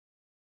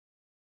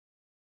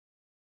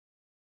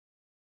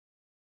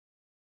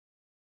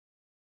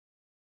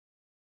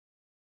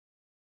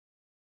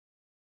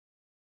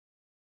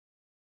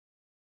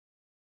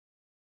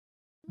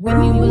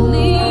When you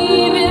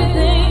believe in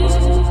things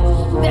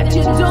that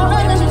you don't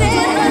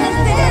understand,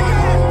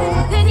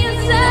 then you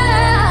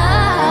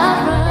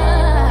suffer.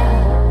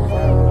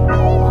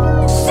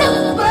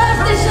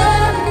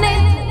 Superstition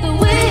ain't the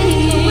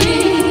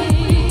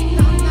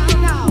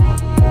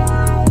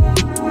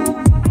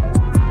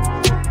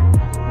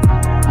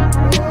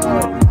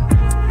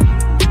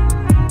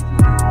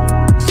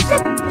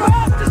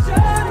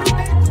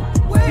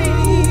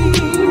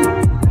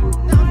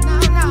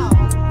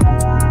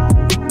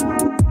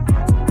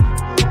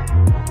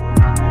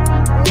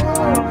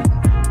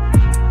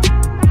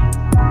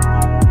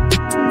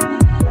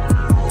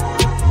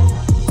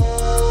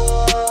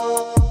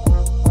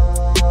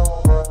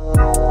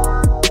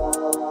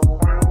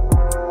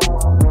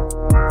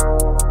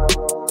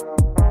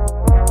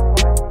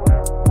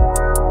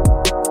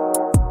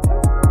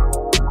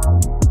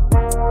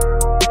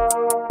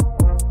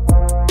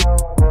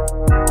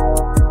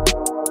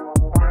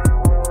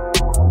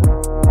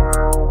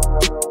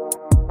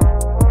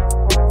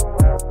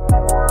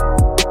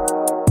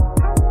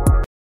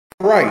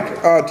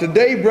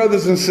Today,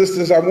 brothers and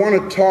sisters, I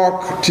want to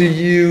talk to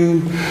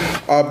you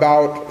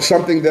about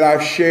something that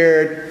I've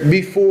shared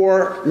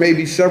before,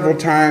 maybe several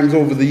times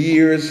over the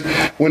years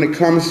when it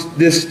comes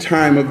this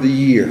time of the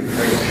year.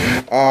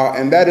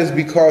 And that is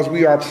because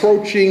we are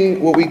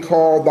approaching what we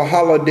call the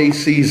holiday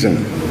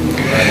season.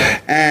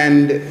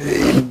 And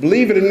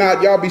believe it or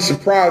not, y'all be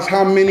surprised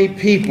how many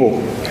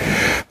people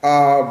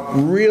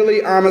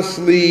really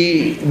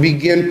honestly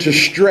begin to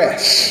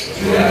stress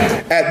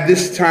at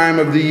this time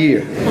of the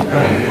year.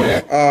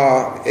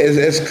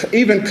 As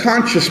even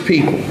conscious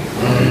people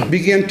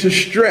begin to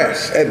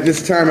stress at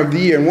this time of the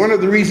year. And one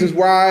of the reasons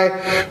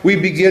why we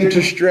begin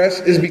to stress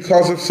is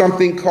because of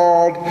something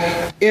called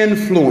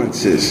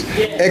influences,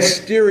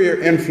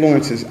 exterior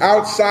influences,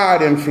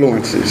 outside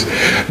influences.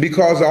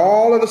 Because of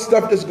all of the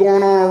stuff that's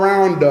going on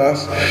around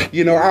us,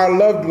 you know, our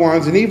loved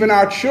ones and even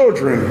our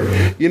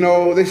children, you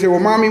know, they say, well,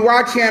 Mommy,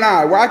 why can't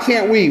I? Why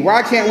can't we?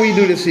 Why can't we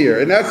do this here?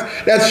 And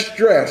that's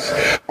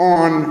stress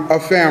on a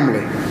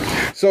family.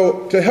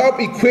 So to help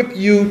equip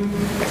you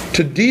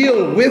to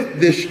deal with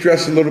this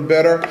stress a little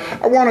better,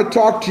 I want to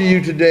talk to you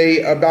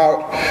today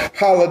about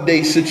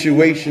holiday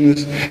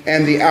situations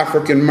and the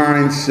African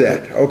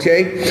mindset,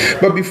 okay?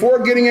 But before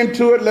getting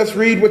into it, let's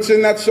read what's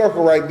in that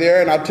circle right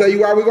there, and I'll tell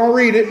you why we're going to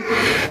read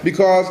it,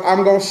 because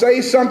I'm going to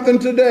say something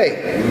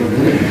today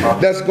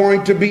that's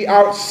going to be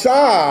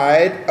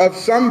outside of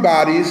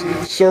somebody's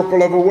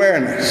circle of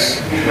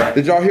awareness.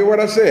 Did y'all hear what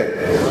I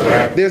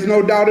said? There's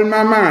no doubt in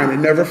my mind. It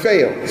never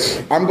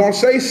fails. I'm going to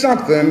say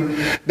something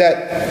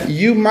that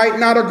you might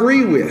not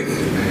agree with.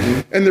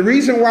 And the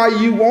reason why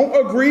you won't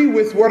agree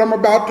with what I'm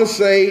about to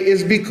say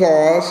is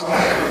because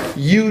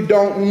you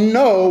don't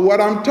know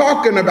what I'm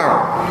talking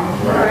about.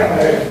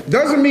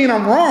 Doesn't mean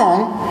I'm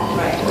wrong.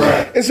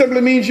 It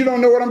simply means you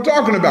don't know what I'm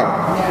talking about.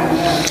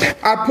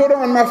 I put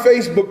on my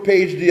Facebook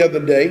page the other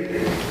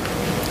day,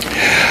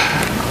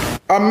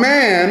 a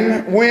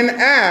man, when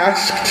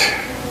asked,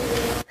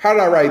 how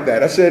did I write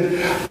that? I said,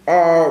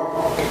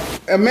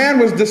 a man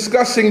was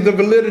discussing the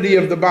validity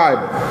of the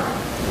Bible.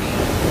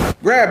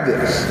 Grab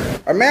this.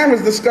 A man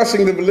was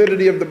discussing the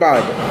validity of the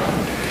Bible.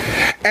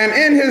 And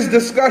in his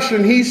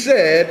discussion, he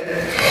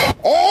said,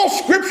 all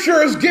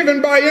scripture is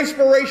given by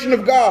inspiration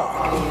of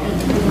God.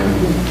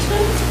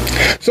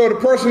 So the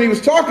person he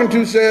was talking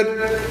to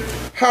said,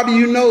 how do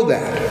you know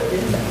that?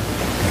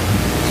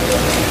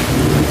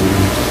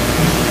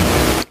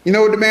 You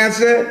know what the man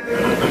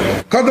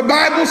said? Because the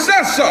Bible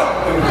says so.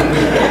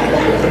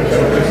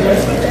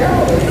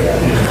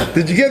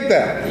 Did you get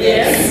that?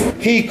 Yes.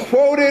 He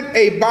quoted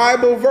a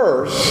Bible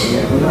verse,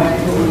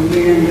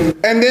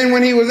 and then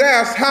when he was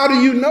asked, how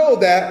do you know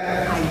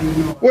that?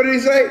 What did he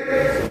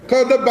say?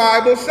 Because the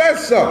Bible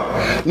says so.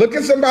 Look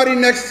at somebody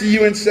next to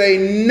you and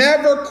say,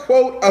 never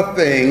quote a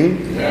thing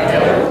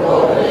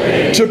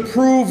to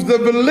prove the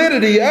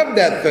validity of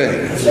that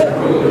thing.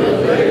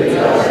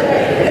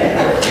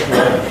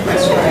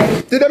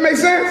 Did that make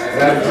sense?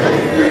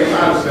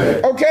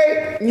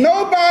 Okay,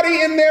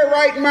 nobody in their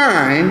right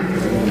mind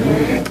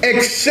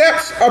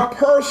accepts a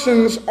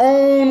person's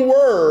own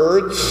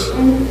words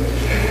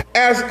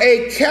as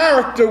a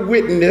character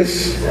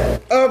witness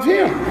of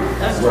him.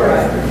 That's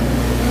right.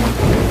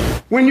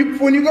 When you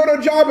go to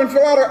a job and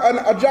fill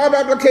out a job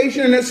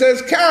application and it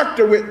says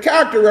character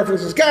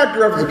references.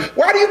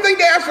 Why do you think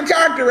they ask for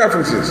character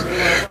references?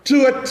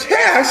 To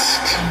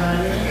attest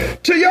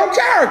to your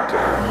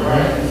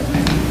character.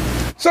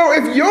 So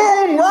if your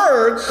own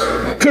words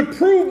could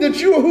prove that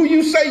you are who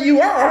you say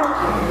you are,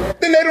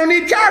 then they don't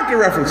need character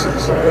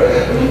references.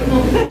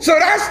 So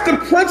that's the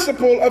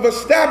principle of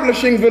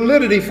establishing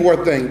validity for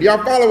a thing. Do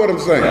y'all follow what I'm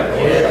saying?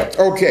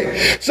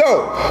 Okay.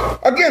 So,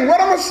 again,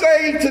 what I'm going to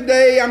say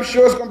today, I'm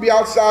sure it's going to be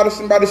outside of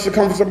somebody's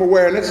circumference of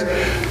awareness.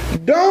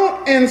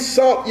 Don't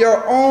insult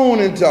your own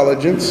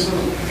intelligence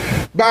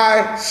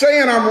by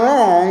saying I'm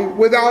wrong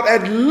without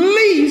at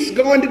least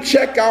going to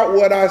check out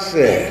what I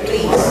said.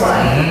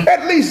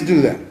 At least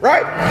do that,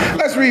 right?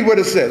 Let's read what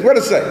it says. What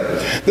does it say?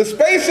 The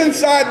space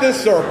inside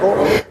this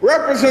circle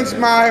represents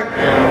my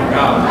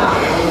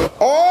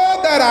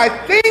all that I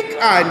think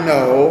I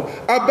know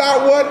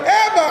about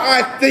whatever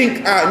I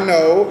think I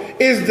know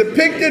is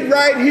depicted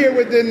right here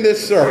within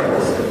this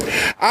circle.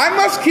 I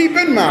must keep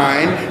in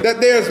mind that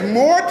there's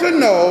more to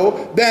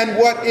know than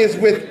what is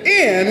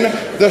within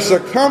the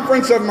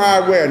circumference of my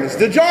awareness.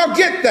 Did y'all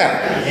get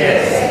that?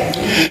 Yes.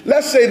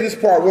 Let's say this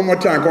part one more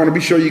time. I want to be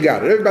sure you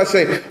got it. Everybody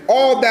say,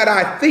 all that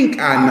I think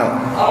I know.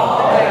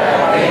 All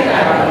that I think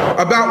I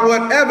know. About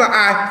whatever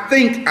I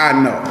think I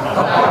know.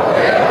 About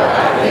whatever I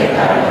think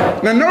I know.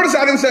 Now notice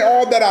I didn't say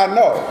all that I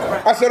know.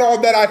 I said all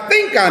that I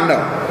think I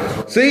know.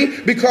 See,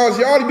 because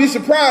you ought to be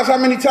surprised how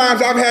many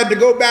times I've had to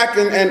go back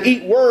and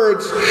eat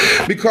words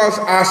because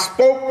I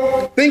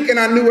spoke thinking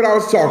I knew what I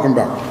was talking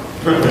about.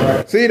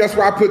 See, that's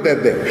why I put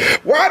that there.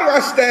 Why do I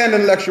stand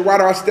and lecture? Why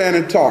do I stand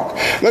and talk?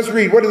 Let's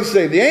read. What does it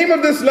say? The aim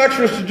of this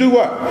lecture is to do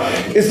what?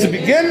 Is to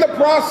begin the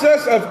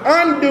process of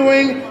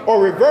undoing or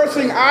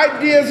reversing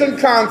ideas and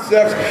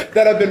concepts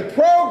that have been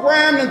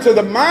programmed into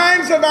the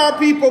minds of our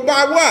people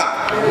by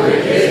what?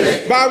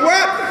 Religious. By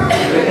what?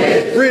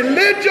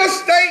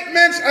 Religious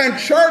statements and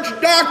church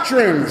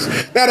doctrines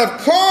that have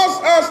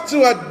caused us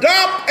to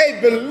adopt a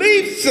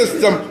belief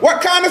system. What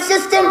kind of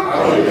system?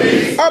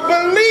 A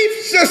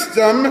belief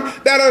system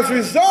that has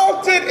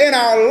resulted in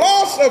our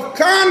loss of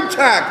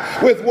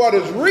contact with what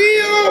is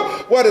real,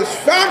 what is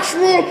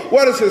factual,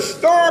 what is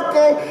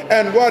historical,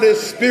 and what is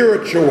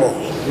spiritual.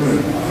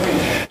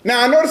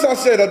 Now, notice I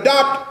said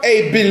adopt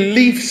a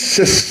belief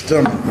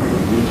system.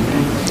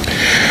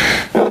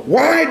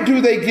 Why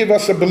do they give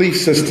us a belief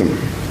system?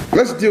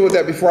 Let's deal with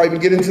that before I even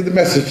get into the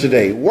message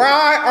today.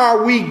 Why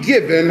are we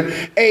given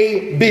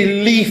a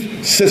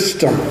belief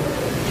system?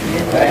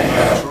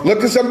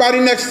 Look at somebody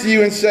next to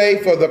you and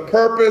say, for the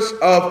purpose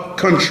of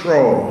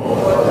control.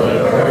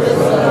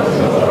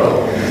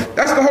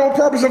 That's the whole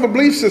purpose of a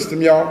belief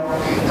system, y'all.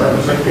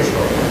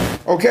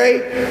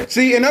 Okay?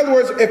 See, in other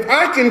words, if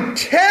I can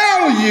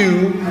tell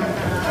you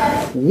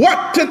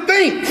what to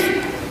think,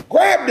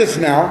 grab this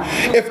now.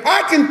 If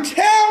I can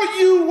tell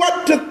you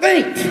what to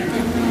think,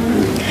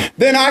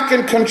 then I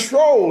can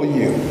control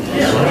you.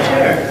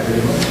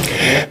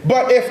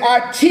 But if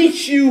I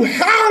teach you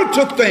how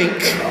to think,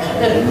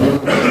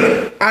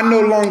 I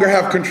no longer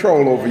have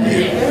control over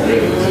you.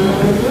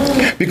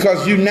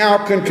 Because you now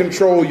can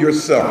control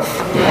yourself.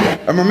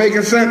 Am I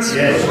making sense?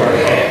 Yes.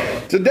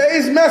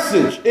 Today's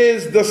message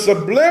is the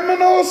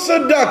subliminal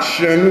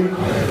seduction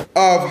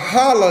of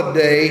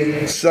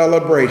holiday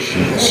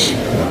celebrations.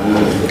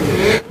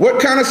 What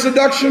kind of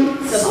seduction?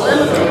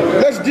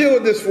 Let's deal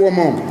with this for a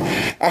moment.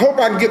 I hope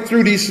I can get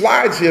through these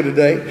slides here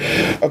today,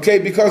 okay,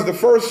 because the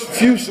first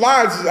few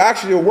slides is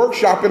actually a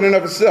workshop in and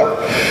of itself.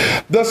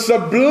 The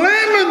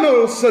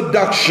subliminal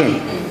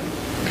seduction.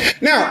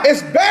 Now,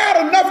 it's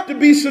bad enough to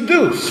be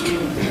seduced.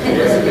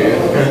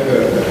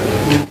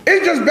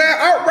 It's just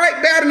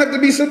outright bad enough to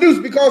be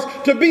seduced, because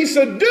to be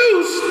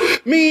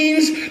seduced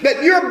means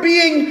that you're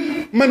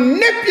being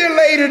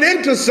manipulated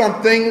into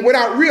something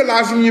without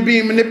realizing you're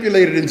being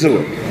manipulated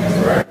into it.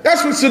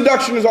 That's what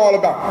seduction is all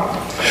about.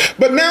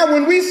 But now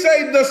when we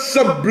say the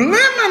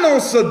subliminal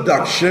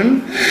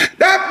seduction,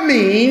 that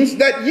means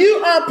that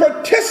you are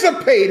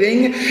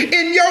participating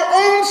in your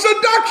own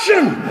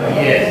seduction.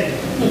 Yes.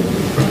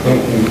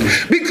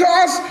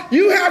 Because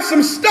you have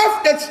some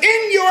stuff that's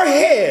in your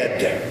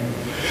head.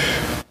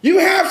 You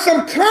have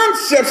some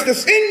concepts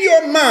that's in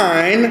your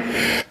mind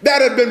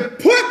that have been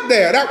put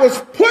there, that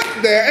was put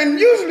there. And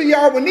usually,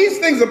 y'all, when these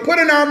things are put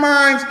in our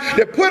minds,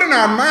 they're put in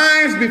our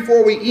minds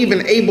before we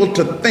even able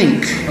to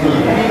think.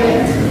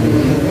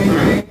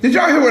 Did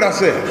y'all hear what I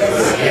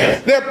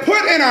said? They're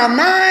put in our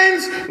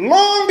minds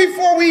long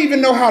before we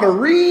even know how to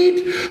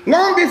read,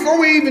 long before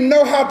we even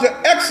know how to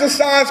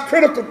exercise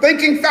critical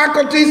thinking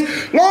faculties,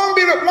 long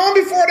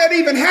before that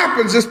even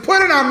happens. It's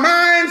put in our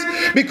minds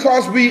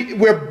because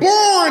we're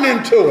born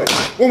into it.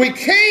 When we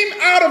came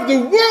out of the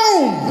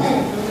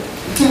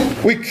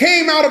womb, we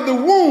came out of the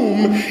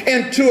womb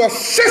into a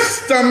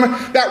system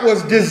that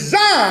was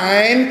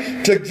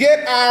designed to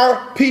get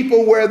our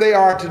people where they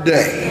are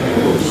today.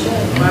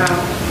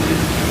 Wow.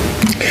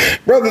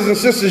 Brothers and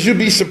sisters, you'd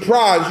be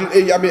surprised.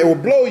 It will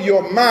blow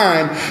your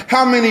mind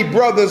how many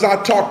brothers I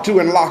talk to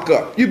and lock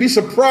up. You'd be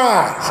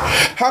surprised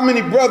how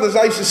many brothers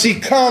I used to see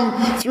come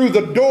through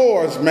the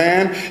doors,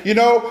 man,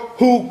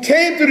 who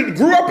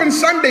grew up in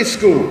Sunday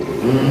school.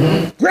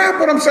 Mm-hmm. Grab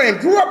what I'm saying.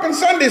 Grew up in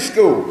Sunday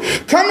school.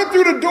 Coming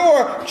through the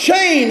door,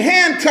 chained,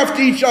 handcuffed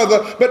to each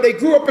other, but they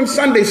grew up in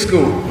Sunday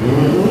school.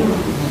 Mm-hmm.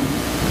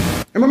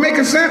 Am I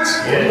making sense?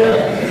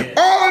 Yeah.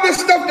 All of this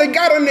stuff they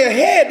got in their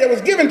head that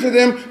was given to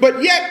them,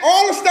 but yet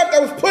all the stuff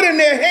that was put in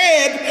their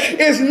head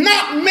is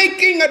not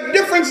making a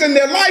difference in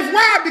their life.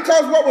 Why?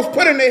 Because what was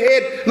put in their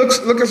head,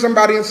 look at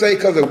somebody and say,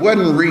 because it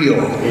wasn't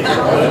real.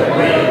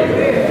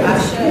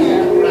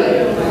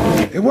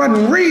 It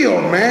wasn't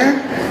real, man.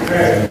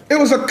 It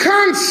was a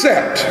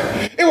concept.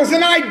 It was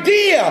an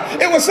idea.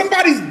 It was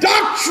somebody's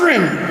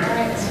doctrine.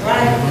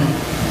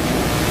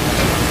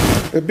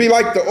 It'd be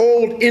like the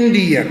old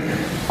Indian.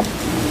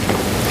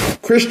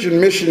 Christian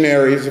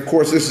missionaries, of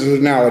course this is an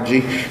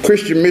analogy,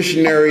 Christian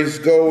missionaries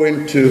go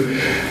into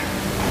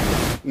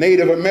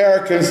Native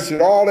Americans to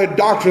all their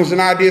doctrines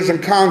and ideas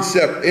and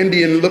concepts.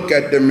 Indian look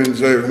at them and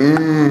say,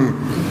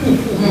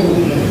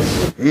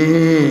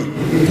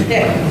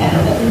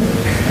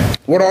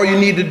 What all you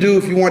need to do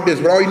if you want this?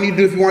 What all you need to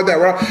do if you want that?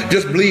 Well,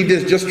 just believe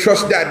this, just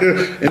trust that.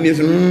 And this,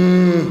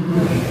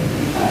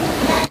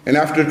 And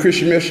after the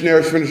Christian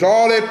missionaries finish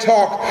all their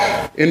talk,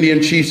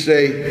 Indian chiefs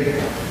say,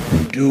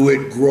 do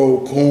it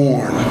grow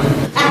corn.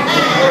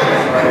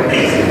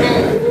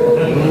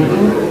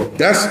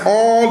 That's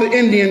all the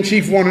Indian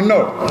chief want to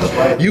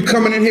know. You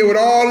coming in here with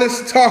all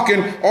this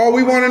talking, all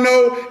we want to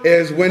know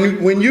is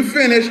when you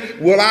finish,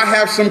 will I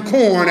have some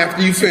corn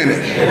after you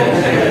finish?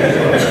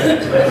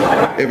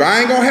 If I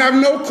ain't going to have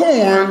no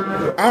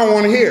corn, I don't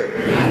want to hear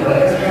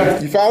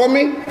it. You follow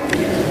me?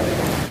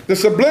 The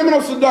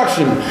subliminal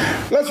seduction.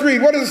 Let's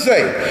read. What does it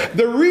say?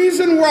 The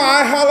reason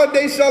why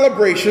holiday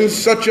celebrations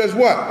such as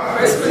what?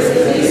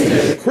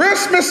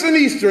 Christmas and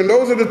Easter. And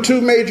those are the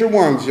two major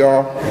ones,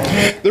 y'all.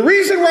 The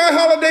reason why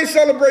holiday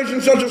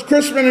celebrations such as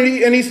Christmas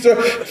and Easter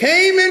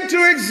came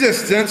into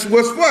existence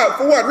was what?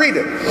 For what? Read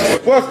it.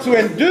 Was to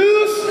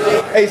induce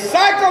a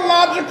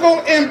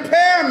psychological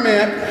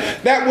impairment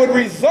that would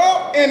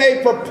result in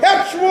a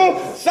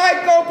perpetual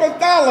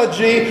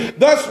psychopathology,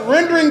 thus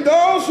rendering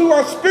those who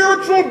are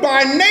spiritual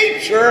by nature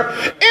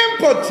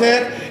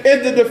impotent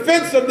in the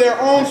defense of their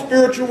own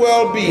spiritual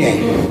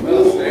well-being.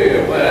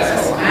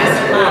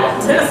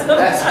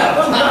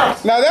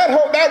 Now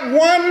that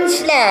one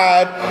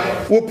slide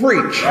will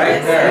preach.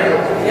 Right there.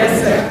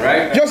 Yes, sir.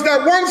 Right. Just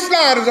that one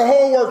slide is a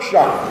whole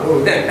workshop.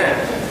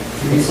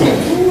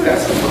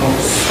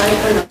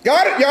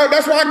 Got it? Y'all,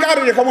 that's why I got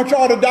it. I want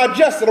y'all to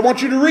digest it. I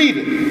want you to read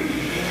it.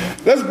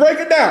 Let's break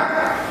it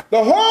down.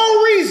 The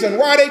whole reason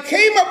why they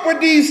came up with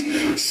these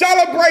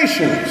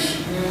celebrations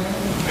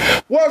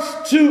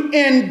was to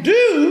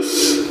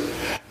induce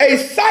a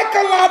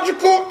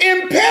psychological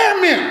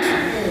impairment.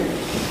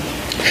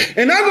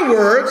 In other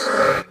words,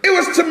 it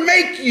was to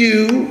make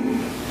you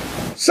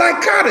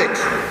psychotic.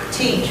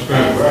 Teach.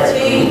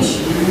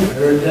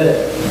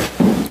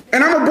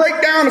 And I'm going to break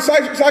down the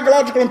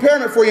psychological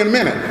impairment for you in a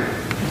minute.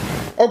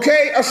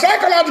 Okay, a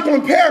psychological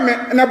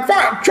impairment, and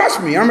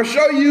trust me, I'm going to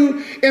show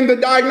you in the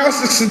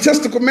Diagnostic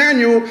Statistical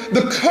Manual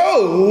the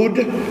code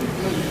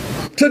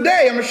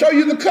today. I'm going to show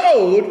you the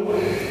code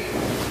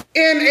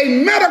in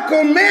a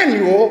medical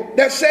manual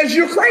that says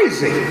you're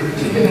crazy.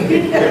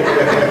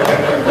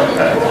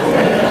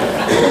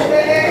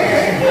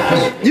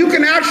 You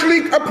can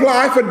actually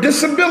apply for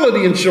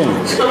disability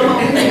insurance.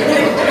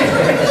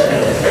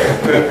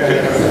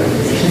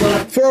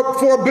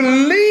 For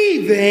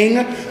believing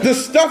the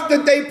stuff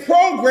that they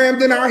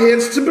programmed in our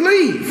heads to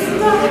believe.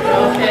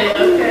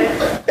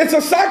 It's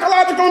a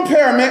psychological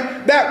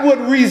impairment that would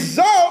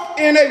result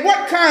in a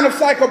what kind of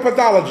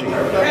psychopathology?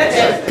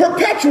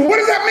 Perpetual. What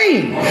does that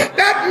mean?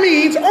 That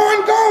means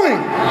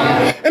ongoing.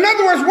 In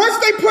other words, once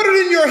they put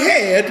it in your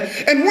head,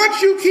 and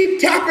once you keep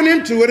tapping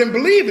into it and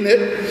believing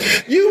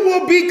it, you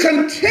will be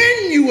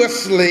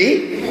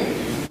continuously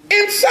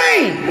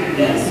insane.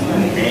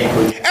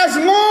 As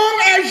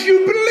long as you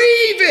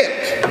believe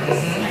it.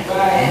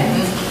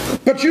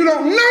 But you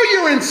don't know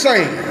you're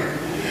insane.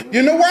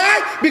 You know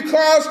why?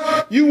 Because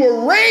you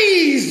were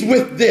raised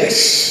with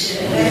this.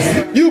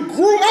 You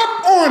grew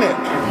up on it.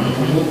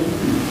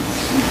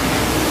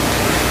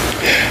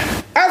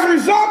 As a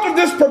result of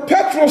this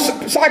perpetual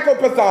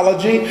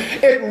psychopathology,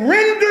 it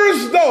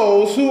renders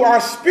those who are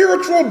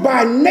spiritual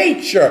by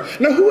nature.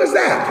 Now, who is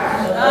that?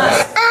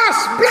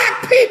 Us,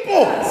 black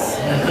people.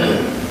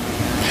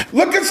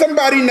 Look at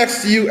somebody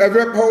next to you.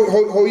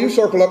 Hold your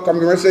circle up. I'm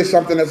going to say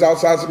something that's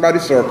outside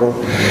somebody's circle.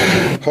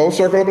 Hold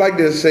circle up like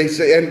this. Say,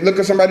 and look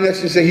at somebody next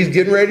to you and say, he's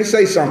getting ready to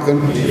say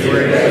something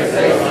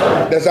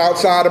that's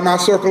outside of my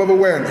circle of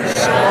awareness.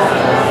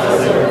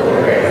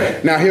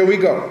 Now here we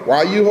go.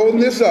 While you holding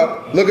this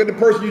up, look at the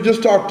person you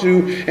just talked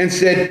to and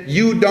said,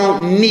 you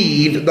don't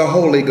need the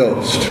Holy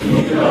Ghost.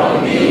 You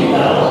don't need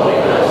the Holy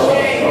Ghost.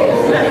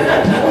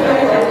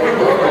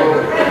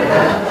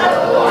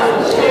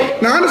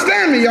 Now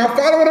understand me, y'all.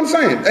 Follow what I'm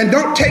saying. And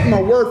don't take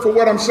my word for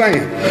what I'm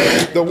saying.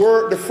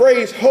 The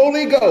phrase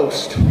Holy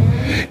Ghost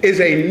is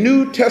a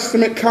New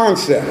Testament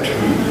concept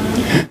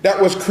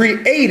that was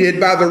created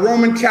by the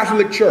Roman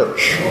Catholic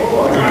Church.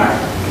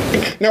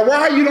 Now,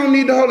 why you don't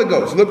need the Holy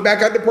Ghost? Look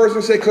back at the person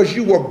and say, because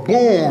you were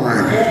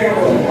born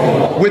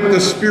with the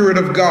Spirit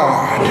of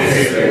God.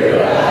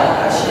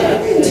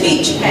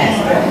 Teach,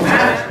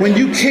 Pastor. When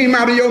you came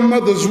out of your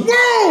mother's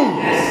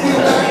womb,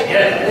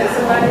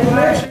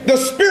 the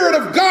Spirit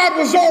of God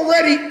was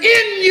already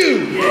in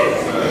you.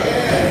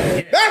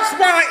 That's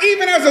why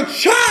even as a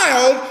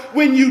child,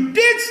 when you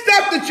did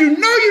stuff that you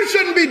know you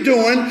shouldn't be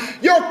doing,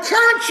 your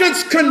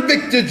conscience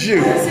convicted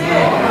you.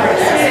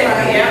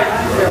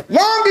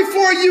 Long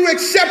before you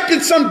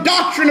accepted some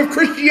doctrine of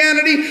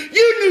Christianity,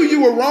 you knew you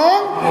were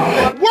wrong.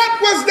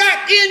 What was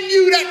that in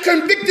you that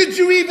convicted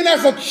you even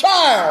as a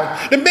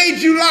child that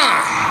made you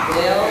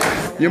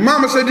lie? Your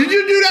mama said, did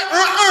you do that?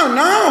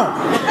 No.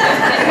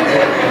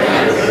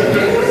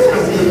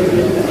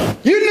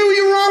 You knew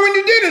you were wrong when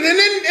you did it,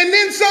 and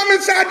then something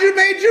inside you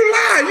made you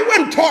lie. You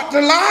weren't taught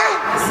to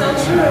lie. So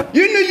true.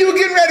 You knew you were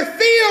getting ready to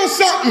feel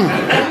something.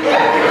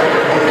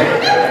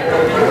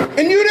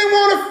 And you didn't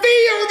want to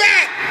feel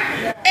that.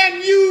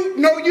 And you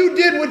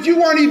did what you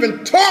weren't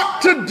even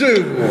taught to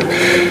do.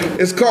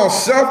 It's called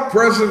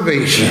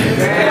self-preservation.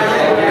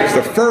 It's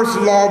the first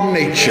law of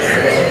nature.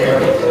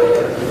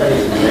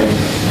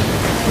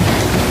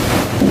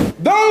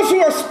 Those who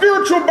are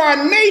spiritual by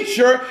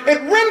nature, it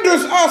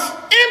renders us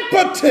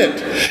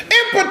impotent.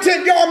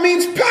 Impotent, y'all,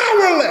 means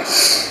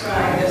powerless.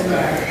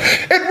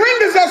 It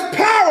renders us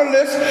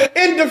powerless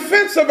in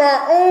defense of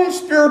our own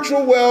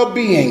spiritual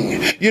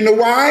well-being. You know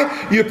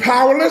why you're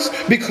powerless?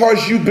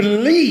 Because you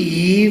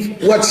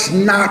believe what's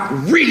not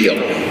real.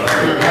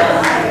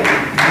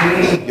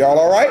 Y'all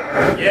all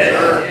right?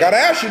 Yeah. Gotta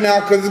ask you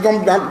now because it's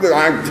gonna.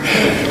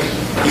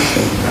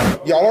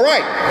 Y'all all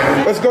right?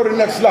 Let's go to the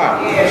next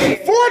slide.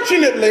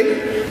 Fortunately,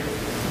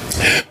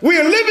 we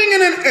are living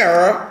in an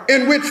era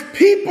in which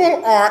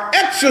people are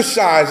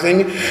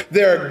exercising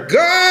their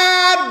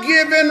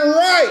God-given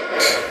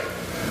right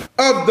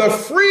of the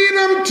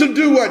freedom to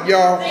do what,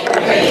 y'all?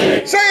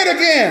 Say it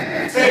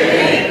again.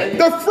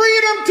 The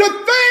freedom to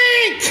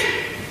think.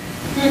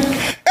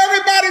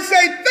 Everybody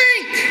say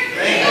think.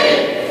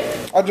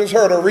 I just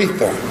heard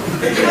Aretha.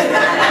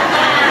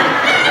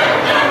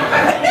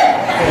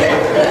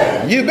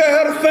 You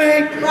better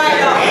think.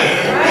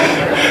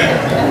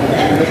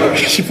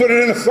 She put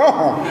it in a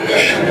song.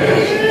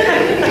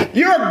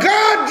 Your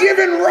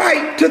God-given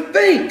right to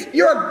think.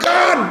 Your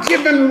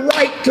God-given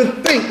right to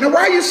think. Now,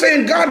 why are you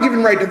saying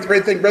God-given right to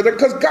think, brother?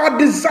 Because God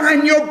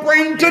designed your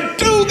brain to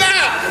do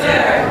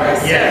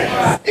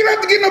that. You don't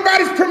have to get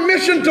nobody's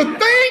permission to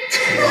think.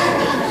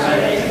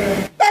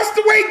 That's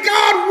the way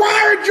God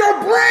wired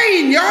your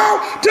brain, y'all,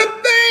 to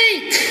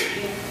think.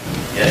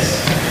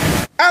 Yes.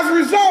 As a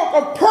result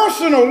of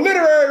personal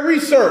literary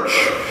research,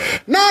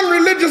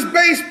 non-religious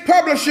based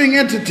publishing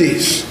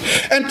entities,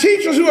 and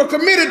teachers who are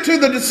committed to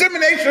the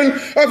dissemination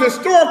of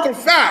historical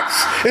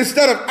facts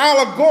instead of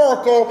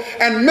allegorical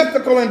and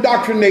mythical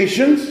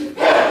indoctrinations,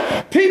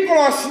 people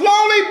are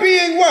slowly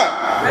being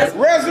what?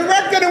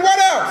 Resurrected, and what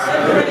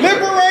else?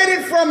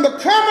 Liberated from the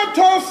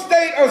comatose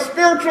state of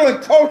spiritual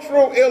and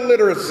cultural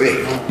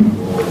illiteracy.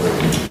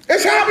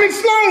 It's happening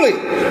slowly.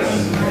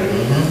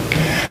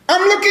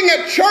 I'm looking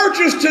at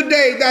churches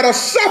today that are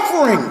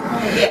suffering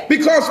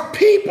because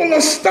people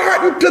are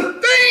starting to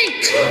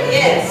think.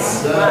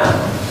 Yes.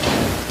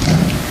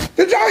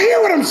 Did y'all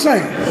hear what I'm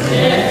saying?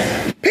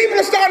 Yes. People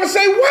are starting to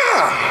say,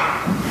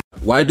 why?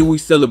 Why do we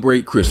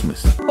celebrate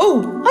Christmas?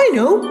 Oh, I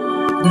know.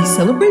 We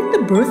celebrate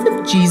the birth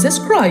of Jesus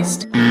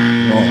Christ.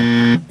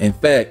 Wrong. In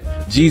fact,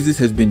 Jesus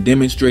has been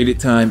demonstrated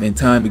time and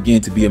time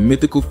again to be a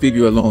mythical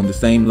figure along the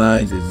same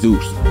lines as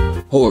Zeus,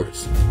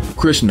 Horus,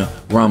 Krishna,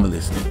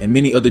 Romulus, and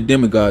many other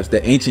demigods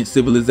that ancient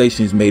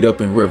civilizations made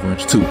up in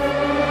reverence to.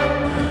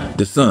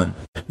 The sun.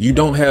 You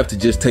don't have to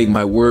just take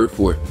my word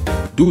for it.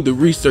 Do the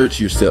research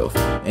yourself,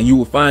 and you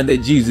will find that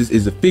Jesus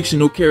is a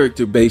fictional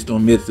character based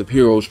on myths of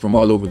heroes from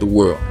all over the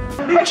world.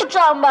 What you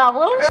talking about,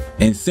 Will?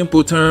 In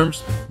simple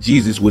terms,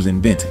 Jesus was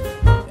invented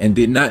and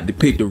did not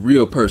depict a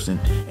real person,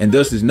 and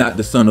thus is not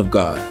the Son of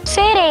God.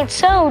 Say it ain't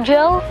so,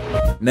 Joe.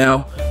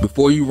 Now,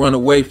 before you run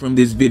away from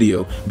this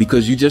video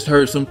because you just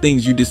heard some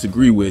things you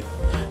disagree with,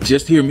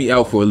 just hear me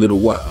out for a little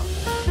while.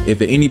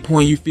 If at any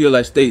point you feel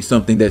I state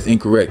something that's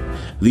incorrect,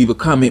 leave a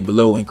comment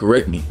below and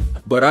correct me.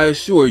 But I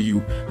assure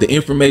you, the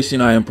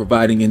information I am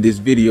providing in this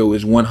video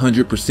is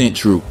 100%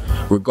 true,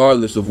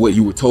 regardless of what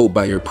you were told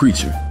by your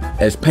preacher.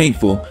 As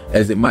painful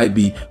as it might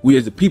be, we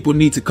as a people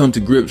need to come to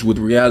grips with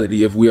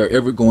reality if we are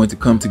ever going to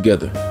come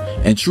together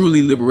and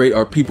truly liberate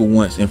our people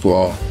once and for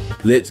all.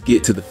 Let's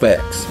get to the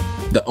facts.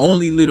 The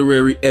only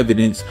literary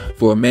evidence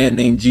for a man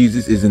named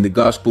Jesus is in the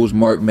Gospels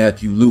Mark,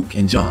 Matthew, Luke,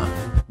 and John.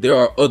 There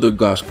are other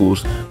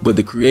Gospels, but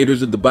the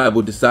creators of the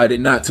Bible decided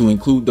not to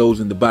include those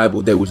in the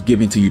Bible that was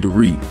given to you to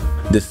read.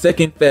 The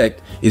second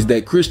fact is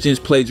that Christians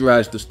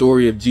plagiarized the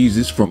story of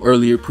Jesus from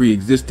earlier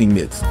pre-existing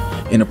myths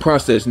in a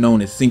process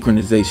known as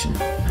synchronization.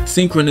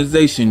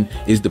 Synchronization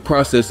is the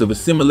process of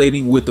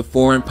assimilating with a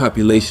foreign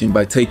population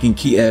by taking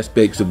key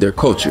aspects of their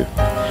culture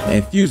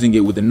and fusing it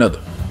with another.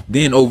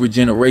 Then over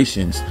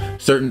generations,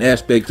 certain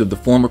aspects of the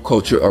former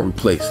culture are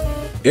replaced.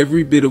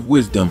 Every bit of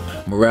wisdom,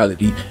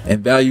 morality,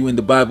 and value in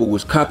the Bible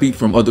was copied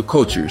from other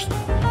cultures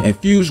and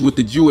fused with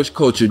the Jewish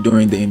culture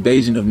during the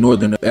invasion of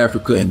northern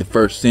Africa in the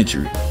 1st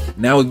century.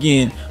 Now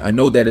again, I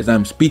know that as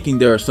I'm speaking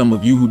there are some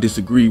of you who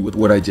disagree with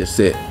what I just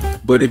said.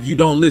 But if you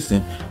don't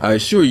listen, I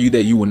assure you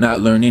that you will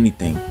not learn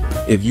anything.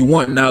 If you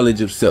want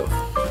knowledge of self,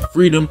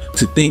 freedom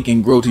to think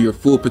and grow to your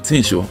full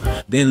potential,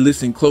 then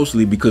listen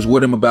closely because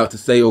what I'm about to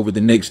say over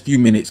the next few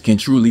minutes can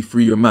truly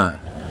free your mind.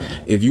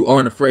 If you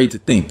aren't afraid to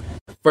think,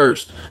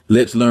 First,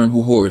 let's learn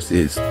who Horus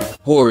is.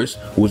 Horus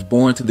was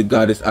born to the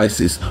goddess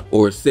Isis,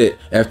 or Set,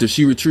 after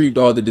she retrieved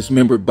all the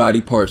dismembered body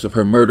parts of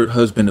her murdered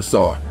husband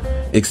Asar,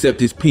 except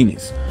his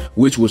penis,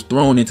 which was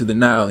thrown into the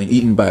Nile and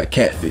eaten by a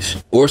catfish,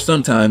 or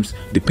sometimes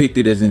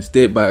depicted as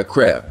instead by a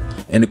crab,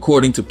 and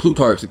according to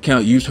Plutarch's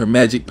account used her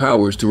magic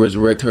powers to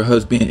resurrect her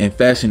husband and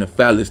fashion a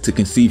phallus to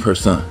conceive her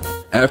son.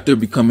 After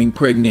becoming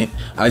pregnant,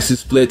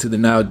 Isis fled to the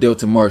Nile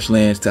Delta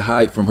marshlands to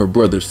hide from her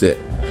brother Set,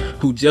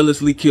 who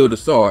jealously killed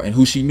Asar and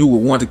who she knew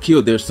would want to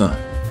kill their son.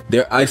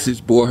 There Isis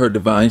bore her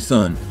divine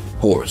son,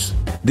 Horus.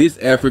 This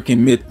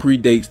African myth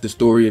predates the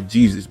story of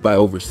Jesus by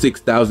over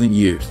 6,000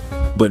 years,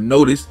 but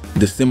notice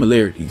the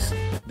similarities.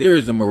 There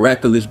is a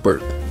miraculous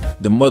birth.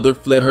 The mother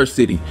fled her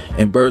city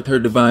and birthed her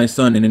divine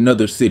son in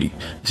another city,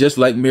 just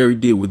like Mary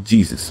did with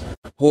Jesus.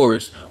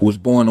 Horus was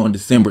born on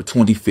December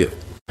 25th.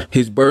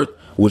 His birth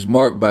was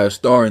marked by a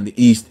star in the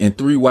east, and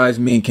 3 wise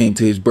men came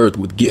to his birth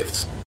with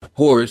gifts.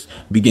 Horus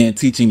began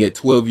teaching at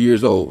 12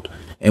 years old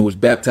and was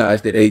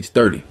baptized at age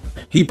 30.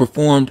 He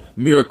performed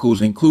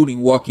miracles including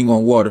walking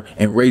on water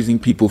and raising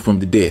people from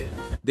the dead.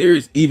 There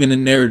is even a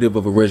narrative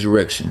of a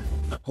resurrection.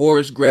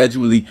 Horus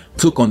gradually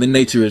took on the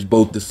nature as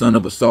both the son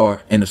of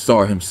Asar and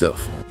Asar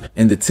himself.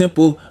 In the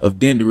temple of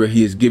Dendera,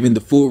 he is given the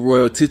full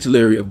royal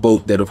titulary of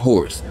both that of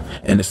Horus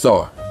and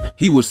Asar.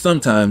 He was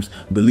sometimes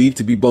believed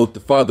to be both the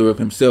father of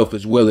himself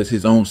as well as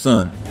his own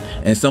son,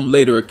 and some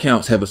later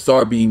accounts have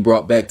Asar being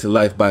brought back to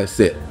life by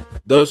Set.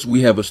 Thus,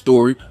 we have a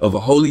story of a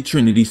holy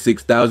trinity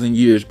 6,000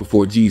 years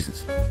before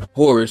Jesus.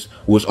 Horus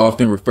was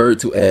often referred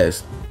to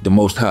as the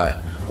Most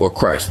High, or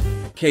Christ,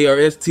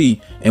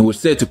 KRST, and was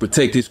said to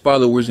protect his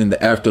followers in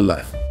the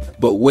afterlife.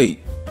 But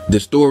wait, the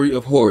story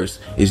of Horus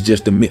is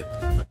just a myth.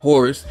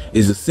 Horus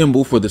is a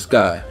symbol for the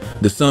sky.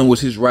 The sun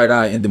was his right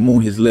eye and the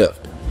moon his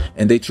left,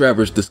 and they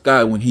traversed the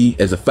sky when he,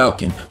 as a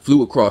falcon,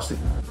 flew across it.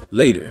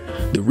 Later,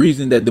 the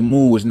reason that the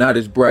moon was not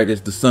as bright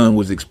as the sun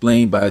was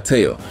explained by a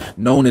tale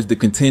known as the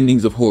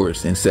contendings of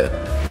Horus and Set.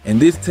 In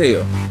this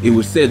tale, it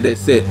was said that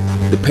Set,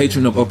 the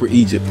patron of Upper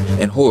Egypt,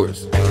 and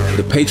Horus,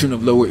 the patron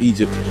of Lower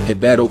Egypt,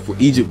 had battled for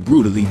Egypt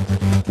brutally,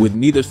 with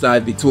neither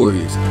side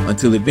victorious,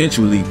 until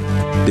eventually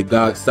the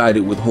gods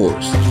sided with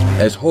Horus.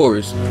 As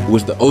Horus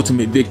was the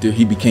ultimate victor,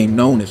 he became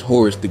known as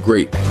Horus the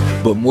Great,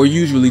 but more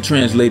usually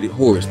translated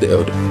Horus the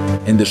Elder.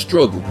 In the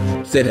struggle,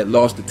 Set had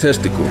lost a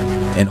testicle,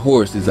 and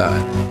Horus's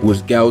eye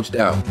was gouged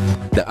out.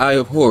 The Eye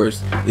of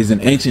Horus is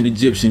an ancient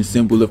Egyptian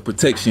symbol of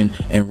protection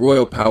and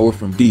royal power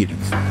from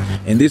deities,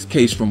 in this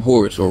case from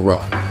Horus or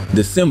Ra.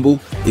 The symbol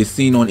is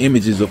seen on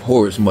images of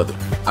Horus' mother,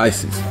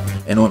 Isis,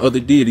 and on other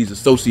deities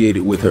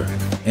associated with her.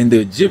 In the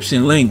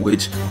Egyptian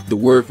language, the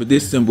word for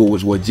this symbol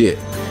was Wadjet.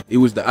 It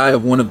was the eye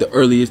of one of the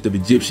earliest of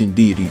Egyptian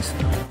deities,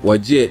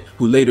 Wadjet,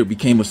 who later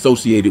became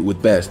associated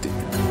with Bastet,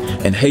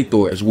 and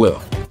Hathor as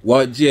well.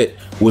 Wadjet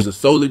was a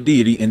solar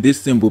deity, and this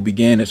symbol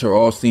began as her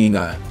all-seeing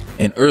eye.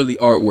 In early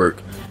artwork,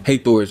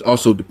 Hathor is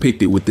also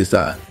depicted with this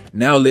eye.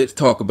 Now let's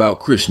talk about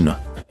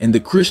Krishna. In the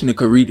Krishna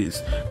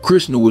Karitas,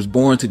 Krishna was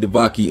born to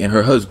Devaki and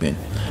her husband,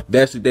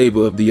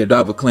 Vasudeva of the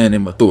Yadava clan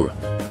in Mathura.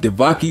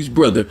 Devaki's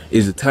brother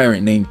is a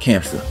tyrant named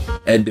Kamsa.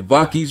 At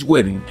Devaki's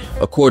wedding,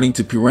 according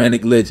to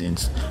Puranic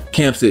legends,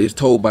 Kamsa is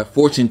told by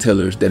fortune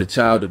tellers that a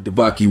child of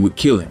Devaki would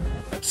kill him.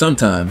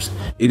 Sometimes,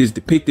 it is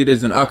depicted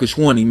as an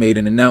Akashwani made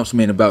an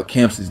announcement about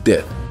Kamsa's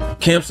death.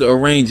 Kamsa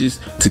arranges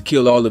to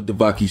kill all of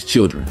Devaki's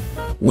children.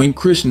 When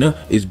Krishna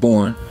is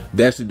born,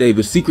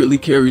 Vasudeva secretly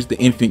carries the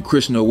infant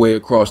Krishna away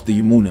across the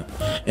Yamuna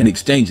and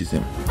exchanges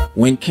him.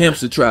 When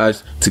Kamsa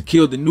tries to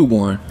kill the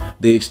newborn,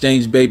 the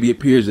exchanged baby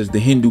appears as the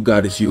Hindu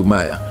goddess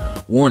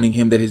Yogmaya, warning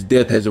him that his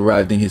death has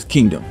arrived in his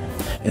kingdom,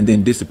 and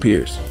then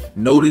disappears.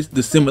 Notice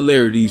the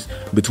similarities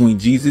between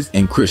Jesus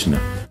and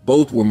Krishna.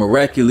 Both were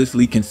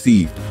miraculously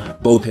conceived.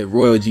 Both had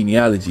royal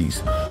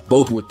genealogies.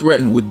 Both were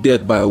threatened with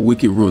death by a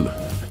wicked ruler.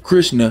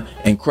 Krishna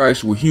and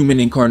Christ were human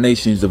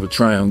incarnations of a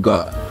triune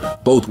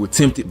God. Both were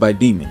tempted by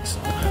demons.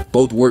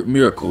 Both worked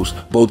miracles,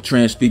 both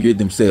transfigured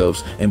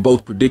themselves, and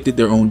both predicted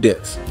their own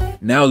deaths.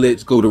 Now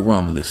let's go to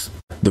Romulus,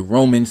 the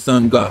Roman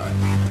sun god.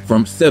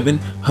 From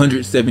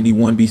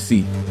 771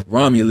 BC,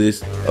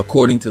 Romulus,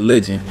 according to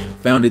legend,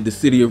 founded the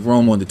city of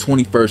Rome on the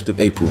 21st of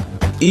April.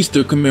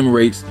 Easter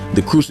commemorates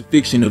the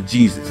crucifixion of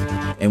Jesus,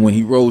 and when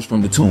he rose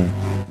from the tomb.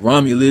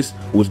 Romulus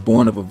was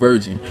born of a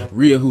virgin,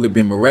 Rhea, who had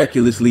been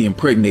miraculously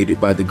impregnated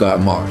by the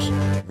god Mars.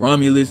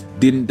 Romulus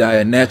didn't die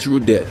a natural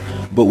death,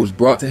 but was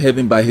brought to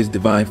heaven by his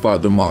divine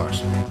father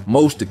Mars.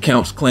 Most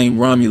accounts claim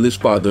Romulus'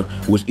 father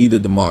was either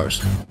the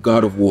Mars,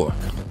 god of war,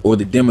 or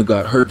the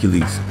demigod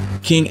Hercules.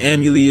 King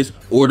Amulius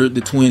ordered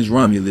the twins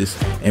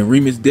Romulus and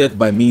Remus' death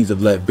by means of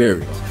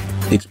Latveria,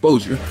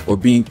 exposure, or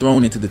being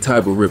thrown into the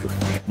Tiber River.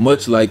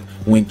 Much like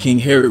when King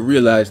Herod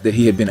realized that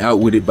he had been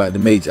outwitted by the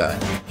Magi,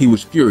 he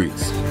was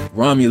furious.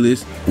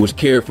 Romulus was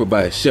cared for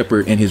by a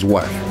shepherd and his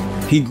wife.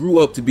 He grew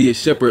up to be a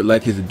shepherd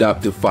like his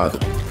adoptive father.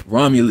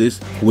 Romulus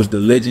was the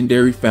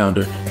legendary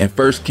founder and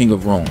first king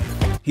of Rome.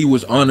 He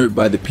was honored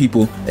by the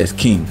people as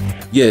king.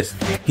 Yes,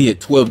 he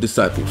had 12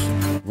 disciples.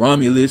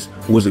 Romulus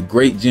was a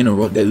great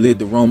general that led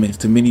the Romans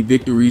to many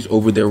victories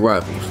over their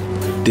rivals.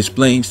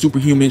 displaying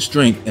superhuman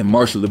strength and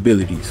martial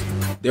abilities.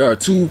 There are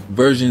two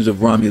versions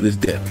of Romulus'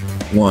 death.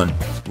 1.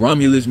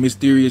 Romulus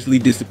mysteriously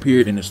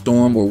disappeared in a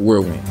storm or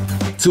whirlwind.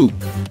 2.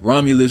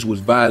 Romulus was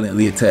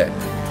violently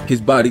attacked,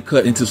 his body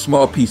cut into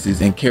small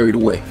pieces and carried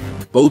away.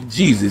 Both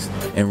Jesus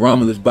and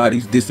Romulus'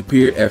 bodies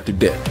disappeared after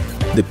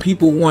death. The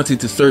people wanted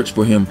to search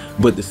for him,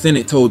 but the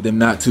Senate told them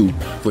not to,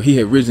 for he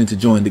had risen to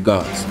join the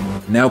gods.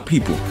 Now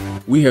people,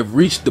 we have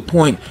reached the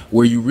point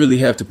where you really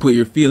have to put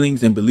your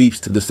feelings and beliefs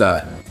to the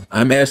side.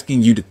 I'm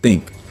asking you to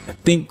think.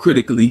 Think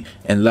critically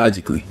and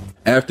logically.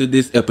 After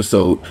this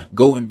episode,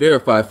 go and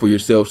verify for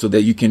yourself so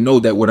that you can know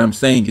that what I'm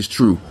saying is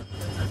true.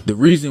 The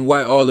reason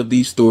why all of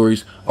these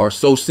stories are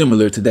so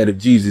similar to that of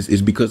Jesus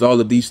is because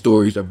all of these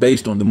stories are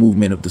based on the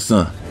movement of the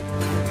sun.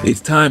 It's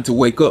time to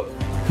wake up.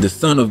 The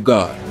Son of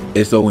God,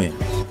 S-O-N,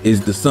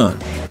 is the Son,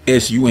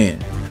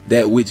 S-U-N,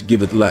 that which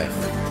giveth life,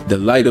 the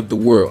light of the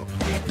world,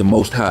 the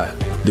Most High.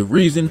 The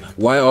reason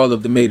why all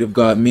of the made of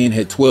God men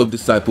had 12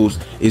 disciples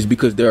is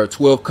because there are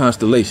 12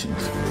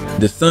 constellations.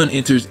 The sun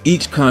enters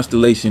each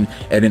constellation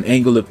at an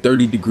angle of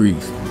 30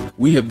 degrees.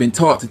 We have been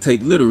taught to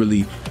take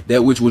literally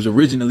that which was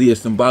originally a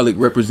symbolic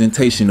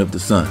representation of the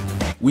sun.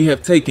 We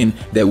have taken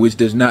that which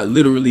does not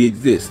literally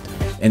exist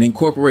and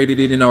incorporated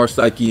it in our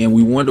psyche, and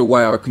we wonder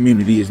why our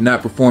community is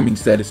not performing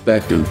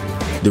satisfactorily.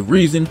 The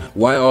reason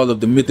why all of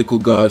the mythical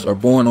gods are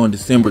born on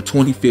December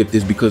 25th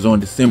is because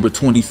on December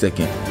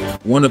 22nd,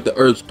 one of the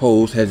Earth's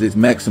poles has its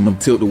maximum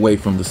tilt away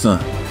from the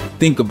sun.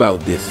 Think about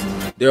this.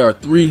 There are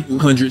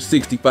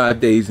 365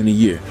 days in a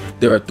year.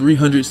 There are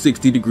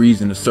 360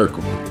 degrees in a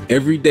circle.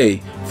 Every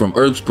day, from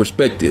Earth's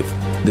perspective,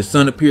 the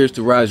sun appears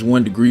to rise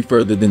 1 degree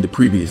further than the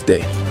previous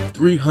day.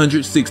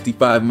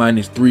 365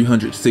 minus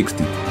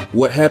 360.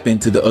 What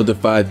happened to the other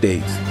 5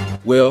 days?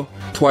 Well,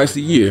 twice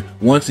a year,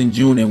 once in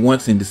June and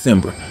once in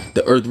December,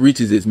 the Earth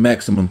reaches its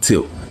maximum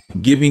tilt,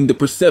 giving the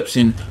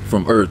perception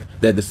from Earth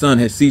that the sun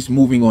has ceased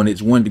moving on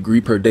its 1 degree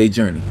per day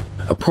journey.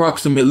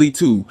 Approximately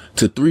 2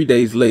 to 3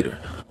 days later,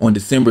 on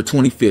December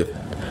 25th,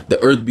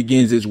 the Earth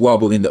begins its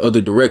wobble in the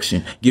other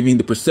direction, giving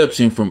the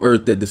perception from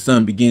Earth that the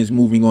sun begins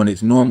moving on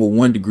its normal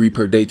 1 degree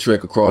per day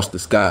trek across the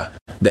sky.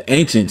 The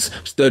ancients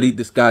studied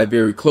the sky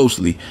very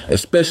closely,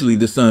 especially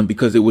the sun,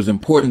 because it was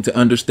important to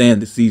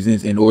understand the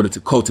seasons in order to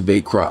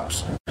cultivate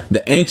crops.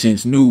 The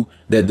ancients knew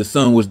that the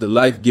sun was the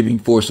life-giving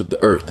force of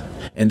the earth,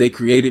 and they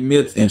created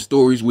myths and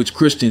stories which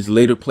Christians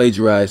later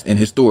plagiarized and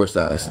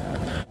historicized,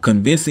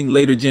 convincing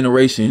later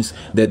generations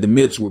that the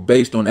myths were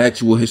based on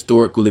actual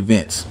historical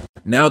events.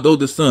 Now, though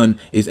the sun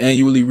is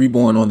annually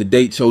reborn on the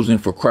date chosen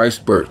for Christ's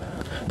birth,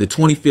 the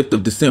 25th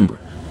of December,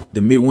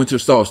 the midwinter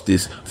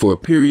solstice, for a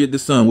period the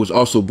sun was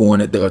also born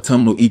at the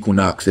autumnal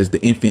equinox as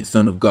the infant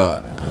Son of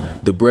God,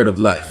 the bread of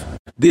life.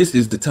 This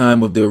is the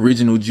time of the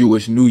original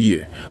Jewish New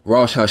Year,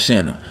 Rosh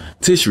Hashanah,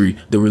 Tishri,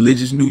 the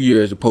religious New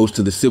Year, as opposed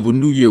to the civil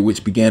New Year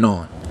which began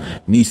on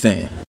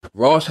Nisan.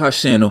 Rosh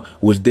Hashanah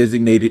was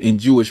designated in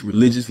Jewish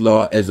religious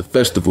law as a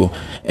festival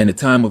and a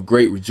time of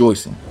great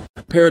rejoicing.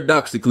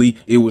 Paradoxically,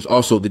 it was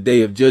also the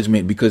Day of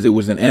Judgment because it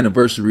was an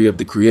anniversary of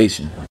the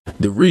creation.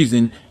 The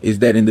reason is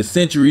that in the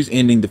centuries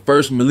ending the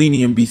first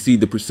millennium BC,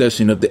 the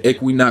precession of the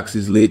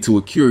equinoxes led to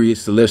a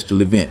curious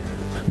celestial event.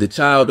 The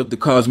child of the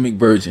cosmic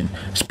virgin,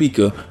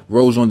 Spica,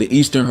 rose on the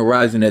eastern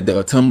horizon at the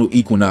autumnal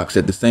equinox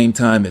at the same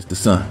time as the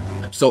sun.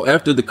 So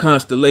after the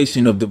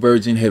constellation of the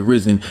Virgin had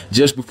risen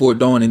just before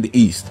dawn in the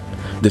east,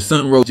 the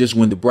sun rose just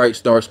when the bright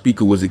star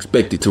Spica was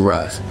expected to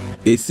rise.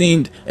 It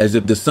seemed as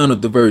if the son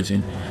of the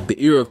Virgin,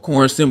 the ear of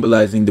corn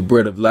symbolizing the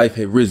bread of life,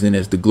 had risen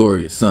as the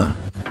glorious sun.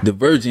 The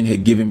Virgin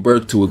had given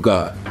birth to a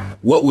god.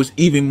 What was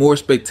even more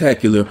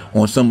spectacular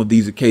on some of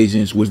these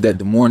occasions was that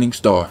the morning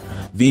star,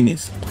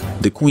 Venus,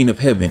 the Queen of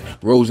Heaven,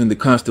 rose in the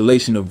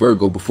constellation of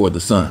Virgo before the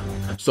sun.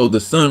 So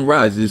the sun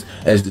rises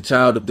as the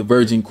child of the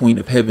Virgin Queen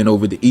of Heaven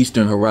over the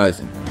eastern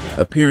horizon,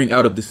 appearing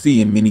out of the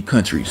sea in many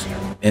countries.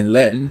 In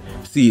Latin,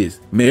 sea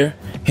is mare,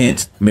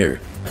 hence Mary.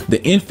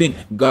 The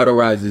infant God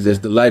arises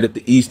as the light of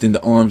the east in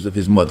the arms of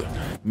his mother,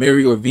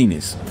 Mary or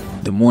Venus,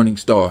 the morning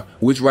star,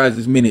 which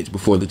rises minutes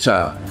before the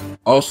child.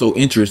 Also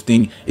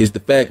interesting is the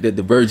fact that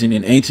the Virgin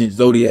in ancient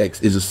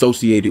zodiacs is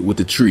associated with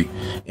a tree,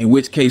 in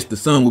which case the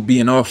sun would be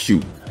an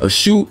offshoot, a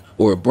shoot,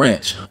 or a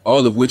branch,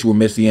 all of which were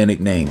messianic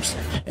names.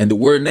 And the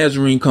word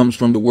Nazarene comes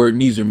from the word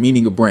Nezer,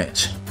 meaning a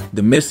branch.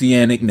 The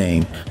messianic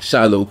name,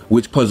 Shiloh,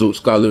 which puzzled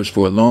scholars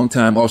for a long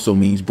time, also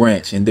means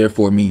branch and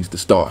therefore means the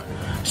star.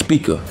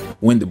 Spica,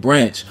 when the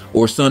branch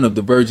or son of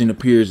the Virgin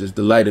appears as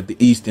the light of the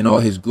east in all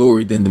his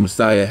glory, then the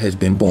Messiah has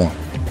been born.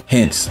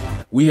 Hence,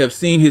 we have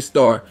seen his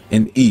star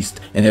in the east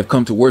and have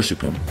come to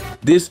worship him.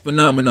 This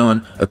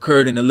phenomenon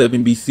occurred in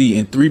 11 BC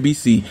and 3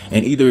 BC,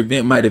 and either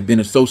event might have been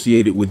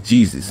associated with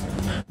Jesus,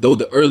 though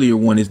the earlier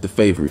one is the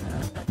favorite.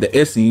 The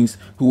Essenes,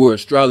 who were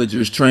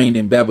astrologers trained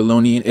in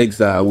Babylonian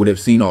exile, would have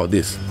seen all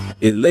this.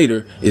 It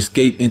later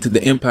escaped into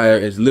the empire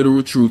as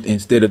literal truth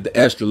instead of the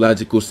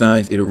astrological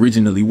signs it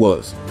originally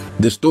was.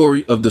 The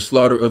story of the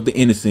slaughter of the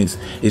innocents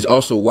is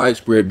also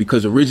widespread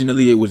because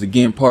originally it was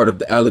again part of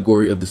the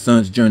allegory of the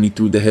sun's journey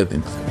through the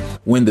heavens.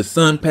 when the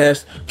sun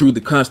passed through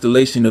the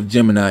constellation of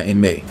Gemini in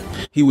May.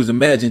 He was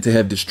imagined to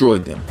have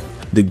destroyed them.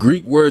 The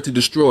Greek word to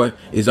destroy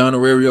is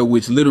honorario,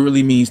 which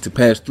literally means to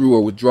pass through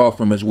or withdraw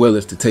from, as well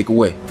as to take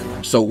away.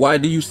 So why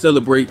do you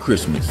celebrate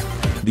Christmas?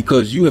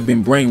 Because you have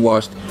been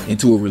brainwashed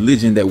into a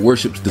religion that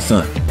worships the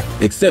sun.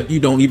 Except you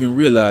don't even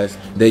realize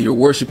that you're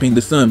worshiping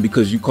the sun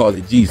because you call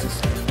it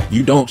Jesus.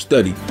 You don't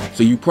study,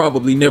 so you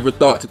probably never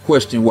thought to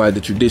question why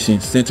the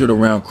tradition centered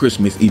around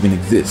Christmas even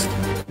exists.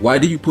 Why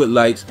do you put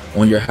lights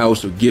on your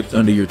house or gifts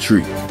under your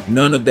tree?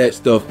 None of that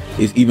stuff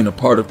is even a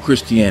part of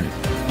Christianity.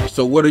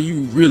 So what are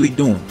you really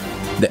doing?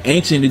 The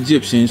ancient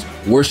Egyptians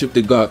worshipped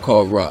a god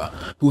called Ra,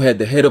 who had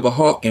the head of a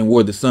hawk and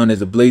wore the sun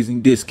as a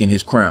blazing disc in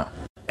his crown.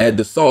 At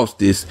the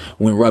solstice,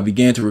 when Ra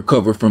began to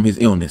recover from his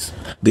illness,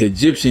 the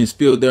Egyptians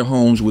filled their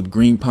homes with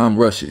green palm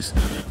rushes,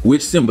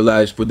 which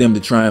symbolized for them the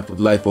triumph of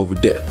life over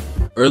death.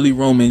 Early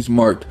Romans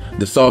marked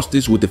the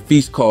solstice with a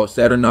feast called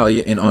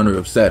Saturnalia in honor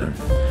of Saturn,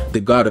 the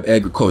god of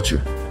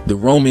agriculture. The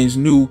Romans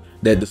knew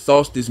that the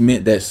solstice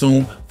meant that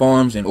soon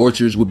farms and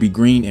orchards would be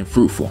green and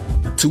fruitful.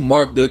 To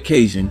mark the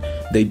occasion,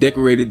 they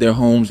decorated their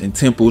homes and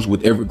temples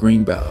with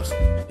evergreen boughs.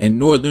 In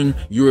Northern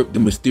Europe, the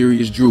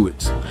mysterious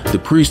Druids,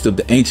 the priests of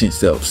the ancient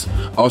Celts,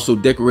 also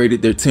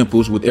decorated their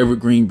temples with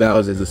evergreen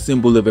boughs as a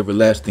symbol of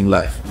everlasting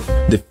life.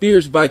 The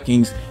fierce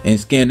Vikings in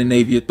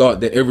Scandinavia thought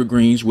that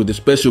evergreens were the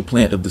special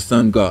plant of the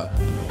sun god,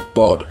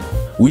 Balder.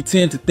 We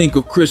tend to think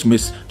of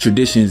Christmas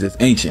traditions as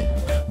ancient,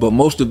 but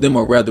most of them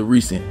are rather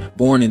recent,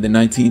 born in the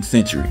 19th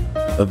century.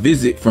 A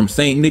Visit from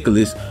St.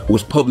 Nicholas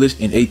was published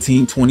in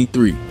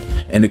 1823,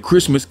 and A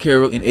Christmas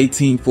Carol in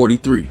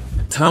 1843.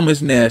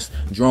 Thomas Nast's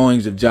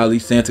drawings of Jolly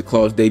Santa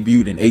Claus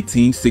debuted in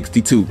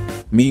 1862.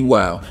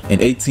 Meanwhile, in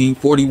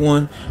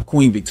 1841,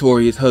 Queen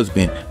Victoria's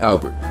husband,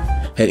 Albert,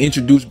 had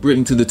introduced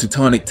Britain to the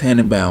Teutonic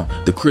Tannenbaum,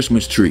 the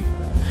Christmas tree,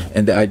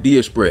 and the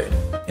idea spread.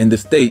 In the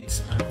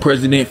States,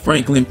 President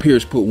Franklin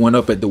Pierce put one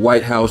up at the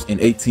White House in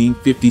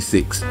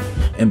 1856,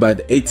 and by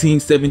the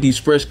 1870s,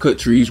 fresh-cut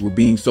trees were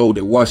being sold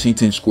at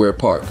Washington Square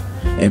Park,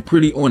 and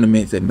pretty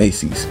ornaments at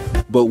Macy's.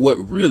 But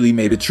what really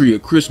made a tree a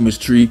Christmas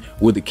tree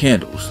were the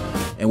candles.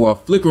 And while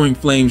flickering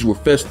flames were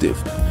festive,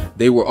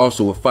 they were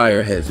also a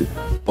fire hazard.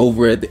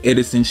 Over at the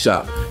Edison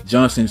shop,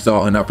 Johnson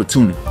saw an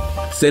opportunity.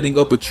 Setting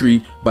up a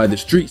tree by the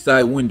street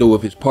side window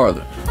of his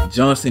parlor,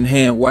 Johnson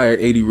hand-wired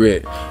 80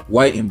 red,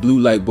 white, and blue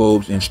light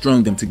bulbs and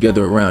strung them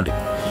together around it,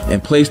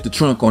 and placed the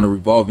trunk on a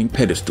revolving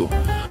pedestal,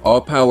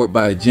 all powered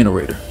by a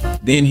generator.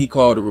 Then he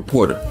called a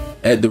reporter.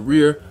 At the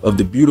rear of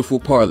the beautiful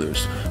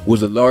parlors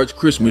was a large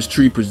Christmas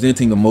tree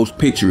presenting a most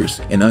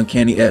picturesque and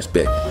uncanny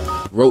aspect,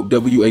 wrote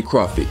W.A.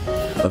 Crawford,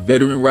 a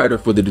veteran writer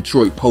for the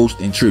Detroit Post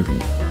and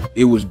Tribune.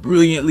 It was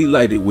brilliantly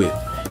lighted with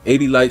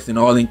 80 lights and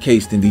all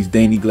encased in these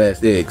dainty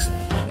glass eggs,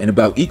 and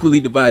about equally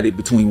divided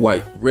between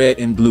white, red,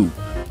 and blue.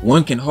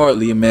 One can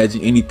hardly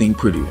imagine anything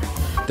prettier.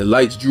 The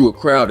lights drew a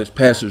crowd as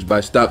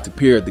passers-by stopped to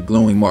peer at the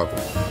glowing marvel.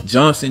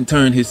 Johnson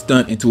turned his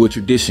stunt into a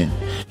tradition.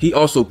 He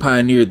also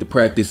pioneered the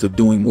practice of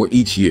doing more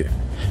each year.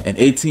 An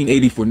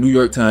 1884 New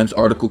York Times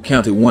article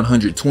counted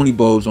 120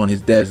 bulbs on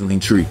his dazzling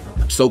tree.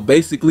 So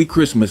basically,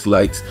 Christmas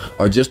lights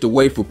are just a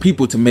way for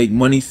people to make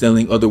money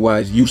selling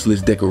otherwise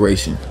useless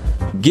decoration.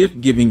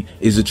 Gift giving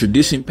is a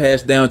tradition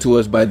passed down to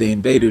us by the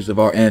invaders of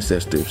our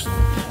ancestors,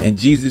 and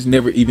Jesus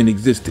never even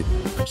existed.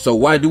 So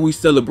why do we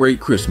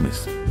celebrate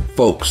Christmas?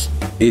 Folks,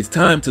 it's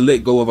time to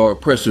let go of our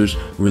oppressors'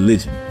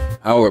 religion,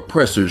 our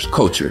oppressors'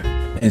 culture,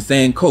 and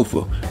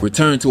Sankofa,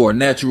 return to our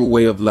natural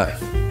way of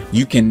life.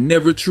 You can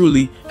never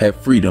truly have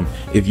freedom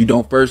if you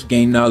don't first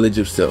gain knowledge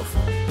of self.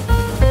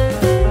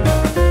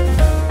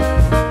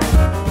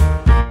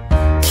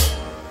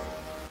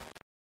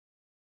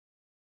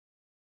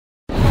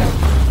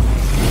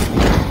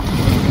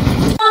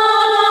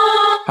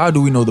 How do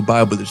we know the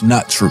Bible is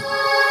not true?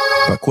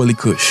 By Quelly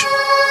Kush.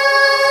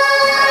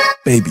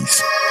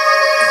 Babies.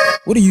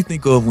 What do you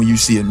think of when you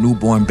see a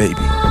newborn baby?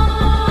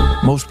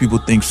 Most people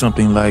think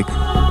something like,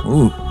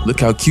 ooh, look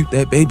how cute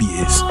that baby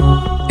is.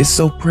 It's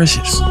so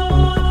precious.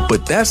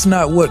 But that's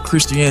not what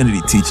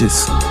Christianity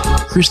teaches.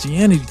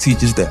 Christianity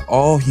teaches that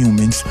all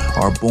humans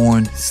are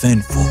born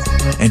sinful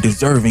and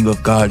deserving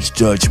of God's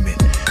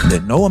judgment, and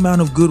that no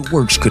amount of good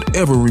works could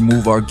ever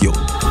remove our guilt.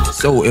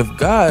 So if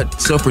God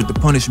suffered the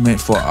punishment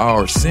for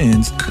our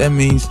sins, that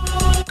means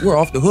we're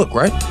off the hook,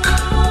 right?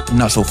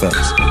 Not so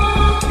fast.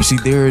 You see,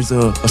 there is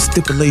a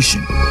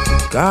stipulation.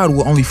 God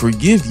will only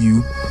forgive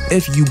you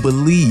if you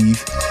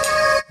believe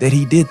that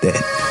he did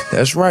that.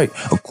 That's right.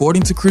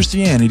 According to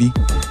Christianity,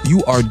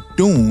 you are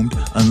doomed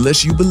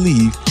unless you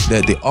believe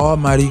that the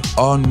almighty,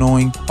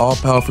 all-knowing,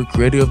 all-powerful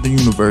creator of the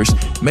universe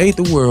made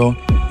the world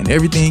and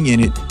everything in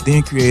it,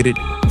 then created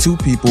two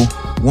people,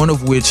 one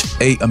of which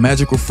ate a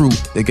magical fruit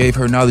that gave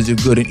her knowledge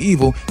of good and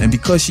evil, and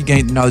because she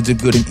gained knowledge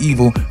of good and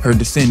evil, her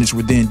descendants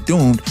were then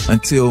doomed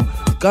until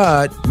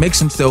God makes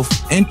himself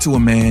into a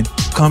man,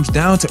 comes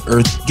down to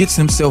earth, gets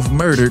himself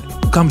murdered,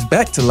 comes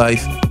back to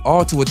life,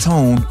 all to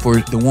atone for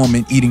the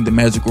woman eating the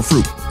magical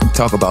fruit. We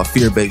talk about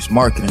fear-based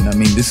marketing. I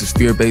mean, this is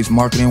fear-based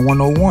marketing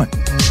 101.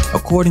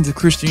 According to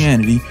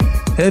Christianity,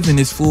 Heaven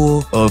is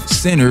full of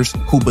sinners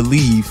who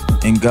believe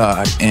in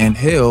God, and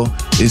hell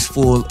is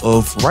full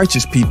of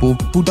righteous people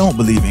who don't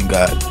believe in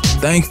God.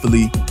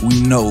 Thankfully,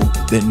 we know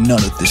that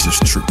none of this is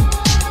true.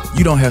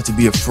 You don't have to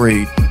be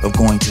afraid of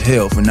going to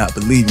hell for not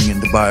believing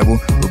in the Bible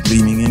or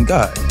believing in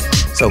God.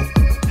 So,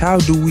 how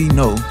do we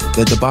know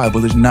that the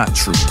Bible is not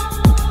true?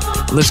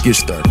 Let's get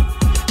started.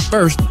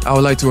 First, I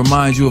would like to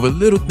remind you of a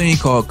little thing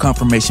called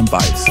confirmation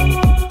bias.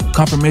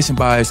 Confirmation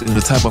bias is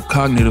a type of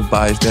cognitive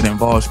bias that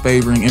involves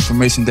favoring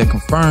information that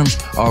confirms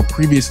our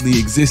previously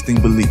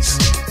existing beliefs.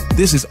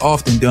 This is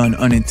often done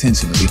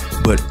unintentionally,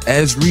 but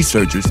as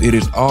researchers, it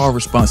is our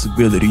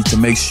responsibility to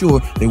make sure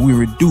that we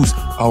reduce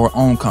our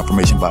own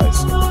confirmation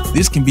bias.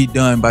 This can be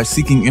done by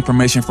seeking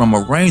information from a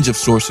range of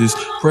sources,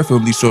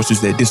 preferably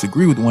sources that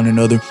disagree with one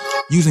another,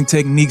 using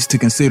techniques to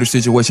consider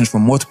situations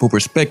from multiple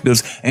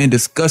perspectives, and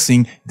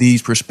discussing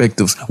these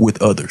perspectives with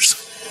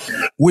others.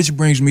 Which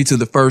brings me to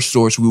the first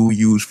source we will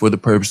use for the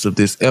purpose of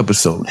this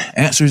episode,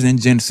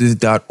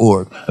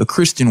 AnswersInGenesis.org, a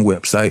Christian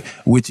website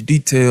which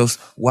details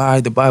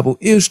why the Bible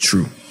is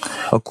true.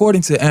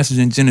 According to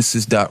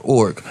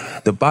AnswersInGenesis.org,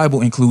 the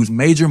Bible includes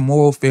major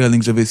moral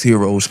failings of its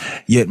heroes,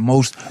 yet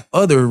most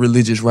other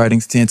religious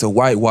writings tend to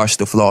whitewash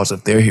the flaws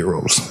of their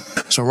heroes.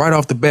 So right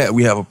off the bat,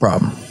 we have a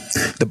problem.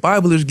 The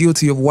Bible is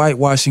guilty of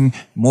whitewashing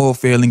moral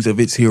failings of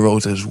its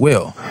heroes as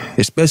well,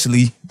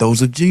 especially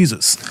those of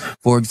Jesus.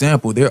 For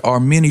example, there are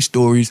many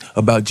stories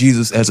about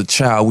Jesus as a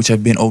child which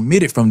have been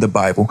omitted from the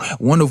Bible,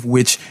 one of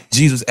which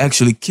Jesus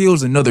actually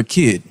kills another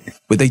kid,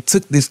 but they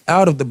took this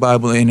out of the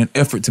Bible in an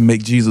effort to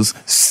make Jesus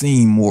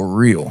seem more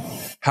real.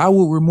 How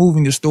will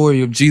removing the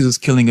story of Jesus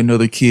killing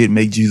another kid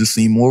make Jesus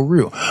seem more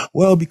real?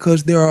 Well,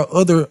 because there are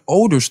other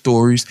older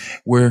stories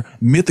where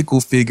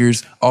mythical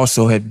figures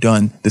also have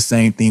done the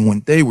same thing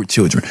when they were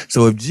children.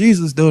 So if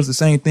Jesus does the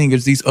same thing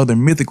as these other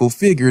mythical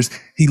figures,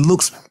 he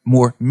looks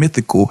more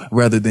mythical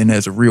rather than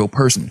as a real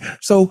person.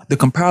 So the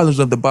compilers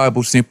of the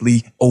Bible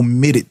simply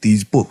omitted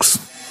these books.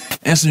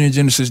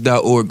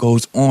 AnswersInGenesis.org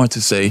goes on to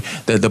say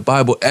that the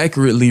Bible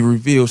accurately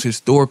reveals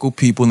historical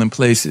people and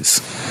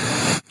places.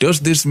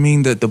 Does this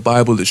mean that the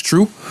Bible is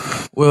true?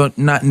 Well,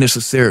 not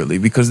necessarily,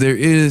 because there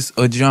is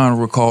a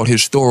genre called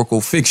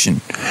historical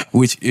fiction,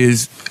 which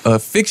is a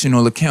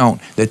fictional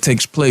account that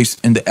takes place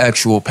in the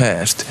actual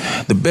past.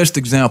 The best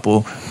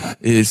example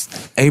is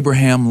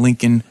Abraham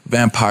Lincoln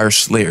Vampire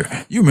Slayer.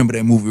 You remember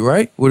that movie,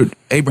 right? Where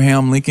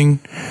Abraham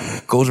Lincoln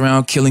goes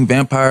around killing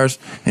vampires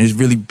and is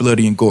really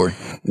bloody and gory.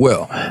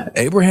 Well,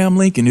 Abraham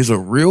Lincoln is a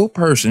real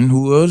person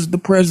who was the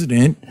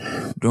president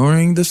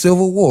during the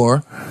Civil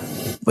War,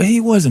 but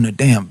he wasn't a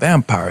damn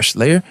vampire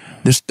slayer.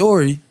 The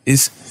story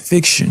is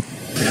fiction.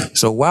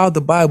 So while the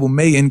Bible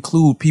may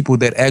include people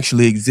that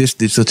actually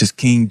existed, such as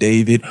King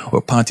David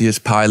or Pontius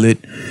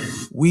Pilate,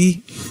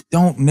 we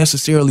don't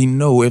necessarily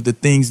know if the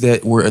things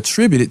that were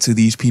attributed to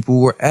these people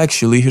were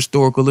actually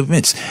historical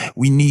events.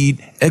 We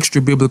need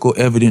extra biblical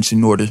evidence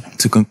in order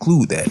to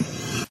conclude that.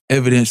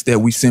 Evidence that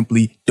we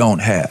simply don't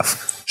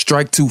have.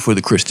 Strike two for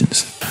the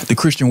Christians. The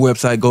Christian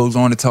website goes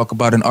on to talk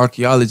about an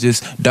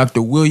archaeologist,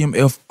 Dr. William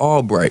F.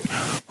 Albright,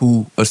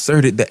 who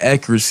asserted the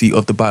accuracy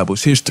of the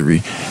Bible's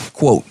history.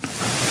 Quote,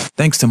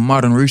 "Thanks to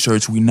modern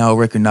research, we now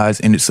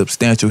recognize in its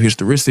substantial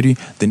historicity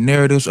the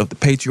narratives of the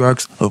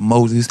patriarchs of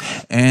Moses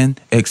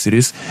and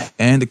Exodus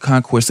and the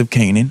conquest of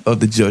Canaan, of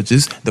the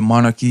judges, the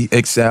monarchy,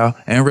 exile,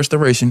 and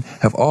restoration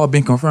have all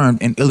been confirmed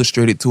and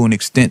illustrated to an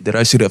extent that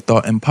I should have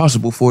thought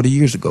impossible 40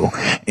 years ago."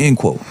 End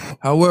quote.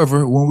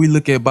 However, when we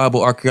look at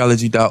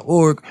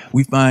BibleArchaeology.org,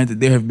 we find that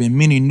there have been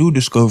many new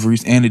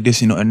discoveries and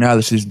additional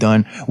analysis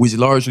done, which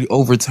largely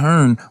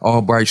overturn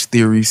Albright's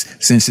theories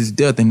since his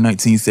death in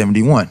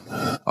 1971.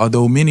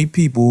 Although many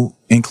people,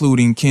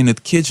 including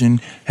Kenneth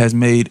Kitchen, has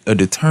made a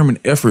determined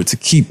effort to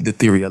keep the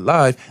theory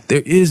alive,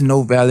 there is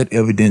no valid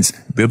evidence,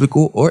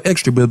 biblical or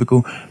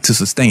extra-biblical, to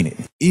sustain it.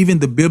 Even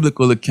the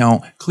biblical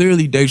account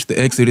clearly dates the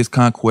Exodus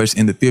conquest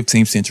in the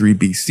 15th century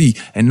BC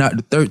and not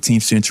the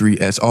 13th century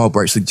as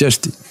Albright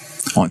suggested.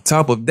 On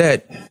top of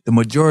that, the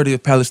majority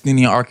of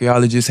Palestinian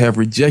archaeologists have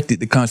rejected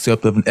the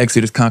concept of an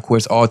Exodus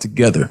conquest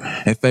altogether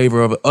in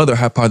favor of other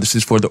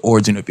hypotheses for the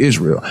origin of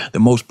Israel. The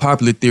most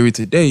popular theory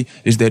today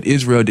is that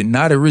Israel did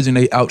not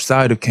originate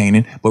outside of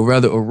Canaan, but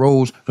rather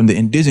arose from the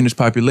indigenous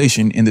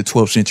population in the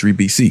 12th century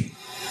BC.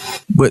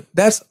 But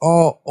that's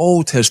all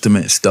Old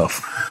Testament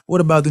stuff.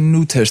 What about the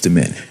New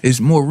Testament? It's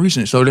more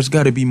recent, so there's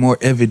got to be more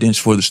evidence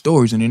for the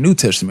stories in the New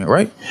Testament,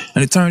 right?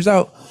 And it turns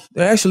out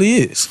there actually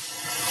is.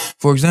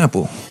 For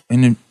example,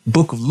 in the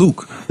book of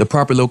Luke, the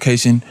proper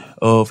location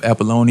of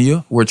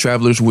Apollonia, where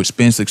travelers would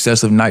spend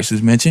successive nights,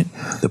 is mentioned.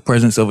 The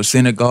presence of a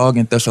synagogue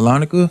in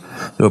Thessalonica,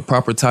 the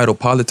proper title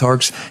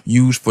politarchs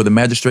used for the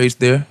magistrates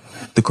there.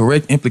 The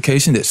correct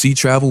implication that sea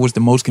travel was the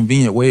most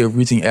convenient way of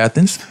reaching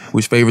Athens,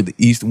 which favored the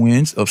east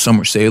winds of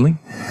summer sailing.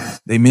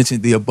 They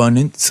mentioned the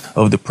abundance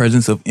of the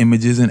presence of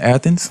images in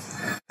Athens,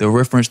 the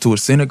reference to a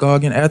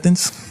synagogue in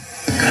Athens.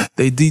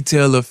 They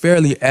detail a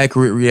fairly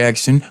accurate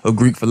reaction of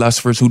Greek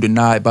philosophers who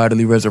denied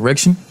bodily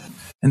resurrection.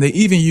 And they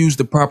even used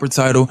the proper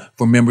title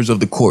for members of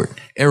the court,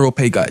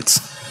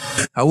 Areopagites.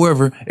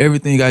 However,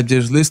 everything I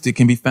just listed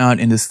can be found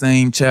in the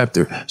same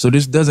chapter. So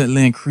this doesn't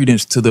lend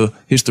credence to the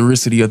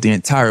historicity of the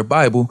entire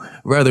Bible.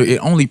 Rather, it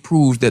only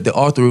proves that the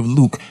author of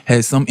Luke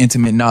had some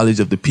intimate knowledge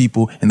of the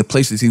people and the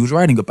places he was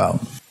writing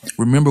about.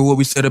 Remember what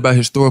we said about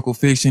historical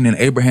fiction and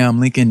Abraham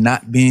Lincoln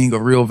not being a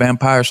real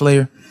vampire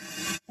slayer?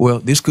 Well,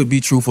 this could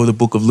be true for the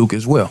book of Luke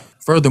as well.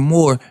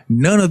 Furthermore,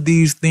 none of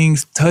these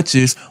things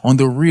touches on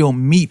the real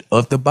meat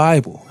of the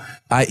Bible,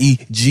 i.e.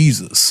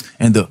 Jesus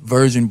and the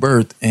virgin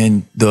birth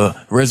and the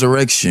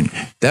resurrection.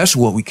 That's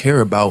what we care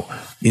about.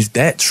 Is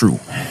that true?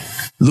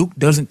 Luke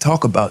doesn't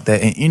talk about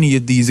that in any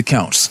of these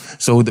accounts.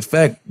 So the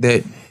fact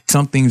that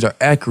some things are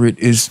accurate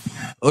is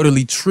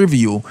utterly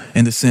trivial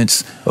in the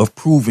sense of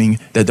proving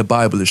that the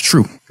Bible is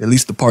true, at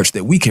least the parts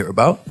that we care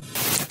about.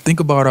 Think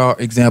about our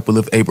example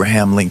of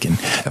Abraham Lincoln.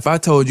 If I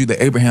told you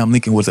that Abraham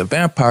Lincoln was a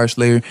vampire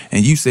slayer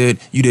and you said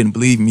you didn't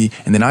believe me,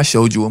 and then I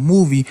showed you a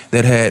movie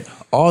that had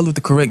all of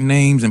the correct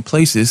names and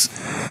places,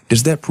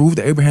 does that prove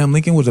that Abraham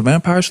Lincoln was a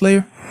vampire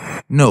slayer?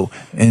 No,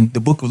 and the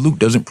book of Luke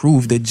doesn't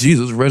prove that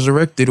Jesus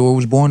resurrected or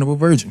was born of a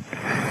virgin.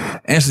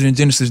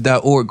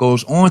 AnswersInGenesis.org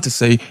goes on to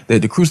say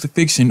that the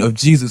crucifixion of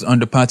Jesus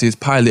under Pontius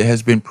Pilate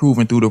has been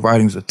proven through the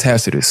writings of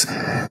Tacitus.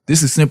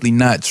 This is simply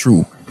not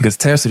true because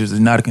Tacitus is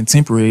not a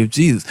contemporary of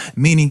Jesus,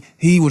 meaning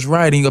he was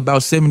writing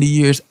about 70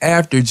 years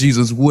after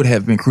Jesus would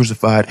have been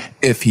crucified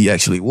if he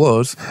actually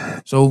was.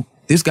 So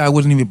this guy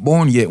wasn't even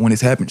born yet when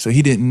this happened, so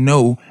he didn't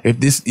know if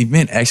this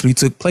event actually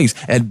took place.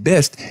 At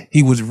best,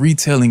 he was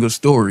retelling a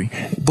story.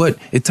 But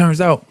it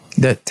turns out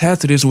that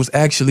Tacitus was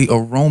actually a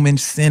Roman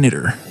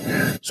senator.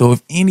 So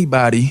if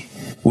anybody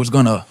was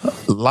going to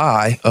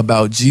lie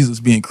about Jesus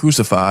being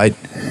crucified,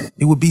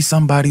 it would be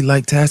somebody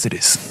like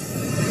Tacitus.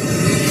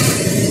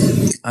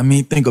 I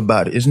mean, think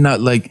about it. It's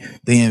not like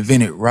they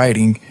invented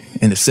writing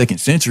in the 2nd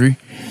century.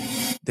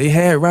 They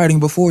had writing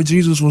before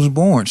Jesus was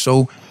born.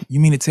 So you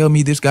mean to tell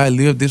me this guy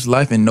lived this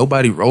life and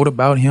nobody wrote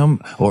about him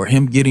or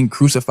him getting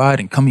crucified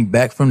and coming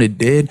back from the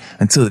dead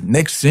until the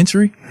next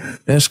century?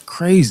 That's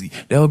crazy.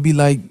 That would be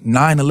like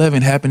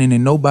 9/11 happening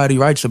and nobody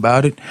writes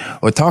about it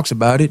or talks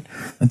about it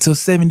until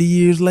 70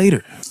 years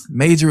later.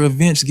 Major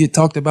events get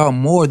talked about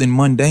more than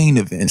mundane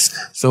events.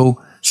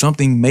 So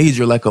something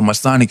major like a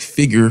Masonic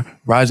figure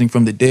rising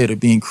from the dead or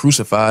being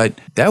crucified,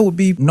 that would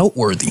be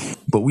noteworthy.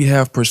 But we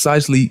have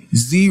precisely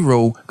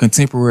 0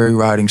 contemporary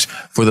writings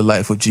for the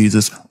life of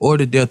Jesus or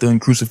the death and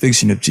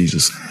crucifixion of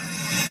Jesus.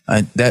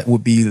 And that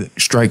would be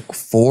strike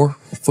 4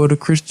 for the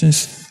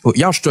Christians. Well,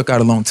 y'all struck out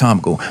a long time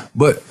ago,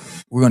 but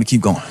we're going to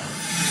keep going.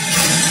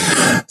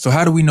 So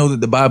how do we know that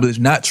the Bible is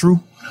not true?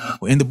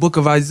 Well, in the book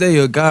of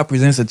Isaiah, God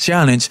presents a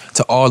challenge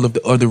to all of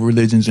the other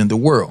religions in the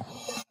world.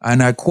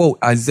 And I quote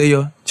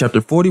Isaiah chapter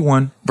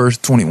 41, verse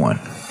 21.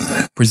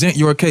 Present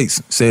your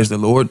case, says the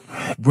Lord.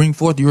 Bring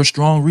forth your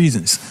strong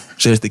reasons,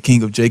 says the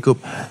King of Jacob.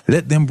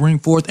 Let them bring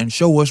forth and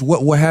show us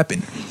what will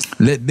happen.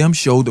 Let them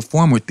show the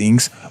former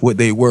things what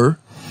they were,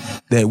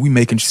 that we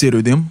may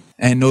consider them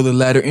and know the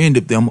latter end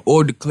of them,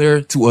 or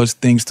declare to us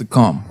things to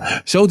come.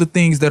 Show the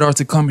things that are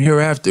to come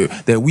hereafter,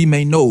 that we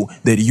may know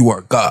that you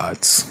are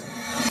gods.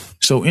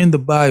 So in the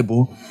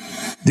Bible,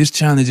 this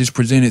challenge is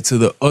presented to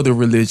the other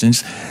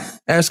religions,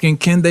 asking,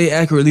 can they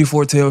accurately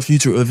foretell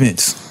future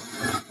events?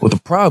 Well, the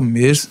problem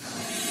is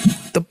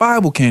the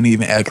Bible can't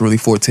even accurately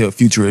foretell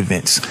future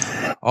events.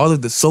 All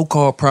of the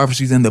so-called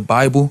prophecies in the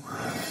Bible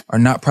are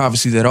not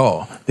prophecies at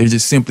all. They're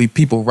just simply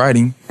people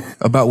writing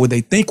about what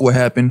they think will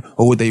happen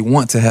or what they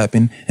want to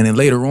happen. And then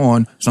later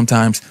on,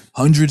 sometimes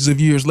hundreds of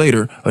years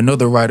later,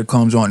 another writer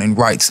comes on and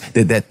writes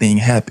that that thing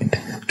happened.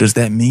 Does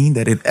that mean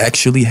that it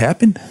actually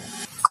happened?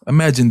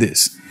 Imagine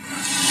this.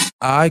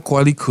 I,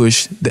 Kweli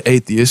Kush, the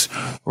atheist,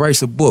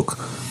 writes a book,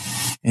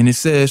 and it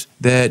says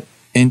that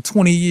in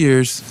 20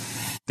 years,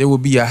 there will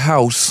be a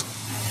house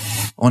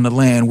on the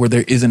land where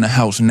there isn't a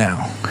house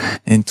now.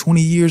 And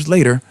 20 years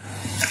later,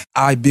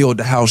 I build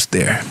a house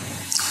there.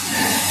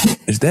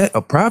 Is that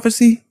a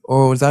prophecy,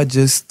 or was I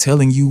just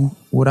telling you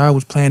what I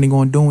was planning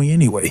on doing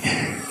anyway?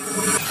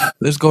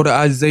 Let's go to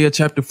Isaiah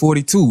chapter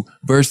 42,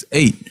 verse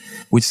 8,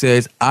 which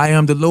says, I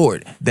am the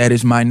Lord, that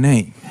is my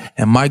name,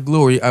 and my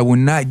glory I will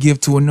not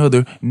give to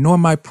another, nor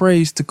my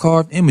praise to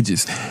carved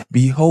images.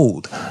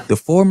 Behold, the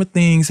former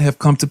things have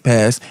come to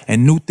pass,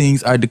 and new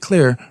things I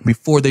declare.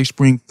 Before they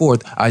spring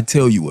forth, I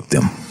tell you of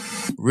them.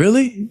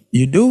 Really?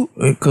 You do?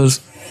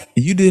 Because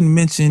you didn't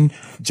mention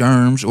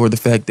germs or the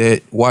fact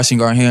that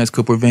washing our hands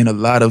could prevent a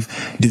lot of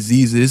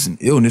diseases and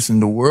illness in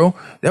the world.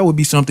 That would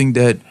be something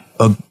that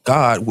a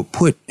God would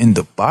put in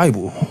the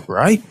Bible,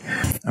 right?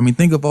 I mean,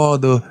 think of all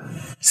the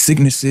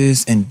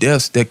sicknesses and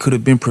deaths that could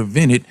have been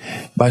prevented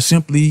by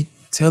simply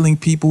telling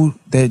people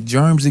that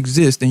germs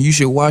exist and you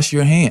should wash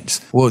your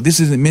hands. Well, this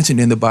isn't mentioned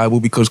in the Bible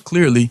because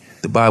clearly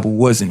the Bible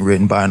wasn't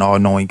written by an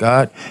all-knowing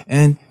God,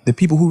 and the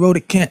people who wrote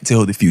it can't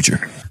tell the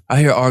future. I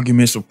hear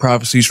arguments of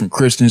prophecies from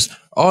Christians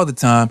all the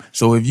time.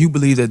 So if you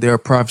believe that there are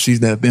prophecies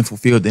that have been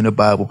fulfilled in the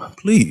Bible,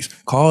 please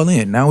call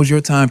in. Now is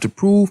your time to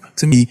prove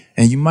to me,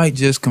 and you might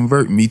just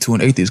convert me to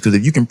an atheist. Because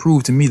if you can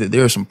prove to me that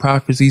there are some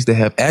prophecies that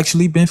have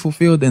actually been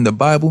fulfilled in the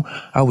Bible,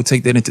 I would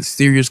take that into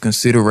serious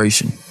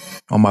consideration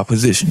on my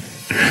position.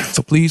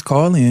 So please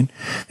call in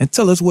and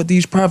tell us what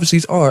these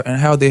prophecies are and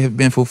how they have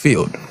been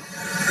fulfilled.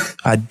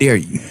 I dare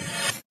you.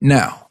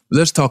 Now,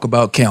 let's talk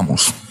about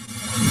camels.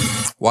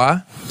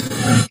 Why?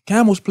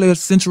 Camels play a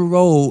central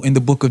role in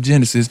the book of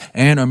Genesis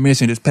and are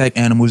mentioned as pack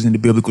animals in the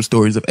biblical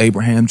stories of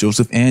Abraham,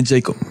 Joseph, and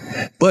Jacob.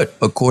 But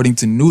according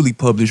to newly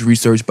published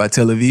research by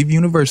Tel Aviv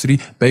University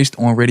based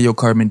on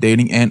radiocarbon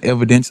dating and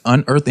evidence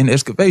unearthed in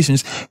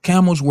excavations,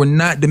 camels were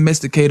not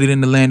domesticated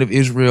in the land of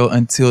Israel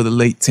until the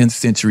late 10th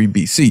century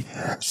BC,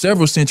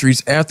 several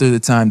centuries after the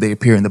time they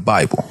appear in the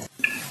Bible.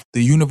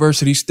 The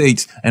university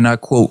states, and I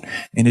quote,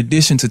 "In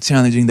addition to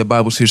challenging the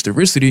Bible's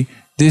historicity,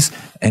 this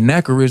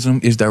anachronism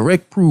is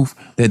direct proof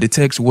that the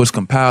text was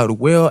compiled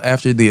well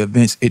after the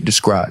events it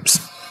describes."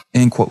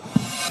 End quote.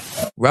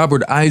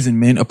 Robert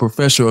Eisenman, a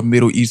professor of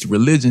Middle East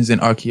religions and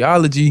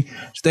archaeology,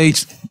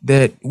 states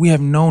that we have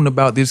known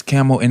about this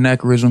camel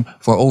anachronism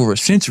for over a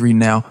century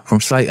now from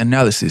site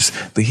analysis.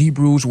 The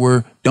Hebrews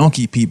were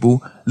donkey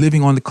people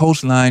living on the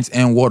coastlines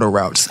and water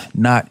routes,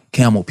 not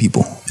camel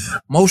people.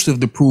 Most of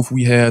the proof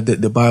we have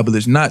that the Bible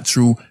is not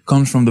true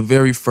comes from the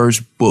very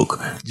first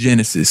book,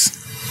 Genesis.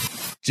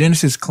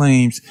 Genesis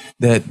claims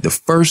that the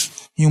first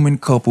human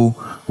couple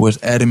was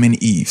Adam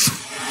and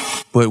Eve.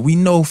 But we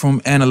know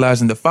from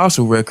analyzing the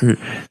fossil record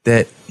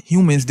that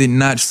humans did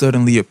not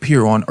suddenly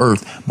appear on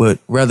Earth, but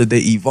rather they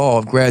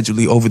evolved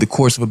gradually over the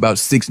course of about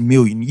 6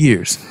 million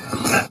years.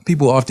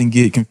 People often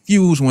get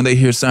confused when they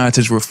hear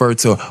scientists refer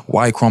to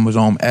Y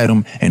chromosome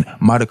Adam and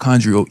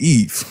mitochondrial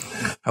Eve.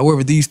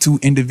 However, these two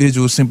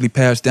individuals simply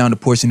passed down a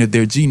portion of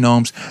their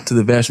genomes to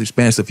the vast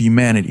expanse of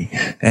humanity,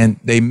 and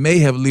they may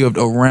have lived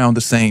around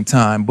the same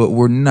time, but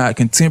were not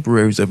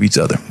contemporaries of each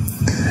other.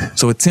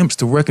 So attempts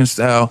to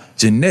reconcile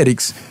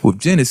genetics with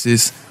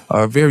Genesis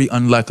are very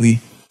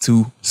unlikely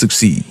to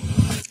succeed.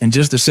 And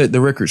just to set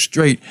the record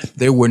straight,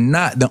 they were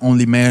not the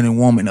only man and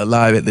woman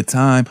alive at the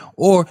time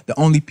or the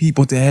only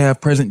people to have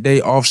present-day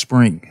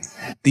offspring.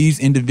 These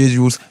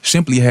individuals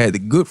simply had the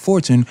good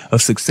fortune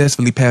of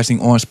successfully passing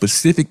on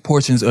specific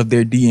portions of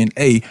their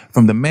DNA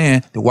from the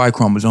man, the Y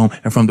chromosome,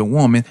 and from the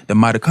woman, the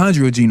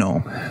mitochondrial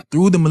genome,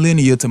 through the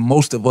millennia to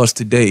most of us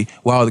today,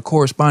 while the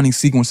corresponding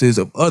sequences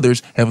of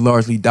others have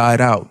largely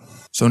died out.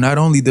 So not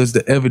only does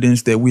the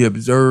evidence that we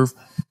observe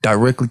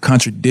directly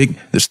contradict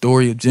the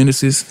story of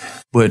Genesis,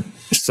 but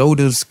so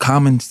does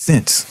common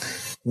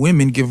sense.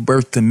 Women give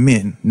birth to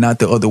men, not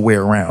the other way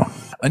around.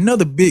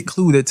 Another big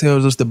clue that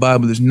tells us the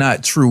Bible is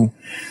not true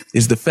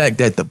is the fact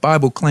that the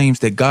Bible claims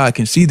that God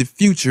can see the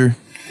future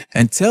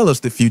and tell us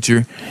the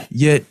future,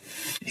 yet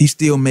he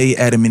still made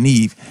Adam and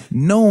Eve,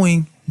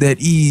 knowing that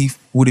Eve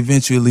would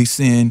eventually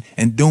sin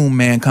and doom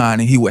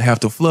mankind and he would have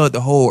to flood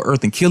the whole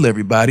earth and kill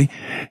everybody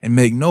and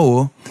make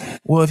Noah.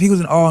 Well, if he was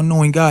an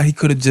all-knowing God, he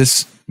could have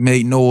just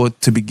made Noah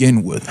to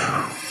begin with.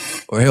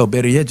 Or hell,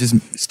 better yet,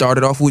 just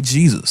started off with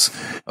Jesus.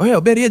 Or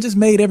hell, better yet, just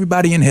made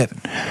everybody in heaven.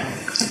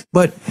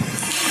 But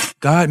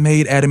God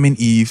made Adam and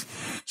Eve,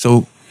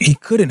 so he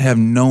couldn't have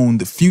known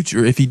the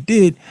future. If he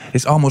did,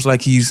 it's almost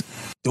like he's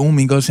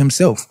dooming us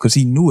himself because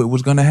he knew it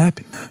was going to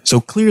happen. So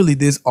clearly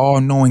this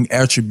all-knowing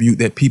attribute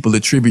that people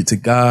attribute to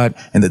God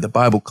and that the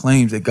Bible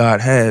claims that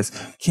God has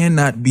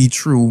cannot be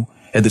true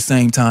at the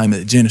same time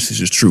that Genesis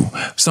is true.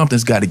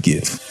 Something's got to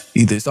give.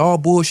 Either it's all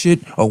bullshit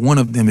or one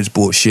of them is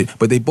bullshit,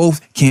 but they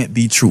both can't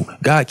be true.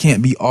 God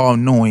can't be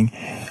all-knowing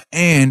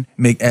and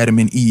make Adam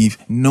and Eve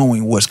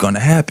knowing what's going to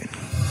happen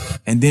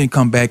and then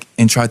come back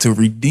and try to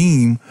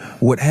redeem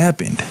what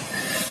happened.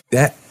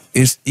 That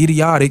is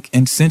idiotic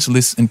and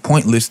senseless and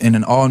pointless, and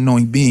an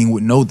all-knowing being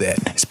would know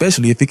that,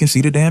 especially if he can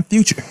see the damn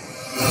future.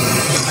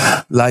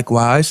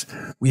 Likewise,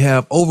 we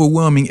have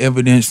overwhelming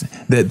evidence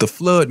that the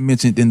flood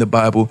mentioned in the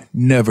Bible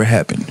never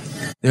happened.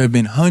 There have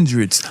been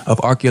hundreds of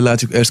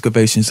archaeological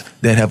excavations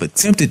that have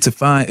attempted to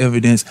find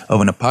evidence of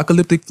an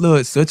apocalyptic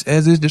flood such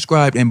as is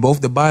described in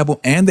both the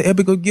Bible and the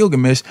Epic of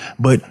Gilgamesh,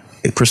 but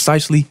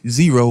precisely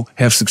zero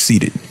have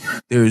succeeded.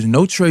 There is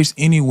no trace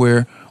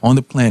anywhere on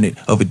the planet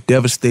of a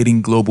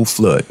devastating global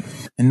flood.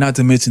 And not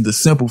to mention the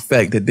simple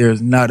fact that there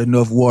is not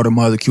enough water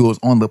molecules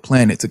on the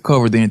planet to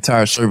cover the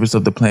entire surface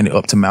of the planet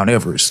up to Mount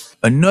Everest.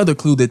 Another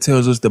clue that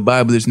tells us the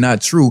Bible is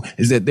not true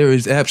is that there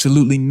is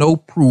absolutely no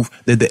proof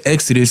that the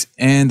Exodus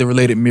and the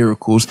related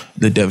miracles,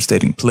 the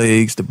devastating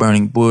plagues, the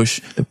burning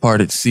bush, the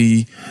parted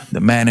sea, the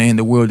manna in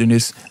the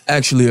wilderness,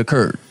 actually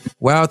occurred.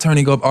 While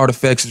turning up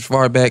artifacts as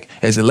far back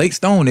as the late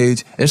Stone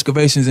Age,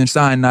 excavations in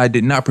Sinai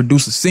did not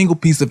produce a single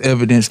piece of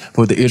evidence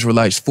for the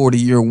Israelites'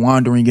 40-year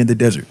wandering in the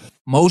desert.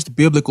 Most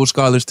biblical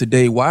scholars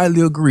today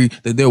widely agree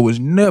that there was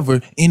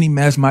never any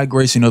mass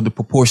migration of the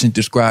proportions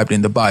described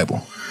in the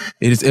Bible.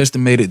 It is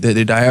estimated that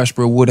the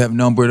diaspora would have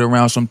numbered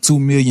around some 2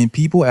 million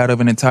people out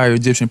of an entire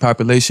Egyptian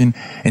population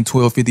in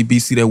 1250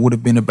 BC that would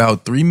have been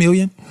about 3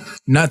 million.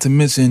 Not to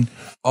mention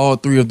all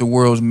three of the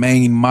world's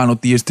main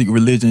monotheistic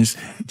religions,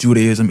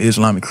 Judaism,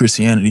 Islam, and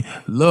Christianity,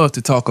 love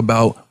to talk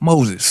about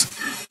Moses.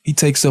 He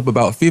takes up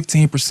about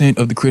 15%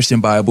 of the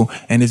Christian Bible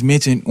and is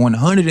mentioned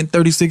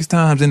 136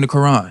 times in the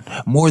Quran,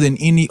 more than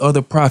any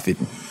other prophet.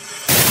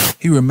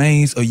 He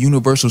remains a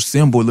universal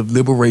symbol of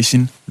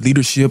liberation,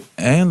 leadership,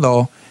 and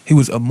law. He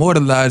was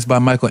immortalized by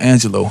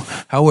Michelangelo.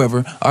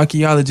 However,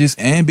 archaeologists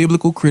and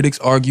biblical critics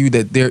argue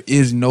that there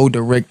is no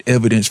direct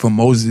evidence for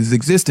Moses'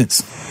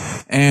 existence.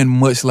 And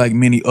much like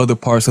many other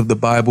parts of the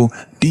Bible,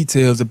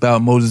 details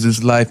about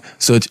Moses' life,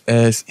 such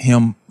as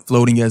him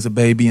floating as a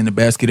baby in a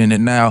basket in the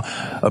Nile,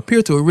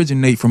 appear to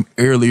originate from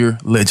earlier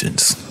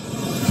legends.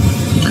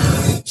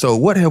 So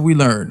what have we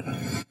learned?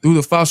 Through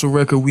the fossil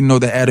record, we know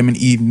that Adam and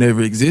Eve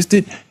never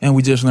existed, and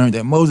we just learned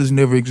that Moses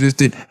never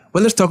existed.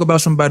 But let's talk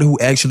about somebody who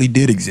actually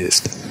did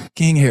exist.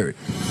 King Herod.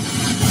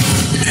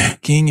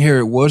 King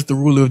Herod was the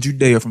ruler of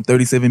Judea from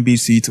 37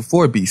 BC to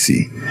 4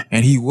 BC,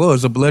 and he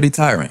was a bloody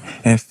tyrant.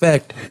 In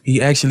fact,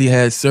 he actually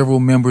had several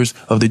members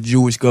of the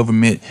Jewish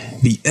government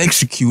be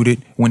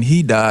executed when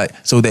he died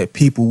so that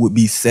people would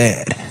be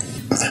sad.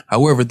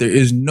 However, there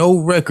is no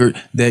record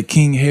that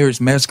King Herod's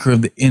massacre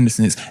of the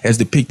innocents, as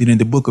depicted in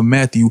the book of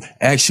Matthew,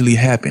 actually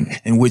happened,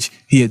 in which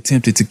he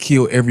attempted to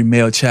kill every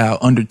male child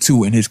under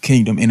 2 in his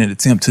kingdom in an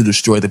attempt to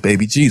destroy the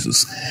baby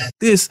Jesus.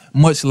 This,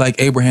 much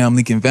like Abraham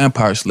Lincoln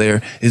Vampire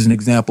Slayer, is an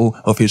example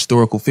of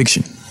historical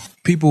fiction.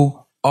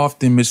 People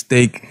often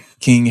mistake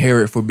King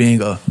Herod for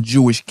being a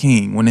Jewish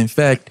king, when in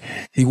fact,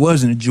 he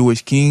wasn't a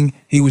Jewish king.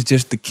 He was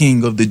just the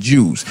king of the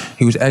Jews.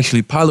 He was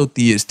actually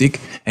polytheistic,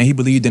 and he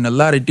believed in a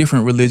lot of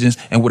different religions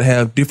and would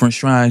have different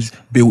shrines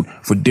built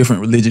for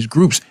different religious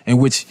groups, in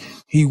which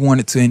he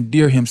wanted to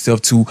endear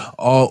himself to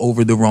all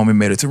over the Roman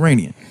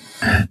Mediterranean.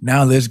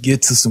 Now let's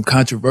get to some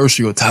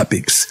controversial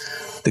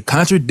topics. The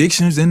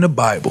contradictions in the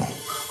Bible.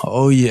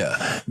 Oh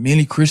yeah,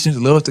 many Christians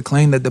love to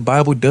claim that the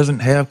Bible doesn't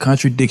have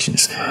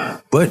contradictions,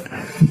 but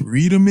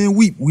read them and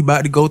weep. We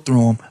about to go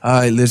through them. All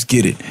right, let's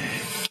get it.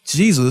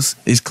 Jesus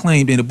is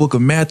claimed in the book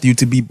of Matthew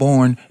to be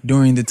born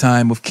during the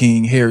time of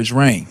King Herod's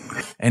reign.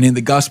 And in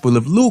the Gospel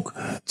of Luke,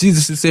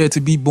 Jesus is said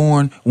to be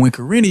born when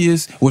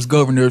Quirinius was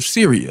governor of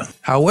Syria.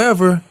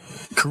 However,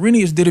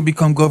 Quirinius didn't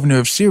become governor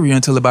of Syria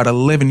until about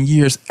 11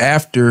 years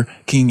after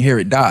King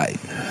Herod died.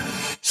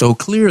 So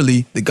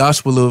clearly, the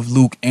Gospel of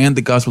Luke and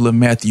the Gospel of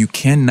Matthew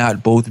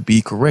cannot both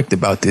be correct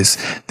about this.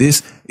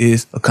 This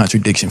is a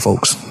contradiction,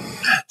 folks.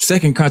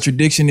 Second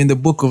contradiction in the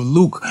book of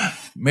Luke,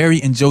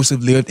 Mary and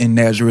Joseph lived in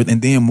Nazareth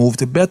and then moved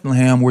to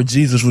Bethlehem, where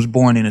Jesus was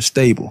born in a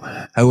stable.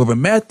 However,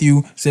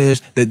 Matthew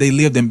says that they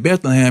lived in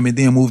Bethlehem and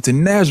then moved to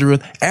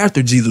Nazareth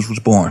after Jesus was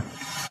born.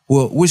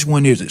 Well, which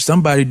one is it?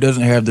 Somebody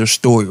doesn't have their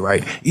story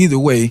right. Either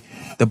way,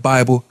 the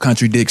Bible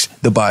contradicts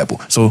the Bible.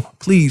 So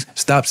please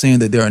stop saying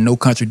that there are no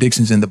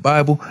contradictions in the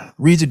Bible.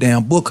 Read your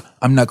damn book.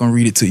 I'm not going to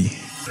read it to you.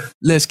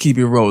 Let's keep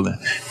it rolling.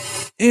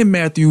 In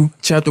Matthew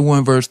chapter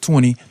 1, verse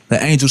 20,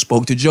 the angel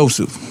spoke to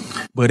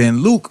Joseph. But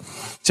in Luke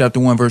chapter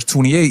 1, verse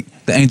 28,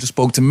 the angel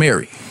spoke to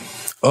Mary.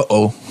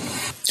 Uh-oh.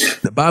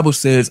 The Bible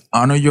says,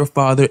 honor your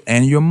father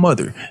and your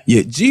mother.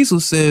 Yet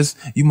Jesus says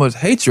you must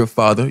hate your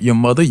father, your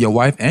mother, your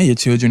wife, and your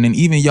children, and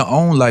even your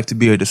own life to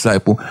be a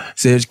disciple.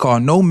 Says, call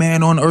no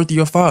man on earth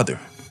your father.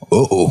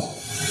 Uh-oh.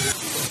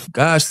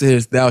 God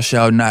says thou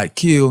shalt not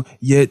kill,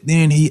 yet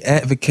then he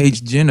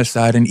advocates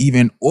genocide and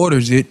even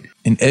orders it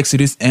in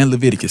Exodus and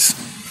Leviticus.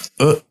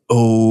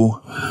 Uh-oh.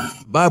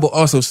 Bible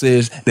also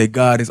says that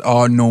God is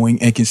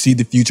all-knowing and can see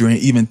the future and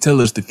even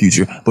tell us the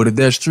future. But if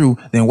that's true,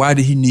 then why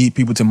did he need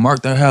people to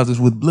mark their houses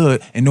with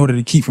blood in order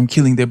to keep from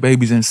killing their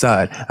babies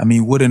inside? I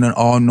mean, wouldn't an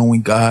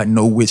all-knowing God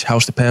know which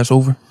house to pass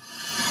over?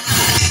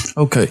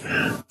 Okay,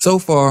 so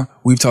far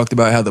we've talked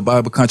about how the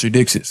Bible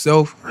contradicts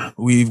itself.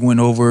 We've went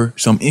over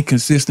some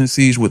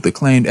inconsistencies with the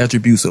claimed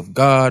attributes of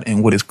God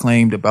and what is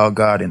claimed about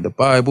God in the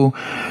Bible.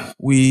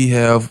 We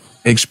have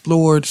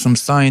explored some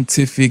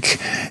scientific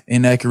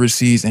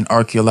inaccuracies and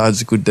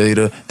archaeological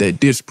data that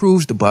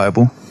disproves the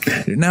Bible.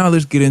 Now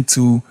let's get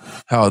into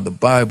how the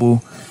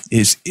Bible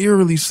is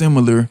eerily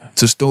similar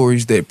to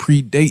stories that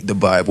predate the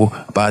Bible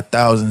by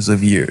thousands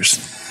of years.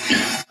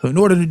 So in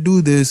order to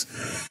do this,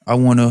 I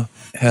want to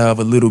have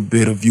a little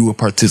bit of viewer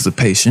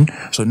participation.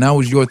 So now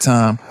is your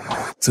time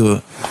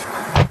to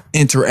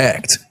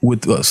interact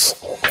with us.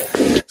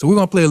 So we're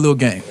going to play a little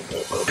game.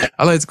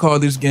 I like to call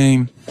this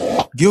game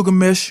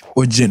Gilgamesh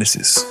or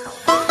Genesis.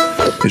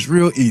 It's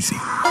real easy.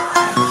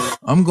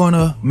 I'm going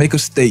to make a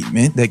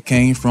statement that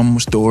came from a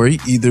story,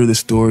 either the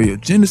story of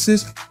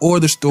Genesis or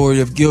the story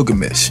of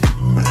Gilgamesh.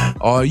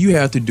 All you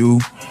have to do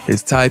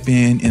is type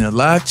in a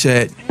live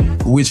chat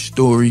which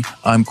story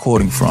I'm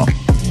quoting from.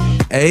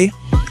 A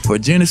for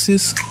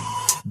Genesis,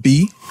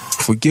 B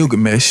for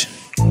Gilgamesh,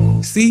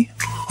 C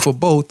for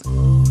both,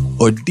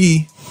 or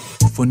D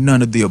for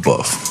none of the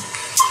above.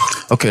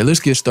 Okay, let's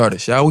get started,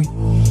 shall we?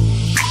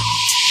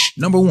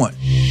 Number 1.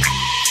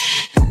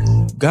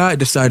 God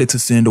decided to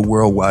send a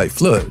worldwide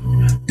flood.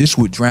 This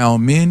would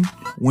drown men,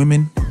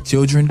 women,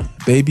 children,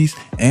 babies,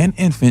 and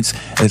infants,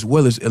 as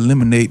well as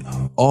eliminate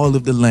all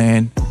of the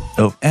land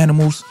of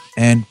animals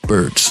and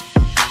birds.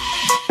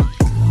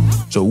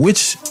 So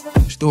which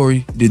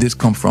story did this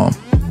come from?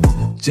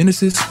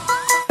 Genesis,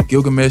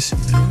 Gilgamesh,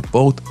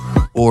 both,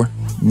 or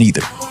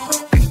neither?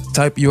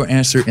 Type your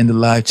answer in the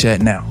live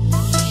chat now.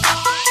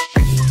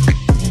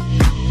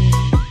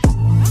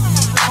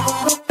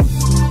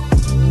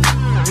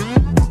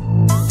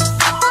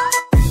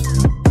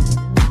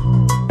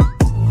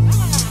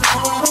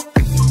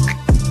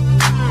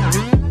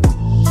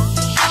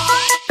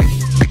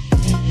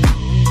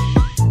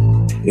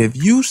 If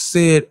you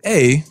said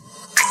A,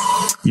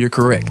 you're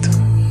correct.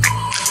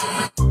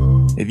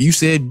 If you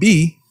said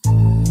B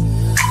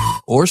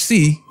or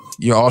C,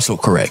 you're also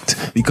correct,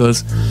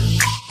 because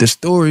the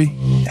story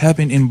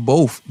happened in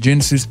both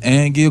Genesis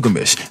and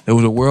Gilgamesh. There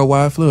was a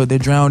worldwide flood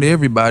that drowned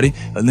everybody,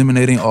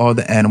 eliminating all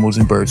the animals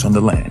and birds on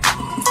the land.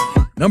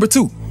 Number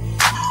 2,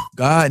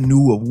 God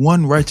knew of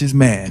one righteous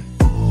man.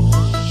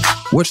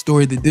 What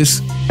story did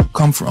this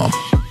come from?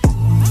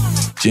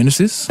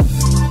 Genesis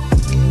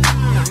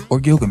or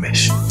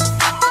Gilgamesh?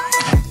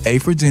 A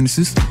for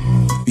Genesis,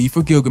 B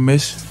for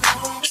Gilgamesh,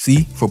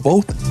 C for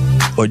both,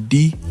 or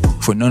D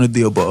for none of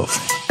the above?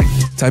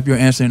 Type your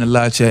answer in the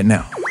live chat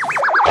now.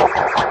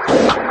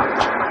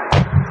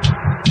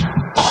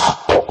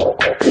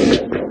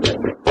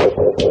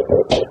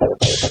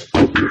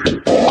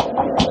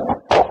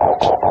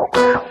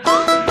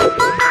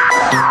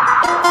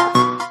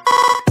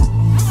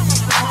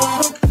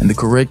 And the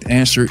correct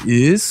answer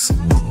is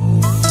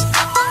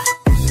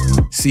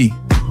C.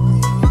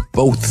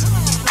 Both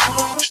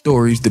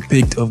stories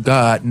depict of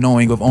God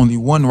knowing of only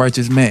one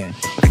righteous man.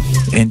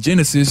 In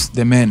Genesis,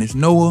 the man is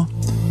Noah,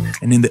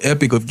 and in the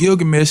Epic of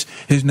Gilgamesh,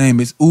 his name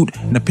is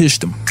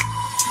Utnapishtim.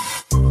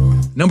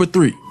 Number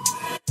 3,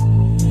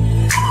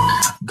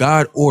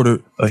 God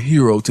ordered a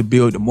hero to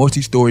build a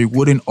multi-story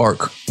wooden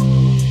ark,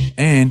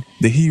 and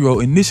the hero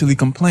initially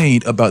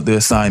complained about the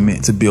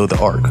assignment to build the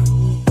ark.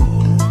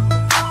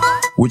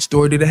 Which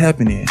story did it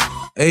happen in?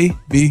 A,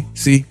 B,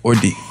 C, or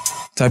D?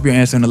 Type your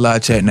answer in the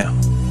live chat now.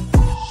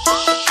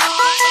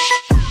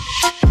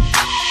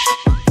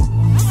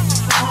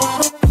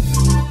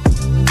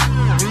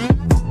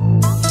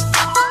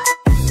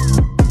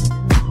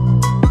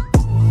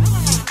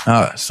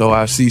 So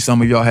I see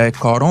some of y'all had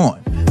caught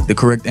on. The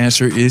correct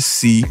answer is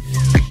C,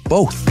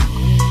 both.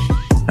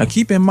 Now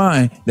keep in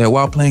mind that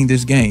while playing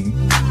this game,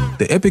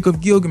 the Epic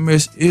of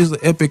Gilgamesh is an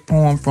epic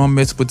poem from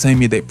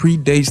Mesopotamia that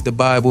predates the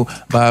Bible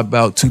by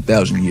about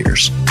 2,000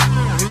 years.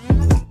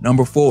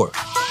 Number 4,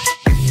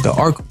 the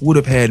ark would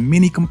have had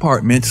many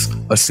compartments,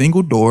 a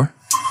single door,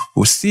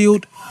 was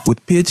sealed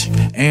with pitch,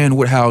 and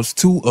would house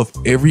 2 of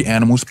every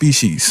animal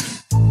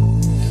species.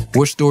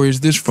 What story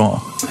is this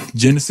from?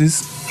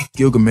 Genesis,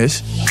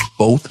 Gilgamesh,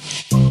 both,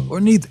 or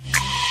neither?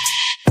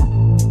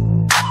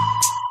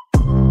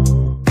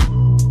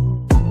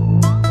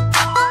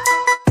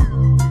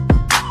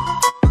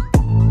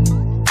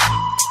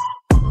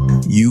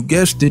 You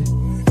guessed it,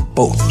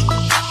 both.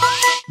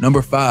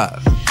 Number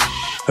 5,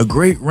 a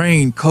great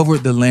rain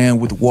covered the land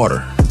with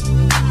water.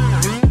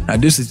 Now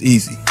this is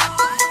easy.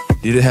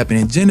 Did it happen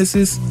in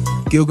Genesis,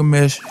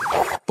 Gilgamesh,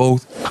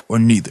 both, or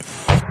neither?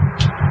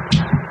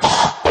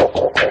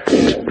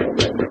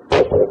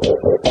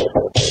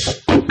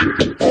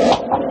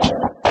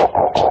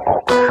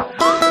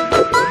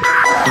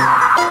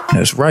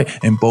 That's right.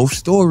 In both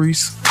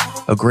stories,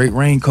 a great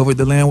rain covered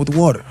the land with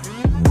water.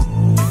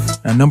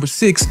 Now, number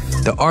 6,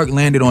 the ark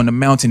landed on the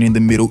mountain in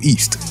the Middle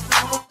East.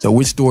 So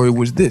which story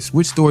was this?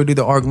 Which story did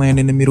the ark land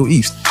in the Middle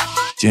East?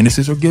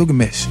 Genesis or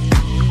Gilgamesh?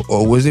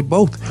 Or was it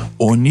both?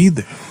 Or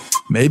neither?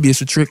 Maybe it's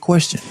a trick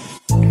question.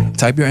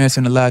 Type your answer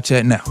in the live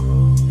chat now.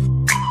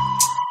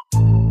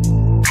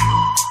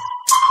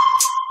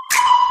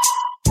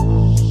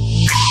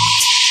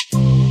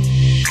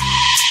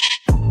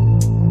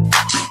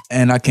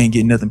 And I can't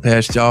get nothing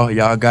past y'all.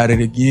 Y'all got it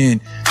again.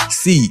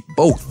 C,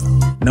 both.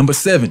 Number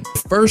 7,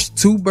 the first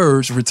 2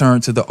 birds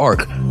returned to the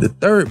ark. The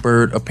third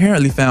bird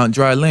apparently found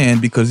dry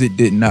land because it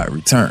did not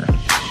return.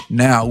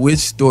 Now, which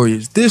story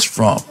is this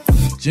from?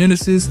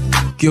 Genesis,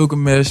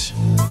 Gilgamesh,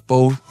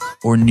 both,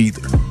 or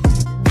neither?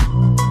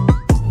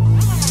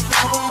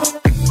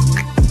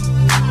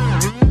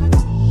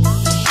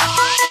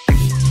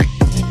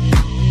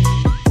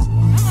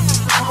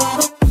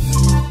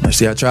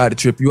 See, I tried to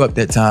trip you up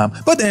that time,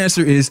 but the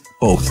answer is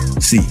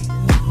both. C.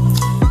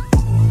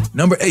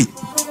 Number 8.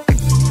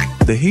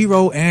 The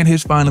hero and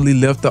his family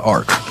left the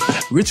ark,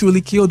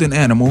 ritually killed an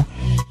animal,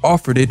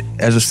 offered it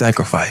as a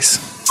sacrifice.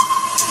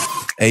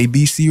 A,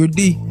 B, C, or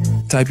D?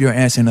 Type your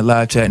answer in the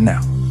live chat now.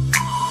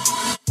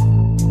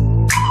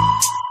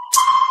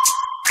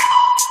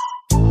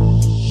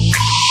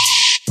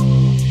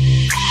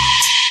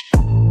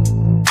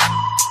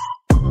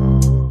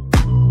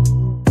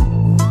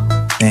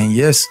 And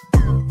yes,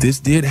 this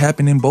did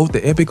happen in both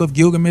the Epic of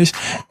Gilgamesh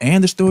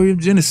and the story of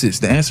Genesis?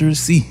 The answer is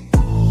C.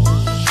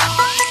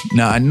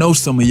 Now, I know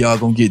some of y'all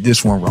gonna get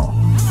this one wrong.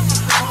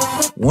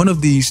 One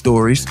of these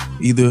stories,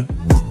 either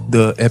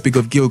the Epic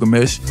of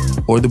Gilgamesh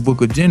or the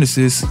Book of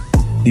Genesis,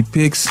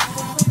 depicts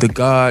the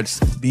gods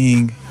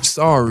being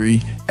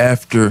sorry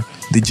after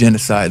the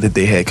genocide that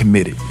they had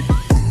committed.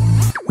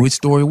 Which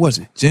story was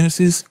it?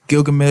 Genesis,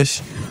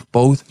 Gilgamesh,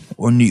 both,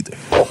 or neither?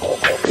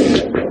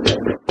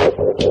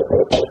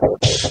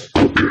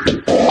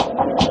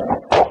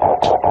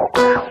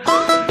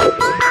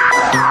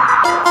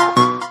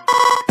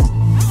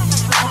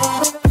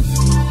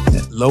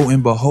 Lo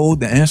and behold,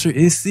 the answer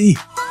is C.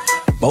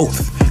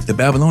 Both. The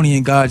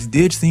Babylonian gods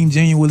did seem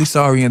genuinely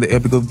sorry in the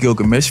Epic of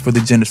Gilgamesh for the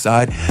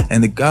genocide,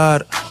 and the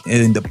god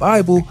in the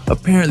Bible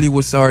apparently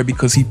was sorry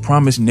because he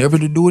promised never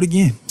to do it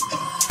again.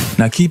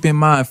 Now keep in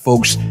mind,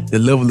 folks, the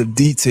level of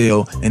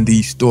detail in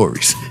these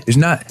stories. It's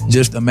not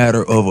just a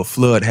matter of a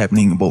flood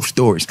happening in both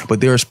stories,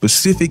 but there are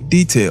specific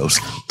details.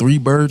 3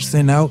 birds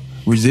sent out,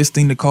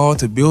 resisting the call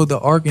to build the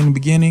ark in the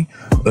beginning,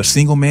 a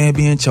single man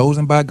being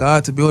chosen by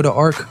God to build the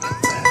ark.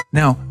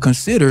 Now,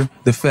 consider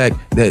the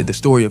fact that the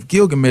story of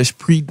Gilgamesh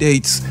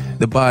predates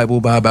the Bible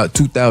by about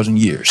 2,000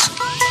 years.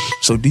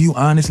 So do you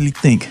honestly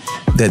think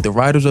that the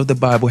writers of the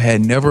Bible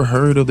had never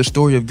heard of the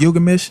story of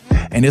Gilgamesh?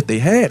 And if they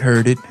had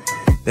heard it,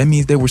 that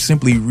means they were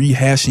simply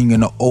rehashing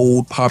an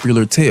old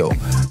popular tale.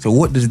 So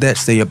what does that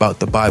say about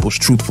the Bible's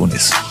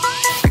truthfulness?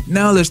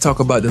 Now let's talk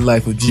about the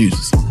life of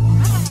Jesus.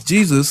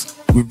 Jesus,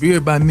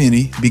 revered by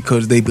many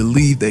because they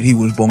believe that he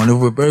was born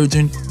of a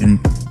virgin and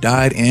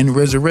died and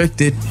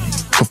resurrected,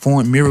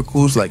 performed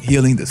miracles like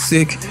healing the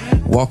sick,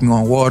 walking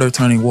on water,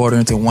 turning water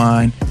into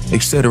wine,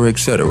 etc.,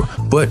 etc.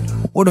 But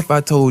what if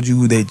I told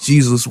you that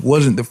Jesus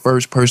wasn't the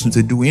first person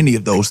to do any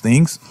of those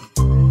things?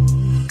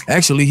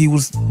 Actually, he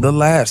was the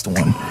last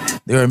one.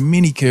 There are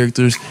many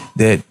characters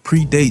that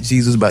predate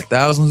Jesus by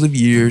thousands of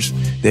years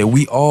that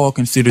we all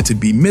consider to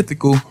be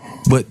mythical,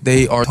 but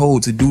they are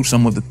told to do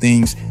some of the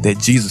things that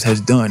Jesus has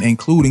done,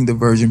 including the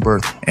virgin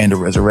birth and the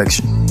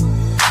resurrection.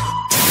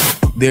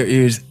 There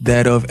is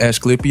that of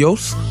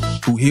Asclepios,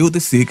 who healed the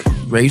sick,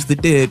 raised the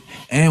dead,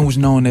 and was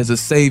known as a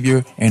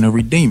savior and a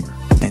redeemer.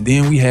 And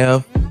then we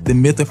have the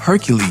myth of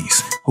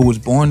Hercules, who was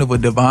born of a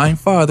divine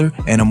father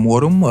and a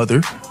mortal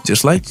mother,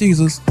 just like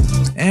Jesus,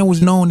 and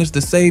was known as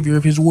the savior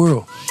of his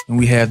world. And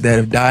we have that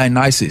of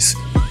Dionysus,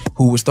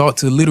 who was thought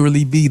to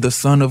literally be the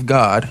son of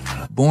God,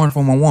 born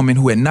from a woman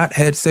who had not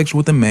had sex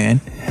with a man,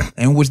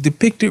 and was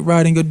depicted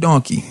riding a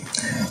donkey.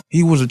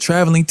 He was a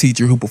traveling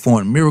teacher who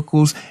performed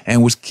miracles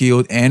and was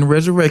killed and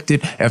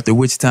resurrected, after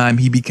which time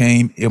he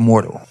became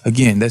immortal.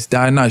 Again, that's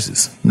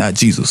Dionysus, not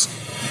Jesus.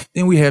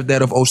 Then we have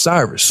that of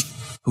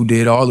Osiris, who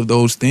did all of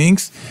those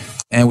things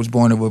and was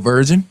born of a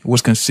virgin,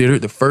 was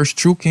considered the first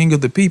true king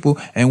of the people,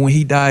 and when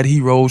he died,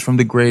 he rose from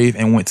the grave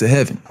and went to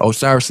heaven.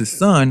 Osiris'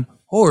 son,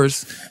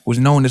 Horus, was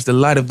known as the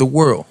light of the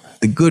world,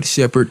 the good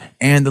shepherd,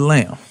 and the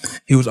lamb.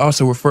 He was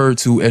also referred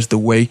to as the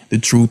way, the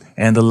truth,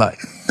 and the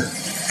life.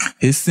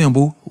 His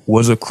symbol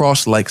was a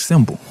cross-like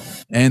symbol.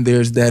 And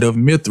there's that of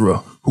Mithra,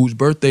 whose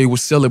birthday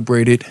was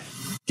celebrated,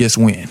 guess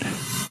when?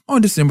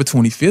 On December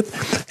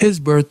 25th, his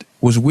birth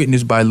was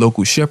witnessed by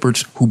local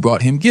shepherds who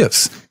brought him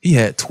gifts. He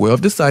had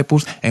 12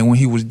 disciples, and when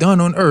he was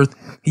done on earth,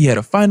 he had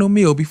a final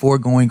meal before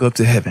going up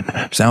to heaven.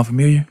 Sound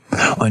familiar?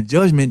 On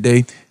Judgment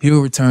Day, he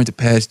will return to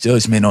pass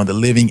judgment on the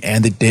living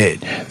and the dead.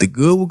 The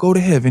good will go to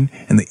heaven,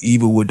 and the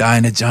evil will die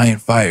in a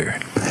giant fire.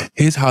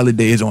 His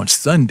holiday is on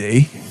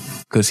Sunday,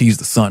 because he's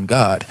the sun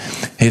god.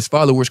 His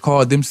followers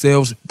called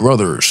themselves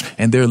brothers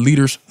and their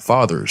leaders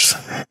fathers.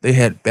 They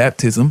had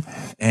baptism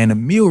and a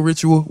meal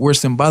ritual where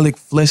symbolic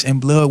flesh and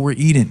blood were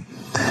eaten.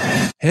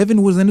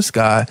 Heaven was in the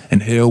sky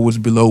and hell was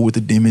below with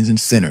the demons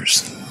and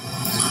sinners.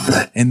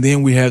 And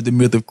then we have the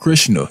myth of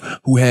Krishna,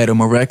 who had a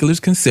miraculous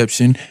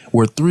conception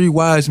where 3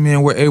 wise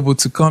men were able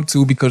to come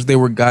to because they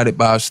were guided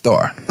by a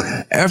star.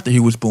 After he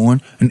was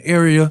born, an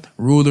area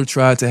ruler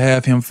tried to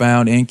have him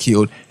found and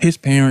killed. His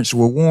parents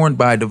were warned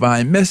by a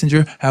divine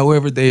messenger.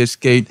 However, they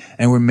escaped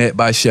and were met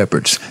by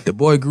shepherds. The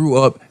boy grew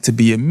up to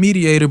be a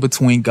mediator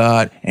between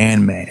God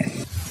and man.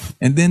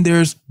 And then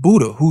there's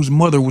Buddha, whose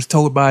mother was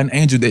told by an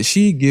angel that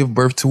she'd give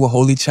birth to a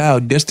holy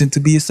child destined to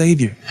be a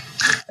savior.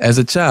 As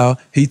a child,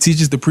 he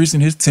teaches the priests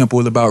in his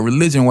temple about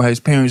religion while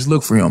his parents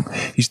look for him.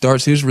 He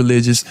starts his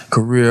religious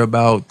career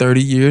about 30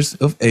 years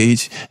of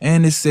age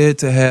and is said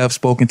to have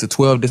spoken to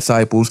 12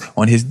 disciples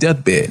on his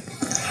deathbed.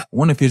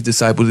 One of his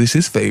disciples is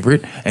his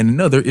favorite, and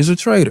another is a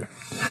traitor.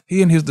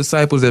 He and his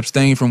disciples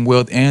abstained from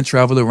wealth and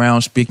traveled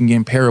around speaking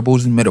in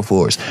parables and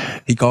metaphors.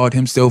 He called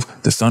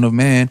himself the Son of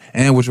Man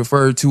and was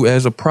referred to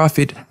as a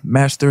prophet,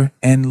 master,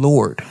 and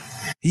Lord.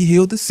 He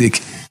healed the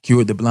sick,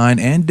 cured the blind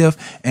and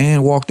deaf,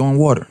 and walked on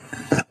water.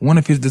 One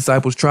of his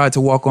disciples tried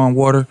to walk on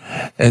water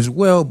as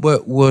well,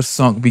 but was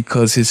sunk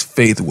because his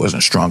faith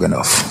wasn't strong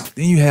enough.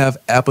 Then you have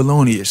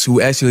Apollonius,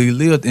 who actually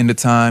lived in the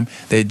time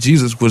that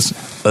Jesus was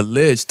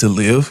alleged to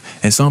live,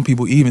 and some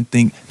people even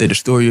think that the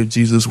story of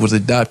Jesus was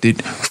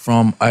adopted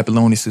from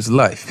Apollonius'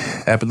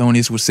 life.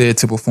 Apollonius was said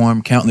to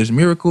perform countless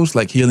miracles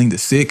like healing the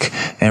sick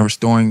and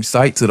restoring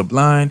sight to the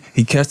blind.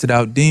 He casted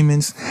out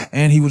demons,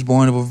 and he was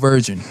born of a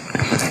virgin.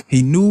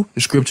 He knew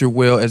the scripture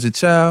well as a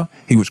child.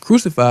 He was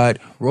crucified,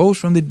 rose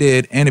from the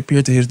dead, and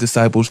appeared to his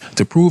disciples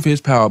to prove his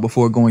power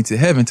before going to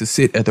heaven to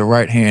sit at the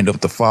right hand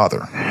of the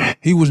Father.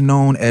 He was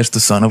known as the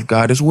Son of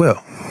God as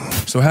well.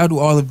 So how do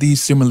all of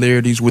these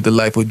similarities with the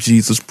life of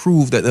Jesus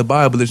prove that the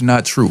Bible is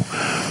not true?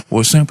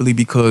 Well, simply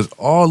because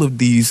all of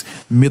these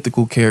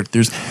mythical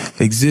characters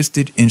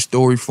existed in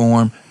story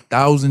form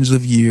thousands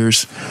of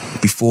years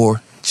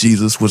before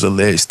Jesus was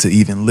alleged to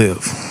even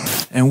live.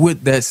 And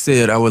with that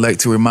said, I would like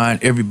to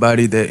remind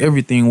everybody that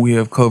everything we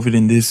have covered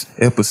in this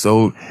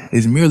episode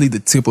is merely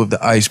the tip of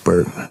the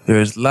iceberg. There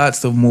is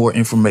lots of more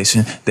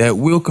information that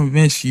will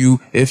convince you,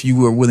 if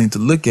you are willing to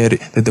look at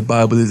it, that the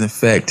Bible is in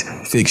fact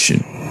fiction.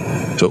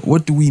 So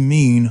what do we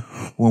mean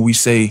when we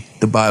say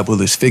the Bible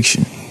is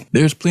fiction?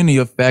 There's plenty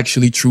of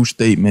factually true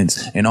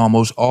statements in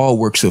almost all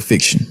works of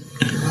fiction.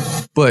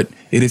 But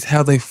it is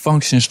how they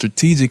function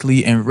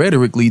strategically and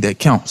rhetorically that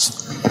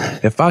counts.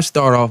 If I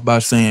start off by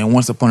saying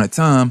once upon a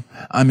time,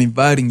 I'm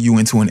inviting you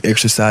into an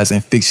exercise in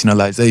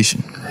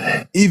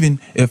fictionalization. Even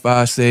if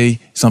I say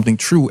something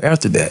true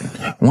after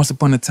that. Once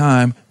upon a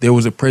time, there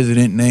was a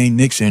president named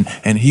Nixon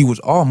and he was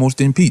almost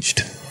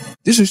impeached.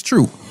 This is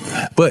true.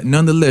 But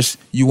nonetheless,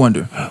 you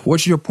wonder,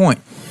 what's your point?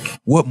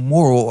 What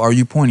moral are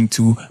you pointing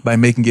to by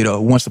making it a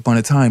once upon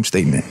a time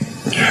statement?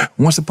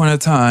 Once upon a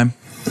time,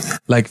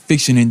 like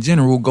fiction in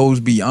general, goes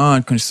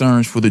beyond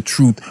concerns for the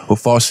truth or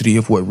falsity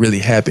of what really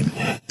happened.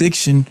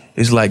 Fiction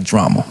is like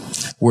drama,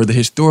 where the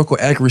historical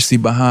accuracy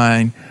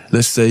behind,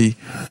 let's say,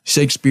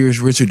 Shakespeare's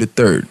Richard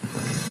III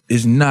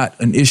is not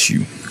an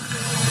issue.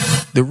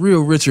 The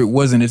real Richard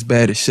wasn't as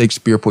bad as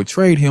Shakespeare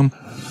portrayed him,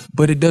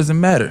 but it doesn't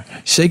matter.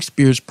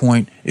 Shakespeare's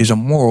point is a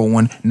moral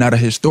one, not a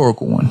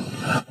historical one.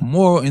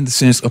 Moral in the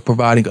sense of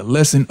providing a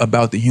lesson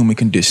about the human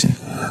condition.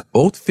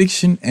 Both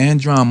fiction and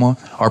drama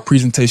are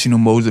presentational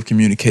modes of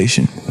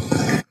communication.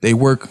 They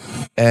work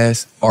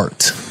as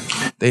art.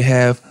 They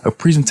have a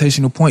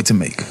presentational point to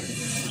make.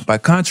 By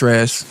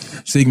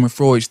contrast, Sigmund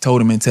Freud's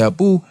Totem and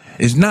Taboo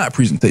is not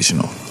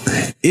presentational.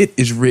 It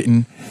is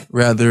written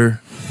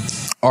rather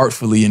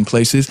artfully in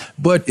places,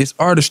 but its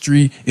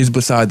artistry is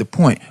beside the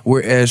point,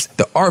 whereas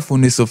the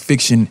artfulness of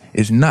fiction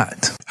is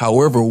not.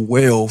 However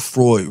well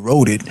Freud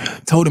wrote it,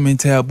 Totem and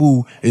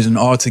Taboo is an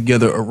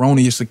altogether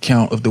erroneous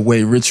account of the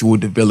way ritual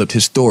developed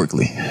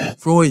historically.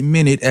 Freud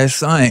meant it as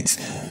science,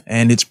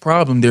 and its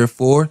problem,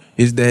 therefore,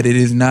 is that it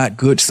is not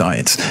good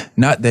science,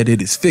 not that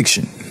it is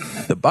fiction.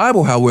 The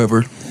Bible,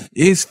 however,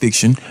 is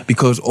fiction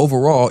because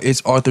overall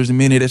its authors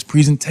meant it as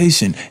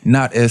presentation,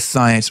 not as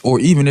science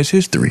or even as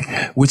history,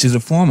 which is a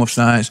form of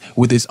science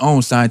with its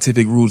own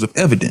scientific rules of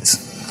evidence.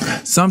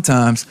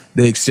 Sometimes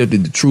they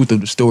accepted the truth of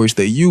the stories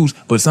they used,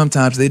 but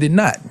sometimes they did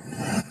not.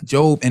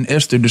 Job and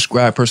Esther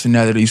describe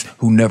personalities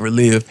who never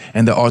lived,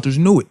 and the authors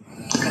knew it.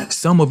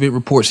 Some of it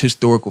reports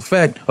historical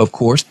fact. Of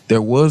course,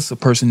 there was a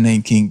person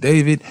named King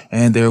David,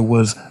 and there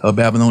was a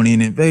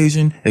Babylonian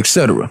invasion,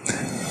 etc.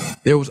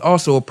 There was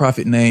also a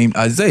prophet named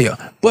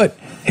Isaiah, but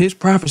his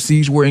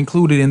prophecies were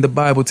included in the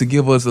Bible to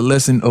give us a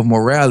lesson of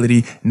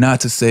morality,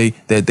 not to say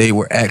that they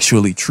were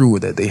actually true or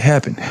that they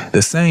happened.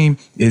 The same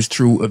is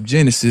true of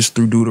Genesis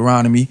through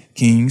Deuteronomy,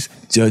 Kings,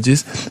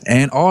 Judges,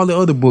 and all the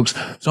other books,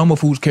 some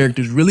of whose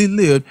characters really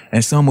lived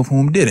and some of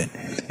whom didn't.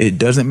 It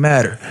doesn't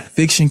matter.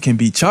 Fiction can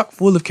be chock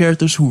full of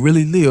characters who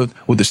really lived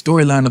with the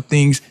storyline of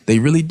things they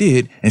really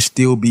did and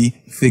still be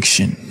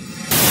fiction.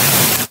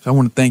 So I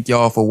want to thank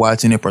y'all for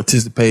watching and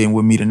participating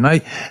with me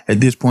tonight. At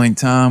this point in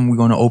time, we're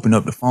going to open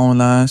up the phone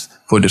lines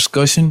for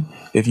discussion.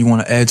 If you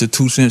want to add your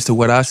 2 cents to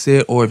what I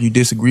said, or if you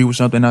disagree with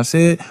something I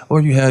said,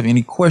 or if you have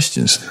any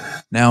questions,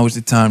 now is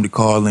the time to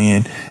call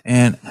in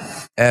and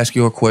ask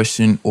your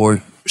question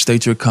or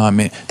state your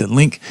comment. The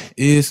link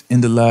is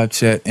in the live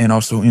chat and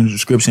also in the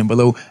description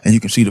below, and you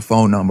can see the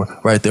phone number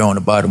right there on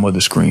the bottom of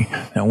the screen.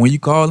 Now, when you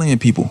call in,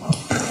 people,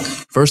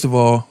 first of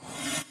all,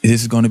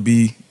 this is going to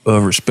be a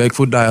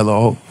respectful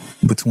dialogue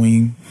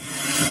between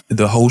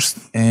the host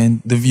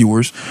and the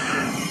viewers.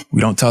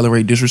 We don't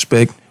tolerate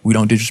disrespect. We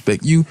don't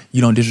disrespect you. You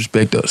don't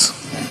disrespect us.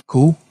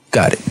 Cool?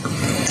 Got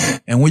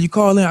it. And when you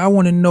call in, I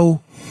want to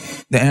know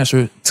the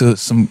answer to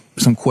some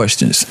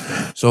questions.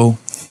 So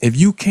if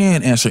you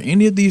can answer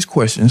any of these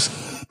questions,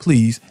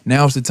 please,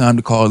 now's the time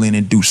to call in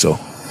and do so.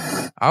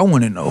 I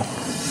want to know,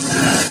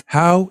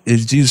 how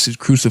is Jesus'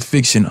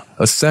 crucifixion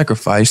a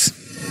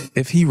sacrifice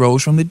if he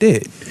rose from the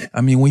dead?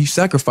 I mean, when you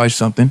sacrifice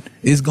something,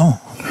 it's gone.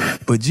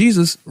 But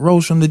Jesus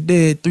rose from the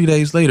dead 3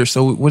 days later.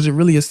 So was it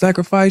really a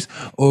sacrifice,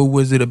 or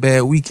was it a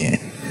bad weekend?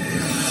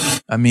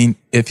 I mean,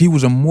 if he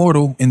was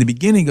immortal in the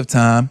beginning of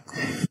time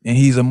and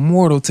he's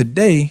immortal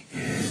today,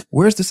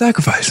 where's the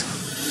sacrifice?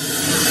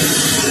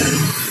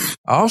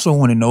 I also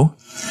want to know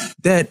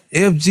that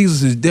if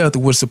Jesus' death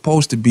was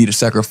supposed to be the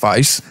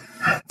sacrifice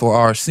for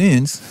our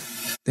sins,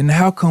 then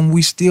how come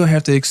we still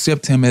have to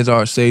accept him as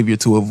our savior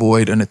to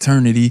avoid an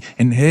eternity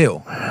in hell?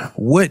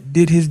 What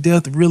did his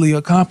death really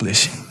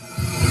accomplish?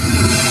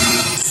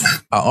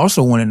 I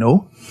also want to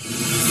know,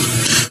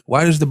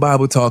 why does the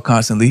Bible talk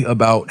constantly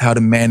about how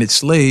to manage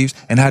slaves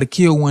and how to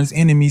kill one's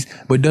enemies,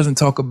 but doesn't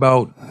talk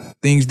about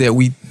things that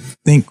we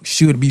think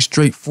should be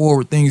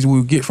straightforward things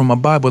we get from a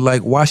Bible,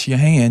 like wash your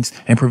hands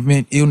and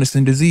prevent illness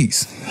and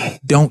disease?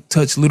 Don't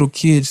touch little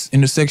kids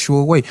in a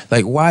sexual way.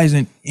 Like, why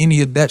isn't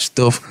any of that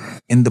stuff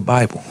in the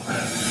Bible?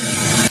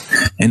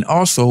 And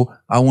also,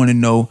 I want to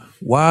know,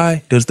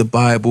 why does the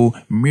Bible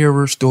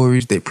mirror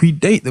stories that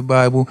predate the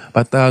Bible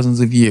by thousands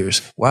of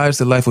years? Why is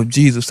the life of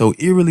Jesus so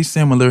eerily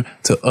similar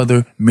to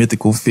other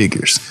mythical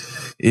figures?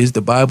 Is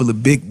the Bible a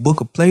big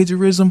book of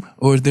plagiarism,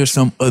 or is there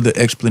some other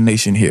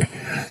explanation here?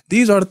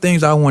 These are the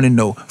things I want to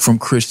know from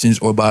Christians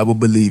or Bible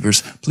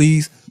believers.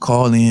 Please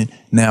call in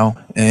now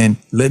and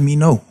let me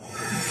know.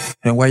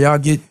 And while y'all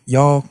get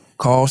y'all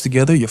calls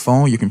together, your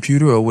phone, your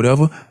computer, or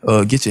whatever,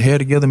 get your hair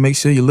together, make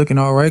sure you're looking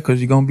all right, because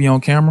you're going to be on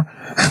camera.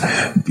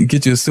 You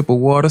get you a sip of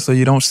water so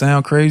you don't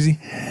sound crazy.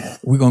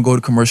 We're going to go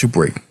to commercial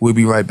break. We'll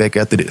be right back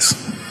after this.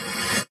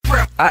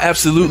 I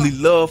absolutely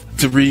love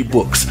to read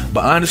books,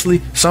 but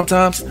honestly,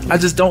 sometimes I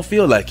just don't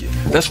feel like it.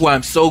 That's why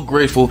I'm so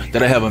grateful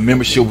that I have a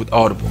membership with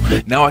Audible.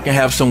 Now I can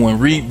have someone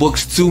read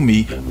books to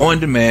me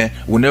on demand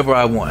whenever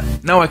I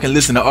want. Now I can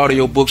listen to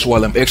audiobooks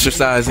while I'm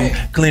exercising,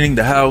 cleaning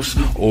the house,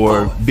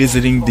 or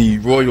visiting the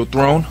royal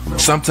throne.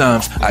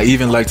 Sometimes I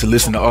even like to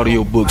listen to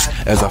audiobooks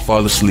as I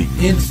fall asleep.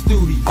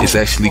 It's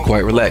actually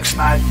quite relaxing.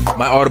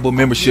 My Audible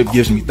membership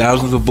gives me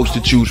thousands of books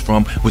to choose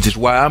from, which is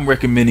why I'm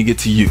recommending it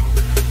to you.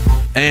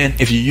 And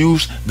if you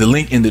use the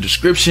link in the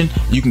description,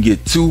 you can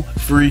get 2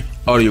 free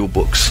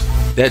audiobooks.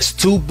 That's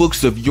 2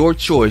 books of your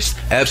choice,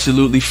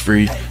 absolutely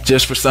free,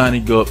 just for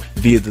signing up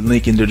via the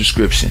link in the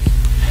description.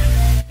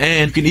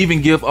 And you can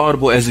even give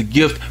Audible as a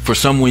gift for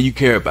someone you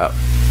care about.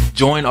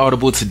 Join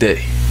Audible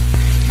today.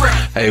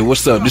 Hey,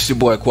 what's up? This is your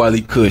boy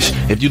Kweli Kush.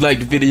 If you like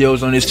the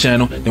videos on this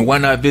channel, then why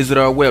not visit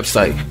our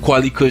website,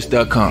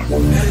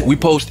 kwelikush.com. We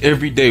post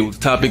every day with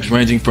topics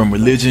ranging from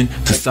religion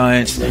to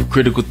science,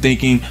 critical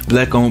thinking,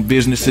 black-owned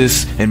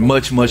businesses, and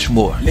much, much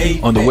more.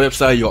 On the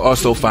website, you'll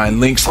also find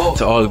links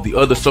to all of the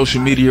other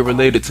social media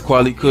related to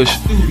Kweli Kush.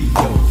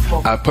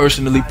 I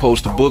personally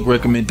post a book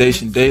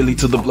recommendation daily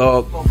to the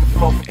blog,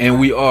 and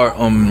we are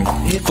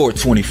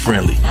 420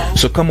 friendly.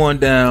 So come on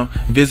down,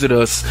 visit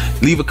us,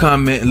 leave a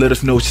comment, and let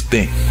us know what you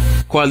think.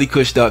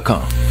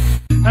 KweliKush.com.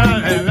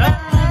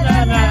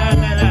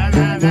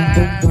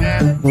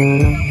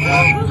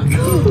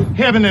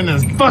 Heaven and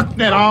us, fuck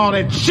that, all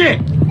that shit.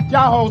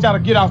 Y'all hoes gotta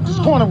get off this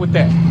corner with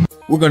that.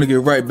 We're gonna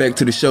get right back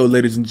to the show,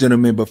 ladies and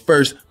gentlemen, but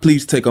first,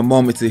 please take a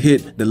moment to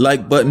hit the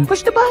like button.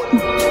 Push the button.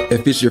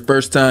 If it's your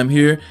first time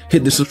here,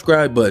 hit the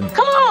subscribe button.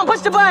 Come on, push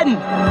the button.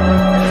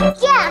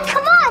 Yeah,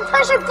 come on,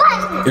 push the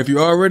button. If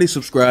you're already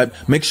subscribed,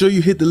 make sure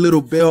you hit the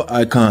little bell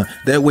icon.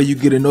 That way you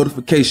get a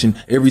notification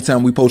every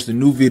time we post a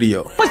new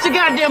video. Push the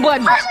goddamn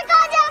button. Push the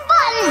goddamn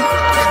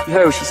button. You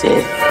heard what she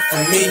said.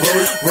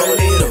 Roll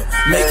it up,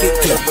 make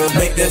it clip,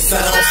 make that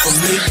sound for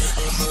me.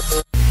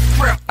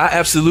 I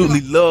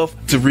absolutely love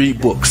to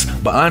read books,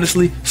 but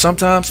honestly,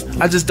 sometimes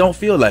I just don't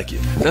feel like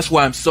it. That's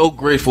why I'm so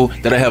grateful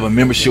that I have a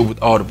membership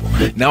with Audible.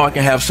 Now I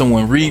can have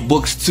someone read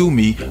books to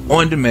me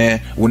on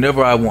demand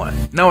whenever I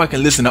want. Now I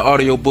can listen to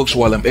audiobooks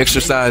while I'm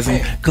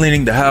exercising,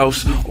 cleaning the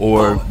house,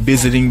 or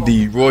visiting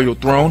the royal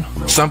throne.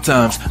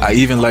 Sometimes I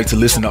even like to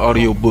listen to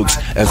audiobooks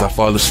as I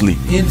fall asleep.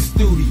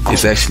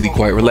 It's actually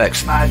quite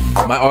relaxing.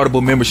 My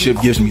Audible membership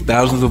gives me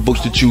thousands of books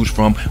to choose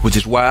from, which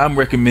is why I'm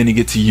recommending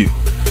it to you.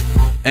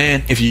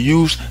 And if you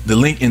use the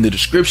link in the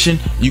description,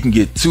 you can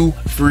get 2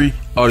 free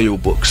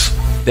audiobooks.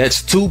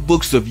 That's 2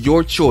 books of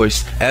your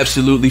choice,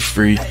 absolutely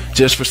free,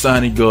 just for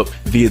signing up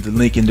via the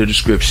link in the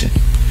description.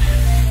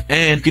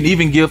 And you can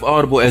even give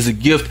Audible as a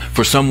gift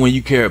for someone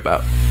you care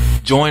about.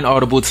 Join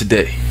Audible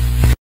today.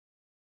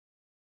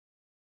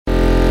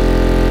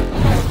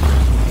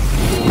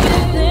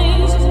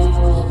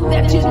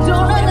 That you don't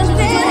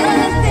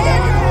understand,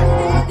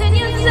 then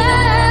you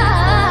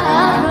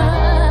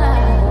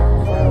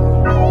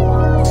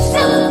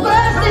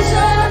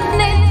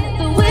superstition ain't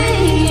the way.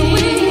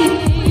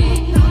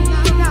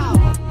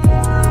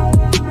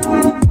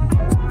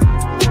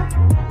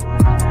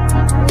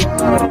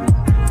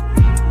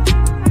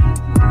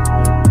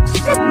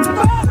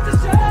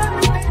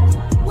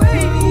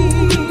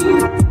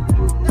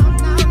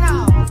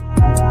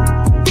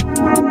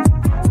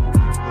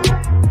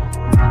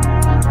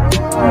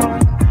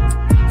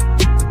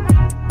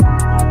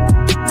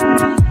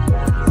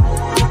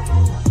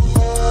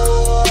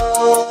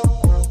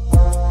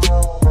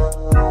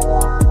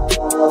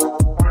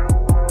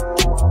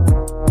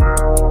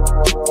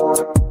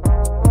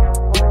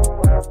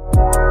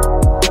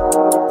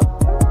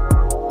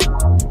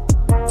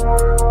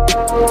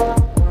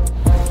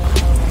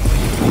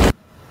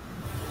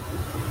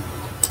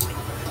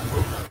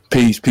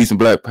 Peace and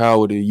Black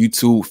Power to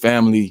YouTube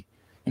family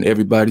and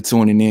everybody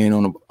tuning in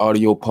on the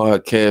audio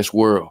podcast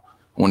world.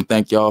 I want to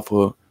thank y'all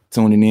for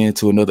tuning in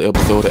to another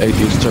episode of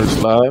Atheist Church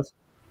Live.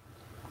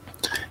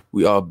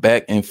 We are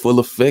back in full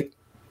effect.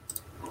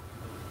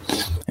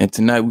 And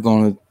tonight we're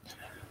going to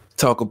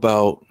talk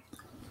about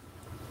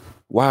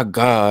why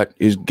God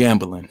is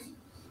gambling.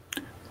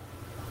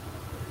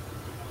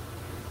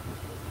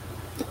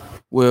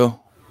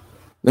 Well,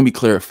 let me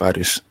clarify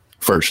this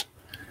first,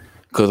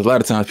 because a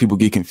lot of times people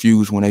get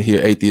confused when they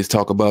hear atheists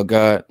talk about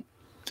God.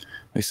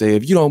 They say,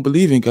 if you don't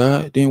believe in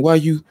God, then why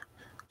you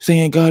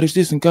saying God is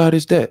this and God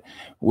is that?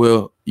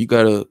 Well, you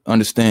got to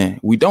understand,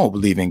 we don't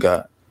believe in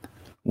God.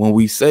 When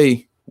we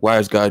say, why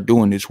is God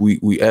doing this?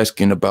 We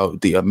asking about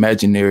the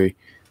imaginary,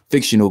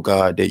 fictional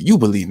God that you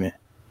believe in.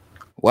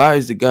 Why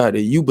is the God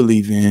that you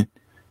believe in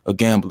a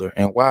gambler?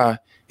 And why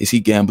is he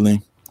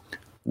gambling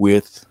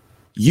with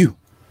you?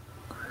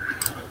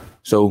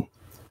 So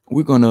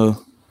we're going to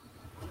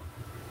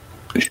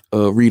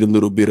read a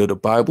little bit of the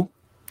Bible,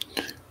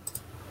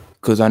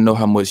 because I know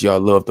how much y'all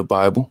love the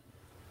Bible.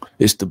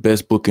 It's the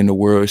best book in the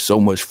world. It's so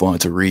much fun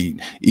to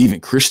read. Even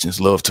Christians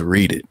love to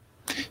read it.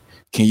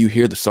 Can you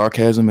hear the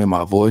sarcasm in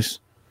my voice?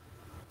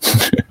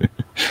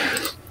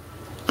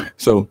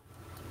 So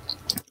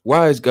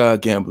why is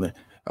God gambling?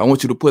 I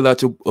want you to pull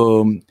out your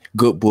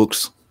good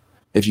books.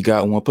 If you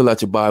got one, pull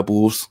out your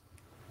Bibles.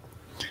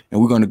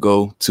 And we're going to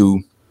go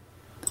to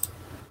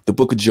the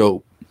book of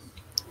Job.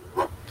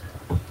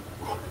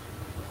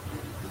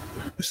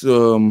 It's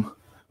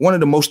one of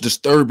the most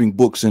disturbing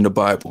books in the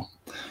Bible.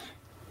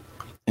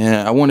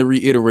 And I want to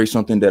reiterate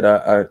something that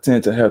I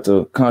tend to have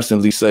to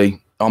constantly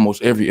say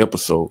almost every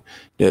episode,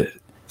 that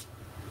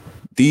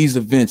these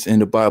events in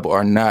the Bible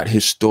are not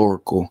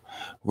historical.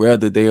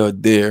 Rather, they are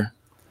there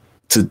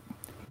to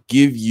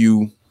give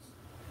you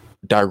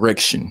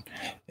direction,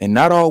 and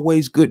not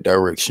always good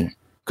direction.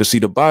 Because see,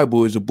 the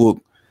Bible is a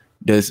book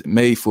that's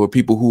made for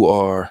people who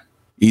are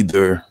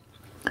either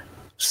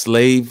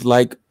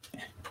slave-like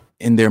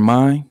in their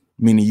mind,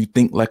 meaning you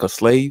think like a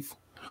slave,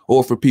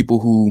 or for people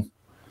who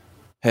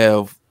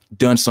have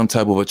done some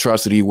type of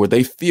atrocity where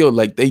they feel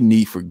like they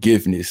need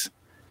forgiveness,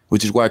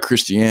 which is why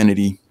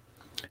Christianity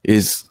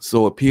is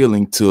so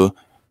appealing to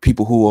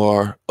people who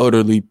are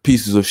utterly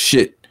pieces of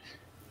shit,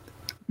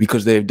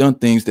 because they've done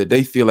things that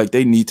they feel like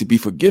they need to be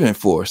forgiven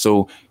for.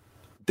 So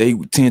they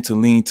tend to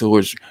lean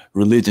towards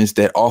religions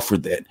that offer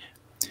that.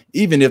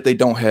 Even if they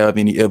don't have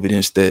any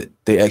evidence that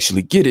they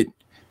actually get it,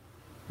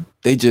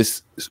 they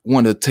just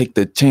want to take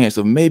the chance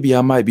of maybe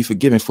I might be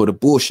forgiven for the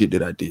bullshit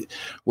that I did.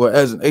 Well,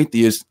 as an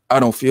atheist, I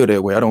don't feel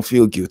that way. I don't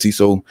feel guilty.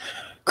 So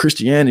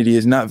Christianity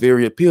is not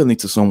very appealing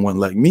to someone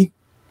like me,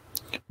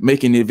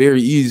 making it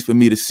very easy for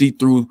me to see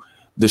through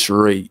the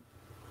charade.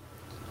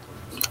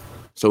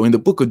 So in the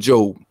book of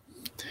Job,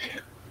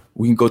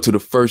 we can go to the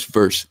first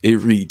verse. It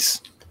reads,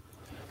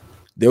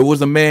 there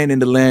was a man in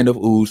the land of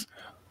Uz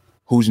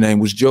whose name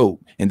was Job,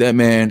 and that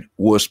man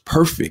was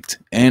perfect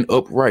and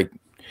upright,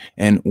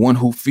 and one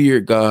who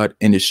feared God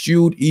and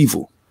eschewed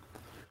evil.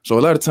 So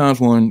a lot of times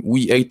when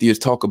we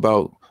atheists talk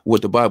about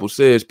what the Bible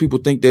says, people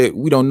think that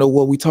we don't know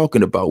what we're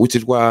talking about, which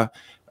is why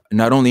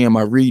not only am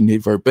I reading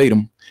it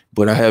verbatim,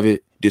 but I have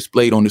it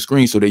displayed on the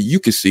screen so that you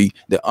can see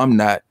that I'm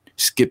not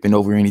skipping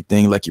over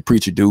anything like your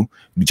preacher do,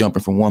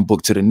 jumping from one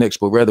book to the next,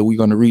 but rather we're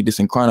going to read this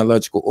in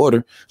chronological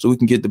order so we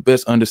can get the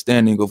best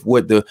understanding of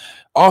what the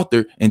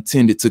author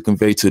intended to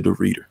convey to the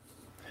reader.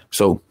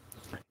 So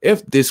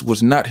if this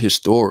was not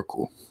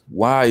historical,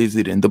 why is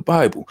it in the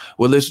Bible?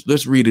 Well,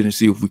 let's read it and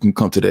see if we can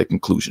come to that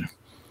conclusion.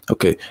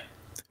 Okay.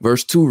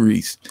 Verse 2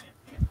 reads,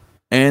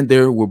 and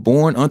there were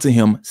born unto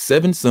him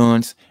 7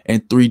 sons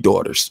and 3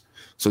 daughters.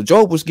 So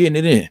Job was getting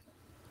it in.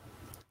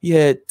 He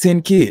had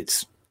 10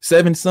 kids,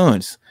 7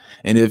 sons.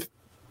 And if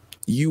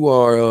you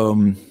are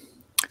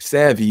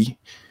savvy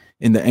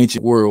in the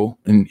ancient world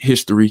and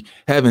history,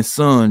 having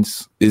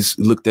sons is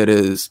looked at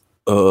as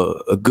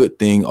a good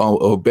thing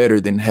or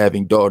better than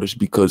having daughters,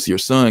 because your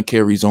son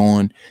carries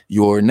on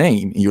your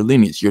name and your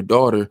lineage. Your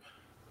daughter,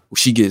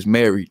 she gets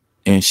married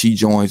and she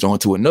joins on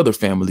to another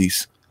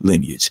family's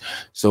lineage.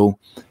 So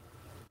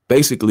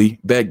basically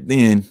back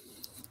then,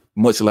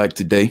 much like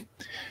today,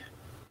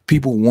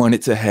 people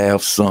wanted to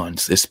have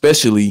sons,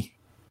 especially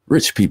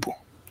rich people.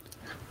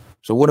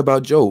 So what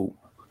about Job?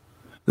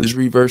 Let's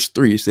read verse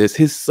 3. It says,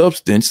 his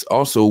substance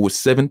also was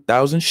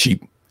 7,000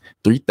 sheep,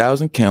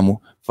 3,000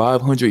 camel,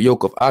 500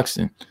 yoke of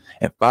oxen,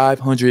 and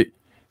 500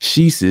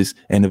 sheeses,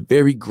 and a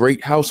very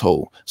great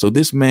household. So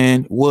this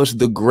man was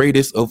the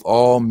greatest of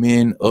all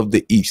men of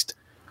the East.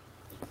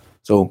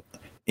 So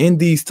in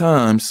these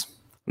times,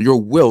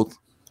 your wealth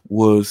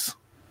was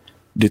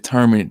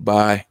determined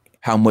by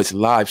how much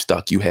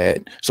livestock you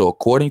had. So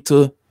according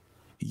to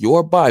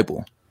your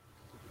Bible,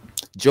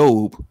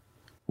 Job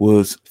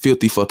was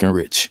filthy fucking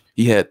rich.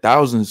 He had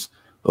thousands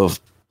of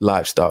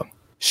livestock,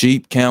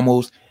 sheep,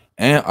 camels,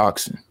 and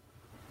oxen.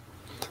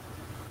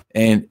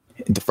 And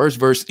the first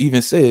verse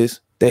even says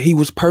that he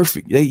was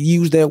perfect. They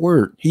used that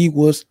word. He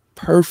was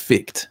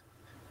perfect.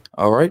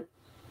 All right.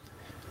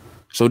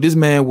 So this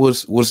man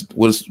was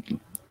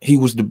he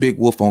was the big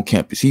wolf on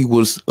campus. He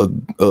was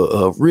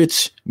a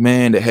rich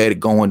man that had it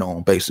going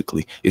on,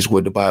 basically, is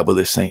what the Bible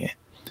is saying.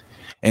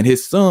 And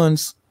his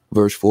sons,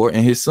 verse 4,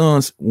 and his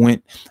sons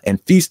went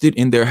and feasted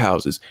in their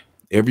houses,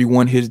 every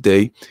one his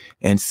day,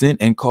 and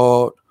sent and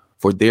called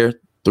for their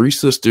 3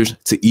 sisters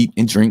to eat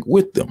and drink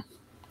with them.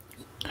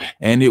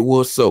 And it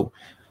was so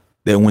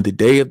that when the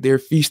day of their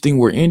feasting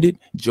were ended,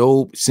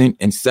 Job sent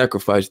and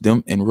sacrificed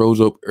them and rose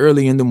up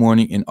early in the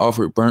morning and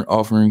offered burnt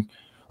offering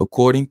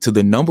according to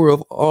the number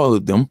of all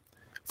of them.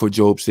 For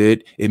Job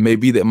said, it may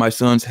be that my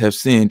sons have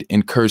sinned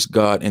and cursed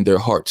God in their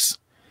hearts.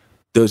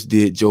 Thus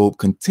did Job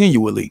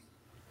continually.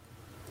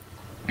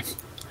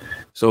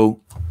 So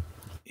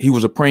he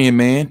was a praying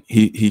man.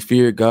 He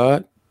feared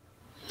God,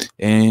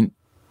 and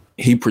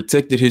he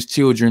protected his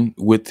children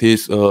with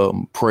his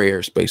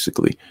prayers,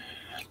 basically.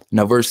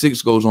 Now, verse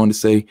 6 goes on to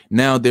say,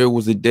 now there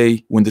was a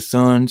day when the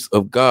sons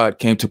of God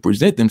came to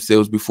present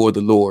themselves before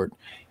the Lord,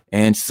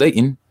 and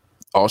Satan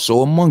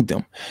also among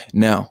them.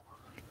 Now,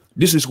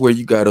 this is where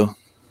you gotta,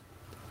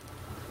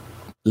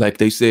 like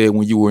they said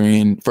when you were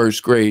in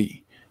first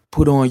grade,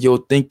 put on your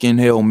thinking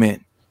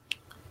helmet.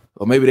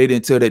 Or maybe they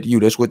didn't tell that to you.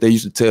 That's what they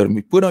used to tell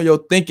me. Put on your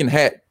thinking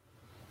hat.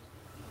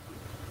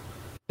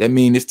 That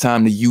means it's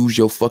time to use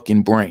your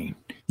fucking brain.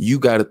 You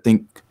got to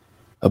think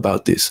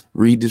about this.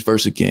 Read this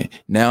verse again.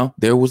 Now,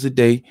 there was a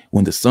day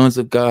when the sons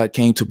of God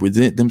came to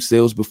present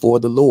themselves before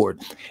the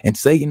Lord, and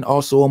Satan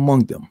also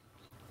among them.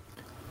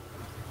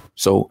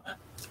 So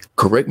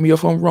correct me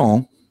if I'm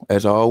wrong.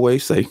 As I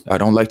always say, I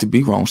don't like to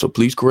be wrong. So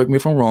please correct me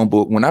if I'm wrong.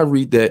 But when I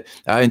read that,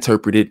 I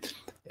interpret it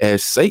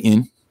as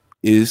Satan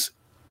is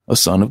a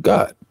son of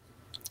God.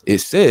 It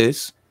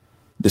says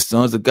the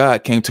sons of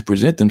God came to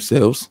present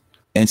themselves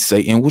and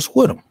Satan was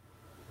with them.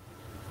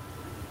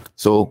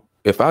 So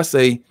if I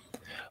say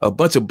a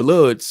bunch of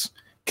Bloods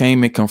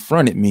came and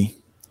confronted me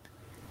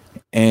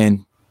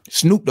and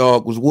Snoop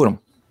Dogg was with them,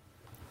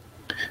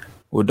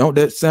 well, don't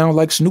that sound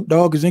like Snoop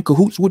Dogg is in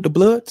cahoots with the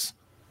Bloods?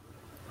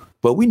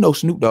 But we know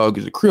Snoop Dogg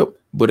is a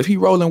Crip. But if he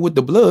rolling with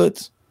the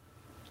Bloods,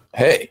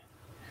 hey,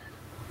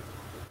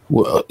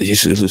 well,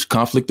 it's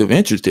conflict of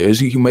interest there.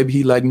 Maybe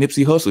he like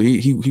Nipsey Hussle.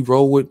 He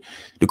roll with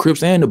the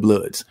Crips and the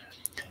Bloods.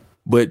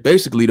 But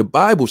basically, the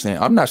Bible saying,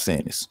 I'm not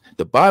saying this.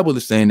 The Bible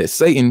is saying that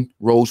Satan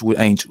rolls with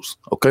angels.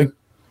 Okay.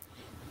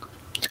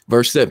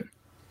 Verse 7.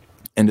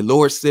 And the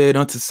Lord said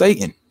unto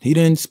Satan, he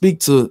didn't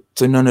speak to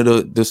none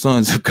of the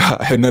sons of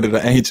God, none of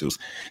the angels.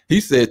 He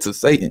said to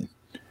Satan,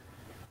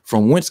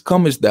 from whence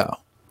comest thou?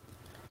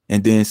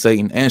 And then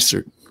Satan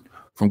answered,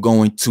 from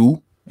going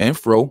to and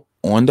fro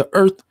on the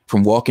earth,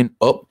 from walking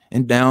up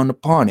and down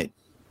upon it.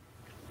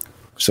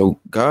 So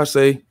God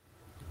say,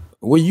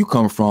 where you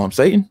come from,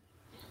 Satan?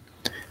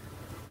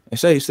 And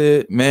Satan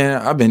said,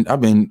 man, I've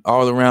been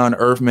all around the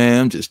earth,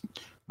 man. I'm just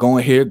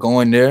going here,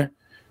 going there.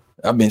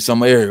 I've been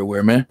somewhere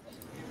everywhere, man.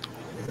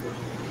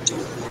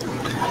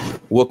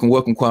 Welcome,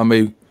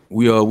 Kwame.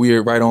 We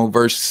are right on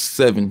verse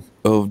 7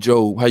 of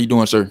Job. How you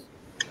doing, sir?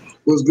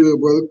 What's good,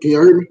 brother? Can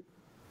you hear me?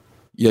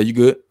 Yeah, you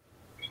good?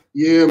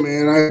 Yeah,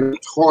 man. I had a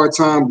hard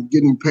time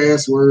getting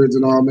passwords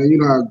and all, man. You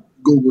know how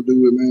Google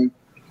do it, man.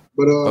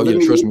 But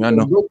trust me, I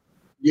know.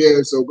 Yeah,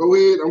 so go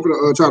ahead. I'm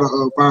gonna try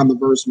to find the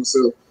verse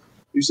myself.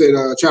 You said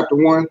chapter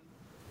 1.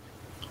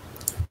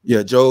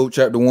 Yeah, Job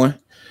chapter 1.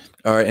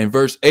 All right, and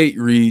verse 8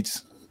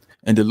 reads,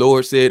 and the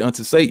Lord said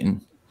unto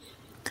Satan,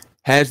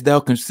 hast thou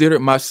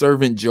considered my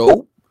servant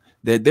Job,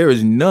 that there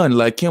is none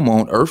like him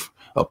on earth,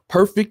 a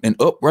perfect and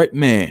upright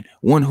man,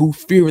 one who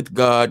feareth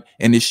God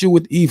and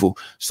escheweth evil.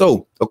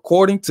 So,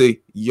 according to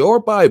your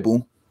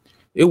Bible,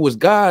 it was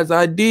God's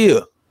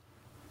idea.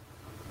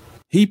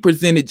 He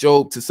presented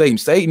Job to Satan.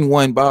 Satan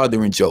wasn't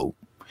bothering Job.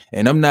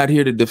 And I'm not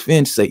here to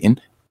defend Satan.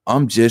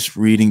 I'm just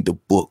reading the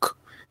book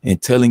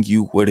and telling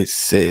you what it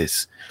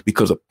says.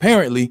 Because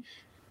apparently,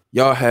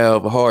 y'all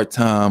have a hard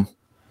time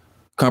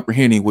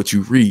comprehending what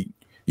you read.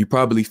 You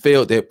probably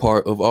failed that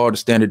part of all the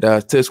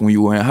standardized tests when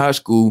you were in high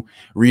school,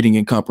 reading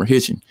and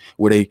comprehension,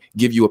 where they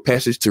give you a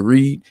passage to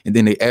read and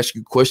then they ask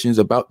you questions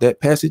about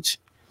that passage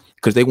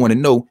because they want to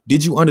know,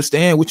 did you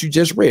understand what you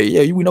just read?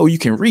 Yeah, you know you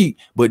can read,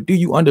 but do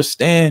you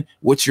understand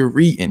what you're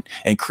reading?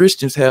 And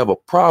Christians have a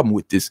problem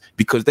with this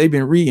because they've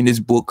been reading this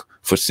book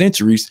for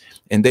centuries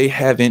and they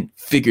haven't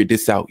figured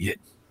this out yet.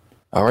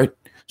 All right,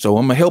 so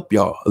I'm going to help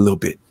y'all a little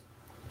bit.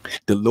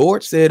 The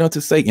Lord said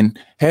unto Satan,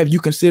 have you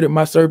considered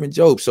my servant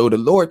Job? So the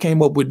Lord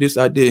came up with this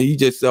idea. He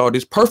just saw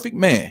this perfect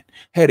man,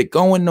 had it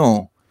going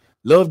on,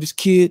 loved his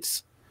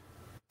kids,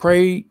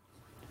 prayed.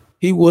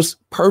 He was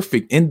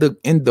perfect. In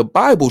the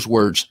Bible's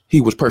words,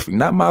 he was perfect,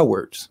 not my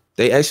words.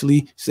 They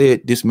actually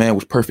said this man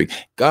was perfect.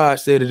 God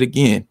said it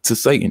again to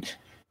Satan.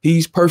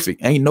 He's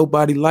perfect. Ain't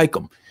nobody like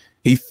him.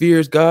 He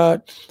fears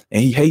God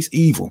and he hates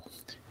evil.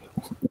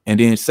 And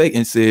then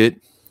Satan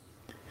said,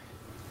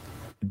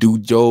 do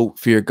Job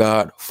fear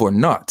God for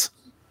naught?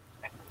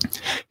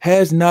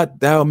 Has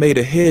not thou made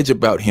a hedge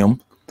about him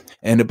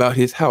and about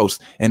his house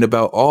and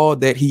about all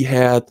that he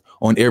hath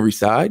on every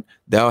side?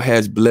 Thou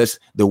hast blessed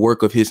the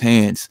work of his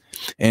hands,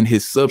 and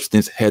his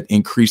substance hath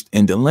increased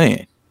in the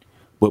land.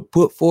 But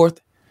put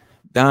forth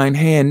thine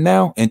hand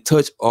now and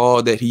touch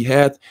all that he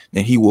hath,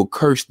 and he will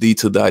curse thee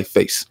to thy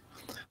face.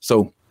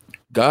 So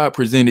God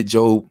presented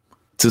Job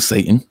to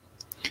Satan,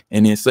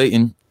 and then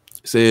Satan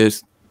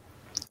says,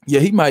 yeah,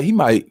 he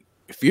might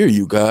fear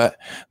you, God,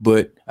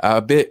 but I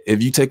bet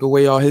if you take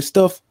away all his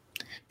stuff,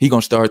 he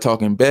gonna start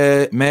talking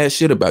mad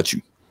shit about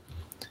you.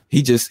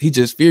 He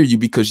just fear you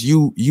because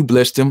you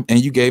blessed him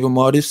and you gave him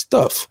all this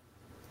stuff.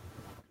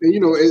 And,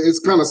 it's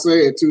kind of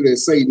sad, too, that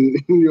Satan,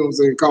 what I'm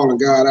saying, calling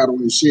God out on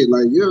his shit.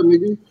 Like, yeah,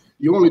 nigga,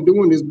 you're only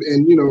doing this.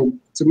 And,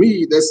 to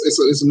me,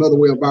 it's another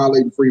way of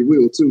violating free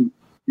will, too.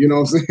 You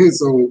know what I'm saying?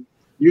 So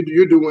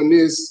you're doing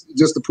this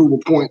just to prove a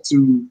point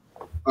to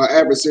an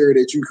adversary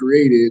that you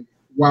created,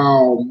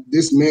 while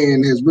this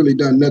man has really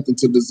done nothing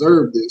to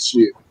deserve this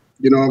shit.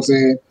 You know what I'm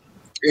saying?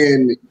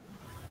 And,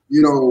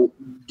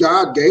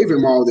 God gave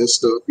him all this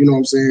stuff. You know what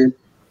I'm saying?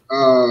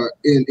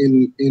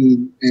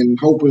 In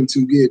hoping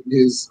to get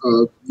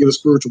a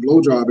spiritual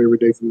blowjob every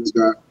day from this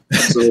guy.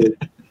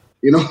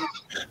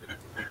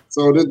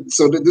 So,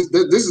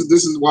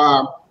 this is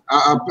why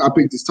I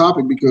picked this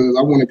topic, because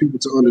I wanted people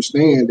to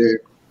understand that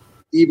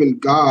even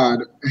God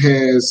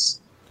has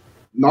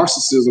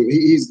narcissism.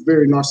 He's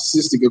very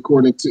narcissistic,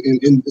 according to,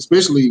 and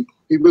especially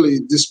he really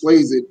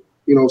displays it,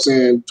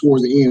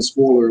 towards the end.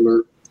 Spoiler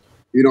alert.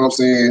 You know what I'm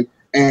saying?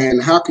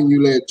 And how can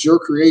you let your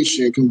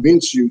creation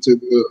convince you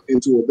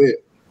into a bet?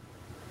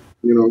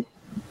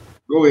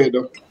 Go ahead,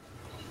 though.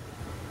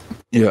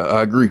 Yeah,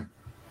 I agree.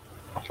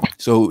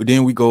 So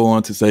then we go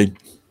on to say,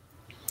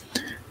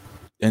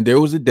 and there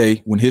was a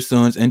day when his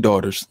sons and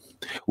daughters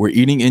were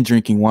eating and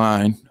drinking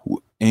wine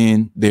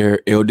in their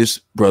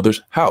eldest brother's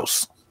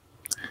house.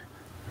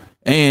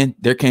 And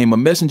there came a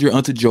messenger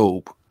unto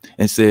Job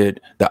and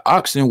said, the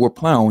oxen were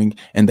plowing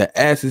and the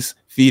asses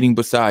feeding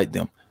beside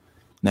them.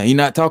 Now, he's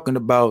not talking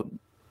about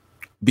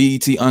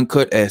BET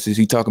uncut asses.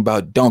 He's talking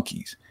about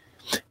donkeys.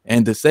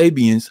 And the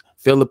Sabians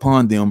fell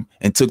upon them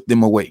and took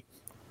them away.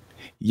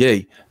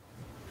 Yea,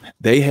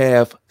 they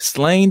have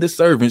slain the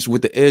servants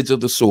with the edge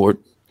of the sword,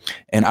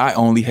 and I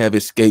only have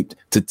escaped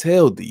to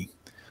tell thee.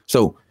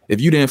 So if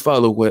you didn't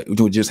follow what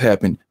just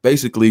happened,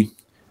 basically,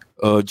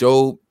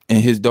 Job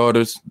and his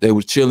daughters, they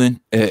was chilling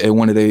at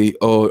one of their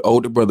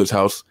older brother's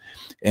house,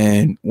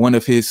 and one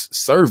of his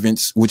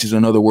servants, which is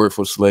another word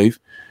for slave,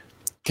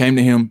 came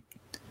to him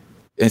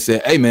and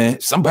said, hey man,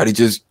 somebody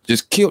just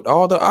killed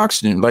all the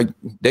oxen. Like,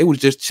 they was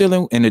just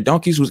chilling and the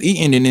donkeys was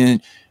eating, and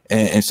then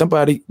and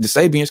somebody, the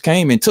Sabians,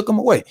 came and took them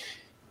away.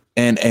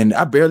 And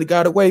I barely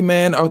got away,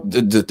 man.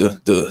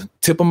 The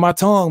tip of my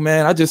tongue,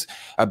 man.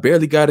 I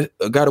barely got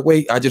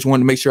away. I just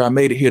wanted to make sure I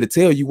made it here to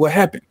tell you what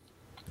happened.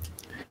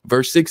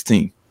 Verse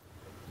 16.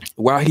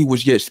 While he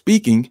was yet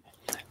speaking,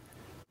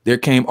 there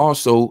came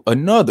also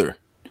another,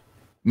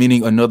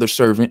 meaning another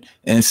servant,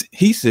 and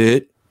he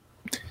said,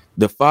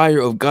 the fire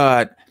of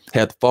God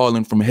hath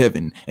fallen from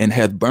heaven and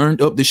hath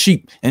burned up the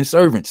sheep and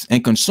servants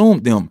and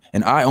consumed them,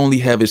 and I only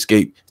have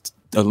escaped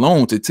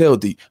alone to tell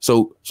thee.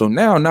 So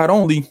now not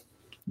only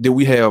did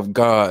we have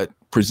God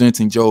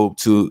presenting Job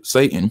to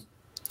Satan,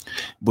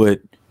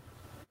 but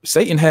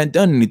Satan hadn't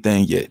done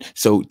anything yet.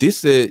 So this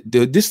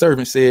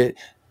servant said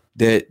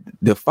that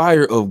the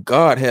fire of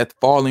God hath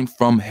fallen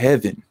from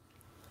heaven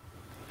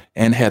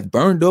and hath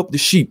burned up the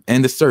sheep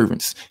and the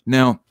servants.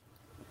 Now,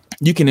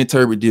 you can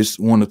interpret this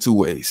one or two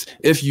ways.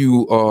 If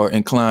you are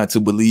inclined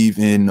to believe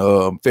in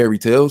fairy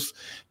tales,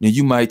 then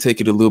you might take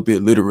it a little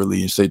bit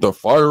literally and say the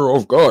fire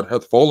of God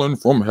hath fallen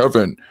from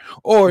heaven.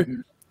 Or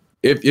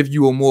if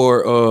you are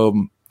more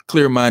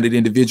clear-minded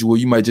individual,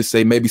 you might just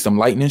say maybe some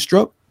lightning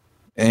struck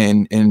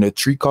and the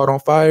tree caught on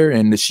fire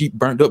and the sheep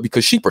burnt up,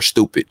 because sheep are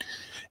stupid.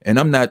 And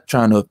I'm not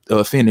trying to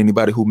offend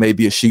anybody who may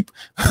be a sheep,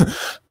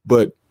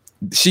 but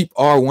sheep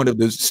are one of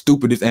the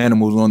stupidest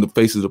animals on the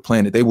face of the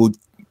planet. They will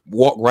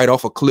walk right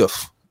off a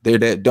cliff. They're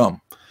that dumb.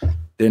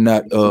 They're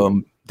not,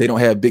 they don't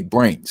have big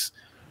brains.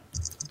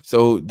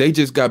 So they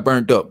just got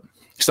burnt up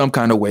some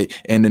kind of way.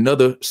 And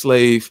another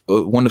slave,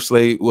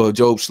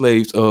 Job's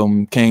slaves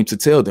came to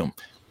tell them.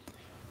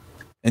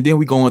 And then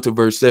we go on to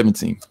verse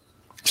 17.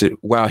 So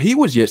while he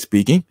was yet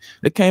speaking,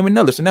 there came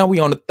another. So now we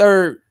on the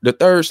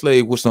third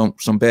slave with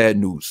some bad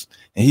news.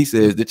 And he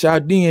says, the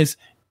Chaldeans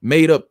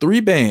made up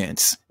 3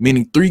 bands,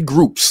 meaning 3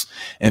 groups,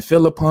 and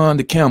fell upon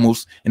the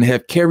camels and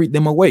have carried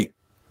them away,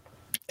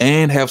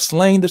 and have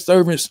slain the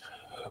servants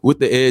with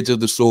the edge of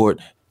the sword,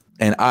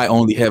 and I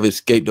only have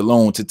escaped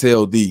alone to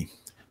tell thee.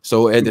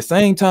 So at the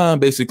same time,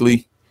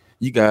 basically,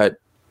 you got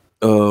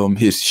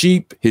his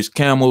sheep, his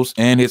camels,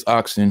 and his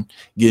oxen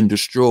getting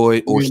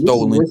destroyed or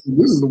stolen.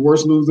 This is the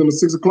worst news in the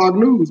 6 o'clock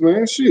news,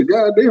 man. Shit,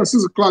 goddamn,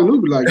 6 o'clock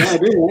news be like,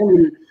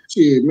 goddamn,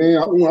 shit, man.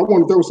 I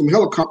want to throw some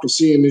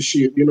helicopters in this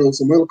shit,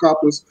 some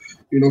helicopters,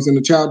 in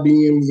the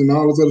Chaldeans and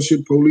all this other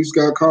shit. Police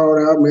got called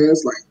out, man.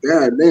 It's like,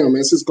 goddamn,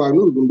 man, 6 o'clock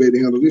news gonna be able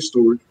to handle this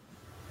story.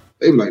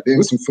 They be like,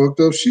 damn, it's some fucked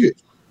up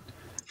shit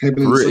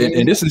happening.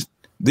 And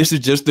this is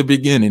just the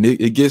beginning.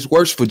 It gets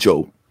worse for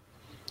Job.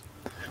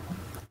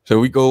 So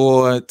we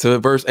go on to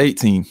verse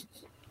 18.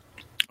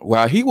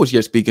 While he was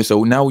yet speaking,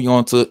 so now we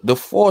on to the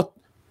fourth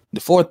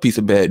piece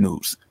of bad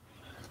news.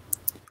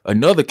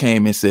 Another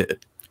came and said,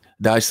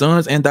 thy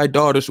sons and thy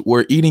daughters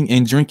were eating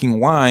and drinking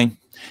wine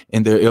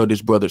in their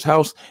eldest brother's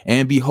house,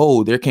 and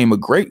behold, there came a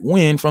great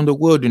wind from the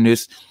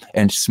wilderness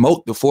and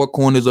smote the four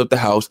corners of the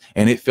house,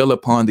 and it fell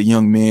upon the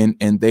young men,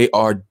 and they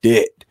are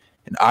dead,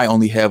 and I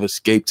only have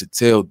escaped to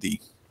tell thee.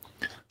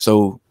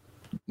 So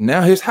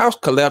now his house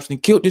collapsed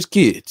and killed his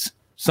kids,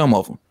 some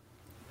of them.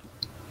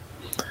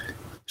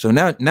 So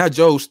now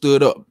Job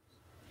stood up.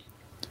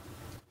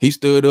 He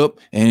stood up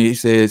and he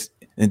says,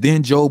 and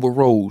then Job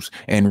arose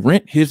and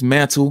rent his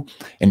mantle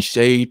and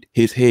shaved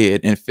his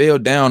head and fell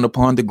down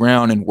upon the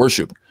ground and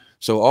worshiped.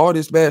 So all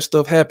this bad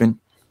stuff happened,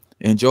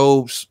 and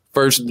Job's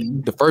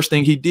the first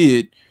thing he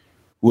did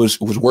was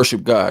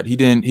worship God. He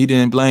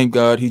didn't blame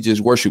God. He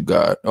just worshiped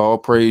God. All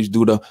praise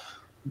due to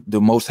the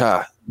Most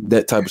High.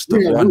 That type of stuff.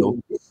 Yeah, I know.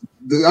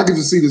 I can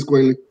just see this,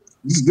 Quayle.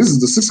 This is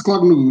the 6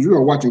 o'clock news. You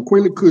are watching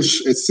Quayle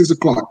Kush at 6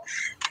 o'clock.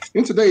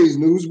 In today's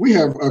news, we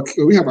have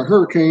a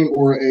hurricane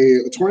or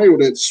a tornado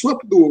that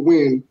swept through a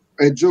wind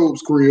at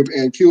Job's crib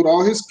and killed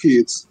all his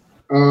kids.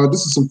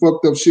 This is some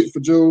fucked up shit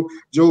for Job.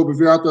 Job, if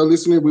you're out there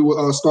listening, we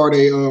will start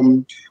a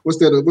what's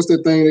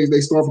that thing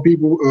they start for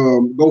people?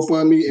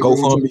 GoFundMe.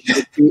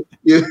 GoFundMe.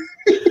 Yeah.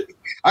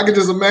 I can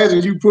just imagine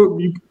if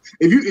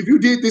you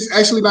did this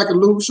actually like a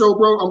news show,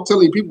 bro. I'm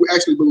telling you, people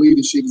actually believe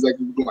this shit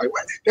exactly. Like,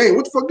 dang,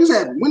 what the fuck this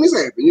happened? When this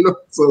happened? You know,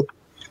 so.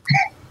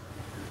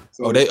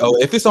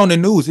 If it's on the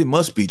news, it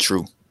must be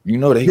true. You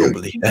know they gonna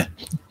believe that.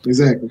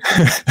 Exactly.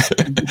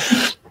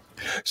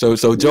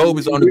 So Job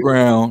is on the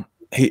ground.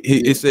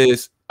 It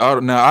says, I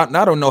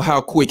don't know how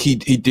quick he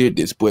did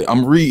this, but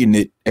I'm reading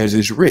it as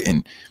it's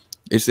written.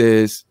 It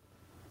says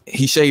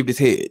he shaved his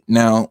head.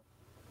 Now,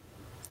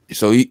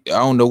 so I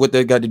don't know what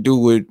that got to do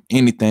with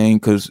anything,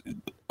 because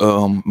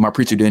my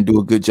preacher didn't do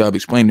a good job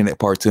explaining that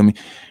part to me.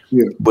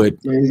 Yeah. But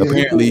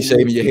apparently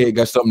shaving your head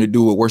got something to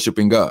do with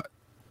worshiping God.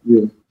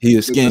 Yeah. He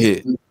a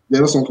skinhead. Yeah,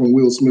 that's some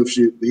Will Smith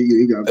shit.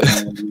 He got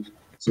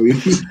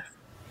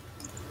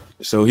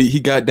So he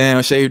got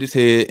down, shaved his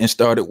head, and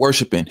started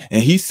worshiping.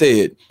 And he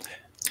said,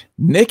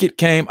 naked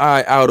came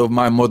I out of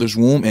my mother's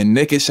womb, and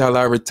naked shall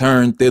I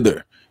return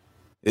thither.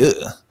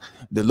 Ugh.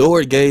 The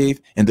Lord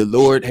gave, and the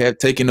Lord have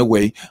taken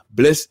away.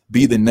 Blessed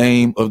be the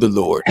name of the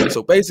Lord.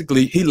 So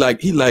basically, he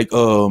like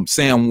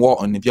Sam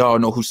Walton. If y'all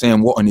know who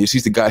Sam Walton is,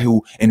 he's the guy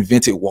who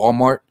invented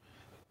Walmart,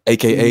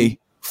 aka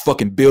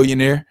fucking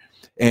billionaire.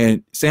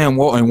 And Sam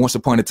Walton, once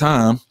upon a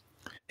time,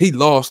 he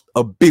lost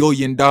 $1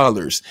 billion,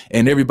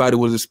 and everybody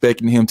was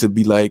expecting him to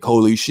be like,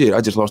 holy shit, I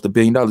just lost $1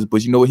 billion.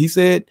 But you know what he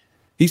said?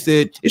 He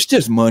said, it's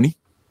just money.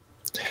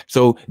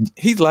 So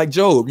he's like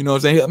Job, you know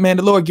what I'm saying? Man,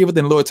 the Lord giveth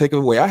and the Lord taketh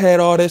away. I had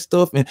all that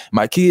stuff, and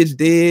my kids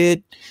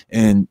dead,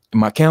 and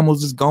my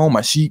camels is gone,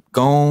 my sheep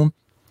gone,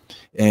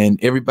 and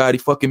everybody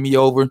fucking me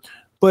over.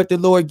 But the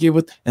Lord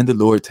giveth and the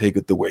Lord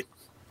taketh away.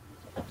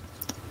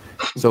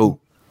 So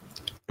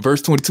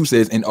verse 22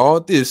 says, in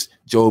all this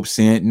Job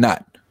sinned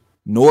not,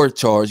 nor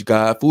charged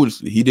God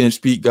foolishly. He didn't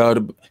speak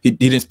he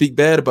didn't speak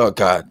bad about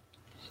God.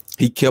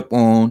 He kept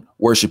on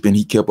worshiping.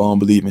 He kept on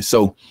believing.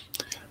 So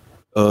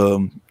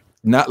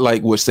not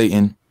like what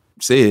Satan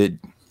said.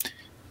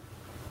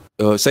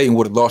 Satan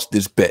would have lost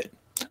this bet.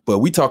 But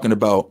we talking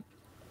about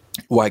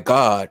why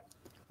God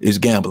is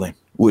gambling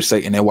with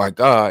Satan, and why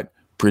God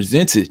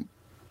presented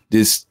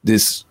this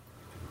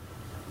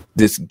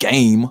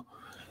game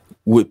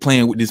with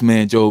playing with this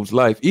man Job's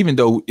life, even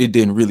though it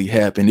didn't really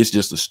happen. It's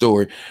just a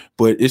story,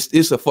 but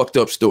it's a fucked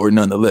up story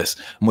nonetheless.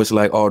 Much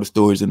like all the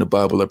stories in the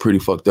Bible are pretty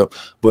fucked up.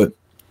 But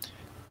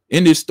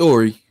in this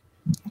story,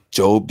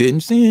 Job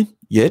didn't sin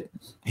yet.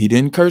 He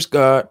didn't curse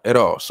God at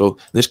all. So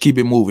let's keep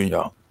it moving,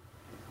 y'all.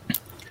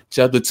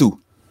 Chapter 2.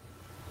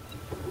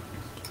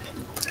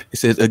 It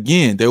says,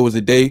 again, there was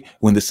a day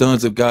when the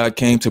sons of God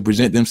came to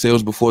present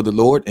themselves before the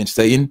Lord, and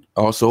Satan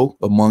also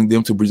among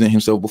them to present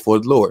himself before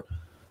the Lord.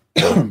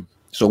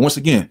 So once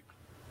again,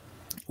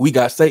 we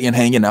got Satan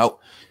hanging out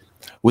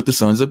with the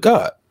sons of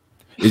God.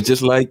 It's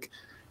just like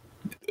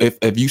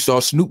if you saw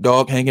Snoop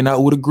Dogg hanging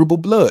out with a group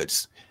of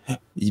Bloods.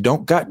 You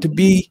don't got to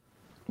be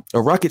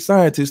a rocket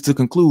scientist to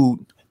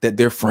conclude that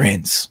they're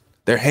friends.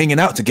 They're hanging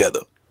out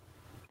together,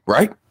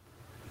 right?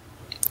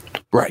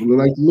 Right.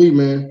 Like to me,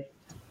 man.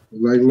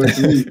 Like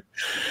to me.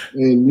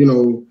 And you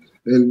know,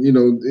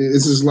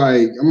 it's just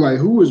like, I'm like,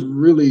 who is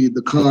really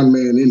the con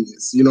man in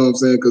this? You know what I'm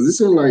saying? Because it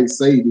seems like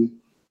Satan,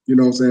 you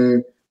know what I'm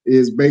saying,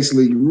 is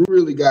basically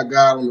really got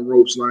God on the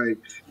ropes. Like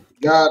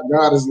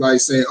God is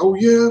like saying, oh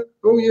yeah,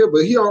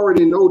 but he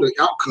already know the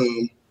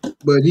outcome,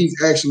 but he's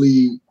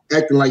actually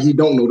acting like he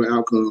don't know the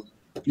outcome.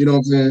 You know what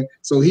I'm saying?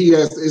 So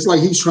it's like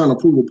he's trying to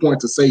prove a point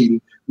to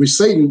Satan, which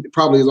Satan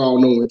probably is all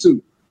knowing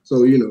too.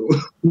 So, you know,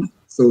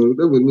 so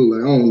that would look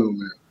like, I don't know,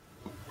 man.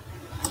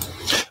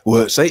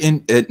 Well,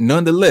 Satan,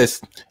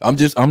 nonetheless,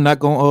 I'm not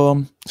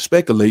gonna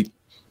speculate,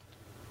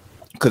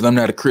 because I'm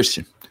not a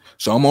Christian.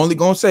 So I'm only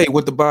gonna say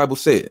what the Bible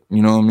said.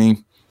 You know what I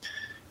mean?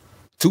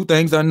 2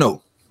 things I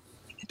know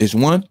is,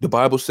 1, the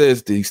Bible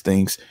says these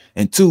things,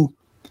 and 2,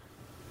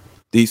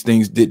 these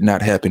things did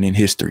not happen in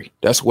history.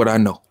 That's what I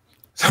know.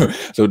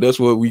 So that's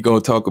what we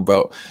gonna talk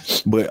about.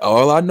 But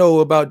all I know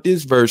about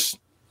this verse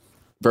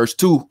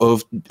 2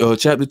 of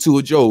chapter 2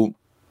 of Job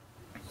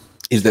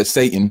is that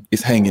Satan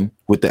is hanging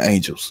with the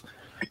angels.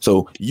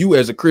 So you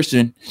as a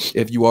Christian,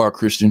 if you are a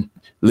Christian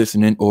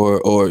listening,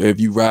 or if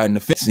you riding the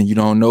fence and you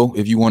don't know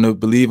if you want to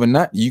believe or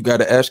not, you got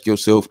to ask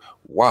yourself,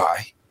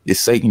 why is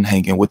Satan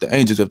hanging with the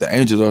angels? If the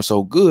angels are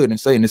so good and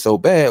Satan is so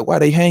bad, why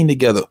they hang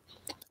together?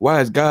 Why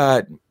is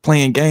God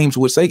playing games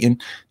with Satan?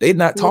 They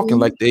not talking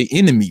like they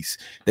enemies.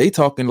 They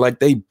talking like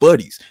they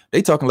buddies.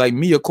 They talking like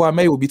me or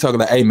Kwame would be talking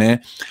like, hey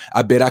man,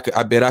 I bet I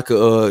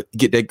could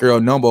get that girl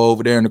number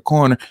over there in the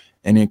corner.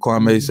 And then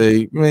Kwame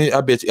say, man,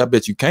 I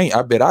bet you can't.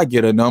 I bet I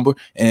get a number.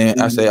 And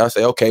I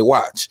say, okay,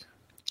 watch.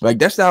 Like,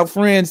 that's how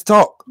friends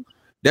talk.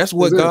 That's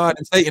what God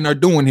and Satan are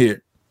doing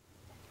here.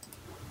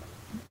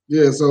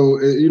 Yeah, so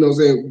you know what I'm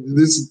saying,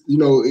 this, you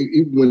know,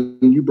 when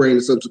you bring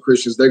this up to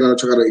Christians, they're gonna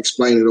try to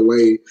explain it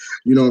away.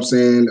 You know what I'm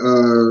saying?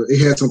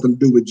 It had something to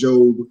do with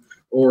Job,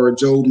 or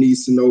Job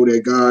needs to know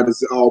that God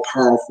is all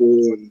powerful,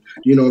 and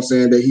you know what I'm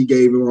saying, that he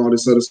gave him all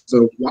this other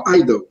stuff.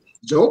 Why though?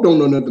 Job don't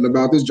know nothing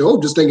about this.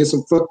 Job just thinking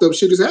some fucked up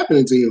shit is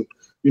happening to him.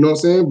 You know what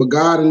I'm saying? But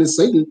God and this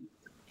Satan,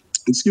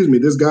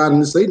 this God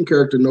and this Satan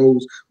character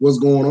knows what's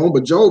going on.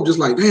 But Job just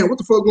like, damn, what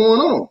the fuck going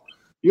on?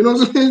 You know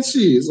what I'm saying?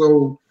 Shit.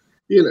 So,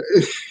 you know,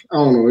 I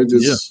don't know. It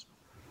just.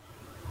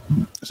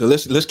 Yeah. So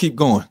let's keep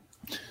going.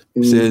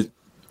 It says,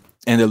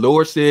 and the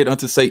Lord said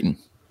unto Satan,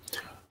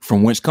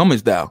 from whence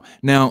comest thou?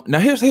 Now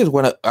here's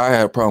what I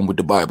have a problem with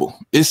the Bible.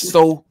 It's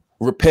so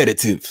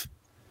repetitive.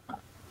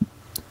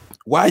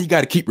 Why you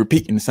got to keep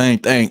repeating the same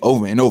thing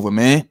over and over,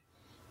 man?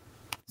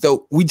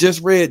 So we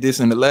just read this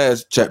in the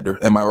last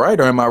chapter. Am I right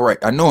or am I right?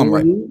 I know I'm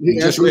right. He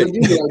just read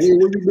it. Where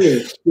you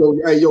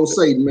been? Yo,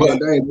 Satan, man. I've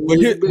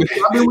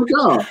been with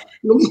y'all.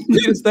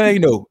 This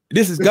thing though,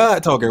 this is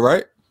God talking,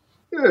 right?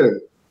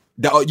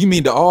 Yeah. You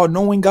mean the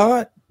all-knowing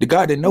God, the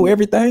God that know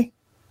everything?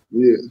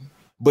 Yeah.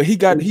 But he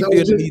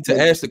feels the need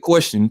to ask the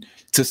question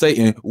to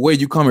Satan, where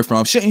you coming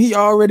from? Shouldn't he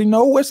already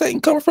know where Satan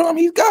coming from?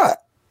 He's God.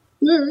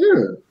 Yeah.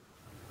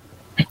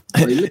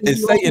 And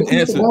Satan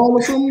answered.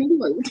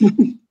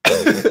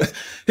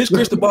 His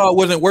crystal ball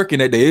wasn't working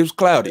that day. It was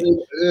cloudy.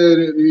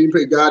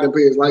 God didn't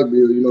pay his light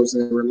bill. You know what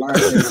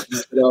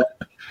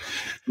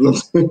I'm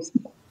saying?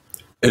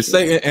 And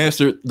Satan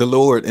answered the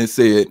Lord and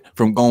said,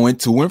 from going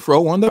to and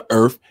fro on the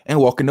earth and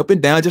walking up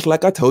and down, just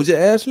like I told your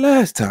ass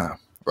last time.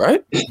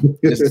 Right?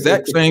 It's the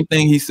exact same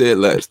thing he said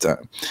last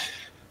time.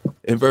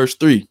 In verse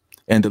 3,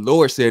 and the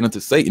Lord said unto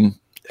Satan,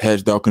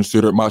 hast thou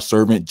considered my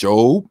servant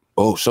Job?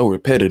 Oh, so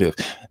repetitive,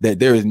 that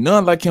there is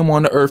none like him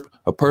on the earth,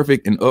 a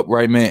perfect and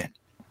upright man.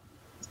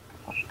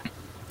 I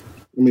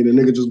mean, the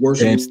nigga just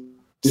worships.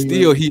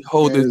 Still, he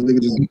holds it.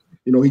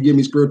 You know, he give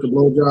me spiritual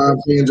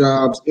blowjobs, hand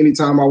jobs,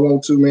 anytime I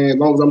want to, man. As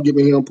long as I'm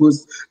giving him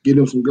pussy,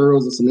 getting him some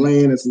girls and some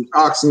land and some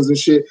oxen and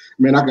shit,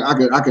 man. I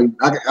can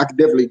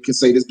definitely can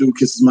say this dude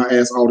kisses my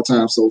ass all the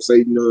time. So say,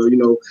 you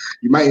know,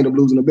 you might end up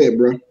losing a bet,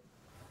 bro.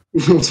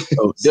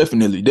 Oh,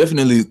 definitely.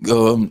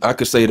 I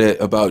could say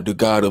that about the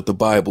God of the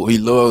Bible. He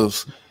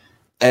loves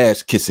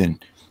ass kissing,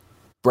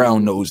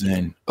 brown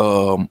nosing,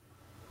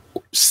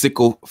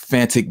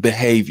 sycophantic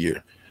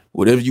behavior,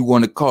 whatever you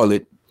want to call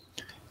it.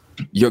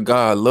 Your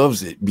God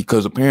loves it,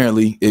 because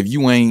apparently if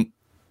you ain't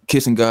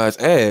kissing God's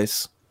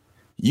ass,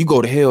 you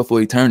go to hell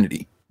for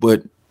eternity.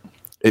 But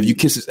if you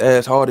kiss his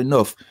ass hard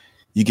enough,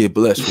 you get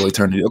blessed for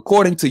eternity,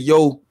 according to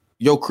your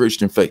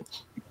Christian faith.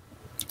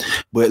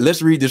 But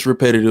let's read this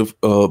repetitive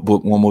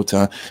book one more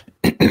time.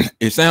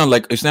 It sounds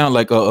like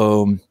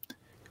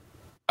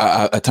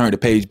I turned the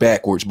page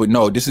backwards, but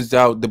no, this is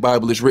how the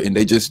Bible is written.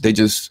 They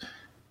just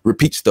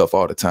repeat stuff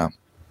all the time.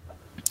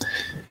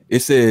 It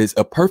says,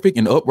 a perfect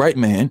and upright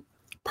man.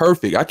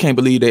 Perfect. I can't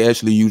believe they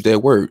actually used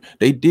that word.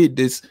 They did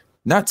this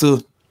not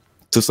to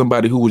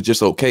somebody who was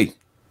just okay.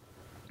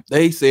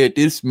 They said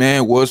this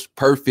man was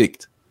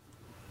perfect.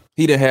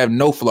 He didn't have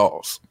no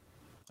flaws.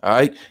 All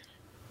right.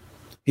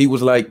 He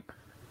was like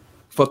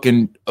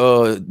fucking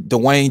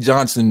Dwayne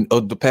Johnson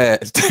of the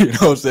past. You know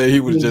what I'm saying?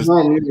 He was just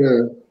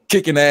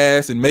kicking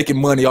ass and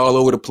making money all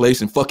over the place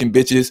and fucking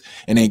bitches.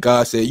 And then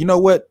God said, you know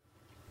what?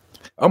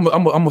 I'm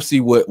gonna see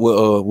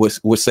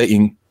what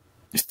Satan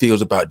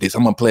feels about this.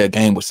 I'm gonna play a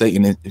game with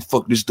Satan and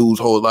fuck this dude's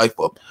whole life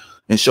up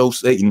and show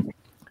Satan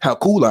how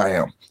cool I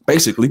am.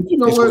 Basically, you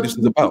know what this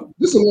is about.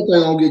 This is another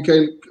thing I don't get,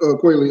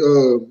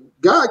 Quayle.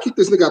 God kicked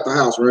this nigga out the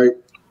house, right?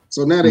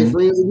 So now they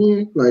friends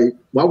again. Like,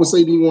 why would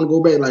Satan even want to go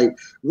back? Like,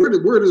 where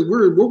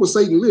was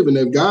Satan living?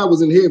 If God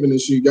was in heaven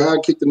and shit,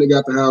 God kicked the nigga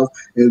out the house,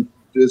 and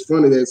it's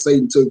funny that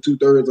Satan took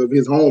 2/3 of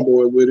his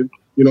homeboys with him.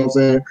 You know what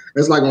I'm saying?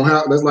 That's like on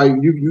how. That's like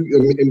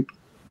you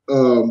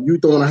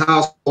throwing a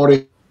house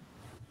party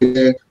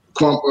and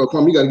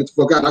Crumb, you gotta get the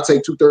fuck out. And I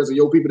take 2/3 of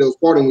your people that was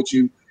partying with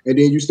you, and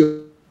then you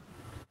still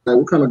like,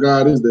 what kind of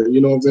God is that?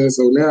 You know what I'm saying?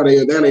 So now they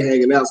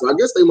hanging out. So I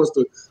guess they must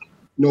have,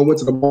 went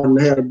to the bar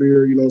and had a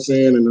beer. You know what I'm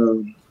saying?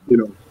 And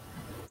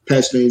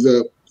patch things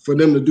up for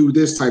them to do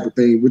this type of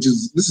thing, which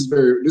is this is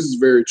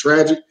very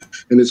tragic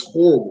and it's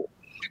horrible.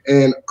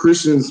 And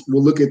Christians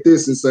will look at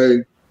this and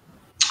say,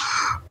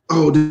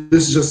 oh,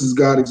 this is just as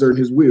God exerting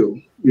his will.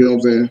 You know what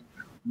I'm saying?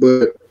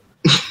 But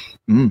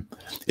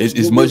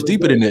it's much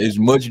deeper than that. It's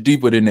much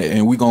deeper than that.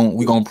 And we're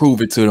gonna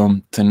prove it to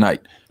them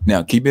tonight.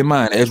 Now, keep in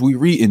mind, as we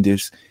read in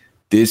this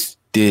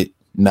did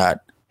not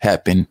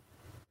happen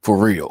for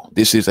real.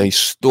 This is a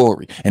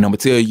story. And I'm gonna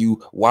tell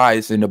you why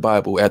it's in the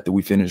Bible after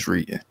we finish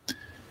reading.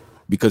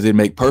 Because it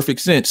makes perfect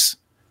sense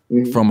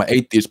from an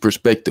atheist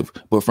perspective.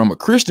 But from a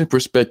Christian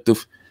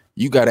perspective,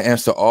 you got to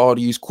answer all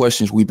these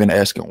questions we've been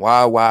asking.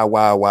 Why?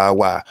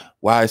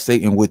 Why is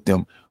Satan with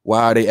them?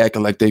 Why are they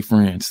acting like they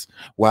friends?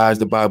 Why is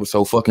the Bible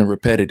so fucking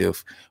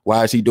repetitive?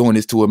 Why is he doing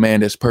this to a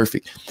man that's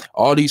perfect?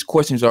 All these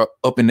questions are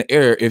up in the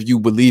air if you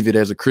believe it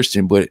as a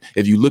Christian. But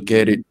if you look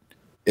at it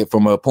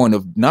from a point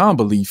of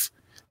non-belief,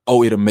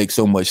 it'll make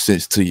so much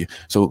sense to you.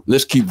 So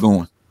let's keep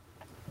going.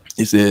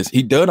 It says,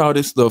 he done all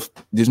this stuff.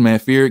 This man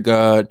feared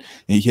God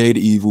and he hated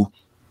evil.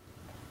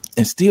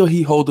 And still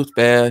he holdeth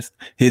fast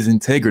his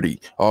integrity,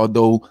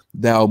 although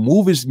thou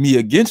movest me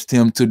against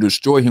him to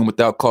destroy him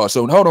without cause.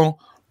 So hold on.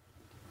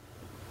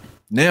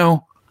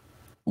 Now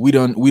we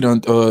done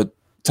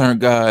turn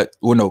God.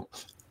 Well, no,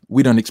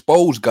 we done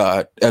expose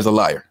God as a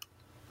liar.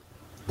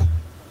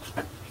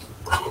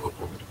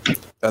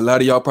 A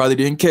lot of y'all probably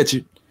didn't catch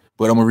it,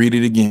 but I'm gonna read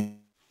it again.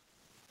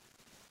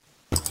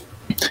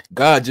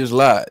 God just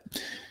lied.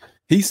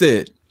 He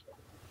said,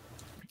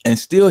 and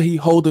still he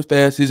holdeth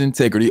fast his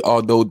integrity,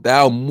 although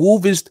thou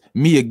movest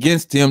me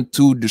against him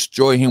to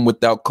destroy him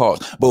without cause.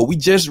 But we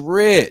just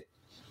read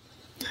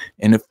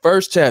in the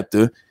first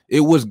chapter,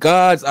 it was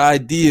God's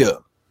idea.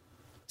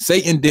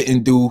 Satan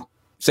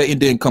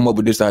didn't come up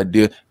with this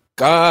idea.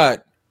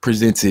 God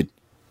presented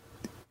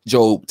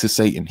Job to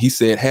Satan. He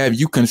said, have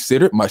you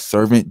considered my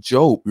servant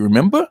Job?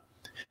 Remember?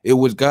 It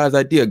was God's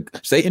idea.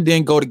 Satan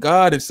didn't go to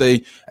God and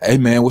say, hey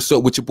man, what's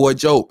up with your boy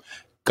Job?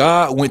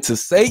 God went to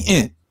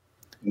Satan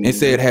and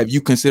said, have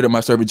you considered my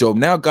servant Job?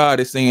 Now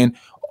God is saying,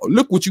 oh,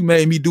 look what you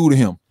made me do to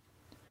him.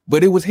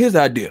 But it was his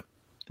idea.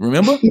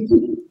 Remember?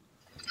 You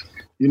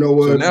know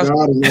what? So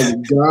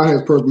God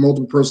has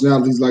multiple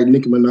personalities like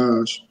Nicki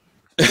Minaj.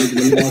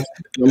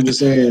 I'm just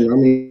saying. I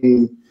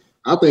mean,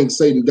 I think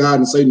God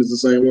and Satan is the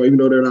same way, even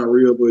though they're not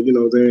real. But you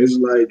know, it's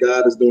like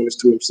God is doing this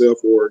to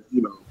himself, or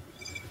you know,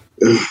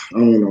 I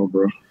don't know,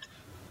 bro.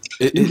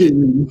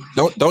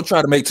 Don't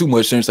try to make too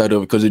much sense out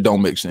of it because it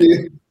don't make sense.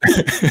 Yeah.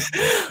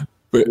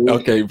 But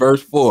okay,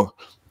 verse 4.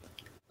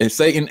 And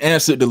Satan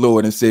answered the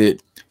Lord and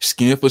said,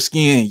 skin for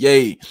skin,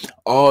 yea,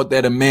 all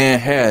that a man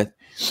hath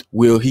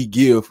will he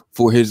give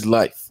for his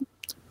life.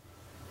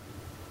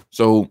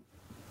 So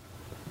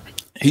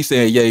he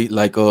said, yay,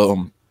 like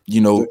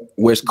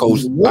West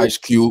Coast Ice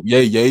Cube,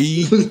 yay.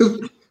 Wait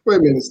a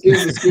minute, skin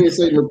for skin,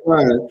 Satan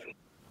replied.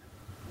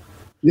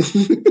 He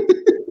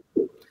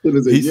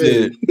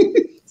said,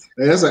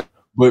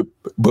 but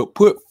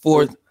put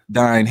forth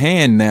thine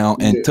hand now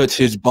and touch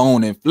his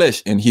bone and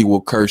flesh, and he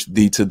will curse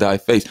thee to thy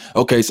face.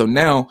 Okay, so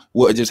now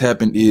what just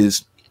happened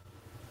is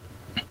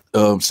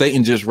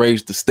Satan just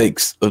raised the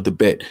stakes of the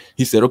bet.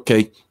 He said,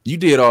 okay, you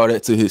did all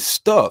that to his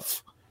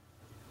stuff.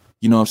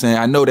 You know what I'm saying?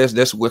 I know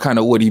that's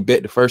what he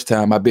bet the first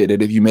time. I bet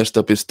that if you messed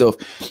up his stuff,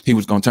 he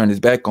was going to turn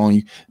his back on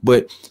you.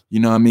 But, you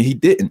know what I mean? He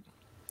didn't.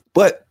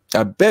 But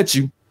I bet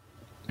you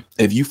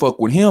if you fuck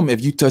with him,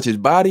 if you touch his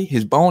body,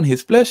 his bone,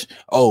 his flesh,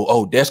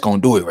 that's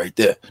going to do it right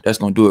there. That's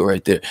going to do it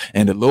right there.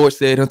 And the Lord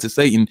said unto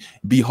Satan,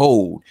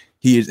 behold,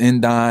 he is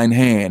in thine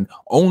hand.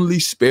 Only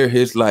spare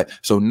his life.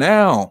 So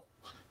now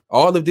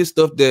all of this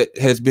stuff that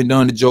has been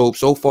done to Job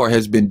so far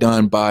has been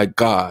done by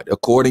God,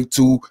 according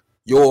to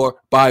your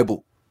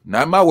Bible.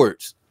 Not my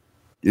words.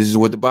 This is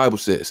what the Bible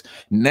says.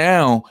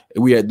 Now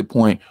we at the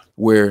point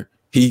where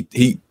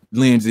he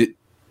lends it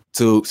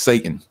to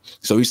Satan.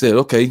 So he said,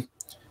 okay,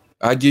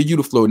 I give you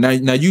the floor. Now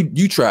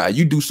you try.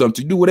 You do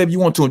something. Do whatever you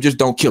want to him. Just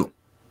don't kill him.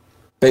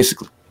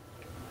 Basically.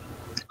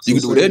 You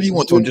can do whatever you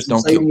want to him. Just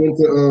don't kill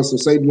him. So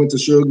Satan went to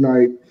Suge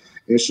Knight,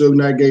 and Suge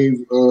Knight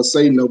gave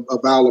Satan a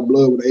vial of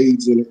blood with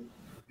AIDS in it.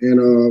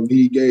 And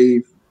he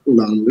gave...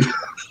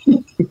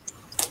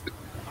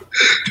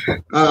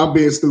 I'm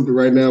being stupid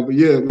right now, but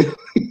yeah, man.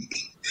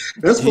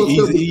 That's fucked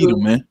up. Easy eater,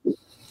 man.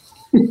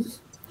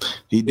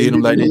 He did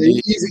him like that.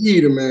 Easy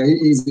eater, man. He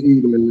easy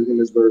eat him in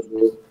this verse,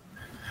 bro.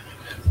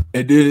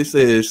 And then it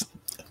says,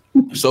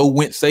 so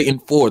went Satan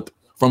forth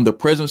from the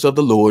presence of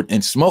the Lord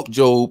and smote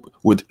Job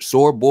with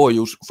sore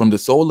boils from the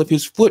sole of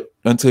his foot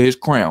unto his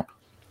crown.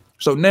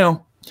 So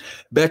now,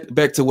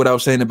 back to what I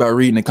was saying about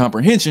reading and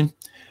comprehension.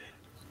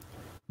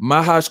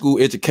 My high school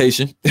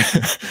education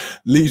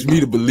leads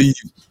me to believe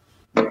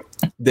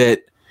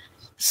that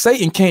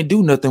Satan can't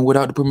do nothing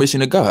without the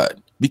permission of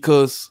God.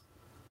 Because,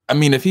 I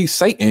mean, if he's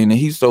Satan and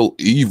he's so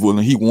evil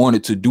and he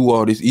wanted to do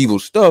all this evil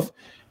stuff,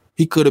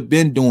 he could have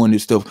been doing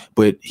this stuff.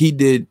 But he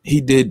did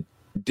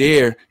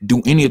dare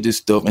do any of this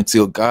stuff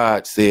until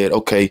God said,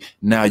 okay,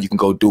 now you can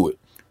go do it.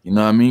 You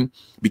know what I mean?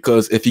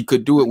 Because if he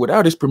could do it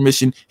without his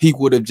permission, he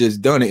would have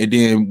just done it and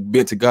then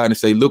been to God and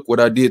say, look what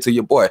I did to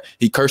your boy.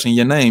 He cursing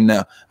your name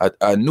now.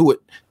 I knew it,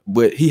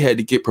 but he had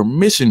to get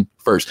permission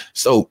first.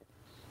 So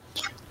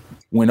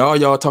when all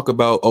y'all talk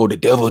about, oh, the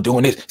devil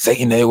doing this,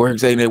 Satan at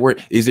work,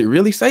 is it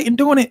really Satan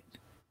doing it?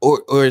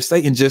 Or is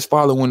Satan just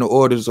following the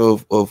orders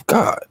of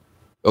God?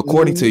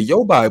 According to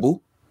your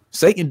Bible,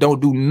 Satan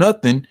don't do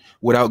nothing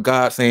without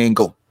God saying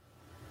go.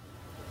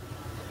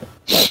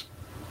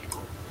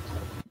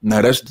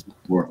 Now that's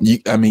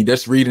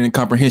reading and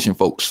comprehension,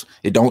 folks.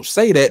 It don't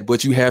say that,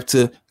 but you have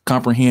to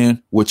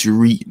comprehend what you're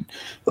reading.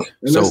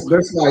 And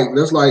that's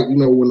like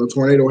when a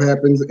tornado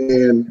happens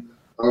and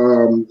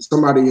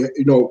somebody,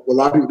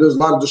 there's a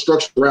lot of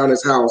destruction around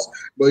his house.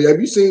 But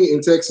have you seen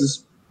in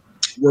Texas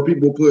where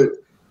people put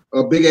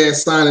a big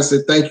ass sign and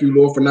said, "Thank you,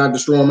 Lord, for not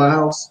destroying my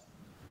house"?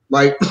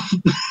 Like,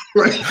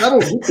 I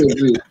don't get this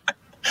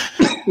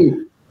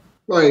shit.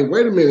 Like,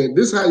 wait a minute,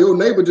 this how your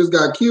neighbor just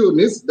got killed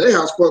and their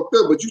house fucked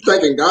up, but you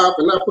thanking God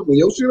for not fucking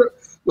your shit up?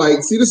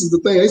 Like, see, this is the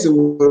thing. They said,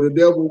 well, the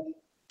devil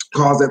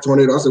caused that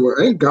tornado. I said, well,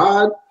 ain't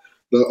God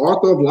the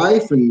author of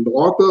life and the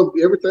author of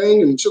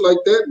everything and shit like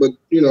that? But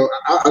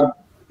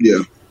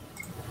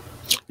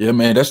yeah,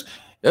 man,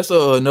 that's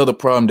another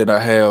problem that I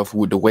have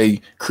with the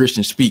way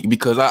Christians speak,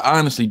 because I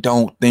honestly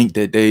don't think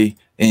that they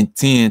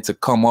intend to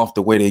come off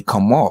the way they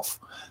come off.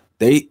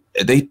 They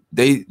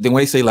when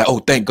they say like, oh,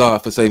 thank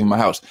God for saving my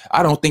house,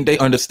 I don't think they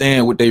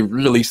understand what they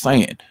really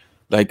saying.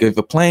 Like, if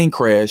a plane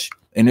crashed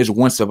and there's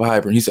one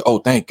survivor and he said, oh,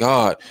 thank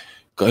God,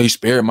 he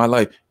spared my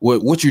life.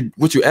 What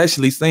you're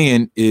actually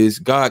saying is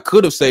God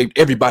could have saved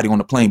everybody on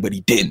the plane, but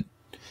he didn't.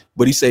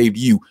 But he saved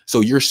you.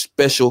 So you're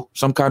special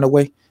some kind of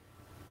way.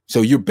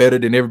 So you're better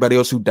than everybody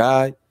else who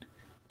died.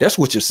 That's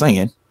what you're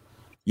saying.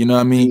 You know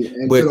what I mean?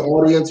 And to the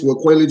audience, what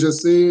Quayle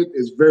just said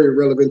is very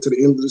relevant to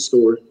the end of the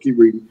story. Keep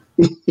reading.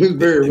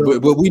 Very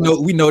relevant. But we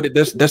know that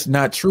that's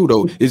not true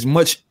though. It's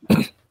much.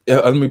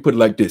 Let me put it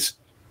like this: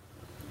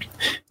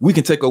 we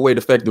can take away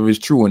the fact that it's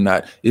true or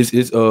not.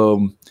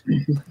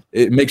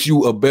 It makes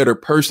you a better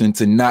person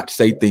to not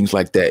say things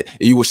like that.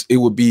 It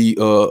would be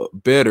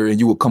better, and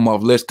you would come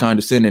off less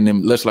condescending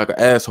and less like an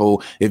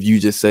asshole if you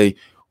just say,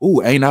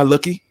 "Ooh, ain't I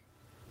lucky?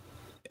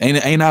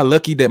 Ain't I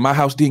lucky that my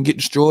house didn't get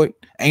destroyed?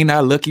 Ain't I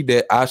lucky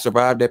that I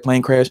survived that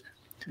plane crash?"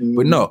 Mm-hmm.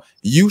 But no,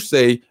 you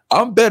say,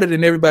 I'm better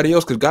than everybody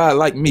else because God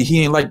liked me.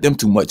 He ain't like them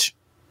too much.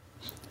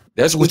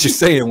 That's what you're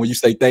saying when you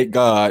say, thank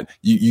God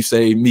you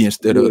saved me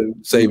instead of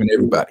saving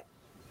everybody.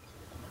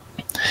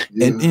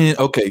 Yeah. And then,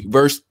 okay,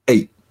 verse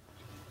 8.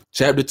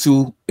 Chapter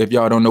 2, if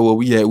y'all don't know what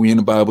we in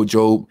the Bible,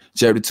 Job,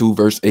 chapter 2,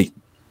 verse 8.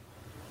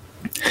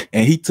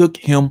 And he took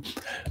him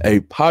a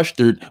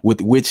potsherd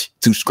with which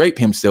to scrape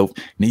himself,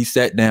 and he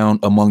sat down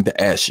among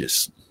the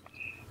ashes.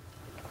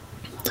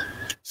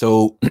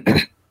 So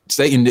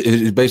Satan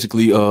is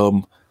basically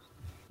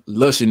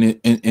lusting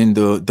in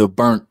the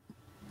burnt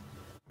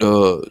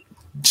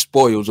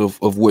spoils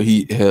of what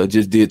he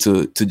just did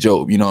to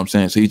Job. You know what I'm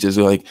saying? So he's just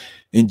like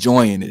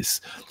enjoying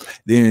this.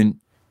 Then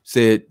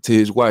said to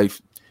his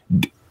wife,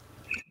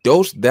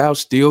 dost thou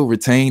still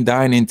retain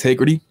thine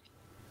integrity?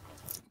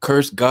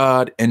 Curse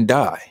God and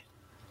die.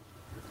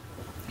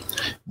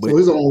 So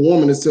his own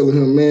woman is telling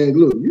him, man,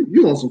 look,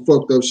 you on some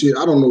fucked up shit.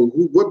 I don't know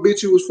what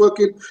bitch you was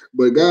fucking,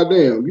 but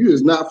goddamn, you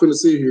is not finna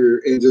sit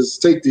here and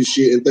just take this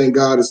shit and think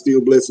God is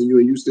still blessing you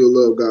and you still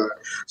love God.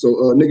 So,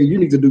 nigga, you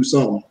need to do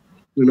something.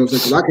 You know what I'm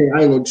saying? Cause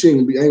I ain't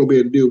gonna be able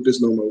to deal with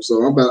this no more.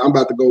 So I'm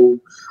about to go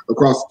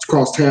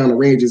across town to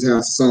Range's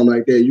house or something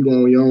like that. You go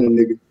on your own,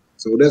 nigga.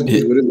 So that's what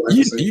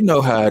it's like. You know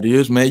how it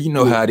is, man. You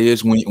know how it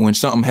is when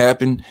something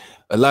happened.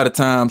 A lot of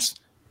times,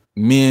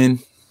 men,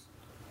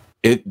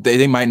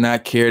 they might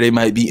not care, they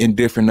might be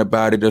indifferent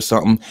about it or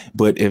something,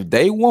 but if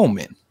they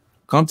woman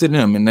come to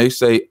them and they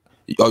say,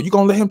 oh, you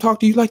gonna let him talk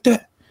to you like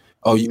that?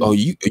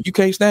 You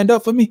can't stand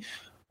up for me?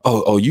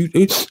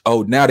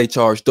 Now they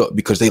charged up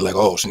because they like,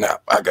 oh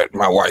snap, I got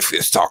my wife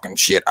is talking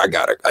shit, I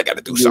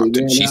gotta do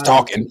something. She's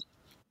talking.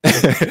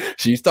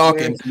 She's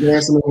talking.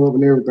 Gassing them up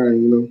and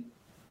everything, you know.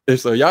 And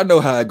so y'all know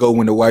how it go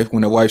when the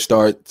wife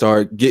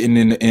start getting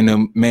in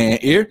a man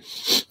ear.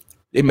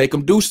 They make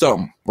them do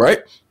something, right?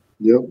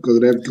 Yep, because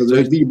of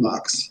that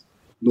V-box.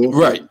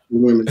 Right.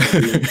 Women.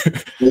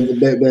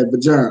 that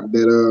vagina,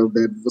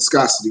 that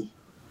viscosity.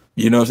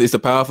 You know, it's a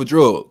powerful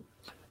drug.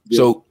 Yep.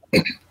 So,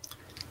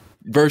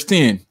 verse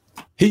 10,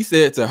 he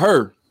said to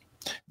her,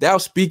 thou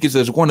speakest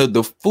as one of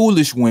the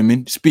foolish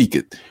women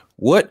speaketh.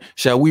 What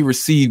shall we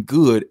receive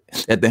good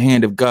at the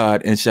hand of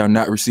God and shall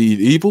not receive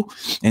evil?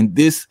 And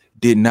this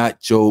did not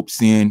Job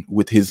sin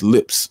with his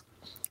lips.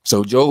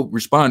 So Job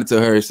responded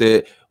to her and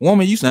said,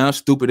 woman, you sound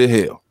stupid as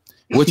hell.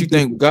 What you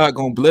think, God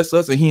gonna bless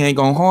us and he ain't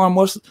gonna harm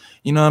us?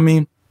 You know what I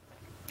mean?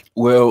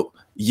 Well,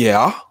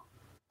 yeah,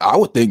 I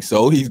would think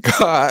so. He's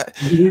God.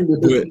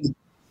 But,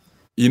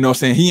 you know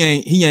what I'm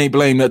saying? He ain't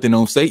blame nothing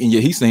on Satan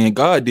yet. He's saying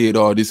God did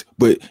all this,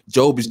 but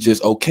Job is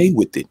just okay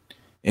with it.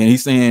 And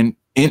he's saying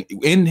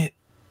in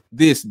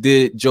this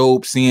did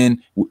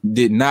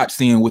not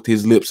sin with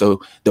his lips.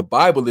 So the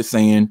Bible is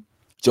saying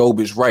Job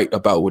is right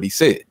about what he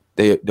said.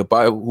 The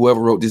Bible,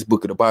 whoever wrote this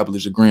book of the Bible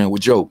is agreeing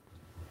with Job.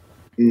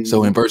 Mm-hmm.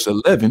 So in verse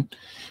 11,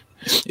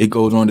 it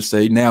goes on to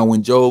say, now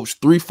when Job's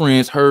 3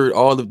 friends heard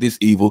all of this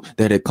evil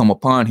that had come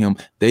upon him,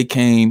 they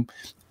came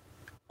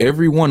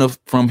every one of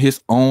from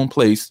his own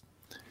place.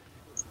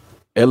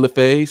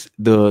 Eliphaz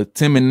the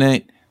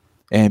Temanite,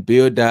 and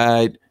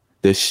Bildad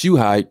the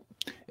Shuhite,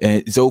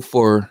 and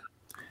Zophar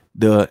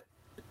the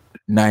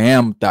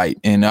Naamathite.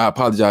 And I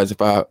apologize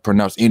if I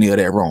pronounce any of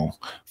that wrong.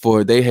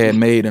 For they had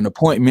made an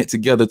appointment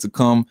together to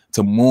come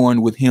to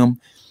mourn with him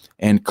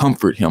and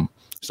comfort him.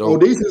 So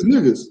these is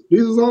niggas.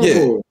 These is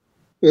all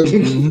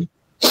mm-hmm.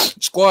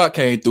 Squad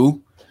came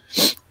through,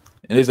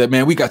 and they said,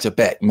 "Man, we got your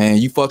back, man.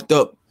 You fucked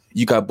up.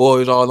 You got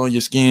boys all on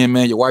your skin,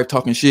 man. Your wife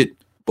talking shit,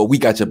 but we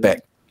got your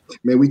back."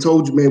 Man, we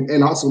told you, man,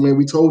 and also, man,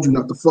 we told you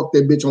not to fuck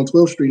that bitch on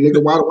 12th Street,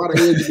 nigga. Why the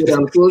hell you go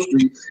down to 12th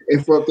Street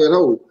and fuck that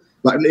hoe?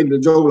 Like,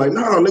 nigga, Joe, like,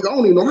 nah, nigga, I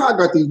don't even know how I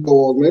got these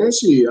balls, man.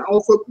 Shit, I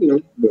don't fuck,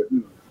 but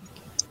yeah,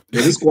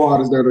 this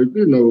squad is there to,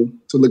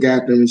 to look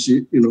after them and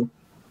shit, You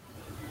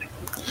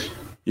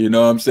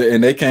know what I'm saying?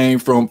 And they came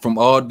from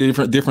all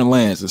different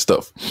lands and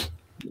stuff.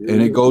 Yeah.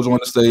 And it goes on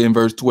to say in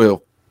verse 12,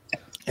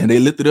 and they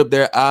lifted up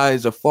their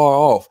eyes afar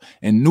off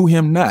and knew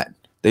him not.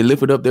 They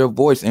lifted up their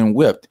voice and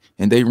wept,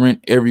 and they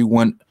rent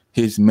everyone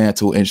his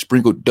mantle and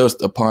sprinkled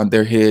dust upon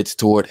their heads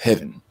toward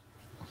heaven.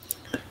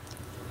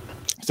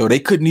 So they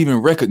couldn't even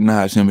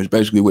recognize him, is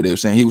basically what they were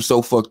saying. He was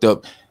so fucked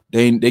up,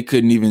 they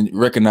couldn't even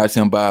recognize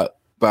him by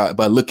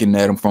looking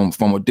at him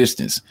from a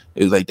distance.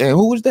 It was like, damn,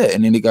 who was that?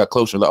 And then they got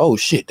closer, like, oh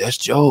shit, that's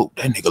Job.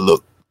 That nigga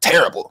looked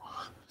terrible.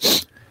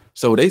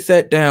 So they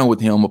sat down with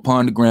him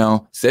upon the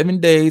ground 7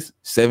 days,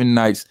 7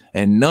 nights,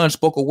 and none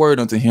spoke a word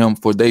unto him,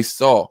 for they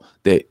saw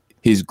that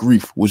his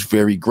grief was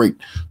very great.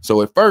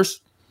 So at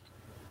first,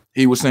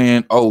 he was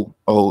saying, oh,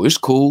 it's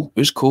cool.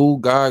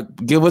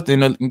 God give us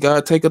and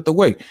God take us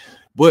away.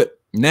 But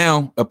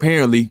now,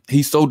 apparently,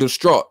 he's so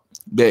distraught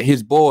that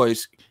his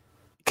boys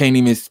can't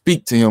even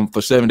speak to him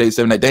for 7 days,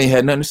 7 nights. They ain't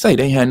had nothing to say.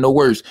 They ain't had no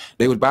words.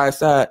 They was by his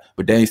side,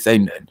 but they ain't say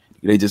nothing.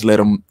 They just let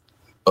him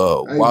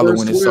wallow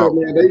in his sorrow.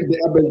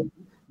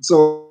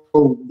 So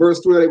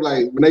verse 12, they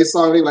like, when they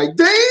saw him, they like,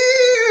 damn,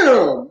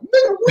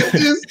 nigga, what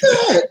is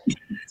that?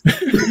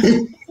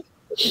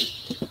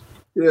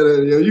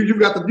 Yeah, you've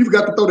got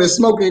to throw that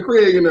Smokey and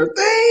Craig in there.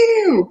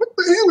 Damn, what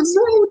the hell is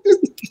wrong with this?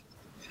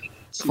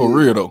 For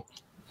real though.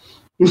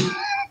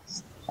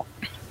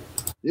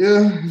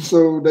 Yeah,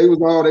 so they were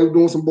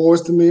doing some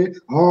Boys to Men.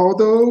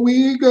 Although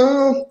we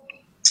go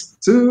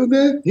to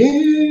the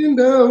end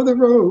of the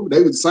road,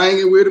 they was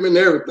singing with him and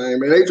everything,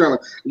 man. They trying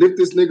to lift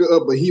this nigga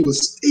up, but he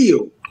was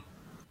still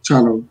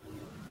trying to,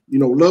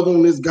 love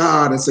on this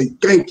God and say,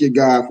 thank you,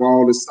 God, for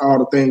all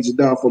the things you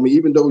done for me.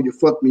 Even though you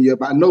fucked me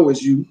up, I know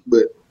it's you,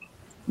 but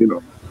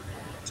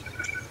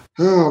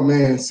oh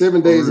man,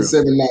 7 days and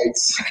 7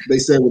 nights they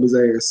sat with his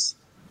ass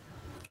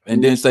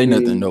and didn't say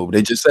nothing. No,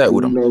 they just sat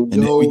with him. And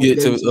then we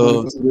get to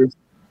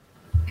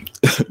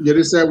yeah,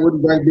 they sat with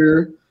him back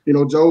there.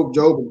 Job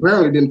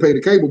apparently didn't pay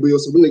the cable bill,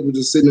 so the nigga was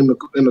just sitting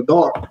in the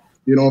dark.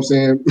 You know what I'm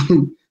saying?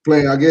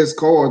 Playing, I guess,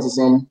 cards or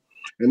something.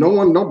 And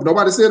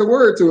nobody said a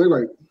word to him.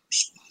 Like,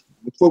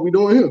 what the fuck we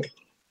doing here?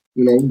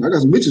 I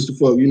got some bitches to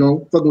fuck.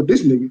 Fucking with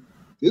this nigga.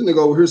 This nigga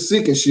over here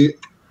sick and shit.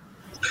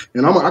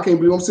 And I can't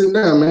believe I'm sitting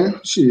down, man.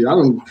 Shit, I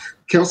done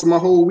cancel my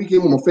whole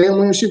weekend with my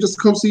family and shit just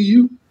to come see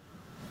you.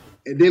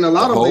 And then a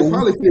lot of them, they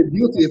probably feel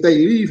guilty if they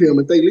leave him.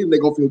 If they leave him, they're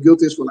going to feel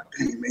guilty for like,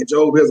 dang, man,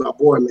 Job is our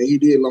boy, man. He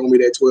did loan me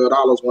that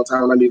 $12 one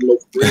time when I needed a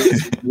loaf of bread,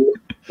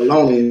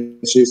 bologna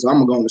and shit. So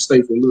I'm going to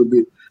stay for a little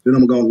bit. Then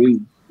I'm going to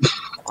leave.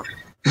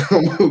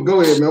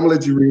 Go ahead, man. I'm going to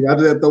let you read. I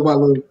just had to throw my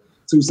little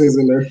 2 cents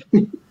in there.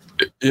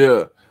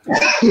 Yeah.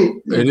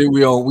 And then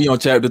we on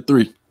chapter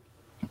 3.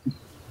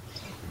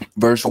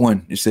 Verse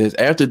 1, it says,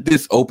 after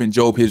this opened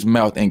Job his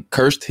mouth and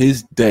cursed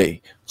his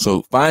day.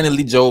 So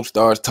finally Job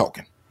starts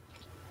talking.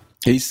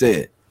 He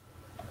said,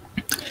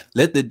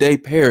 let the day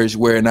perish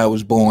wherein I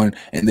was born,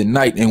 and the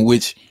night in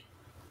which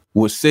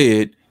was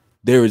said,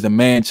 there is a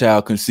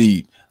man-child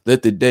conceived.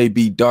 Let the day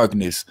be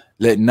darkness.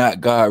 Let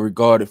not God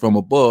regard it from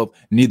above,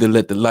 neither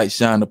let the light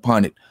shine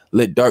upon it.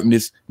 Let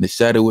darkness and the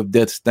shadow of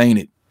death stain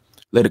it.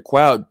 Let a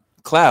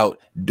cloud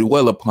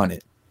dwell upon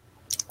it.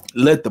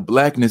 Let the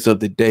blackness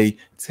of the day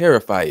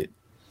terrify it.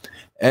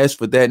 As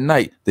for that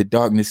night, the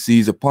darkness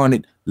seize upon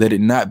it. Let it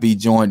not be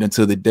joined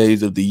unto the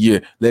days of the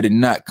year. Let it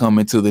not come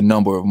into the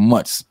number of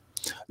months.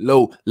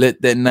 Lo,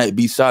 let that night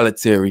be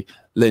solitary.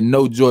 Let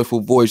no joyful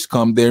voice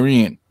come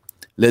therein.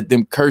 Let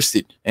them curse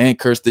it and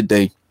curse the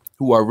day,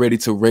 who are ready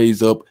to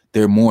raise up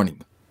their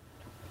mourning.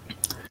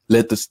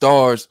 Let the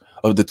stars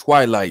of the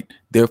twilight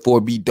therefore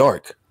be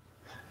dark.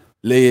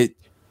 Let it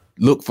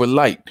look for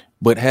light,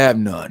 but have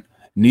none.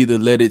 Neither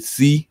let it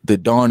see the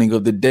dawning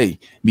of the day,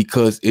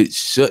 because it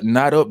shut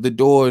not up the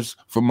doors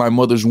from my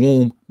mother's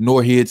womb,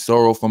 nor hid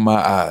sorrow from my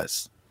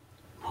eyes.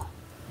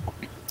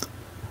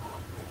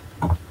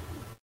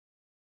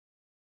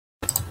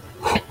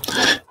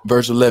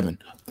 Verse 11.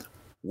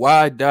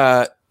 Why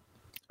died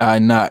I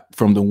not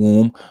from the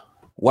womb?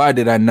 Why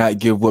did I not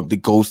give up the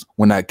ghost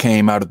when I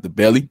came out of the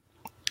belly?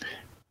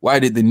 Why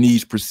did the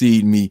knees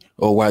precede me,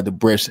 or why the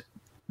breast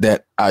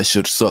that I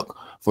should suck?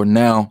 For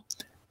now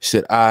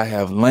Should I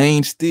have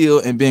lain still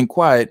and been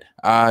quiet,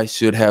 I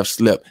should have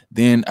slept.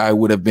 Then I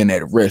would have been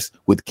at rest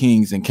with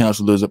kings and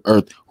counselors of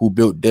earth who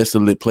built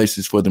desolate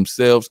places for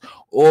themselves,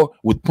 or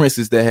with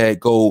princes that had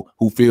gold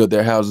who filled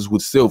their houses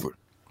with silver.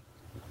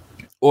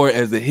 Or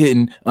as a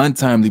hidden,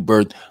 untimely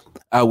birth,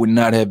 I would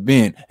not have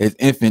been as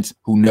infants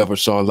who never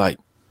saw light.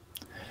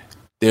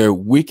 They're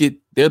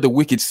the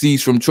wicked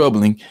cease from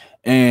troubling,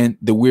 and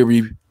the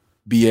weary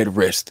be at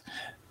rest.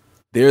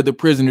 There the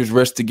prisoners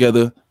rest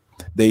together.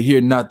 They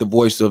hear not the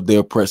voice of the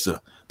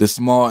oppressor. The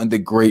small and the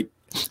great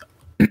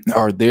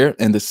are there,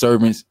 and the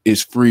servant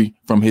is free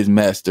from his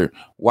master.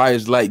 Why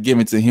is light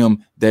given to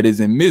him that is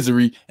in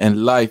misery,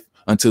 and life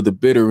unto the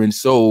bitter in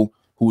soul,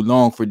 who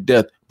long for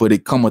death, but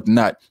it cometh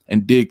not,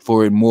 and dig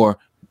for it more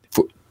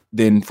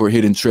than for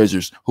hidden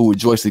treasures, who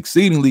rejoice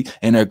exceedingly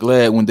and are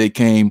glad when they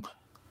can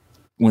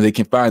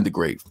find the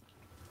grave?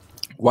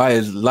 Why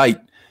is light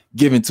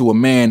given to a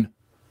man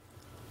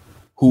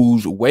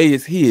whose way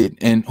is hid,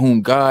 and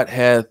whom God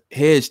hath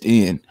hedged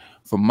in?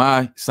 For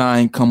my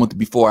sign cometh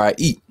before I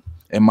eat,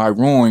 and my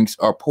roarings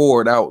are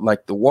poured out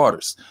like the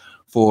waters.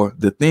 For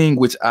the thing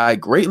which I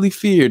greatly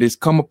feared is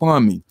come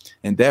upon me,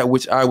 and that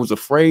which I was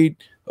afraid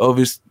of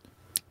is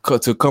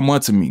to come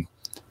unto me.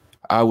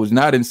 I was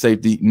not in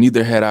safety,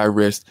 neither had I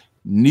rest,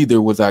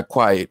 neither was I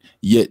quiet,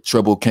 yet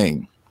trouble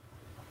came.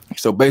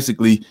 So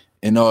basically,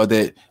 in all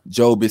that,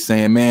 Job is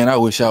saying, man, I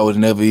wish I was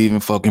never even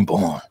fucking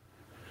born.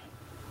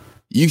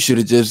 You should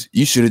have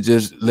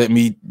just let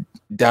me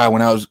die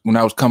when I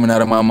was coming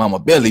out of my mama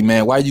belly,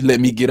 man. Why you let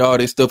me get all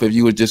this stuff if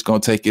you were just gonna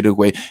take it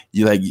away?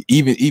 You like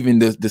even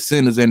the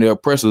sinners and the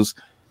oppressors,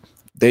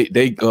 they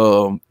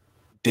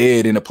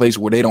dead in a place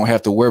where they don't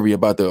have to worry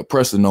about the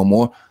oppressor no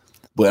more.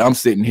 But I'm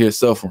sitting here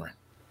suffering.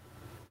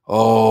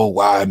 Oh,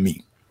 why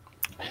me?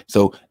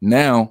 So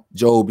now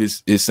Job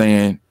is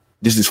saying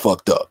this is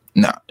fucked up.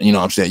 Nah, you know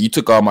what I'm saying? You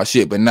took all my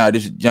shit, but now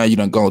you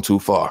done gone too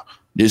far.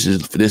 This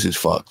is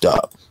fucked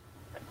up.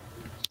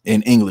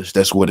 In English,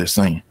 that's what it's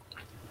saying.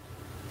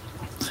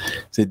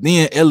 So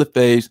then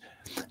Eliphaz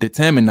the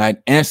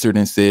Temanite answered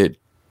and said,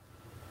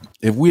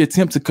 if we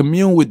attempt to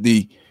commune with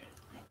thee,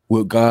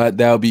 will God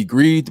thou be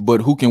grieved?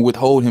 But who can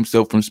withhold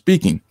himself from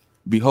speaking?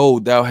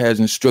 Behold, thou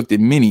hast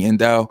instructed many, and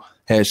thou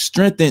hast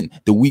strengthened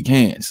the weak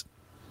hands.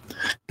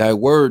 Thy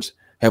words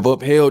have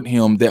upheld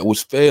him that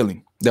was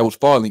falling,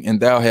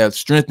 and thou hast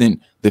strengthened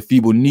the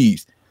feeble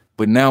knees.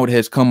 But now it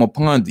has come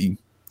upon thee,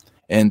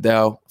 and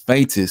thou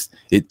faintest.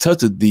 It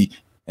toucheth thee,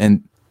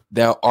 and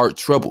thou art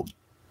troubled.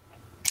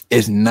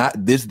 Is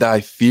not this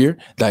thy fear,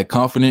 thy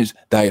confidence,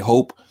 thy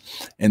hope,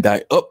 and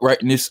thy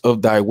uprightness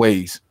of thy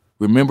ways?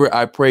 Remember,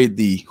 I pray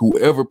thee,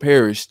 whoever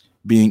perished,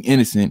 being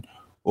innocent,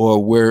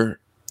 or were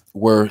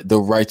the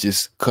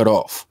righteous cut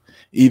off,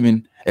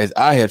 even as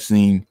I have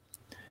seen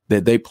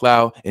that they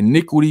plow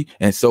iniquity,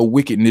 and so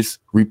wickedness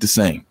reap the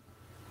same.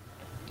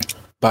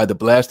 By the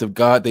blast of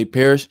God they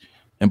perish,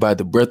 and by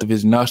the breath of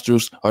his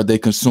nostrils are they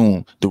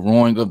consumed. The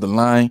roaring of the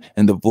lion,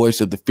 and the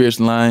voice of the fierce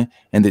lion,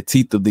 and the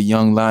teeth of the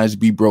young lions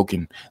be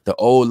broken. The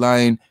old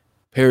lion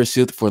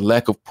perisheth for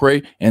lack of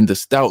prey, and the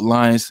stout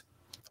lion's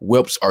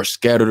whelps are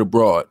scattered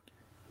abroad.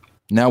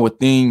 Now a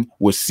thing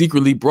was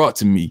secretly brought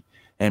to me,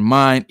 and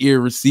mine ear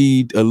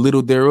received a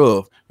little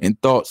thereof, and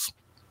thoughts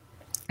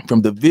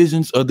from the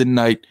visions of the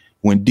night,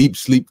 when deep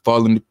sleep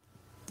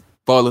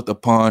falleth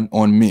upon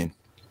on men.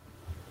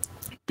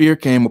 Fear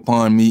came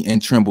upon me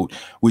and trembled,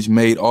 which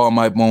made all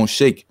my bones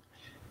shake.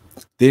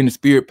 Then the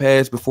spirit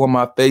passed before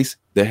my face,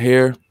 the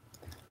hair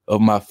of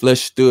my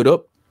flesh stood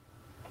up.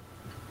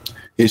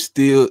 It's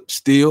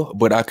still,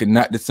 but I could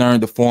not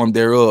discern the form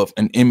thereof.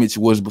 An image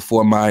was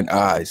before mine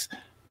eyes.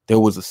 There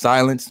was a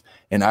silence,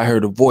 and I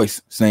heard a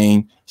voice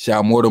saying,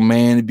 shall mortal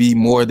man be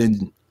more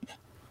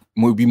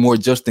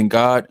just than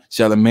God?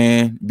 Shall a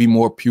man be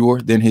more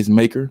pure than his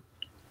maker?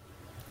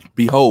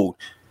 Behold,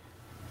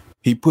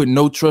 he put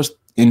no trust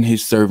in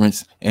his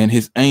servants, and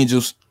his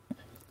angels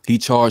he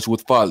charged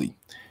with folly.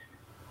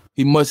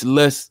 He much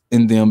less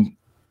in them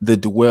that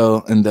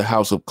dwell in the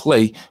house of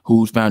clay,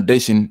 whose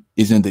foundation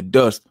is in the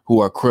dust, who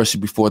are crushed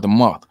before the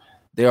moth.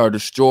 They are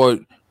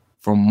destroyed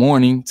from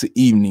morning to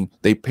evening.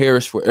 They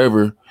perish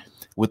forever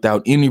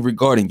without any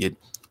regarding it.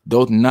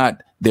 Though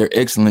not their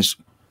excellence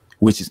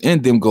which is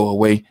in them go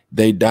away,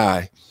 they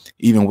die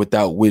even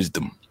without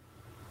wisdom.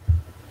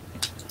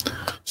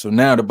 So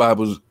now the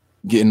Bible's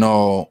getting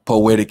all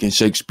poetic and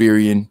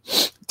Shakespearean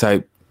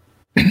type.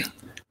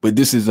 But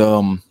this is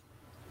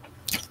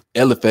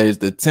Eliphaz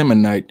the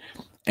Temanite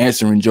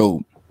answering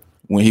Job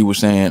when he was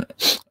saying,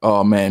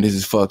 oh man, this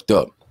is fucked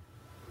up.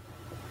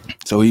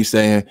 So he's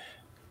saying,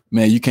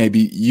 man,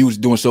 you was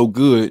doing so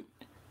good.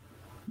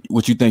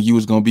 What you think you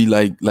was gonna be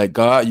like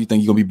God? You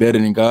think you're gonna be better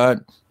than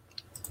God?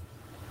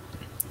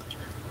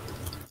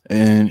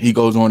 And he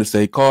goes on to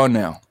say, call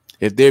now,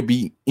 if there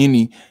be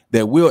any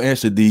that will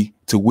answer thee,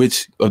 to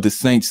which of the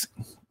saints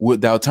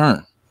wilt thou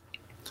turn?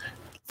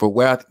 For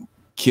wrath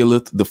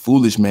killeth the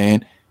foolish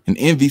man, and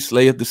envy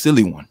slayeth the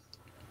silly one.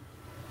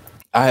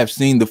 I have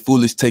seen the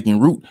foolish taking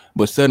root,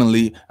 but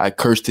suddenly I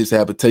cursed his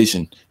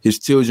habitation. His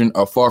children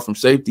are far from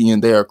safety,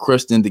 and they are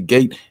crushed in the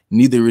gate.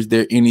 Neither is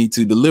there any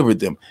to deliver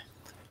them.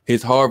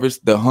 His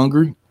harvest, the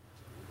hungry,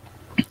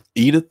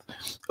 eateth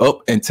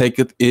up and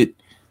taketh it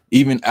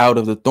even out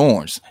of the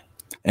thorns,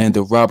 and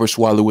the robber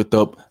swalloweth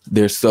up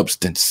their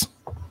substance.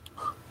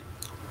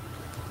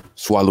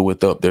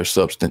 Swalloweth up their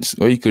substance.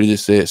 Or you could have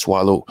just said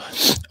swallow.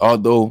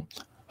 Although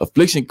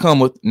affliction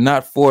cometh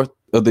not forth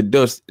of the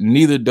dust,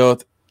 neither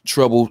doth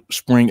trouble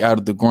spring out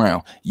of the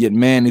ground. Yet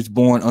man is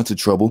born unto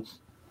trouble,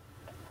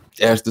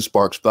 as the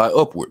sparks fly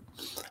upward.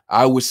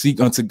 I would seek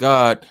unto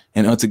God,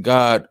 and unto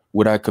God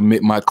would I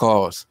commit my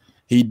cause.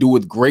 He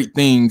doeth great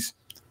things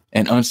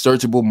and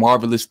unsearchable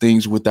marvelous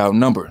things without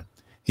number.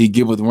 He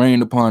giveth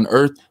rain upon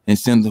earth and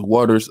sendeth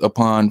waters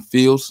upon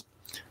fields,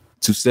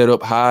 to set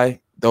up high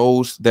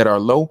those that are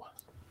low,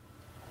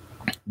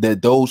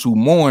 that those who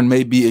mourn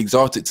may be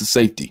exalted to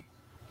safety.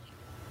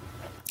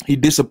 He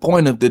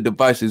disappointeth the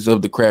devices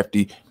of the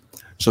crafty,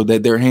 so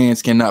that their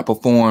hands cannot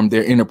perform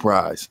their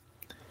enterprise.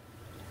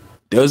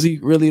 Does he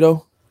really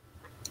though?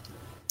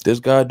 Does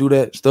God do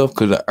that stuff?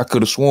 Because I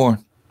could have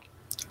sworn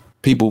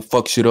people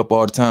fuck shit up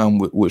all the time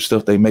with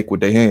stuff they make with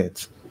their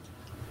hands.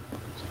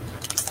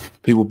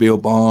 People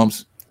build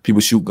bombs,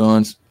 people shoot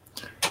guns.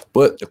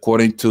 But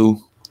according to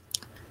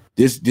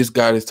this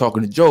guy that's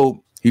talking to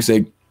Job, he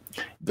said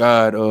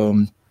God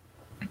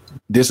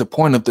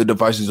disappointeth the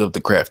devices of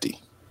the crafty,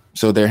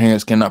 so their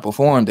hands cannot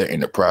perform their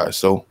enterprise.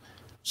 So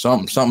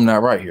something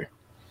not right here.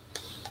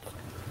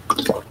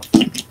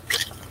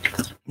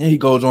 And he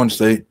goes on to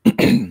say,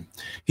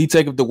 he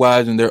taketh the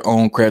wise in their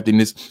own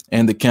craftiness,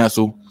 and the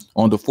counsel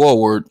on the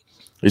forward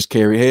is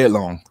carried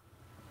headlong.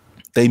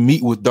 They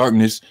meet with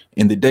darkness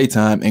in the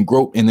daytime, and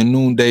grope in the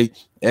noonday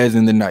as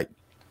in the night.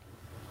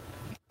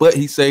 But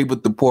he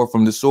saveth the poor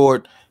from the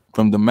sword,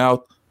 from the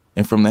mouth,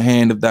 and from the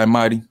hand of the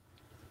mighty.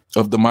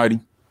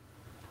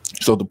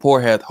 So the poor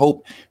hath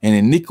hope, and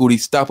iniquity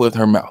stoppeth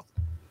her mouth.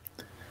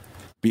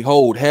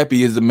 Behold,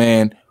 happy is the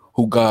man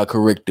who God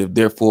correcteth.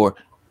 Therefore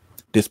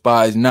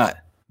despise not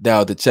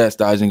thou the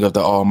chastising of the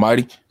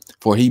Almighty,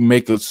 for he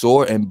maketh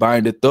sore and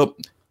bindeth up,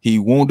 he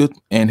woundeth,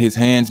 and his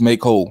hands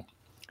make whole.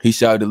 He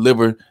shall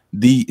deliver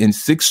thee in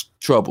 6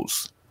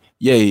 troubles.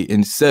 Yea,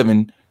 in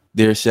 7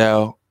 there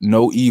shall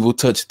no evil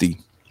touch thee.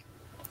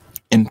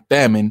 In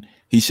famine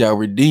he shall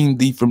redeem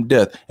thee from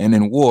death, and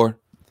in war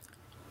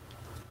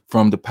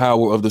from the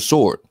power of the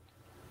sword.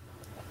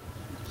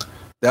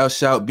 Thou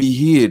shalt be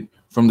hid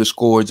from the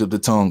scourge of the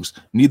tongues,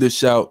 neither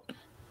shalt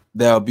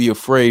thou be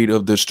afraid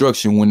of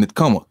destruction when it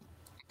cometh.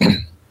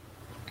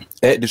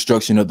 At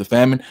destruction of the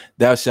famine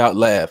thou shalt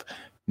laugh,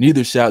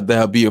 neither shalt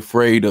thou be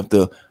afraid of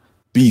the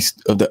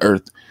beast of the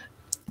earth.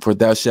 For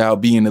thou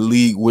shalt be in a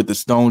league with the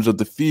stones of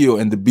the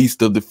field, and the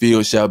beast of the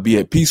field shall be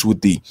at peace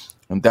with thee.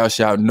 And thou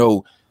shalt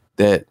know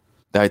that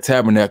thy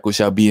tabernacle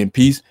shall be in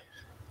peace,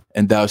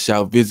 and thou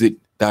shalt visit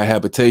thy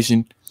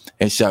habitation,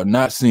 and shalt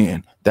not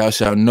sin. Thou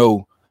shalt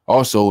know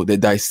also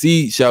that thy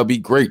seed shall be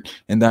great,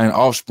 and thine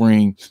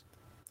offspring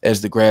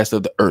as the grass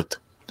of the earth.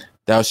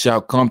 Thou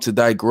shalt come to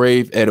thy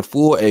grave at a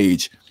full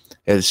age,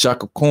 as a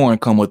shock of corn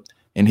cometh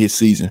in his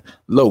season.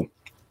 Lo,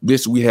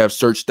 this we have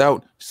searched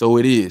out, so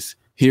it is.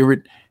 Hear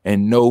it,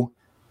 and know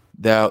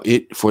thou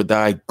it for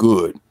thy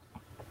good.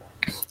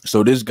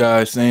 So this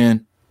guy is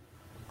saying,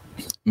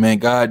 man,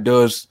 God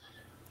does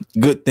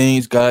good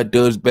things, God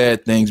does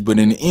bad things, but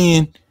in the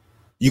end,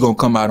 you're gonna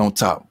come out on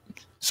top.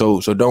 So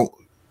don't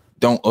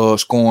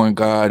scorn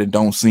God and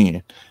don't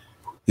sin.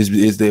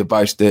 Is the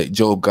advice that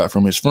Job got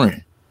from his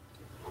friend.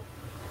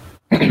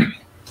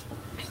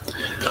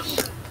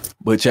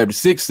 But chapter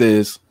 6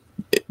 says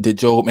that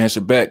Job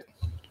answered back,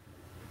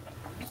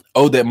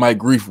 oh, that my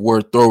grief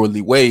were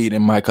thoroughly weighed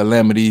and my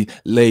calamity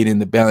laid in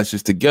the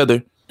balances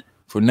together.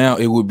 For now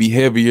it would be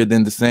heavier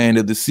than the sand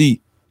of the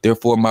sea.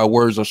 Therefore my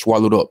words are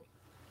swallowed up.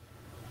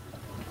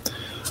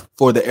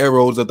 For the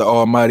arrows of the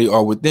Almighty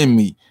are within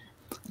me.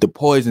 The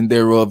poison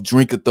thereof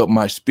drinketh up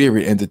my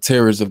spirit, and the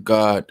terrors of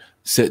God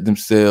set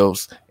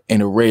themselves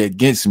in array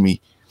against me.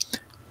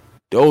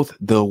 Doth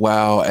the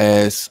wild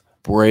ass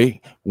bray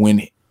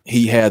when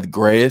he hath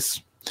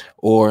grass,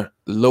 or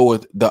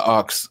loweth the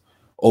ox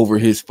over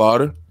his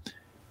fodder?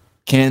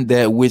 Can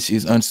that which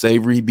is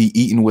unsavory be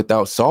eaten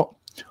without salt?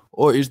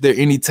 Or is there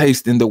any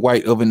taste in the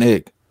white of an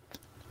egg?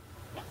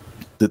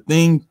 The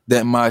thing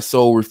that my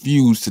soul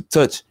refused to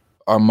touch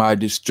are my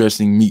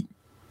distressing meat.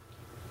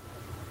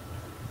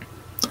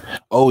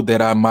 Oh,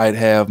 that I might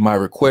have my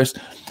request,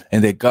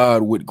 and that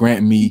God would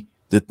grant me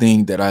the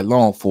thing that I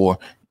long for,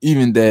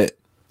 even that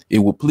it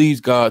would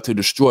please God to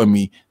destroy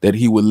me, that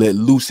he would let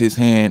loose his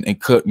hand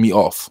and cut me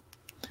off.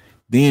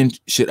 Then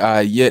should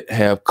I yet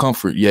have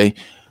comfort, yea,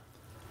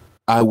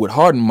 I would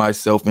harden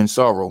myself in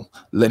sorrow.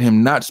 Let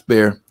him not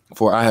spare,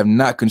 for I have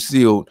not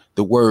concealed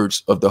the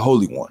words of the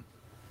Holy One.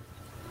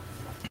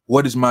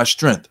 What is my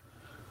strength,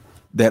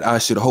 that I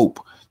should hope?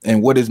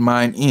 And what is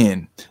mine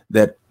end,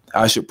 that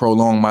I should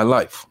prolong my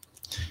life?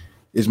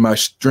 Is my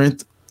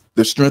strength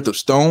the strength of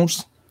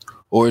stones,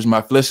 or is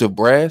my flesh of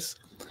brass?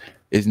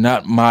 Is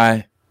not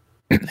my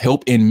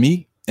help in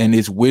me, and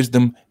is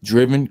wisdom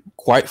driven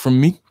quite from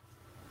me?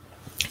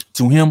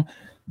 To him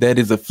that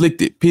is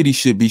afflicted, pity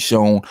should be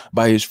shown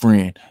by his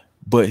friend,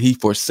 but he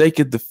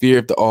forsaketh the fear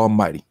of the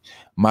Almighty.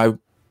 My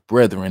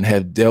brethren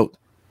have dealt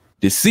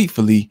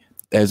deceitfully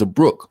as a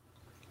brook,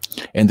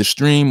 and the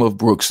stream of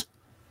brooks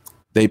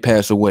they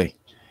pass away,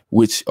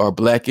 which are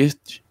blackish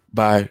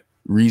by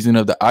reason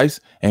of the ice,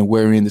 and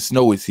wherein the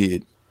snow is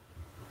hid.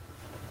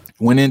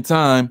 When in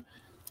time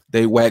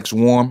they wax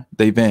warm,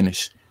 they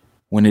vanish.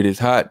 When it is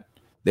hot,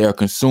 they are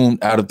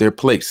consumed out of their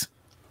place.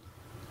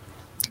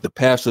 The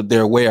paths of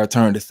their way are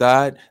turned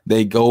aside.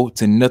 They go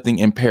to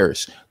nothing and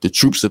perish. The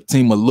troops of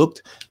Tema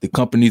looked. The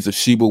companies of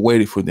Sheba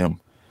waited for them.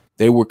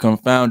 They were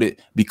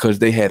confounded because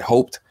they had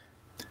hoped.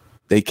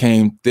 They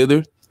came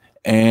thither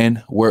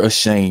and were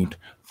ashamed.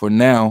 For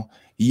now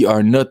ye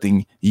are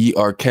nothing. Ye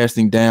are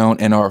casting down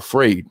and are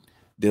afraid.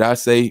 Did I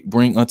say,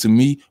 bring unto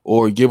me,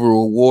 or give a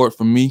reward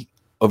for me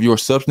of your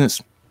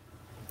substance,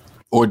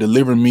 or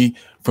deliver me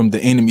from the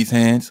enemy's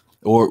hands,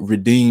 or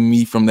redeem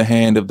me from the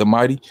hand of the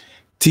mighty?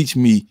 Teach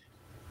me,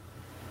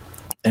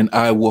 and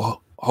I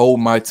will hold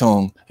my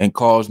tongue, and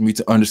cause me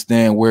to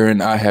understand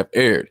wherein I have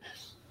erred.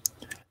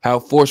 How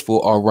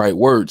forceful are right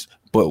words,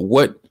 but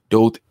what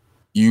doth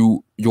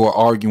your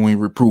arguing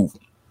reprove?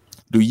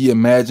 Do ye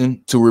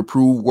imagine to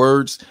reprove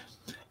words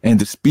and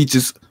the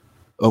speeches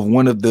of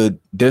one of the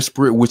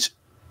desperate, which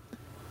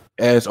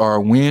as are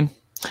wind?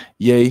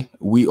 Yea,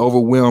 we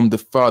overwhelm the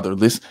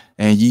fatherless,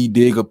 and ye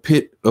dig a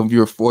pit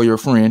for your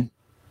friend.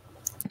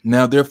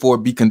 Now therefore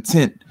be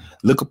content,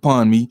 look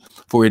upon me,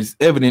 for it is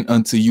evident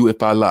unto you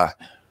if I lie.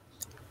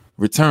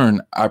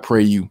 Return, I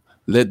pray you.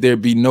 Let there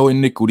be no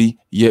iniquity,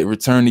 yet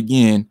return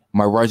again.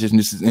 My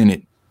righteousness is in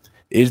it.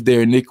 Is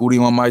there iniquity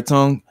on my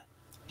tongue?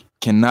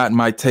 Cannot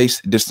my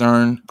taste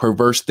discern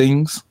perverse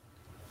things?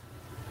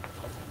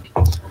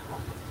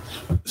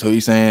 So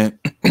he's saying,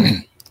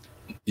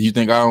 you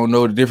think I don't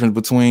know the difference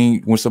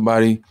between when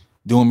somebody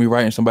doing me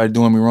right and somebody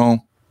doing me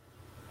wrong?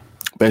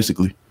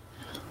 Basically.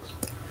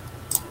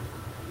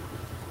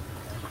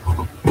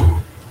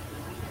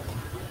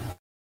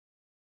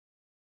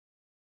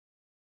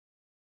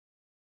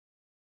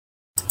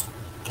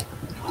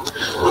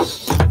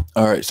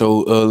 All right, so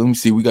let me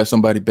see. We got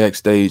somebody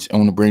backstage. I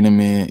want to bring them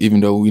in, even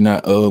though we're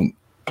not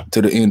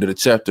to the end of the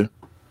chapter.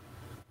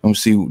 Let me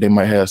see. They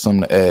might have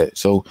something to add.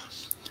 So,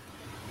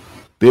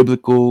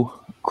 biblical,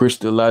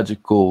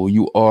 Christological,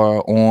 you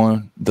are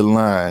on the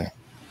line.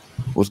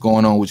 What's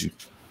going on with you?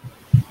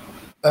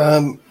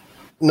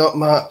 Not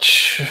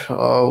much.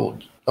 I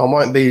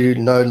won't be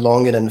no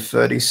longer than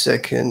 30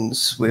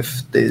 seconds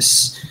with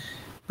this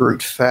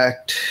brute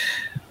fact.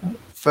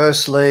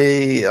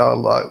 Firstly, I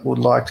would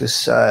like to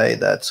say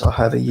that I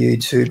have a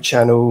YouTube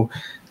channel,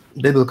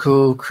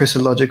 Biblical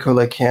Christological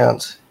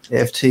Account,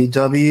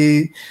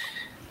 FTW.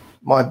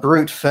 My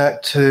brute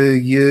fact to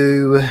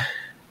you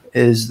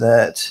is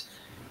that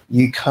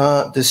you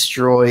can't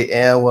destroy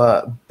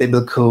our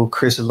biblical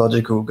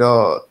Christological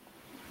God.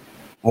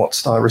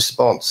 What's thy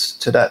response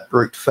to that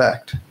brute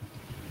fact?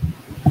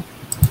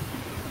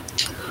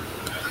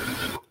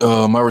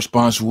 My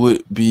response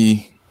would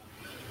be,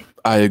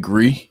 I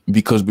agree,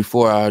 because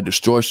before I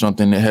destroy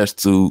something, it has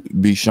to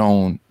be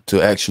shown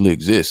to actually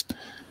exist.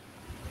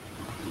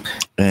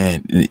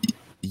 And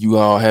you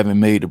all haven't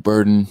met the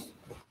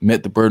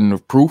burden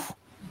of proof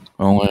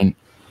on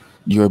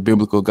your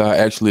biblical God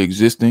actually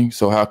existing.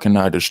 So how can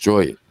I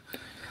destroy it?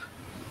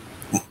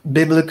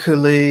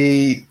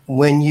 Biblically,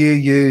 when you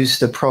use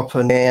the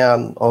proper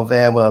noun of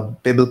our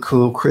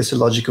biblical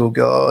Christological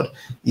God,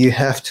 you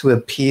have to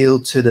appeal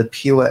to the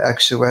pure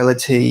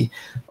actuality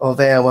of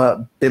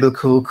our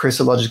biblical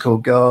Christological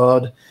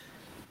God.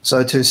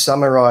 So to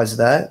summarize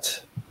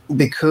that,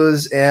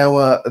 because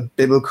our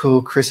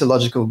biblical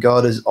Christological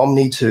God is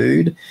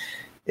omnitude,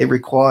 it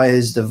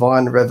requires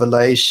divine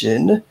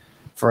revelation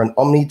for an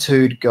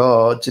omnitude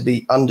God to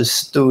be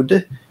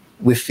understood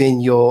within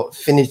your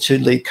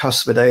finitudely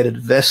custodated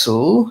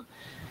vessel.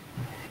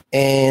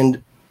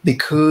 And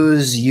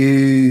because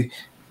you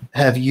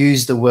have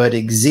used the word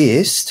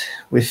exist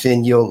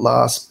within your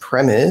last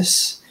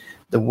premise,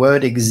 the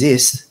word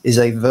exist is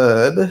a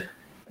verb.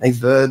 A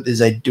verb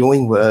is a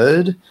doing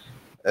word.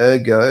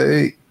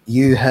 Ergo,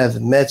 you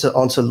have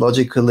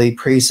meta-ontologically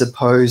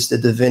presupposed the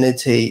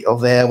divinity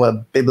of our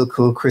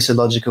biblical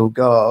Christological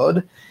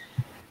God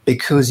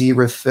because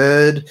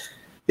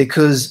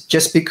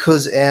just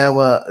because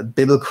our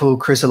biblical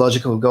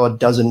Christological God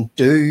doesn't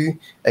do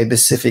a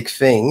specific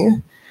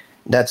thing,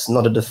 that's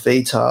not a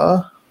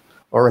defeater,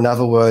 or in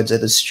other words, a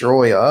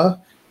destroyer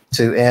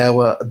to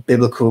our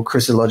biblical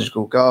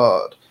Christological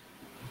God.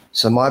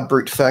 So my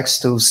brute fact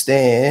still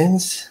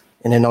stands,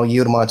 and then I'll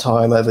yield my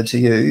time over to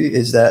you,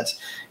 is that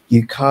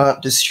you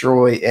can't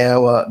destroy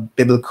our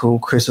biblical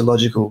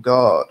Christological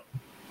God.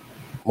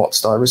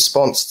 What's thy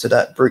response to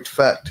that brute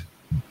fact?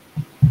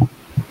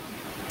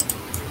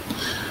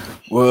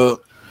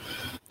 Well,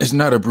 it's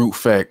not a brute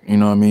fact, you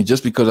know what I mean?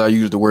 Just because I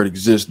use the word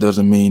exist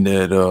doesn't mean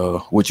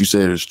that what you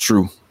said is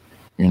true.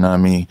 You know what I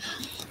mean?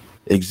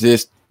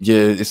 Exist yeah,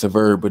 it's a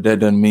verb, but that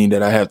doesn't mean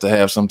that I have to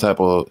have some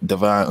type of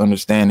divine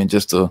understanding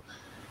just to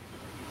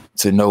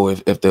know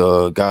if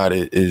the God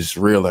is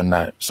real or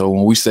not. So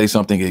when we say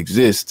something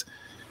exists,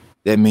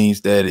 that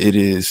means that it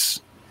is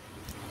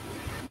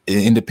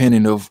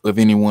independent of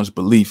anyone's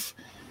belief.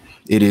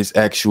 It is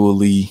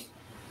actually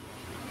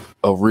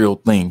a real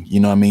thing. You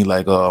know what I mean?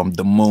 Like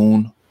the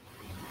moon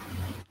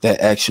that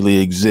actually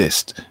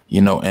exists, you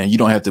know, and you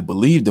don't have to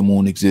believe the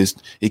moon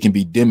exists. It can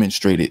be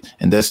demonstrated.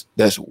 And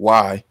that's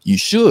why you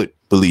should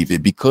believe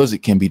it, because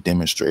it can be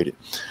demonstrated.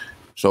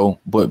 So,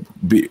 but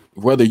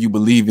whether you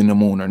believe in the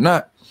moon or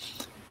not,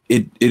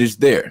 it is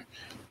there.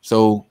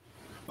 So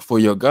for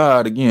your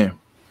God, again,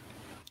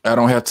 I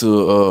don't have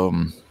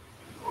to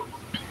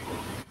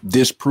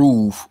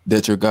disprove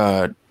that your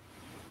God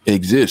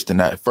exists. And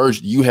at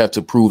first you have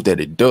to prove that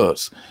it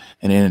does.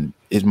 And then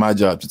it's my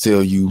job to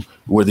tell you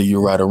whether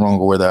you're right or wrong,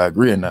 or whether I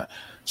agree or not.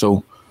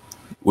 So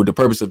what the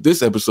purpose of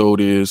this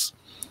episode is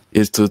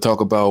to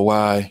talk about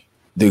why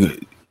the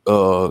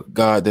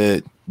God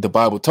that the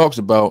Bible talks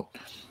about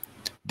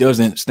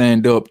doesn't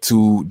stand up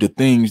to the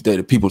things that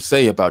the people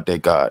say about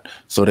that God.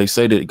 So they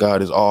say that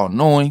God is all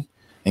knowing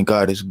and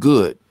God is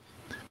good.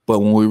 But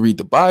when we read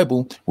the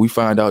Bible, we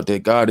find out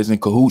that God is in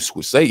cahoots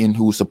with Satan,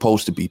 who's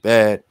supposed to be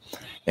bad.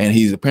 And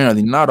he's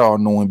apparently not all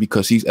knowing,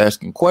 because he's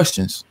asking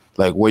questions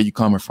like, where you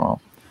coming from?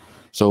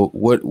 So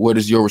what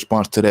is your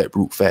response to that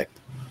brute fact?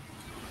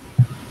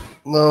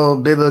 Well,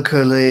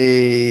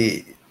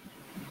 biblically,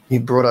 you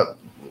brought up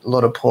a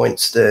lot of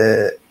points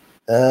there.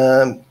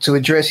 To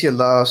address your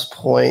last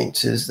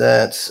point is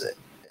that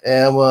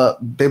our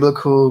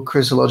biblical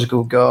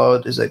Christological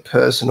God is a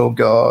personal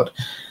God.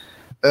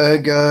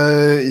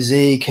 Ergo,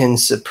 Z can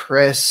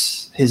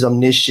suppress his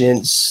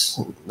omniscience.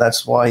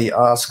 That's why he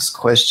asks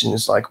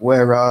questions like,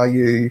 where are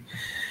you?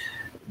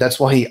 That's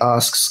why he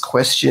asks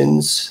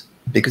questions,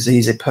 because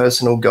he's a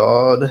personal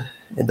God.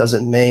 It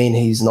doesn't mean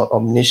he's not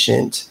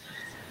omniscient.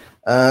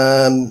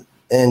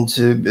 And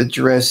to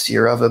address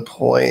your other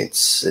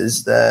points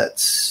is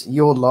that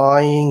you're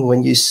lying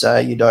when you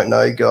say you don't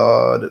know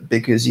God,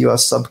 because you are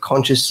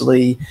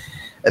subconsciously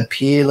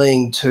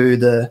appealing to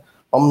the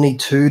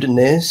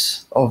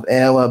omnitudinous of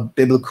our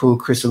biblical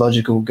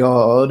Christological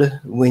God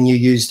when you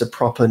use the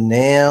proper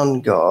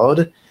noun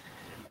God.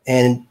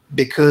 And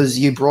because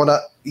you brought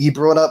up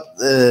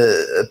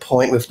the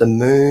point with the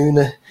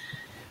moon.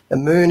 The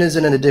moon is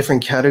in a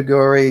different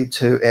category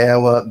to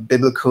our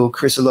biblical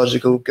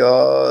Christological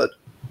God,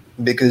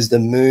 because the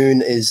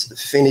moon is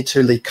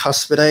finitely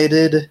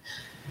cuspidated.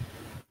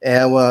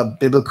 Our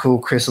biblical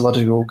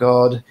Christological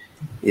God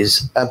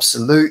is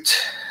absolute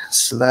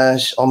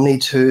 /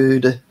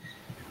 omnitude.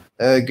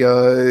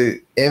 Ergo,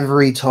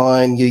 every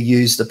time you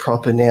use the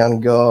proper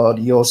noun God,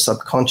 you're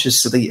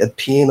subconsciously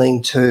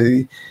appealing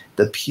to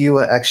the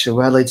pure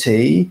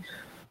actuality,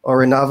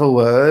 or in other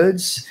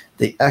words,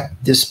 the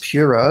actus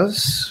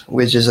purus,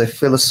 which is a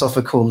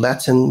philosophical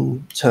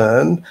Latin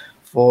term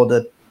for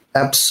the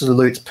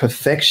absolute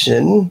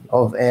perfection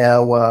of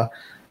our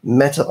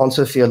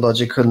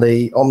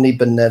meta-ontotheologically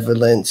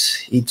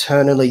omnibenevolent,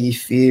 eternally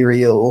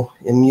ethereal,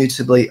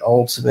 immutably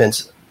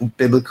ultimate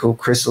biblical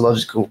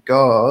Christological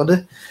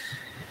God.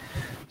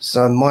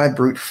 So my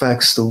brute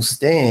fact still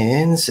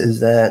stands,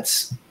 is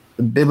that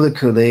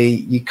biblically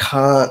you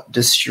can't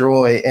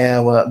destroy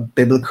our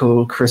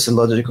biblical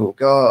Christological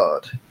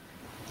God.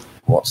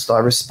 What's thy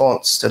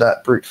response to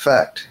that brute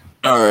fact?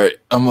 All right,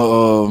 I'm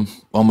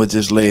gonna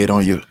just lay it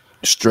on you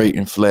straight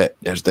and flat,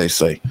 as they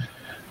say.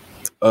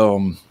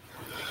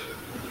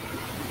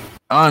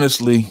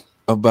 Honestly,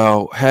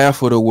 about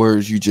half of the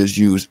words you just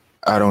used,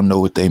 I don't know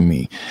what they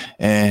mean.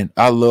 And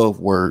I love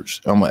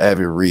words. I'm an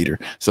avid reader.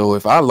 So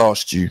if I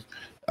lost you,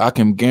 I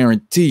can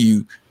guarantee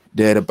you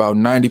that about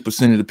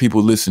 90% of the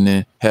people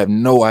listening have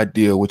no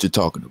idea what you're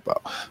talking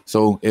about.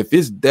 So if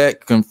it's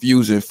that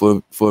confusing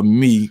for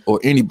me or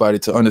anybody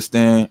to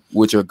understand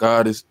what your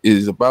God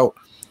is about,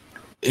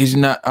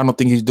 I don't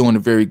think he's doing a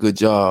very good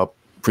job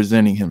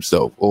presenting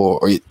himself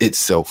or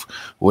itself,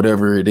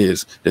 whatever it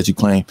is that you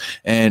claim.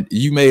 And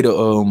you made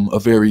a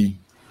very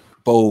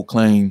bold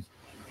claim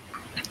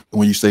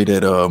when you say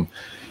that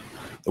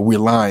we're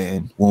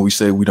lying when we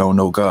say we don't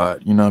know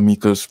God. You know what I mean?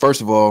 Because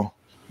first of all,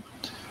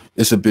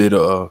 it's a bit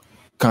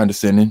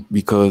condescending,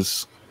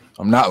 because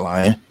I'm not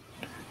lying.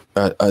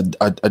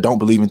 I don't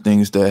believe in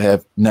things that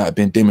have not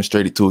been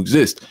demonstrated to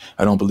exist.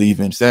 I don't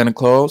believe in Santa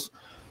Claus,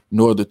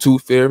 nor the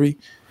Tooth Fairy,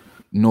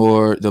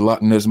 nor the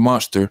Loch Ness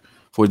Monster,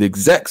 for the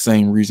exact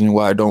same reason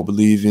why I don't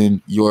believe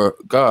in your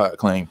God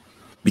claim,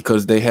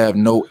 because they have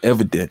no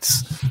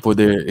evidence for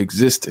their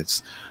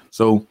existence.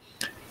 So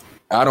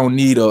I don't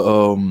need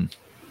a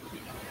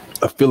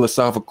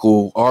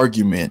philosophical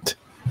argument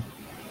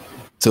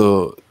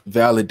to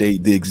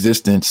validate the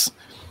existence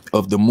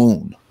of the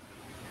moon.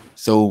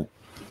 So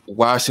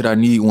why should I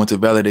need one to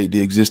validate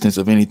the existence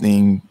of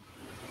anything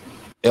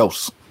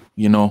else?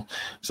 You know?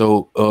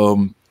 So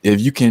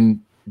if you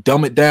can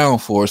dumb it down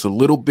for us a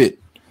little bit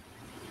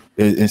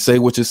and say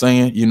what you're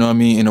saying, you know what I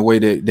mean, in a way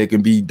that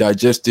can be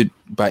digested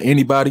by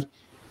anybody,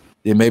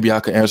 then maybe I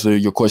could answer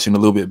your question a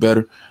little bit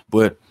better.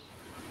 But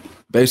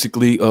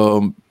basically,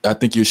 I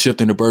think you're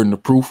shifting the burden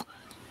of proof,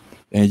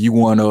 and you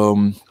want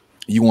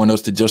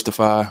us to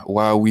justify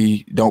why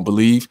we don't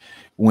believe,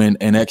 when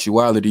in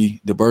actuality,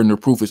 the burden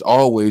of proof is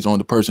always on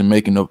the person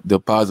making the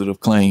positive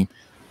claim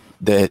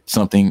that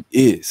something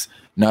is,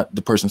 not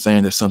the person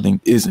saying that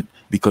something isn't.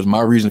 Because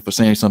my reason for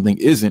saying something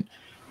isn't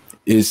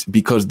is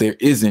because there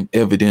isn't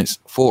evidence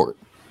for it.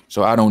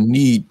 So I don't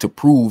need to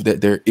prove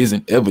that there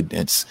isn't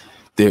evidence.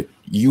 That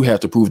you have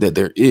to prove that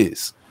there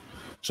is.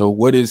 So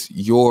what is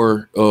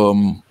your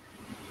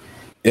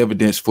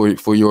evidence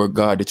for your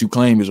God that you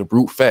claim is a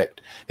brute fact?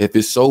 If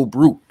it's so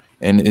brute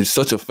and it's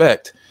such a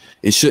fact,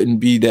 it shouldn't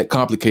be that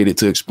complicated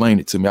to explain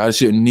it to me. I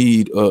shouldn't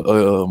need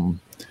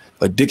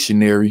a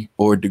dictionary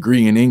or a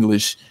degree in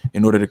English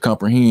in order to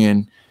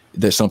comprehend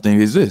that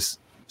something exists.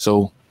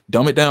 So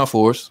dumb it down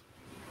for us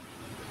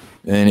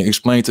and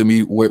explain to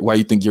me why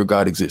you think your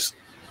God exists.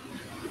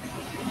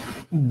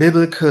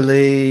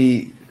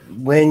 Biblically,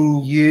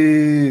 when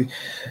you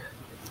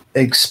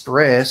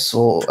express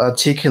or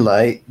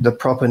articulate the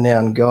proper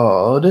noun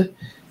God,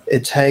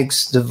 it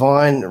takes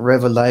divine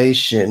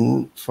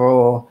revelation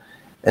for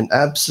an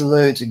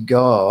absolute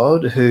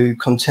God who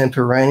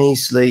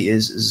contemporaneously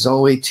is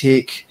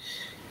zoetic,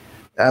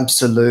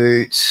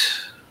 absolute,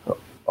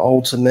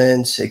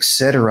 ultimate,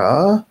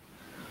 etc.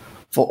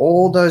 For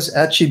all those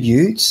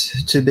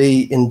attributes to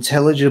be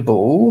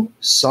intelligible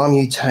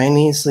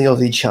simultaneously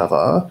of each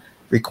other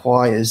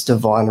requires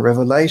divine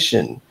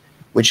revelation,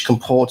 which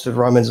comports with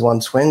Romans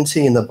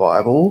 1:20 in the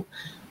Bible.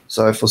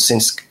 So, for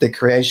since the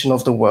creation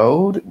of the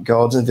world,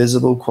 God's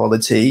invisible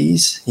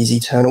qualities, his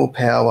eternal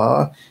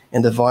power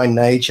and divine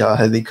nature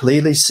have been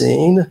clearly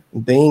seen,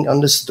 being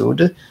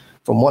understood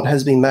from what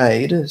has been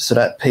made, so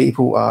that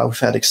people are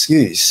without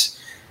excuse.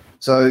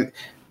 So,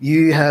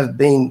 you have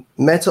been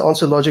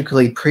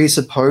meta-ontologically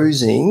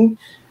presupposing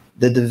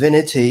the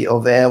divinity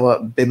of our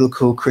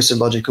biblical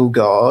Christological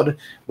God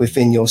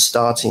within your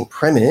starting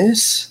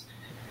premise,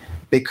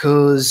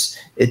 because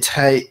it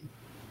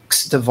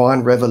takes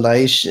divine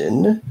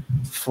revelation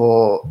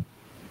for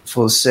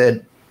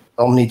said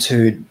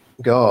omnitude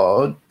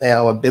God,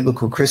 our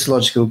biblical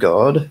Christological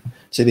God,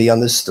 to be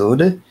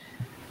understood.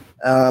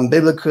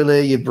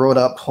 Biblically, you brought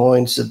up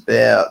points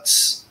about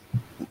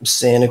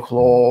Santa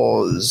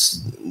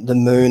Claus, the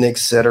moon,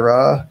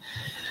 etc.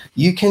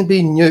 You can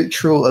be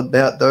neutral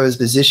about those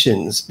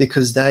positions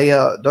because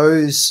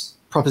those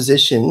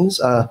propositions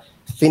are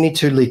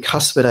finitudely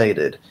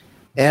cuspidated.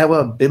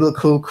 Our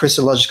biblical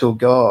Christological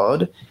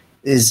God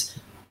is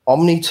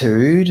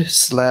omnitude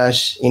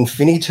 /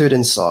 infinitude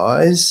in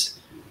size.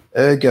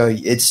 Ergo,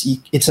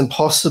 it's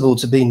impossible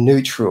to be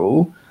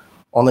neutral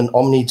on an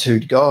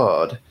omnitude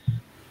God.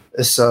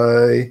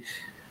 So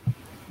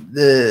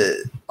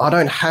I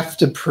don't have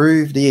to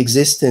prove the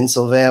existence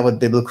of our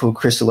biblical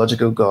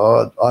Christological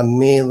God. I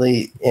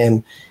merely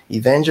am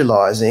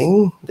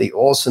evangelizing the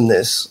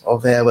awesomeness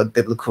of our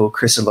biblical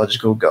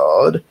Christological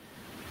God.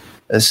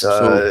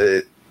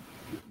 So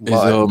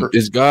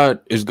is God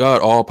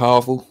all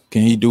powerful?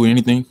 Can he do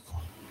anything?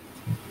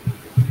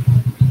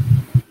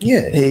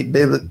 Yeah,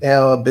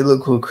 our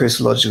biblical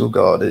Christological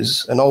God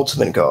is an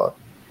ultimate God.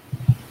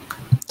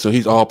 So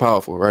he's all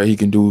powerful, right? He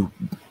can do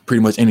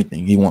pretty much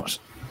anything he wants.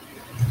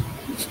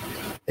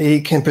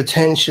 He can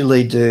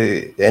potentially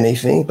do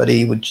anything, but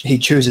he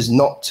chooses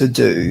not to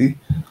do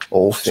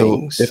all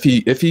things. So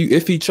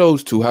if he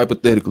chose to,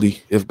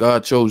 hypothetically, if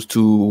God chose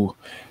to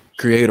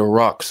create a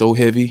rock so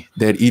heavy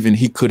that even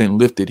he couldn't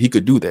lift it, he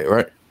could do that,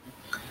 right?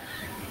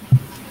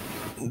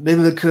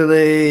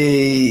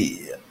 Biblically,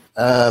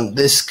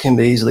 this can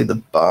be easily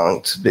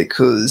debunked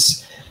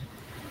because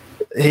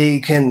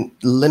he can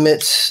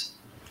limit.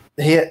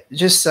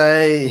 Just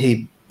say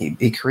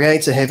he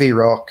creates a heavy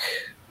rock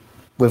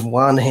with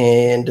one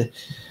hand,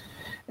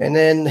 and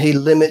then he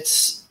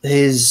limits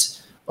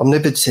his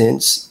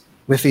omnipotence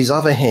with his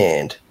other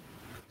hand.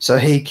 So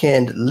he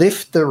can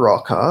lift the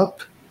rock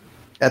up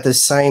at the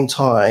same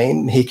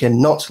time he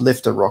cannot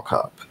lift the rock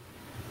up.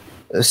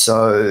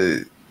 So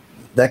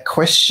that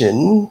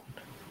question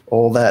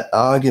or that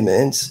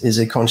argument is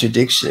a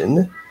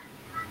contradiction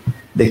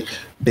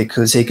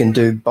because he can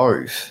do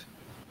both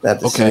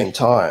at the same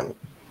time.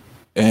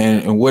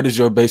 And what is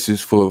your basis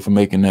for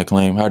making that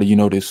claim? How do you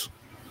know this?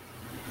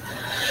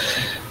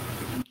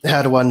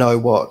 How do I know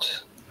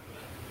what?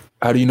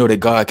 How do you know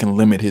that God can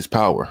limit his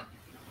power?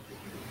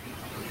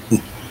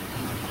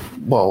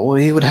 Well,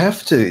 he would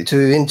have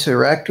to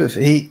interact with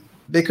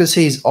because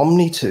he's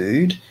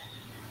omnitude.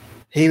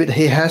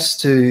 He has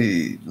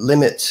to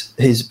limit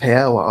his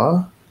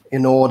power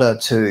in order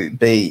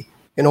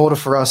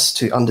for us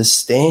to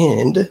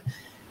understand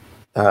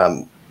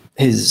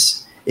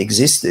his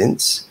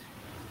existence,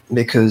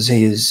 because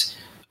he is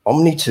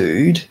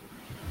omnitude,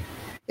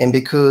 and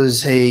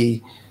because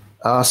he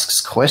asks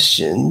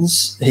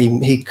questions,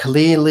 he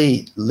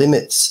clearly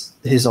limits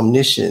his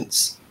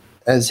omniscience,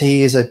 as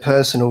he is a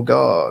personal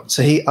God.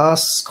 So he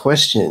asks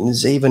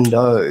questions even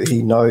though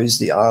he knows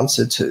the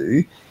answer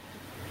to.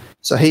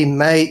 So he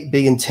may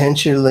be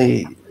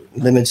intentionally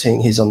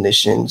limiting his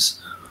omniscience,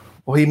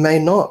 or he may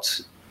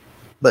not.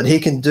 But he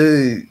can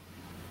do.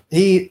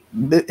 He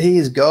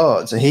is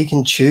God, so he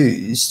can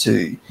choose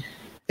to.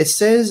 It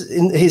says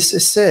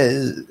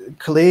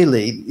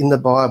clearly in the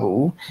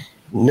Bible,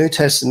 New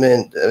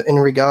Testament, in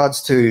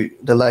regards to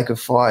the lake of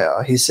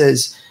fire, he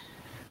says,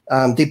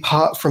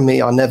 "Depart from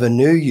me, I never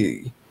knew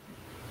you."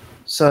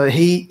 So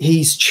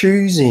he's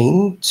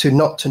choosing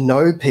not to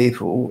know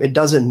people. It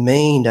doesn't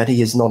mean that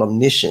he is not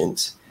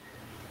omniscient.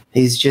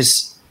 He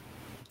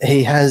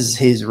has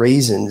his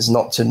reasons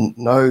not to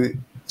know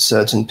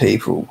certain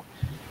people.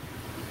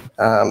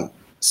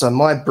 So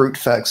my brute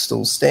fact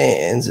still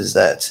stands, is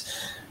that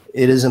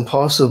it is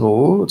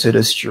impossible to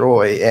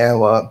destroy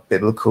our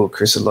biblical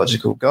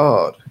Christological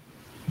God.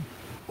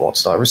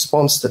 What's thy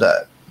response to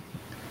that?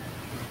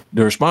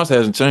 The response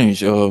hasn't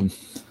changed.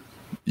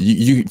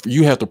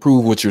 You have to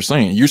prove what you're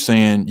saying.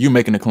 You're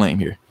making a claim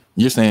here.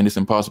 You're saying it's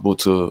impossible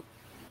to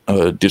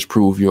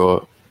disprove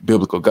your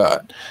biblical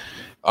God.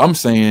 I'm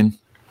saying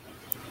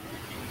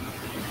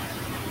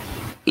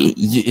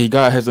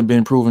God hasn't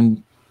been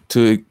proven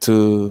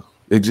to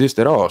exist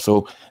at all.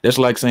 So that's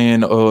like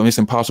saying it's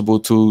impossible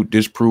to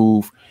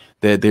disprove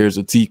that there's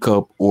a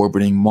teacup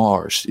orbiting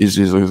Mars. Is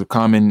a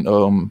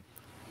common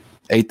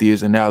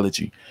atheist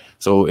analogy.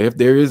 So if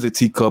there is a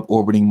teacup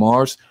orbiting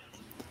Mars,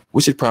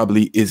 which it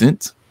probably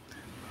isn't,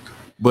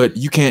 but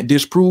you can't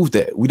disprove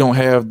that. We don't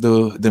have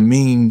the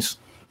means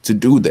to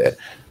do that.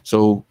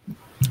 So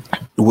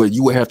what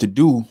you would have to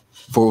do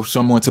for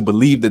someone to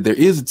believe that there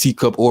is a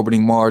teacup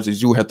orbiting Mars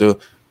is you would have to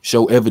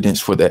show evidence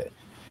for that.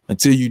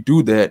 Until you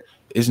do that,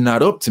 it's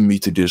not up to me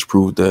to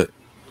disprove that.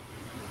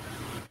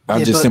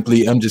 I'm just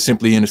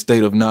simply in a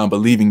state of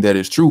non-believing that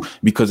it's true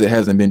because it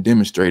hasn't been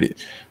demonstrated.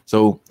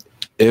 So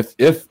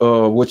if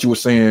what you were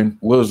saying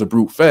was a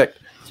brute fact,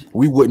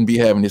 we wouldn't be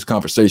having this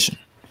conversation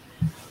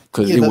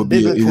because it would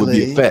be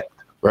a fact,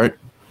 right?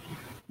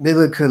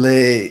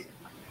 Biblically,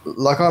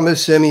 like I'm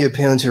assuming you're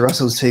appealing to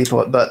Russell's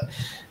teapot, but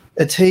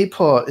a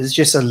teapot is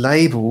just a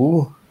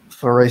label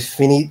for a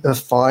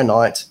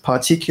finite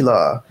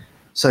particular.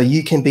 So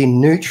you can be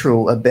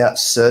neutral about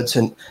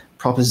certain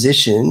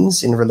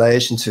propositions in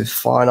relation to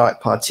finite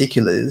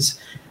particulars,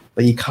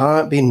 but you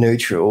can't be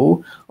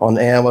neutral on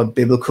our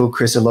biblical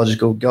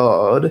Christological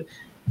God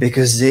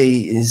because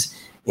Z is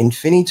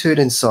infinitude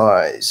in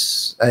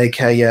size,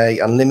 aka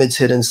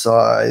unlimited in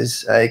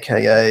size,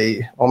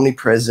 aka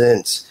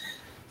omnipresent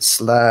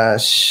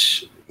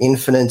 /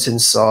 infinite in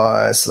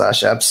size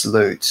 /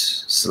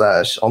 absolute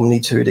 /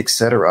 omnitude,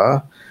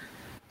 etc.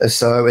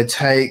 So it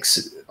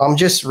takes, I'm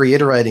just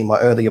reiterating my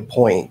earlier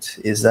point,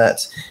 is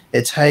that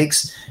it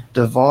takes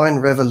divine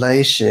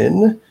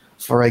revelation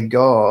for a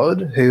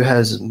God who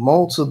has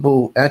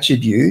multiple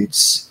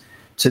attributes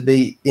to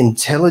be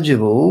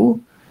intelligible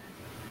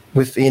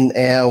within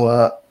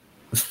our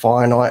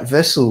finite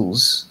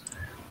vessels.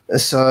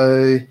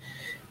 So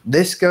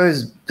this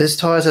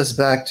ties us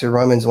back to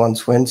Romans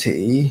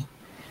 1:20.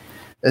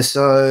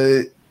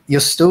 So you're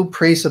still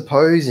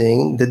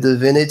presupposing the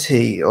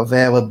divinity of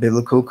our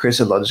biblical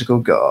Christological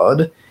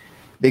God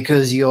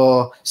because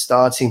your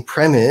starting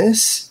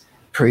premise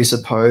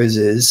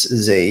presupposes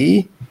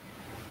Z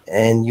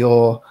and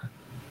your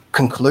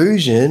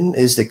conclusion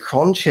is the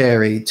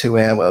contrary to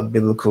our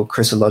biblical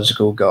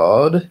Christological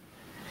God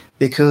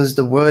because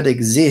the word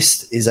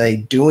exist is a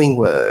doing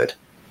word.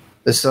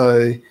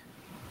 So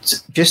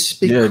just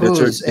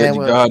because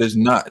God is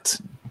not,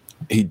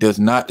 he does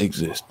not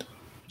exist.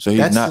 So he's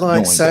that's not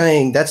like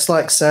saying that. That's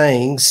like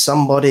saying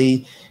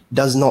somebody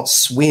does not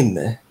swim.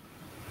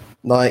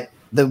 Like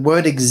the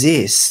word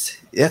exist,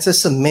 that's a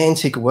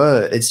semantic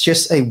word. It's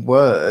just a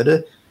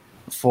word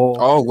for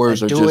all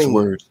words are just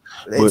words.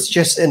 It's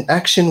just an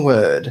action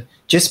word.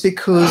 Just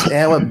because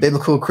our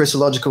biblical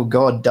Christological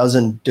God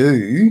doesn't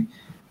do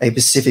a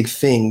specific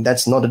thing,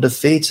 that's not a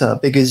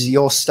defeater because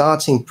your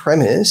starting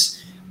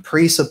premise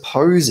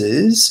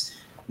presupposes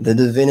the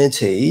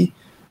divinity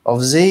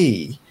of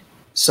Z.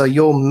 So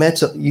your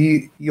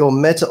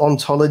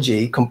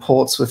meta-ontology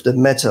comports with the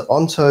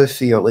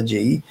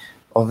meta-ontotheology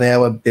of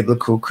our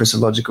biblical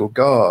Christological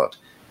God,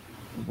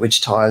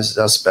 which ties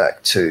us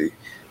back to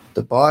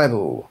the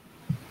Bible.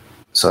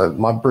 So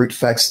my brute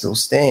fact still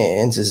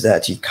stands, is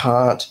that you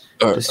can't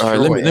destroy.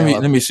 All right,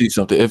 let me see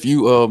something. If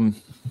you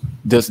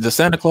does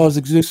Santa Claus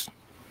exist?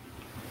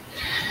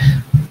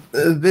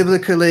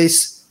 Biblically,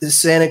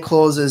 Santa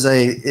Claus is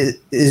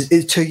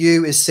to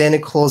you, is Santa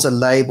Claus a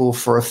label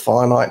for a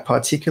finite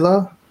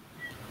particular?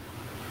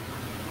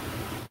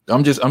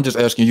 I'm just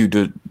asking you,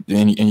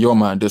 in your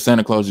mind, does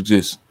Santa Claus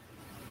exist?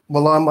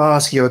 Well, I'm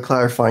asking you a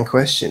clarifying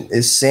question.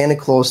 Is Santa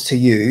Claus to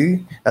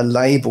you a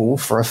label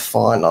for a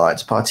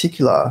finite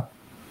particular?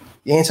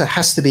 The answer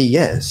has to be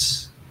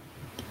yes.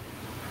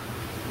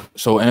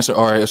 So answer,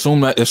 all right, assume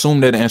that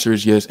the answer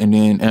is yes, and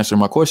then answer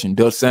my question.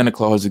 Does Santa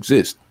Claus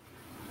exist?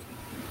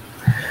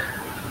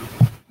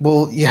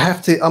 Well, you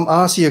have to, I'm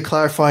asking you a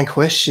clarifying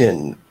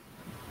question.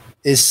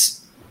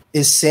 Is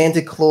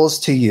Santa Claus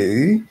to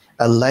you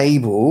a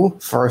label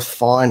for a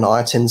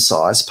finite in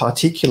size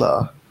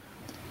particular?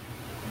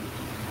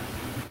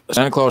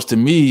 Santa Claus to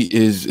me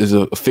is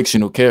a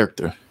fictional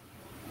character.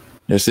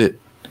 That's it.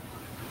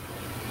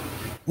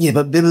 Yeah,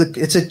 but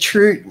it's a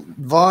true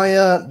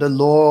via the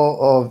law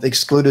of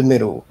excluded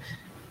middle.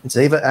 It's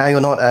either A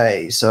or not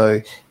A.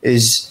 So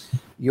is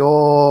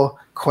your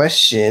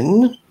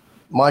question,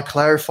 my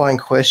clarifying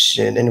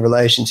question in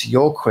relation to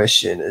your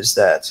question is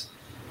that,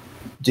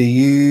 do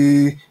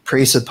you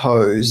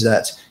presuppose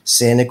that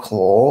Santa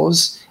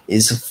Claus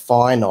is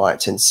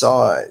finite in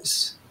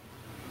size?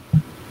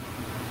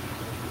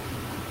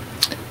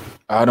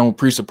 I don't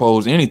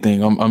presuppose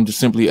anything. I'm just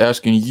simply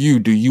asking you,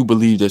 do you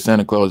believe that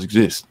Santa Claus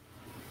exists?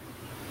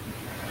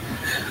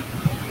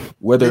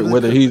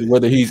 Whether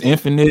he's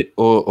infinite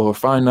or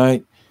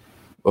finite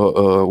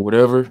or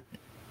whatever,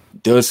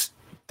 does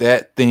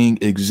that thing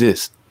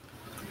exist?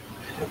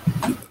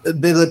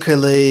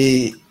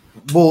 Biblically,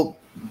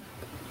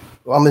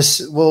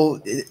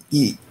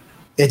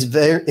 it's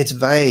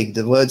vague.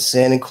 The word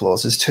Santa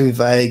Claus is too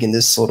vague in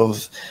this sort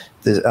of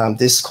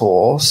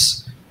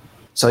discourse.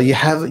 So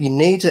you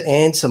need to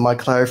answer my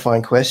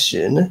clarifying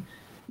question.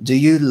 Do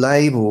you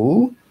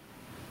label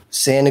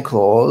Santa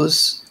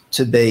Claus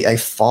to be a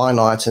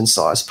finite in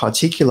size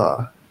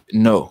particular?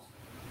 No.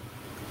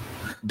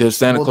 Does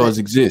Santa Claus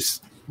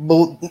exist?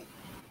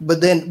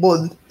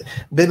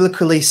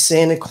 Biblically,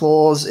 Santa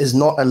Claus is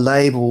not a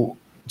label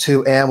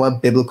to our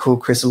biblical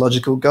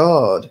Christological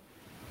God.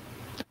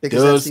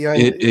 Does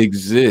it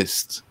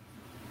exist?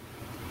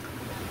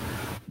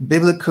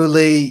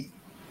 Biblically,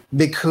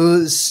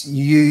 because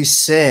you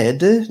said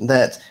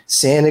that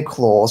Santa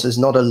Claus is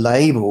not a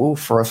label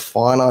for a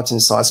finite in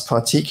size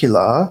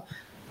particular,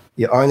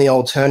 your only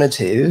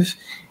alternative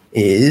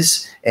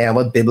is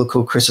our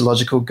biblical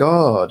Christological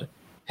God.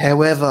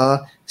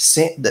 However,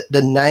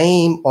 the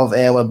name of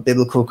our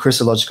biblical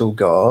Christological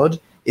God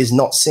is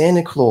not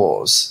Santa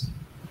Claus.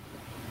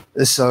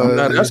 So I'm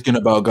not asking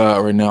about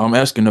God right now. I'm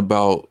asking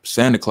about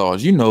Santa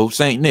Claus. You know,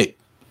 Saint Nick.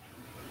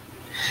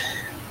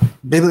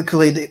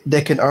 Biblically,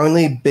 there can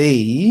only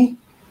be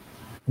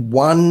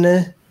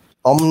one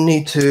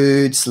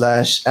omnitude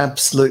 /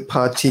 absolute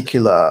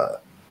particular,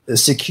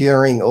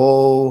 securing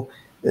all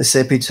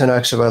sempiternal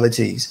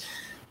actualities.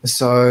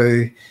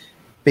 So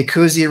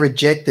because you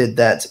rejected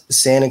that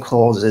Santa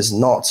Claus is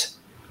not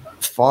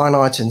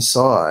finite in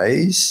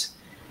size,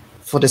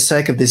 for the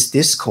sake of this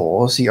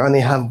discourse, you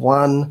only have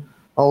one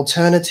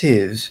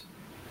alternative.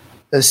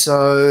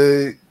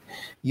 So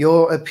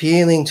you're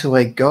appealing to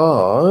a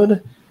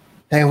God.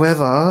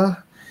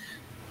 However,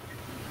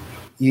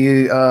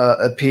 you are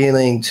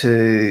appealing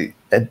to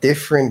a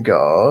different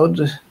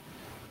God,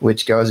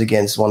 which goes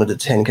against one of the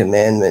 10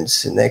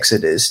 commandments in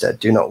Exodus that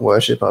do not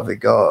worship other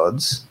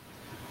gods.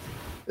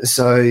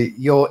 So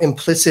you're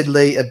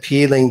implicitly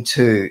appealing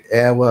to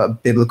our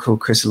biblical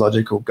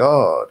Christological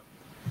God.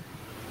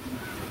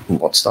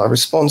 What's our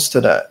response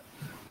to that?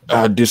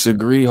 I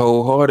disagree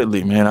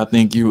wholeheartedly, man. I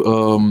think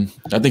you're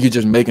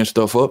just making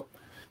stuff up,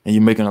 and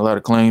you're making a lot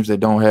of claims that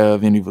don't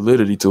have any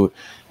validity to it.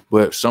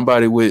 But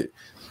somebody with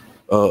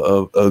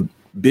a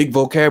big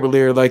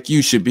vocabulary like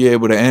you should be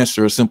able to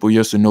answer a simple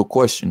yes or no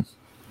question.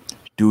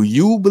 Do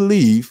you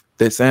believe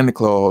that Santa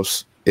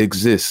Claus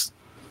exists?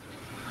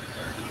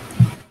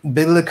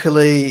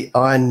 Biblically,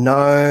 I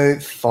know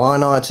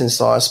finite in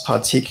size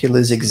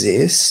particulars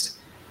exist.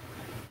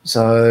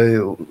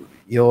 So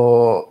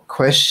your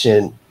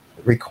question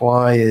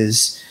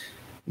requires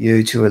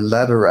you to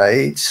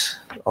elaborate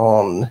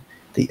on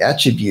the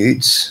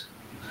attributes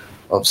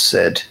of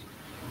said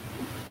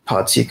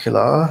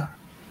particular.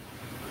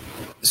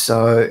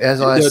 So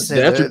as I said,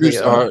 the attributes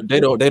earlier, they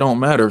don't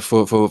matter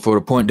for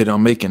the point that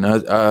I'm making.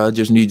 I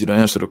just need you to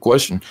answer the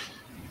question.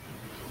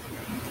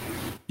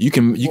 You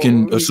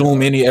can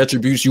assume any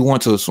attributes you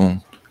want to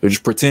assume. Or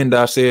just pretend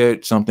I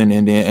said something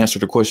and then answer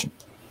the question.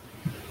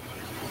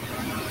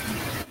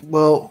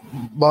 Well,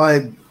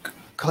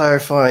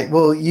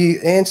 you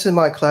answered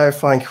my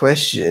clarifying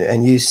question,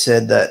 and you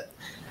said that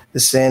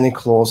the Santa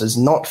Claus is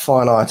not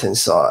finite in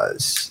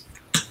size.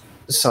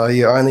 So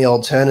your only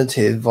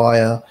alternative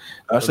via...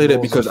 I say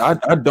that because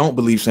I don't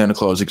believe Santa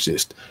Claus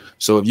exists.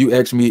 So if you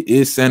ask me,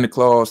 is Santa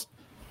Claus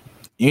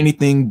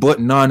anything but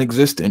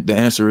non-existent, the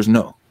answer is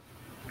no.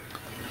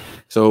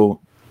 So,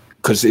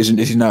 because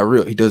he's not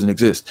real, he doesn't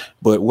exist.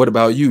 But what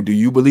about you? Do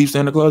you believe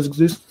Santa Claus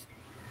exists?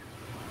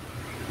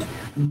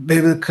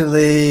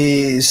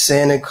 Biblically,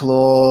 Santa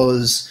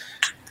Claus,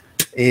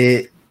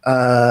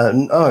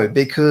 no,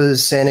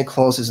 because Santa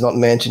Claus is not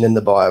mentioned in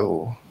the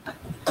Bible.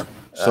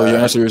 So your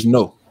answer is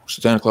no.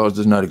 Santa Claus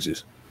does not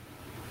exist.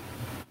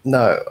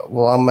 No.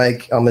 Well,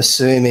 I'm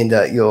assuming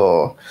that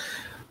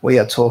we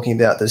are talking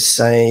about the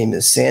same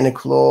as Santa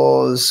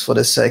Claus for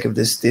the sake of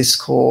this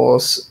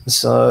discourse.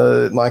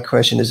 So my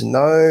question is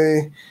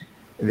no,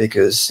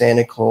 because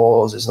Santa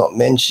Claus is not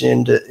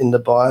mentioned in the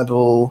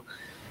Bible.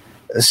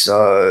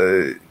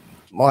 So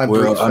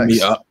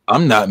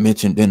I'm not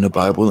mentioned in the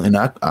Bible, and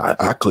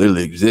I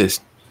clearly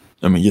exist.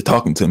 I mean, you're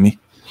talking to me.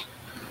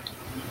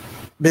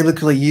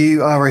 Biblically,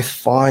 you are a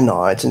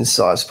finite in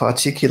size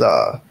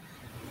particular.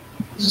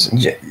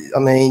 I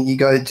mean, you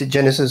go to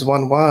Genesis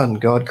 1:1.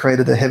 God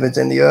created the heavens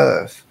and the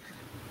earth,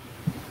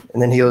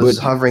 and then He was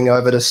hovering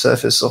over the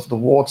surface of the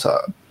water.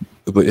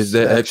 But is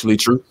that actually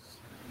true?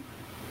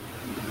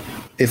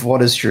 If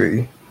what is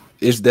true?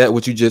 Is that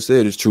what you just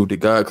said is true? Did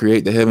God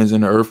create the heavens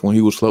and the earth when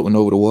He was floating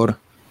over the water?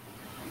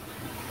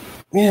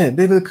 Yeah,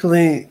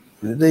 biblically,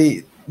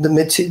 the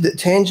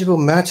tangible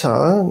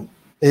matter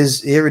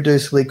is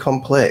irreducibly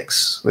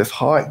complex with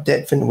height,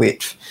 depth, and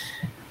width.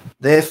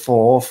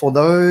 Therefore, for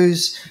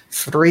those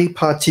three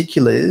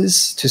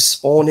particulars to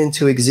spawn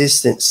into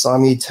existence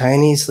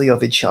simultaneously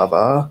of each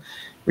other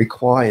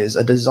requires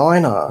a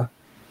designer.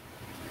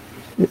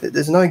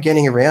 There's no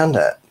getting around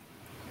that.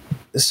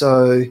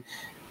 So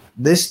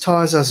this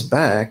ties us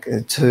back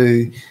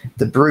to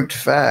the brute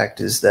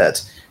fact is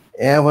that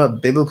our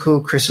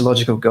biblical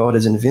Christological God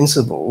is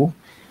invincible,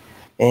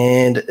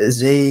 and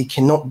Z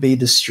cannot be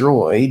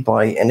destroyed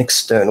by an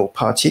external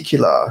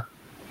particular.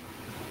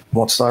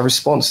 What's thy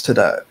response to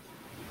that?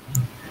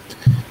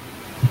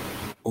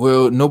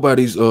 Well,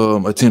 nobody's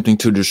attempting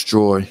to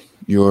destroy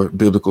your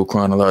biblical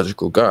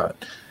chronological God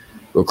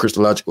or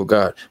Christological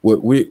God.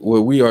 What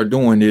we are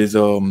doing is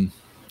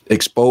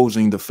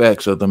exposing the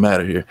facts of the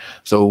matter here.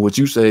 So what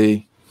you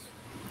say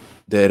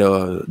that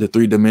the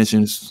three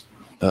dimensions,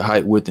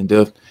 height, width, and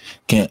depth,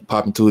 can't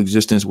pop into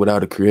existence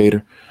without a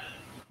creator,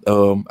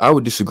 I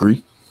would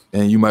disagree.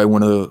 And you might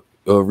want to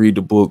read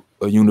the book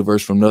A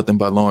Universe from Nothing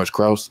by Lawrence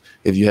Krauss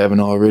if you haven't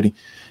already.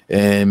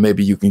 And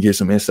maybe you can get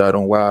some insight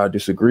on why I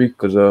disagree,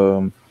 because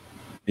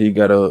he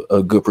got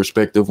a good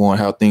perspective on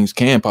how things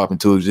can pop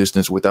into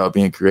existence without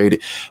being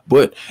created.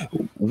 But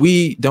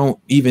we don't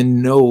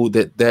even know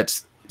that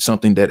that's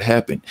something that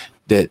happened,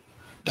 that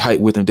height,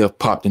 width, and depth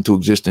popped into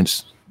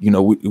existence. You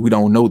know, we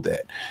don't know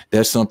that.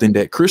 That's something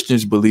that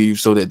Christians believe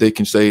so that they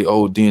can say,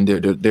 oh, then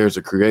there's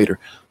a creator.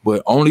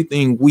 But only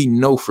thing we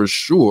know for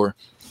sure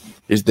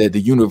is that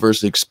the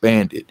universe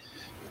expanded.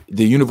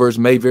 The universe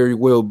may very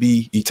well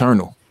be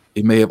eternal.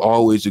 It may have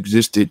always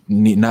existed,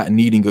 not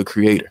needing a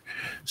creator.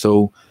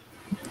 So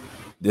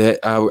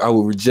that I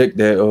will reject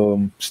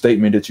that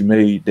statement that you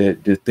made,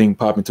 that the thing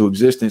popped into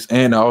existence.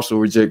 And I also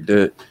reject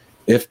that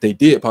if they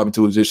did pop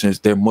into existence,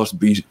 there must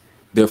be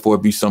therefore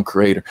be some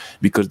creator,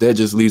 because that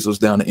just leads us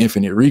down to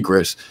infinite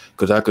regress.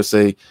 Because I could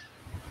say,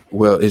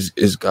 well,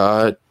 is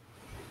God,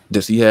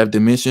 does he have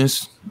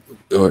dimensions,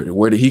 or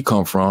where did he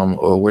come from,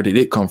 or where did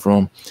it come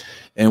from?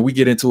 And we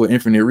get into an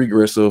infinite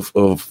regress of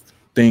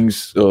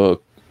things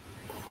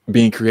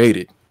being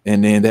created,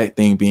 and then that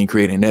thing being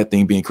created, and that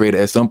thing being created.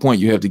 At some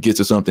point, you have to get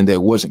to something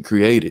that wasn't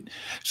created.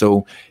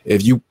 So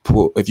if you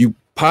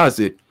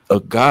posit a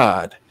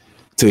God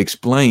to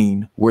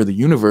explain where the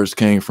universe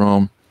came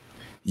from,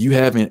 you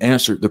haven't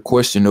answered the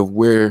question of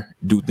where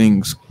do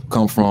things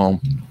come from.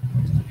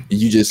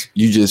 You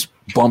just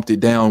bumped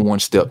it down one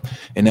step,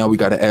 and now we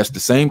got to ask the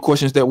same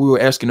questions that we were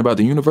asking about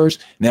the universe.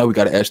 Now we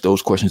got to ask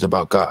those questions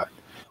about God.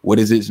 What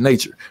is its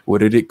nature? Where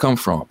did it come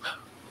from?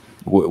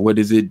 What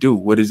does it do?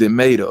 What is it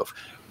made of?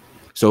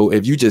 So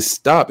if you just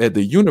stop at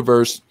the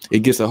universe, it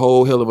gets a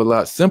whole hell of a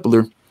lot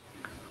simpler,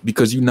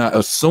 because you're not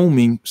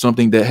assuming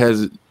something that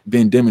has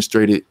been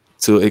demonstrated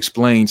to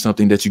explain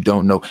something that you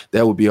don't know.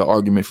 That would be an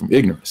argument from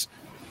ignorance.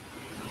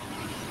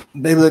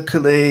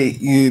 Biblically,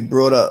 you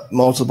brought up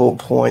multiple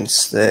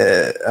points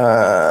there.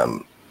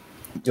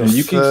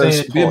 You keep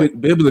saying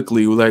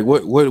biblically, like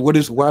what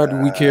is? Why do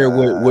we care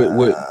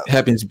what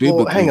happens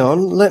biblically? Well, hang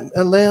on,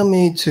 allow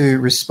me to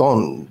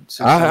respond.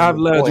 I've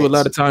allowed you a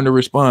lot of time to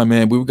respond,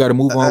 man. We've got to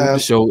move on with the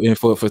show, and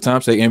for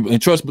time's sake,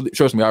 and trust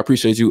me, I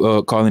appreciate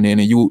you calling in,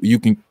 and you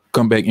can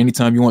come back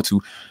anytime you want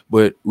to,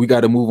 but we got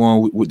to move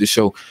on with the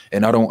show.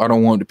 And I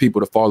don't want the people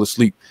to fall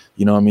asleep,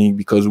 you know what I mean?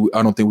 Because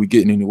I don't think we're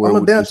getting anywhere.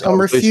 I'm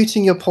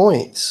refuting your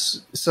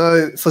points.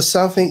 So for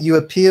something, you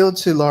appealed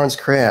to Lawrence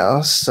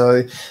Krauss.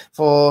 So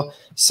for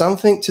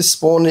something to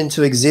spawn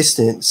into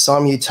existence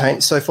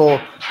simultaneously,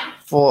 so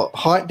for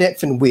height,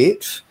 depth, and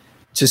width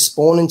to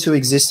spawn into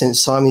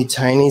existence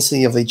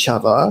simultaneously of each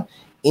other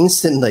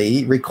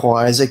instantly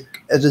requires a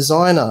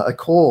designer, a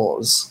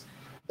cause.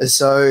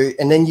 So,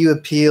 and then you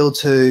appeal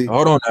to...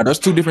 Hold on now, that's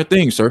two different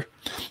things, sir.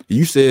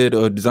 You said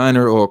a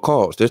designer or a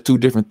cause. That's two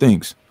different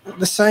things.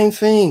 The same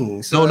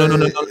thing. So...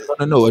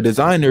 No. A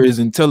designer is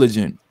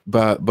intelligent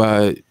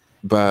by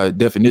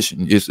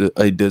definition. It's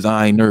a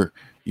designer.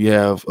 You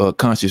have a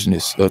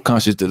consciousness, a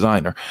conscious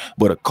designer.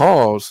 But a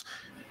cause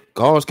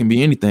can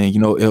be anything. You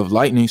know, if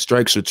lightning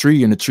strikes a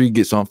tree and the tree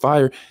gets on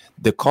fire,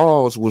 the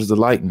cause was the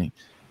lightning.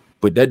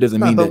 But that doesn't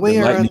mean that the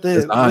lightning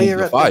designed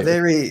the fire.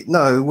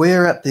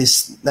 We're at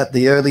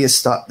the earliest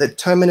start. The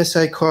terminus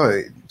a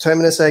quo.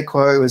 Terminus a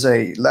quo is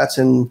a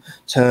Latin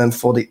term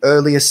for the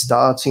earliest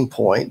starting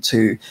point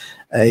to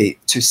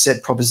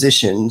said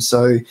proposition.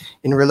 So,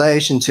 in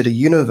relation to the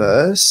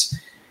universe,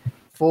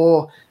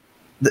 for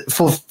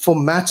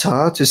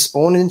matter to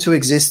spawn into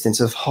existence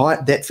of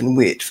height, depth, and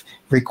width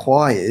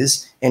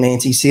requires an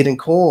antecedent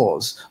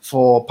cause.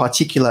 For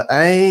particular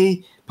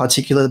A,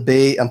 particular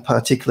B, and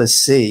particular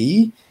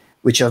C,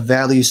 which are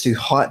values to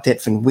height,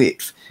 depth, and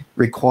width,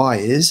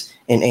 requires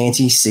an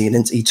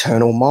antecedent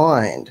eternal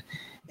mind.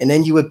 And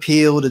then you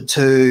appealed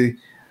to,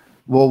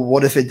 well,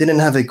 what if it didn't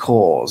have a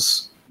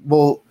cause?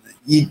 Well,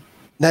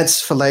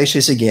 that's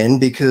fallacious again,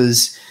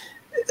 because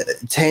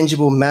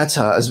tangible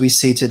matter, as we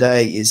see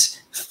today, is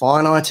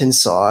finite in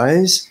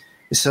size.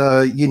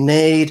 So you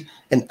need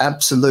an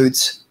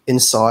absolute in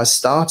size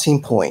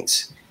starting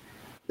point.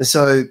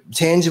 So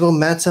tangible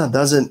matter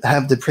doesn't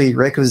have the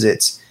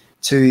prerequisites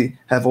to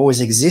have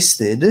always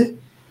existed,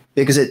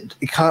 because it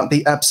can't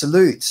be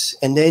absolute.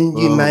 And then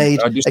you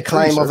made a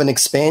claim of an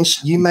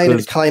expansion. You made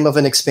a claim of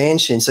an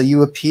expansion. So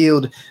you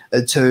appealed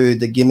to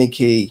the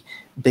gimmicky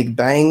Big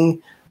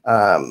Bang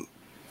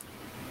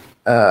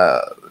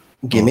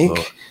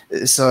gimmick.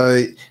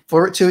 So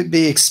for it to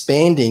be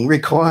expanding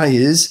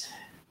requires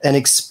an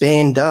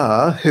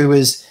expander who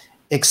is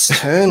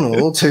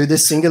external to the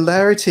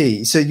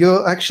singularity. So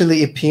you're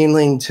actually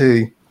appealing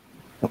to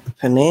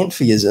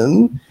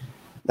panentheism.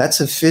 That's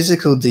a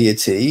physical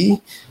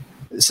deity.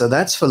 So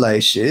that's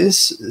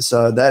fallacious.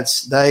 So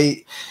that's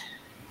a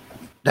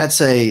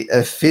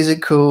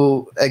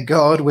physical, a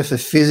God with a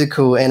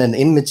physical and an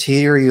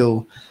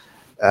immaterial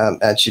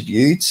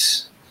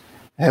attribute.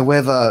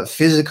 However,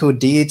 physical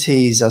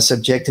deities are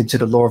subjected to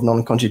the law of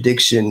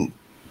non-contradiction.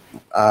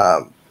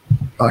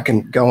 I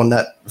can go on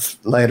that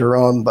later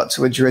on, but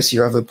to address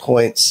your other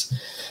points,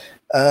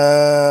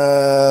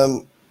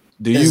 do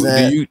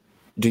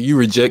you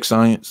reject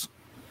science?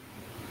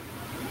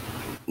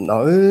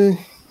 No.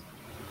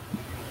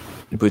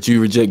 But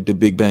you reject the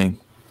Big Bang.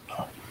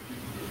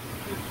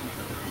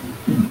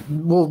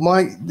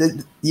 Well,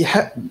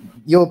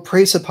 you're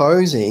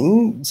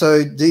presupposing.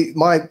 So,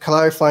 my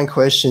clarifying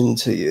question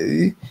to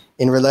you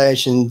in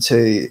relation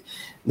to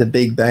the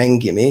Big Bang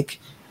gimmick: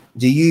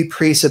 do you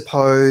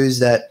presuppose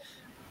that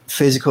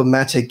physical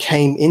matter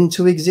came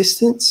into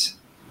existence?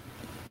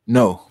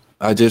 No,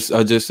 I just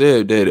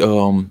said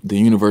that the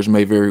universe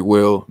may very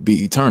well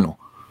be eternal.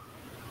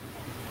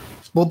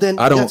 Well, then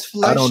that's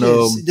fallacious. I don't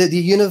know. The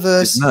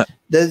universe,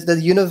 the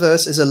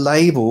universe is a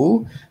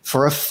label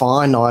for a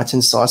finite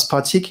in size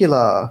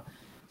particular.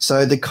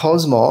 So the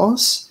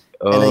cosmos,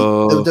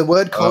 the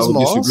word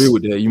cosmos. I disagree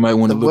with that. You might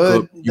want to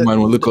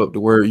look up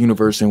the word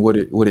universe and what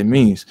it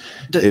means.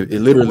 It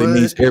literally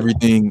means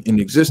everything in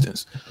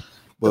existence.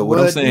 But what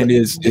I'm saying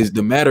is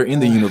the matter in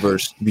the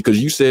universe,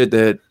 because you said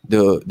that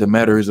the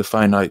matter is a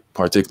finite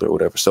particle or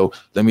whatever. So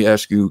let me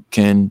ask you: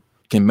 Can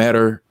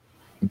matter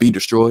be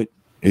destroyed?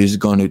 Is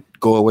it going to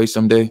go away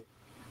someday?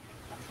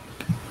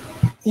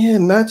 Yeah,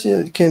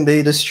 matter can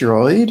be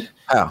destroyed.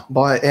 How?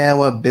 By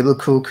our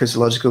biblical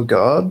Christological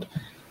God.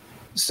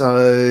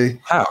 So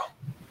how?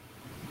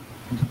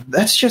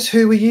 That's just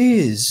who he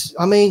is.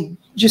 I mean,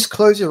 just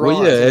close your eyes.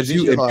 Well, yeah, if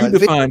you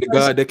define the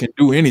God that can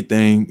do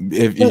anything,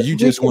 if you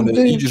just want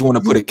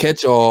to put a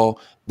catch-all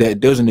that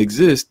doesn't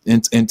exist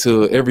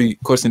into every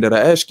question that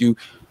I ask you,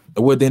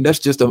 well, then that's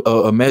just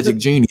a magic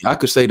genie. I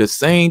could say the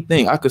same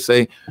thing. I could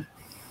say,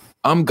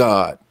 I'm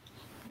God,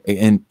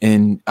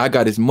 and I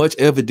got as much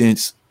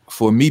evidence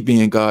for me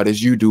being God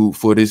as you do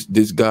for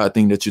this God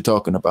thing that you're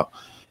talking about.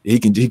 He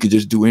could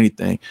just do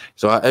anything.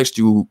 So I asked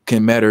you,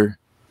 can matter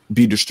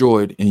be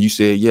destroyed? And you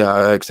said, yeah.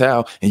 I asked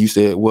how, and you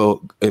said,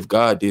 well, if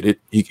God did it,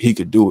 he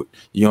could do it.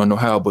 You don't know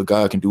how, but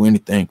God can do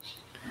anything.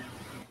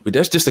 But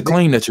that's just a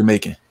claim that you're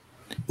making.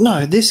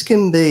 No, this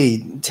can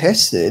be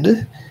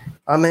tested.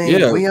 I mean,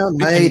 yeah, we are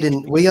made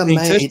in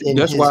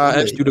That's why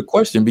I asked you the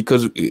question,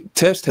 because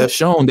tests have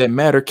shown that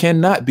matter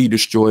cannot be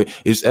destroyed.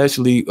 It's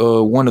actually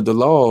one of the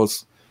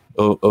laws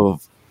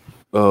of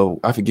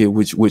I forget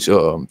which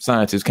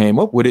scientists came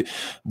up with it,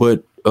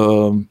 but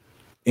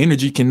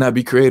energy cannot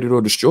be created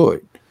or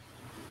destroyed.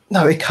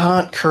 No, it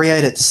can't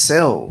create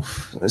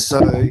itself.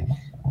 So,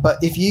 but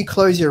if you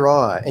close your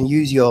eye and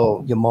use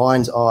your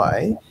mind's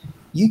eye,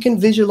 you can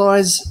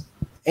visualize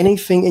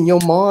anything in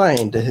your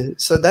mind.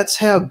 So that's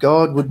how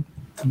God would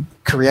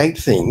create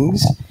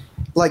things.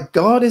 Like,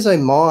 God is a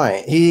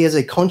mind. He has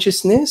a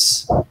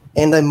consciousness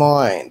and a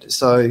mind.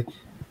 So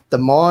the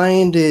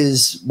mind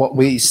is what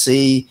we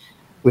see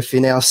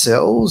within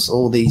ourselves,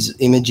 all these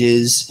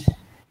images,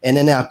 and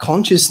then our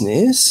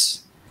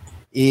consciousness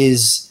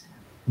is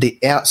the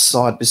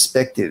outside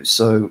perspective.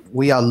 So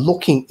we are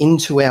looking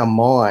into our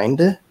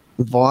mind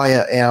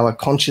via our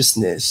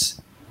consciousness.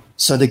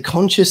 So the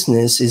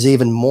consciousness is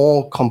even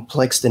more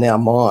complex than our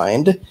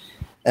mind,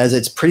 as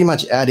it's pretty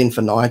much ad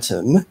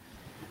infinitum.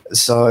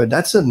 So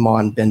that's a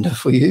mind bender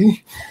for you.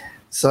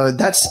 So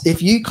that's,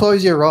 if you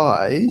close your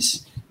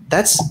eyes,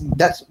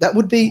 that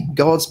would be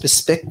God's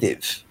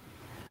perspective.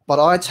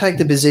 But I take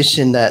the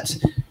position that,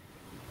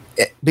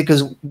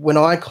 because when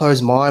I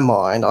close my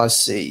mind, I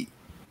see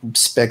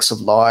specks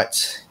of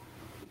light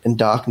and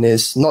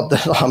darkness. Not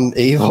that I'm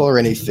evil or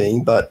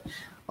anything, but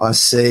I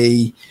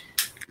see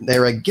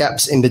there are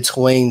gaps in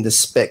between the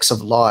specks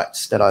of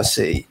light that I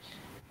see.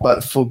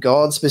 But for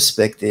God's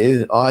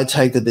perspective, I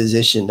take the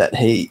position that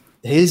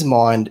his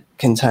mind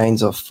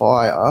contains a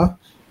fire.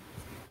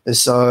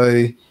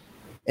 So,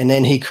 and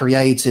then he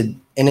created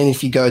and then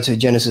if you go to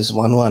Genesis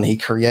 1:1, he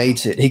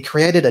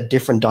created a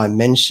different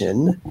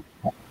dimension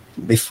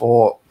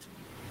before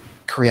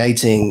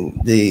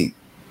creating the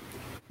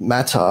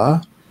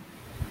matter.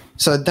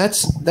 So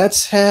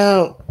that's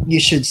how you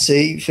should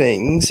see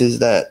things, is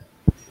that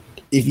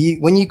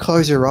when you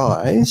close your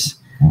eyes,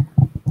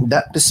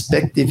 that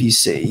perspective you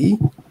see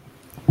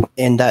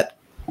and that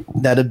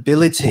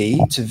ability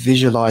to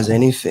visualize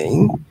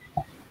anything,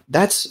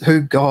 that's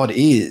who God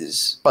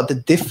is. But the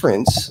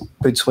difference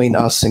between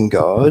us and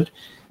God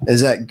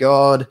is that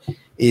God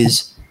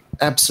is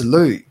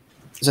absolute.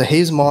 So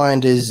his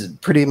mind is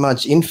pretty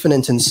much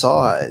infinite in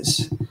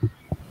size,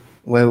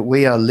 where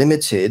we are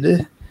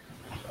limited.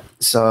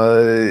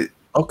 So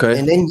okay,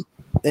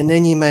 and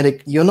then you made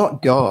it. You're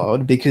not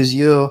God because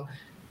you're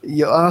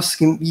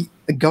asking.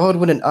 God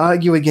wouldn't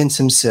argue against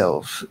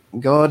himself.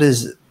 God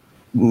is,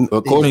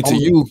 according to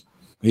you,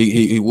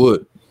 he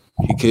would.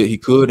 He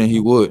could and he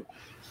would.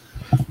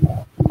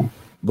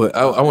 But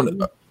I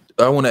want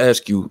to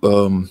ask you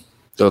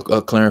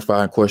a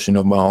clarifying question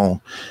of my own.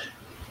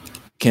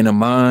 Can a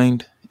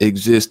mind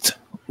exist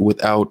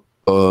without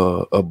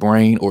a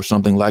brain or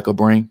something like a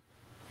brain?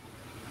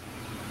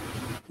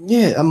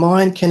 Yeah, a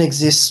mind can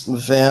exist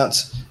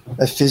without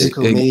a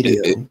physical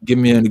medium. Give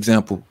me an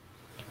example.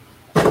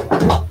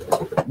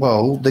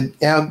 Well,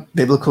 our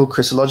biblical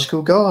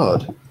Christological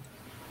God.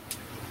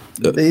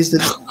 An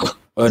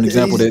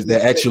example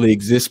that actually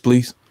exists,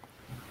 please.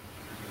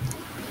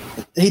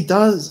 He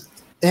does.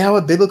 Our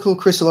biblical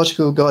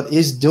Christological God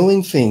is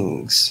doing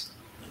things.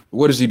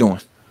 What is he doing?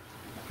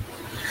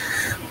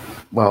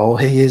 Well,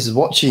 he is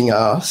watching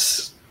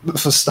us,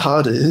 for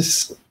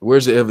starters.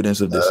 Where's the evidence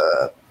of this?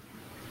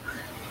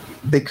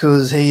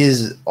 Because he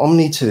is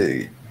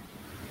omnitude.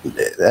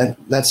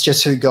 That's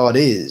just who God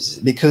is.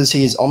 Because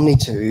he is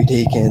omnitude,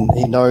 he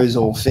knows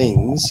all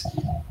things.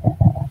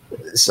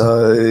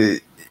 So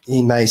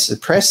he may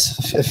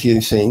suppress a few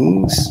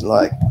things,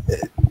 like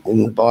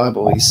in the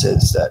Bible he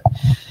says that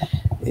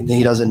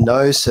he doesn't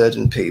know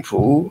certain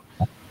people.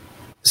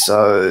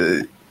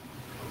 So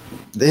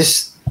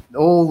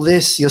all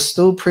this, you're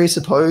still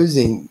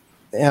presupposing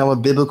our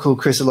biblical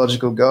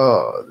Christological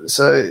God.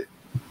 So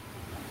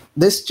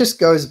this just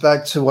goes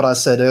back to what I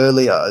said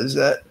earlier, is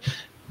that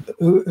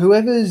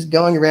whoever's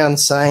going around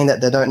saying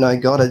that they don't know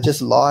God are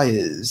just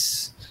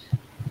liars,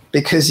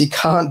 because you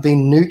can't be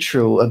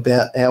neutral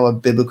about our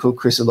biblical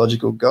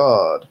Christological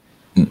God.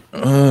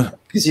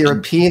 Because you're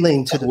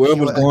appealing to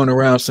whoever's going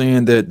around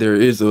saying that there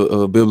is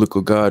a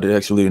biblical God that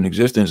actually in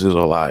existence is a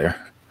liar,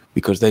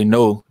 because they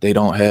know they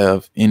don't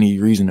have any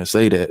reason to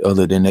say that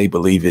other than they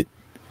believe it.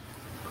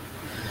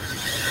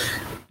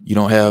 You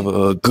don't have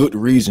a good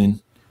reason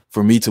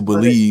for me to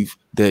believe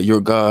that your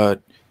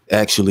God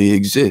actually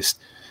exists.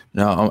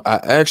 Now, I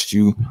asked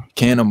you,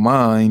 can a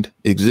mind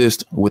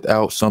exist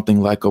without something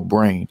like a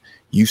brain?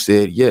 You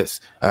said yes.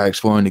 I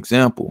asked for an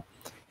example,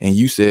 and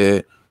you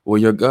said,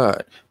 well, your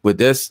God. But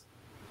that's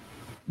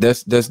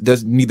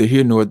neither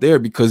here nor there,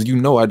 because you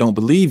know I don't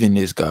believe in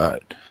this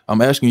God.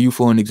 I'm asking you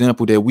for an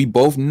example that we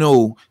both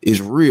know is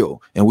real.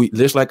 And we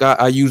just like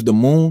I use the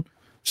moon,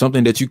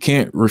 something that you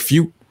can't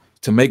refute,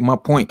 to make my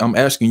point. I'm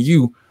asking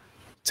you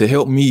to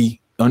help me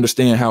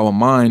understand how a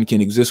mind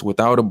can exist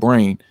without a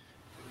brain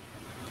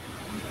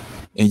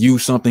and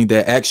use something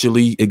that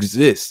actually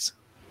exists.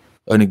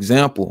 An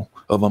example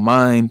of a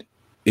mind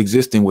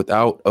existing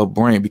without a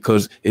brain,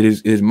 because it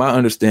is my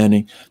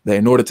understanding that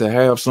in order to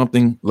have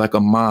something like a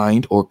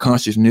mind or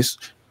consciousness,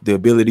 the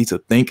ability to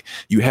think,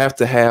 you have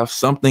to have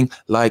something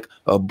like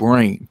a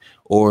brain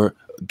or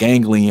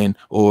ganglion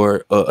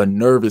or a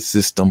nervous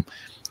system.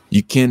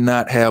 You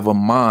cannot have a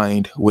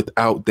mind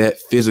without that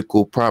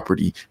physical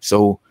property.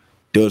 So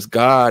does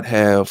God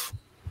have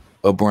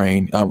a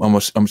brain? I'm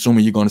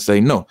assuming you're going to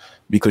say no,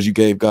 because you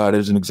gave God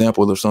as an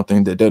example of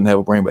something that doesn't have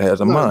a brain but has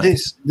a mind.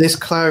 This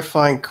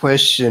clarifying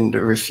question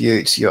that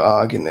refutes your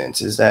argument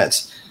is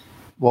that,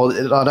 well,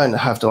 I don't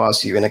have to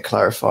ask you in a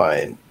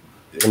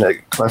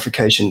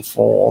clarification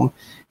form,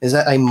 is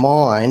that a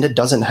mind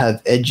doesn't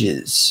have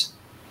edges.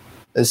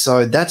 And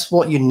so that's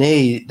what you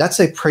need. That's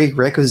a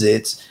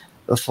prerequisite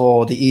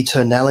for the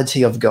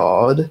eternality of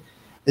God,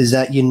 is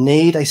that you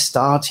need a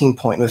starting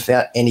point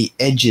without any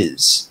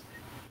edges.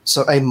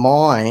 So a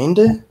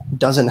mind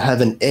doesn't have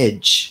an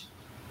edge.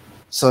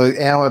 So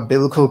our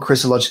biblical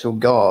Christological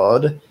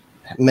God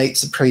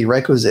meets the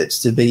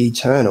prerequisites to be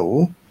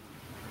eternal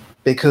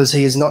because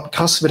he is not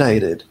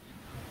cuspidated.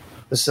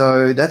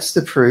 So that's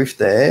the proof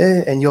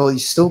there, and you're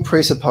still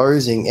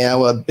presupposing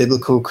our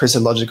biblical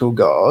Christological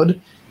God.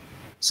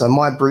 So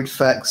my brute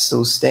fact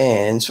still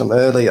stands from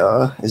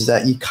earlier, is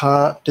that you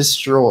can't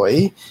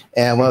destroy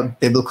our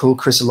biblical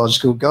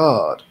Christological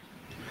God.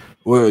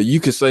 Well, you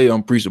could say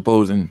I'm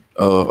presupposing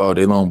all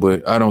day long,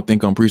 but I don't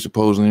think I'm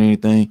presupposing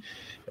anything.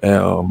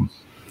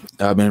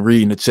 I've been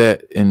reading the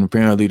chat, and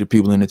apparently the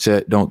people in the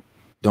chat don't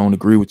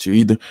agree with you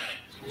either.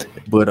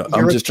 But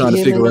I'm just trying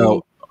to figure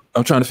out.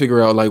 I'm trying to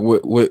figure out like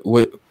what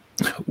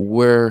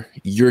where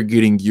you're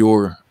getting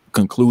your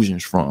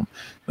conclusions from?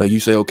 Like you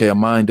say, okay, a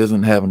mind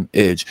doesn't have an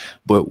edge,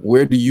 but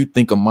where do you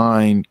think a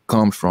mind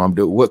comes from?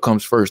 What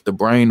comes first, the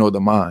brain or the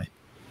mind?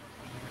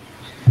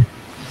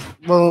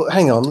 Well,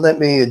 hang on. Let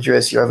me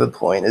address your other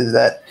point. Is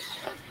that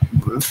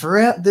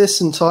throughout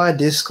this entire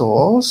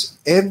discourse,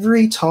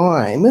 every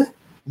time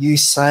you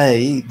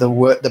say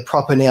the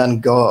proper noun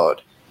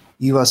God,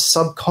 you are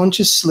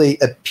subconsciously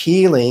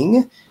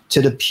appealing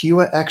to the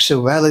pure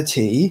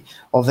actuality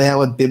of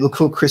our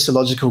biblical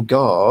Christological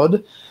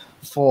God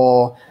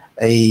for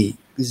a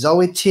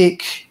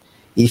zoetic,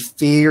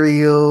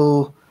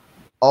 ethereal,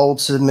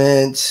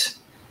 ultimate,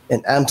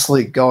 and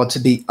absolute God to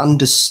be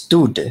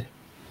understood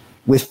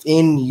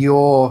within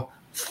your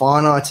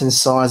finite and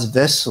sized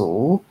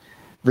vessel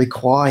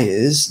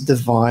requires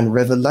divine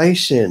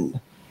revelation,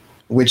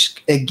 which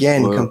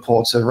again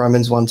comports to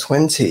Romans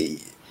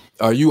 1:20.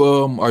 Are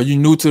you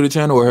new to the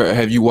channel, or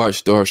have you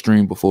watched our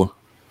stream before?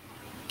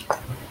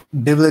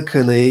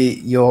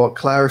 Biblically, your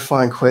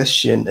clarifying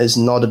question is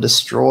not a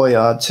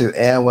destroyer to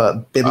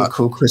our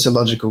biblical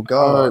Christological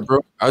God. All right, bro.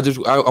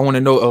 I want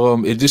to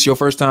know, is this your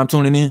first time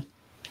tuning in?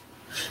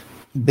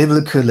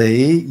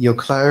 Biblically, your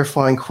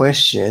clarifying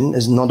question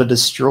is not a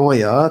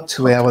destroyer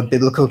to our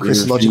biblical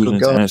Christological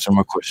God. To answer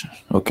my question.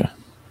 Okay.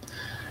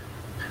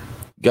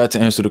 Got to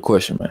answer the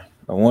question, man.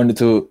 I wanted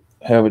to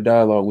have a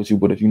dialogue with you,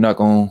 but if you're not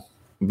going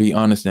to be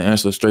honest and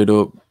answer straight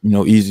up,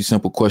 easy,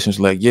 simple questions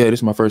like, yeah, this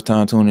is my first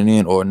time tuning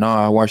in, or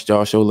nah, I watched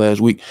y'all show last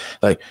week.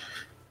 Like,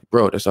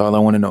 bro, that's all I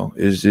want to know.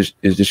 Is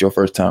this your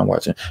first time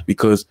watching?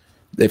 Because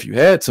if you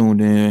had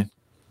tuned in,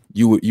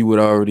 you would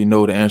already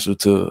know the answer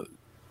to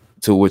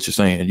what you're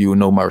saying. You would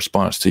know my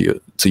response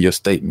to your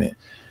statement.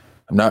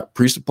 I'm not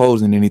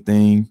presupposing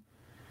anything.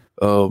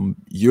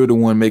 You're the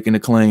one making the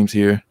claims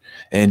here.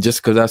 And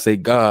just because I say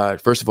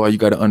God, first of all, you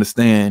got to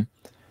understand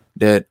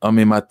that I'm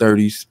in my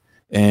 30s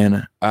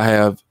and I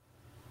have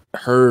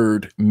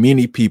heard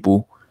many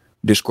people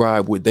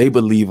describe what they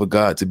believe a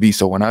God to be.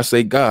 So when I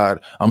say God,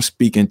 I'm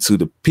speaking to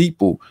the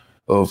people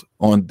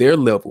on their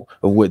level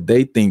of what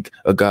they think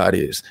a God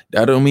is.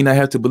 That don't mean I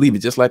have to believe it.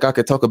 Just like I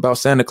could talk about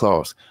Santa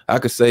Claus. I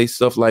could say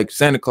stuff like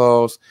Santa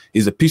Claus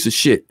is a piece of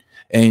shit.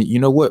 And you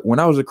know what? When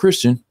I was a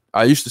Christian,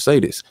 I used to say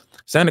this.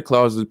 Santa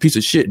Claus is a piece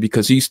of shit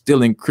because he's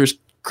stealing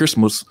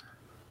Christmas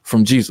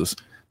from Jesus.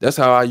 That's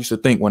how I used to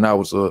think when I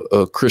was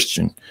a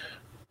Christian.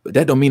 But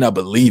that don't mean I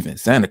believe in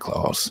Santa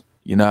Claus.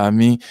 You know what I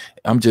mean?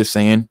 I'm just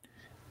saying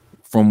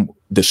from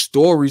the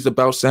stories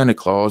about Santa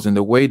Claus and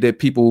the way that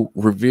people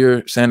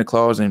revere Santa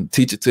Claus and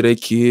teach it to their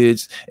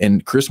kids,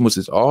 and Christmas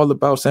is all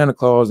about Santa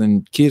Claus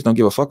and kids don't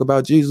give a fuck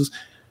about Jesus.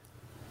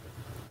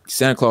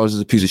 Santa Claus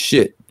is a piece of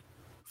shit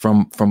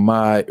from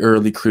my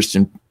early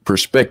Christian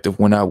perspective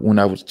when I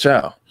was a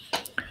child.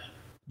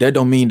 That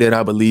don't mean that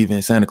I believe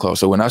in Santa Claus.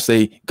 So when I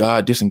say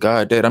God this and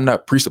God that, I'm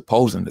not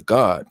presupposing the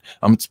God.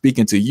 I'm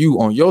speaking to you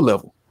on your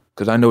level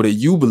because I know that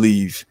you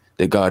believe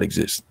that God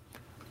exists.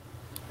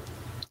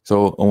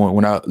 So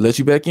when I let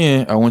you back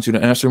in, I want you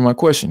to answer my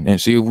question and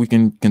see if we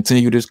can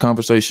continue this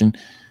conversation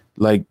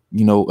like,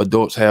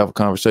 adults have a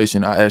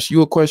conversation. I ask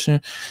you a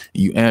question,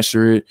 you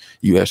answer it.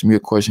 You ask me a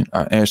question,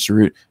 I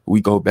answer it. We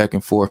go back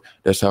and forth.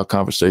 That's how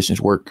conversations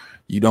work.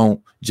 You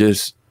don't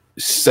just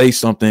say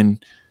something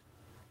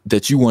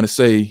that you want to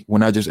say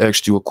when I just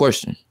asked you a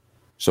question.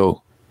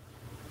 So,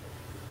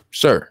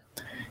 sir,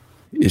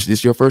 is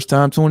this your first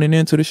time tuning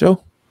into the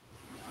show?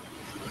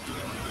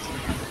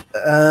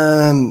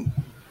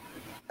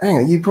 Hang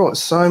on, you brought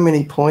so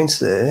many points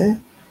there.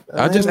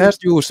 I just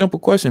asked you a simple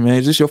question, man.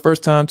 Is this your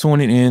first time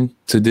tuning in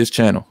to this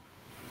channel?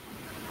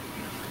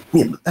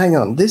 Yeah, hang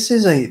on. This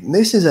is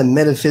a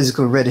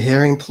metaphysical red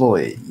herring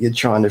ploy you're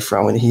trying to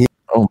throw in here.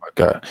 Oh my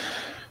God.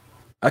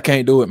 I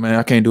can't do it, man.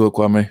 I can't do it,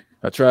 Kwame.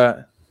 I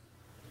tried.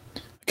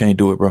 I can't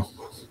do it, bro.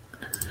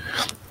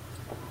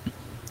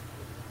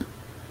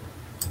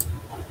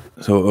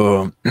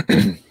 So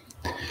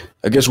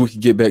I guess we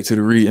could get back to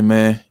the reading,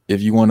 man.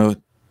 If you want to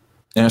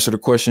answer the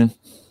question,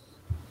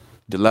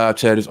 the live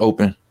chat is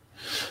open.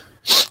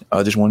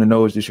 I just want to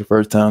know, is this your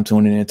first time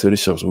tuning into the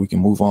show so we can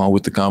move on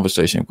with the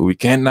conversation? But we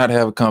cannot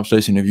have a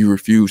conversation if you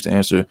refuse to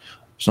answer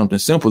something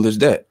simple as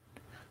that.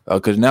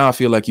 Because now I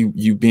feel like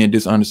you being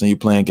dishonest and you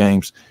playing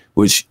games,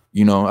 which,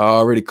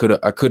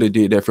 I could have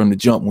did that from the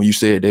jump when you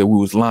said that we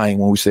was lying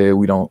when we said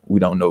we don't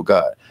know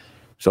God.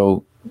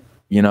 So,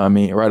 what I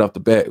mean, right off the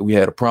bat, we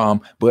had a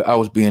problem, but I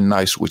was being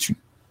nice with you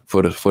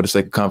for the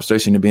sake of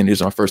conversation and being this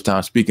is our first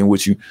time speaking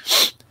with you.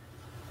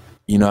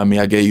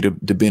 I gave you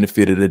the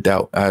benefit of the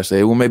doubt. I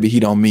say, well, maybe he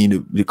don't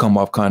mean to come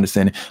off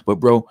condescending, but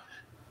bro,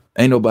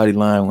 ain't nobody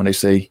lying when they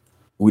say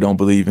we don't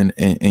believe in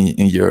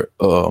your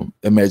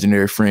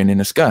imaginary friend in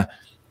the sky,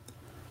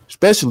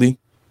 especially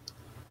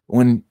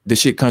when the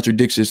shit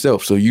contradicts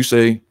itself. So you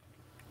say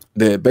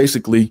that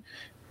basically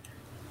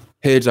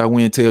heads I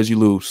win, tails you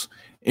lose.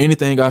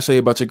 Anything I say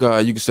about your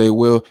God, you can say,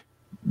 well,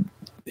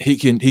 he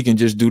can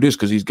just do this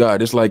because he's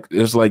God. It's like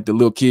the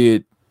little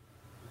kid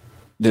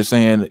that's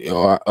saying,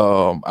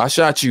 I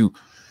shot you.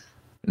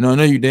 No,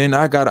 you didn't.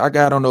 I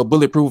got on a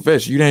bulletproof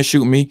vest. You didn't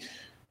shoot me.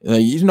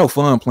 It's no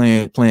fun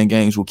playing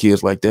games with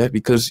kids like that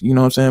because you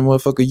know what I'm saying,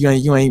 motherfucker,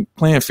 you ain't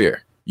playing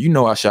fair. You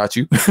know I shot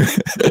you.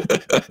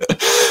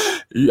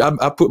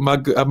 I put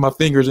my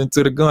fingers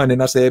into the gun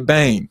and I said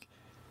bang.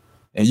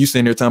 And you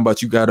sitting there talking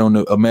about you got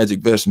on a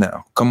magic vest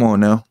now. Come on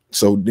now.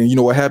 So then you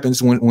know what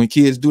happens when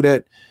kids do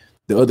that?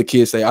 The other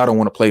kids say, I don't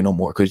want to play no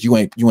more because you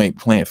ain't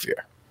playing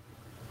fair.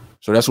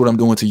 So that's what I'm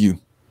doing to you.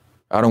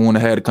 I don't want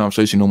to have the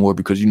conversation no more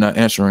because you're not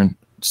answering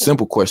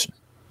simple question.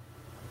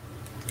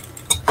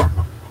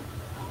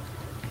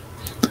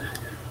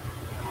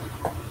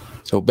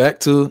 So back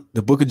to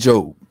the book of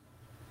Job.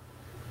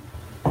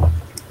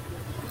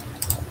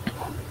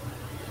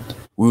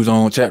 We was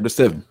on chapter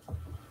 7.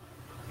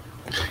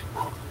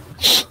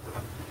 It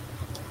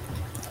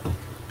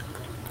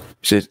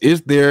says,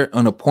 is there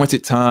an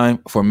appointed time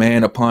for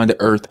man upon the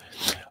earth?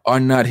 Are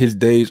not his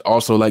days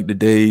also like the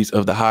days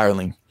of the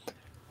hireling?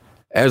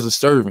 As a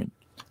servant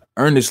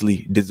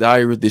earnestly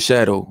desireth the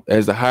shadow,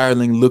 as the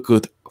hireling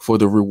looketh for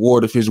the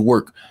reward of his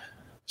work,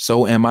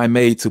 so am I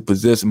made to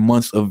possess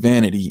months of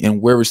vanity,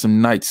 and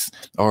wearisome nights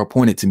are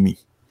appointed to me.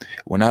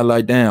 When I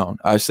lie down,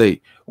 I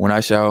say,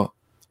 when shall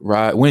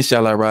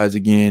I rise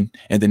again,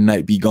 and the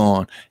night be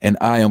gone? And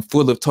I am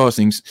full of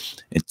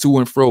tossings and to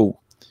and fro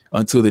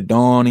until the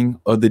dawning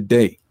of the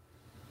day.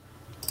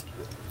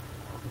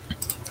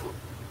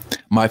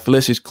 My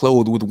flesh is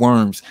clothed with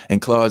worms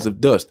and clods of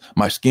dust.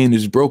 My skin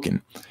is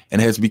broken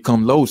and has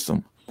become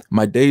loathsome.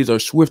 My days are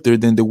swifter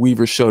than the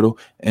weaver's shuttle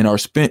and are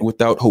spent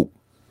without hope.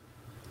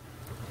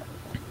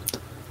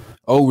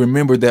 Oh,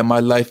 remember that my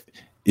life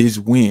is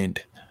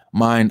wind.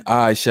 Mine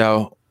eye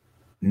shall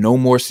no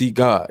more see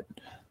God.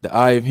 The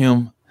eye of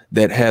him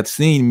that hath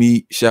seen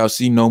me shall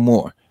see no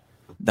more.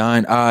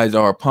 Thine eyes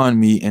are upon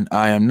me, and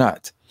I am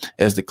not,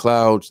 as the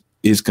clouds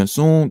is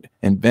consumed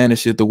and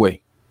vanisheth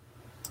away.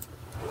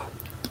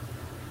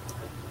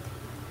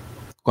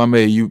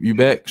 Kwame, you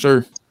back,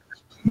 sir?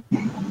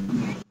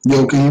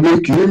 Yo, can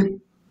you hear me?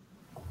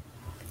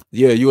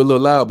 Yeah, you a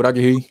little loud, but I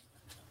can hear you.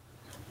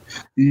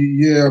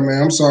 Yeah,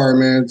 man. I'm sorry,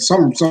 man.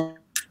 Some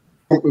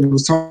it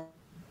was talking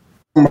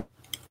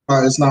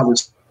about it's not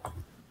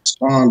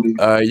responding.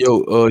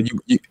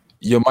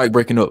 Your mic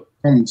breaking up.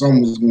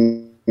 Something was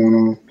going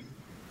on.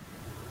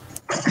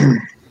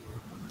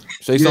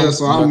 Say something.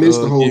 So I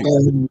missed the whole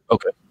thing.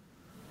 Okay.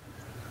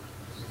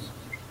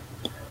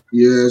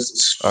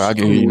 Yes. All right, I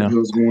can hear you now.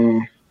 What's going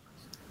on?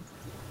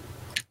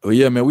 Well,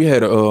 yeah, man, we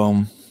had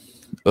a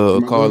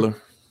caller.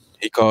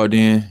 He called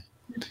in.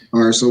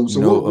 All right, so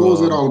what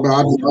was it all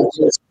about?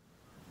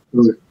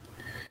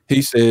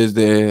 He says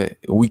that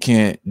we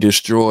can't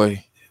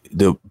destroy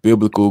the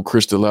biblical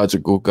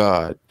Christological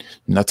God.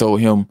 And I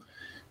told him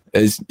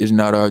it's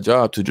not our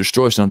job to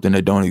destroy something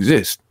that don't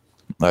exist.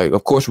 Like,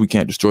 of course we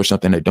can't destroy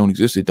something that don't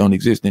exist. It don't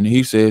exist. And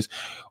he says,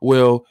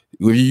 well,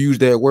 if you use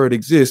that word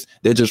exist,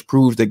 that just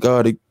proves that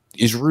God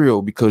is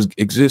real because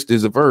exist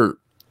is a verb.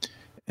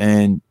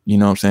 And, you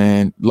know what I'm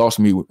saying, lost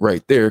me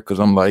right there because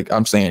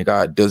I'm saying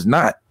God does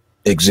not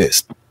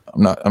exist.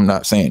 I'm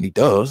not saying he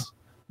does.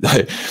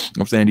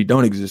 I'm saying he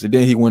don't exist. And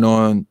then he went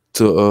on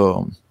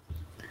to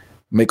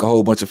make a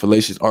whole bunch of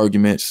fallacious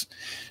arguments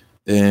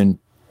and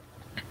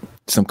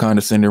some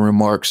condescending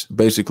remarks,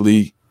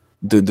 basically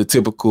the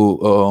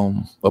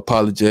typical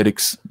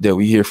apologetics that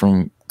we hear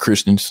from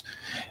Christians.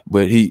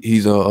 But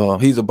he's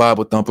a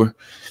Bible thumper,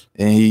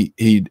 and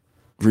he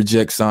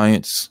rejects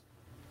science,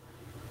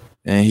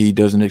 and he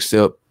doesn't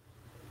accept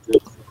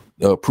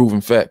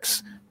proven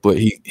facts. But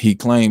he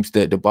claims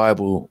that the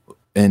Bible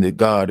and that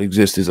God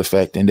exists as a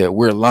fact, and that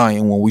we're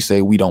lying when we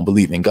say we don't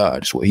believe in God.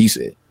 That's what he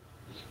said.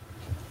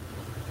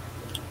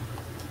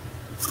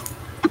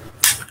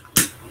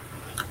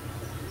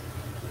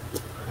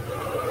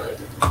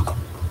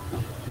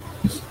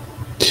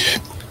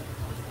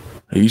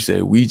 You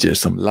said we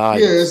just some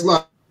liars. Yeah, it's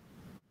like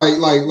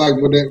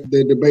with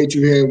that debate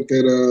you had with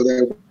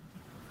that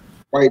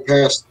white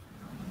pastor.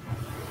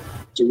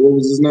 So what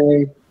was his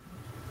name?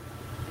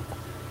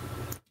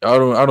 I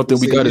don't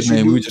think we got his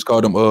name. We just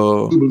called him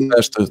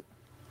Pastor.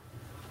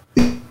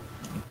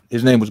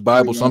 His name was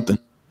Bible something.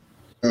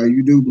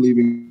 You do believe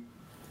in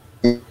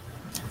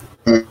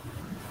what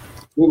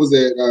was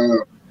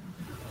that?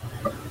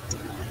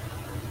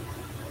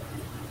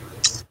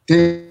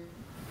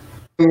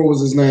 What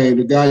was his name?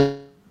 The guy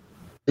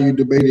you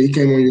debated, he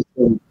came on your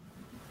show.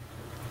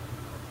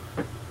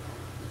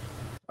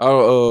 I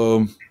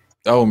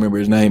don't remember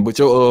his name, but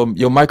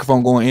your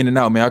microphone going in and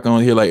out, man. I can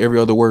only hear like every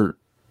other word.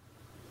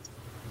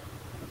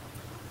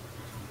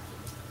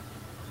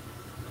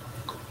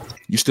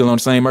 You still on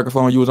the same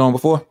microphone you was on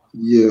before?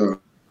 Yeah.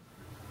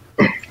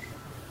 I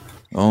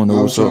don't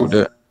know what's up with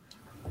that.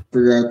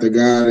 Figure out the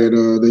guy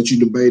that you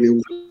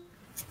debated.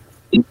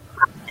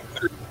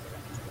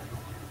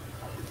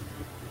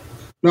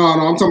 No,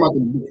 I'm talking about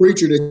the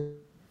preacher that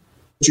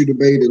you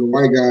debated, the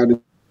white guy that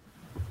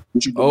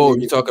you debated. Oh,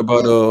 you talk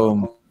about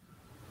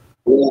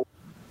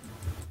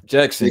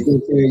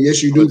Jackson.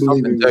 Yes, you do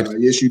believe in God.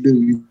 Yes, you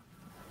do. You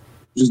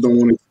just don't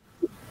want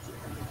to.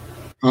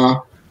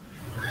 Huh?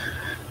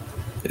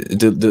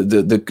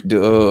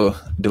 The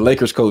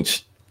Lakers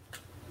coach,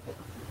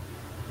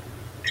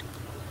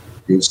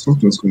 Yeah,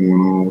 something's going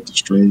on with the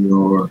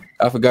StreamYard.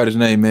 I forgot his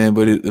name, man,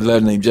 but his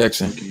last name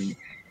Jackson.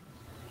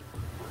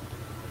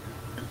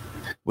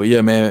 But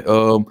yeah, man,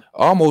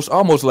 almost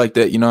like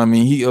that. You know what I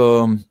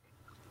mean?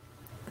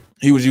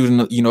 He was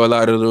using, you know, a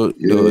lot of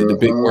the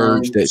big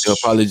words that the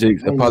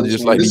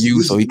apologists like to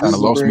use. So he kind of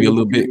lost me a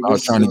little bit. I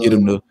was trying to get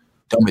him to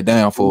dumb it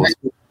down for us.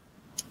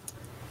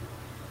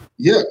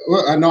 Yeah,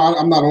 well, I know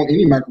I'm not on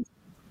any microphone.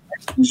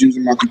 I was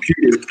using my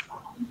computer.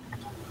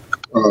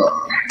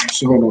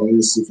 So hold on, let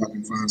me see if I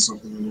can find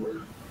something in there.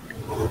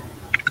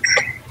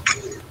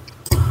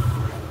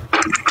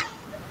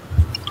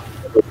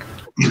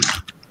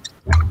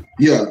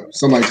 Yeah,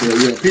 something like that.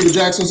 Yeah, Peter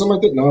Jackson, something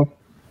like that. No.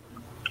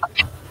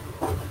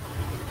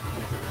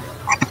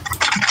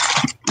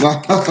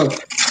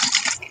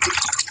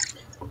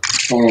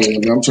 Hold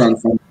on, I'm trying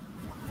to find.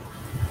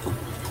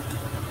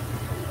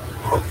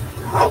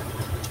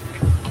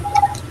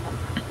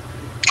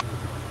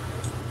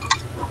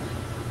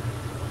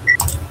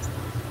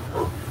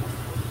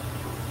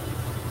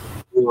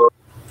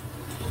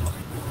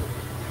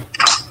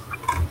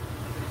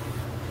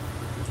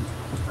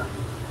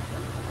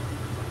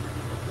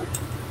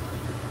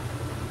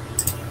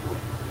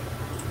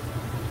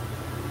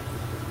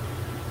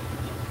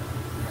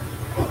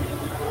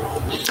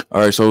 All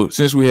right, so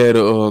since we had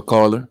a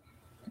caller,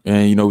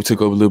 and you know we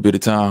took up a little bit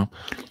of time,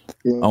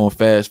 I'm gonna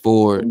fast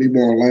forward be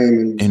more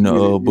lame in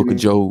the Book of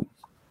Job. You know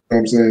what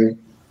I'm saying?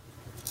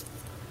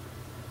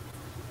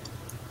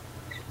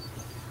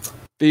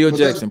 Theo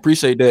Jackson,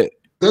 appreciate that.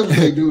 That's what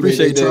they do.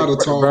 Appreciate they try that,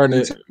 to talk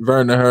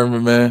Vernon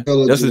Herman, man.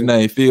 That's his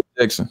name, Theo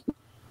Jackson.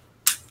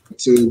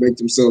 To make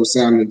themselves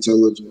sound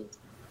intelligent.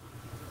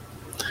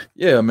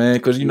 Yeah, man,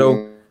 because you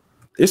know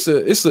it's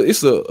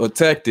a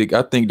tactic.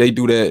 I think they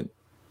do that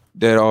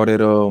you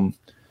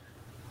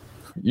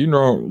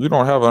know, you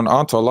don't have an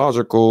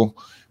ontological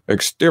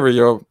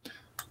exterior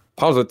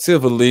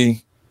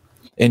positively,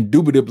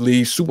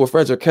 indubitably,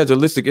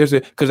 superfragilistic,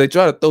 because they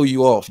try to throw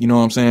you off, you know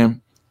what I'm saying?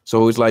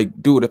 So it's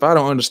like, dude, if I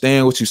don't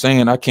understand what you're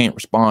saying, I can't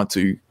respond to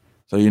you.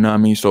 So you know what I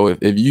mean? So if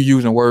you're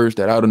using words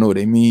that I don't know what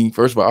they mean,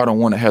 first of all, I don't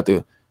want to have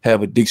to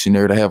have a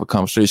dictionary to have a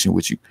conversation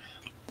with you.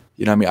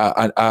 You know what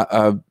I mean?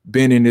 I've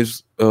been in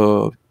this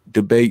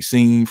debate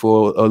scene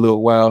for a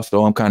little while,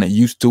 so I'm kind of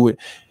used to it.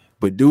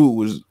 But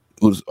dude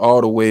was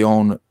all the way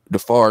on the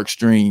far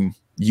extreme,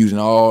 using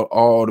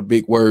all the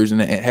big words,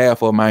 and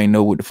half of them I ain't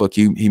know what the fuck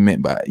he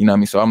meant by it. You know what I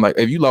mean? So I'm like,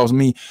 if you lost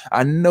me,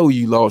 I know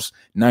you lost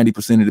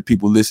 90% of the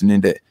people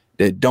listening that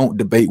don't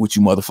debate with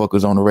you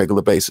motherfuckers on a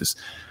regular basis.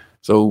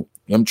 So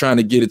I'm trying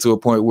to get it to a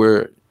point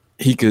where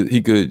he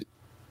could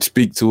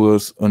speak to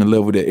us on a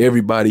level that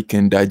everybody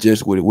can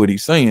digest what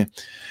he's saying.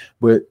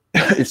 But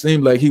it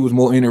seemed like he was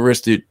more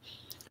interested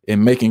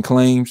in making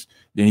claims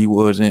than he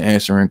was in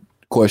answering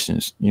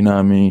questions. You know what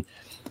I mean?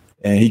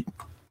 And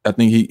I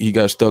think he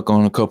got stuck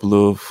on a couple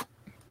of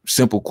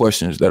simple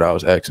questions that I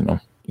was asking him.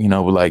 You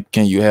know, like,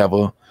 can you have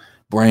a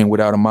brain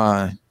without a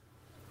mind?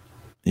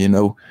 You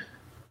know,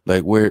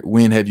 like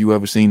when have you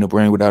ever seen a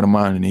brain without a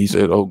mind? And he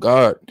said, oh,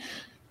 God,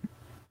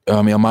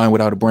 a mind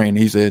without a brain. And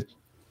he said,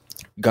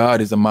 God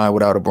is a mind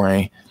without a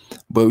brain.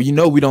 But, you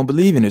know, we don't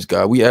believe in this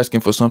God. We asking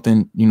for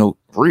something, you know,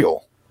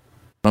 real,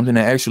 something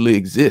that actually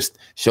exists.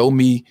 Show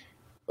me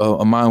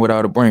a mind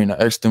without a brain. I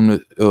asked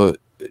him to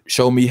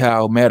show me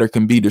how matter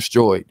can be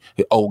destroyed.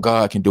 Oh,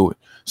 God can do it.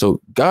 So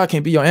God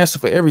can be your answer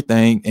for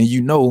everything. And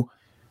you know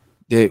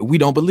that we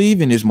don't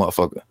believe in this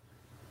motherfucker.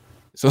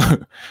 So,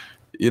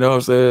 you know what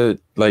I'm saying?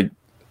 Like,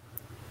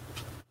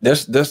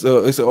 it's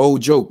an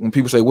old joke when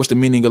people say, what's the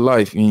meaning of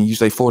life? And you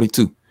say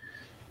 42.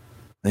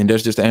 And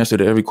that's just the answer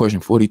to every question,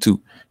 42.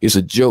 It's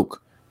a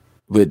joke.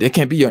 But that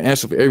can't be your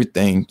answer for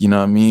everything, you know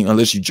what I mean?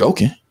 Unless you're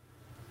joking.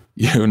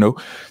 You know,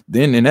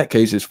 then in that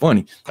case, it's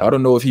funny. I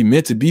don't know if he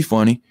meant to be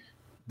funny,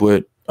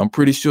 but I'm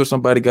pretty sure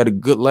somebody got a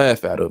good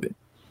laugh out of it.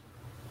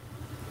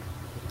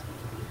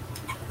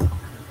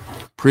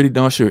 Pretty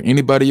darn sure.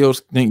 Anybody else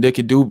think they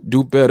could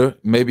do better?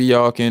 Maybe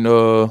y'all can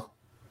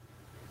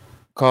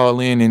call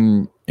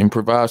in and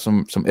provide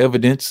some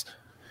evidence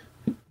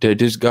that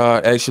this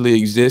God actually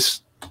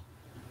exists.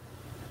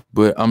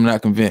 But I'm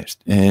not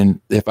convinced. And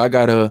if I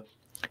gotta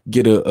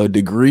get a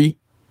degree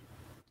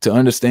to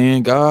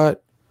understand God,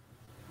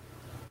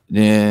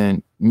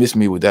 then miss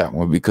me with that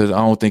one, because I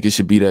don't think it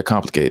should be that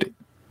complicated.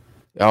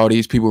 All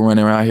these people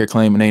running around here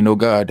claiming they know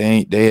God,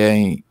 they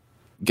ain't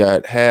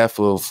got half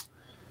of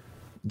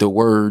the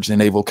words in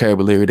their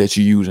vocabulary that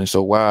you're using.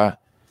 So why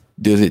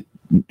do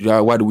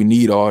we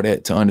need all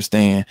that to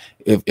understand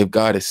if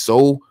God is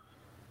so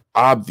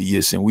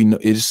obvious and we know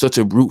it is such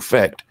a brute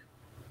fact?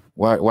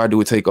 Why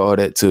do it take all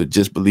that to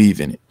just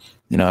believe in it?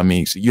 You know what I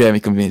mean? So you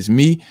haven't convinced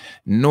me,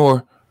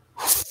 nor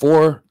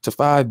 4 to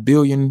 5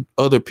 billion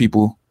other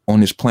people on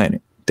this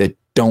planet that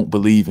don't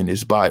believe in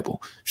this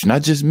Bible. It's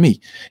not just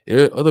me.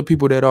 There are other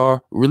people that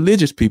are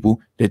religious people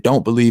that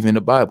don't believe in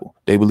the Bible.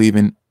 They believe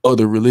in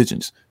other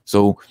religions.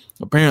 So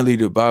apparently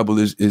the Bible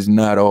is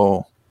not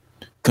all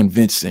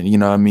convincing. You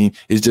know what I mean?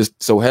 It just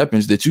so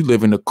happens that you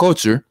live in a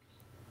culture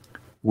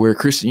where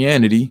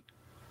Christianity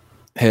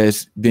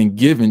has been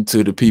given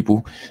to the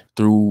people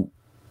through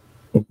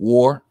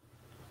war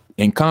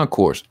and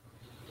concourse.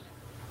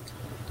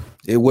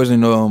 It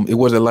wasn't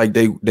like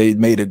they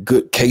made a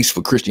good case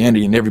for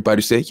Christianity and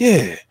everybody said,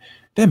 yeah,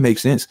 that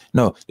makes sense.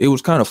 No, it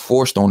was kind of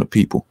forced on the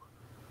people.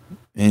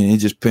 And it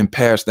just been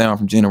passed down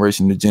from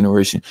generation to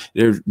generation.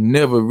 There's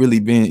never really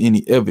been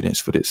any evidence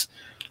for this.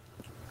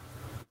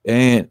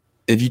 And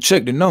if you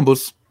check the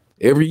numbers,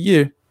 every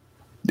year,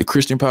 the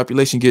Christian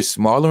population gets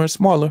smaller and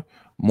smaller.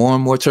 More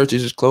and more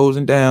churches is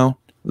closing down.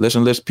 Less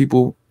and less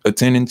people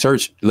attending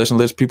church. Less and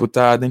less people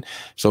tithing.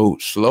 So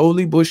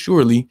slowly but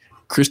surely,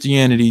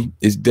 Christianity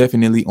is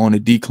definitely on a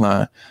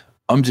decline.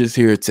 I'm just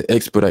here to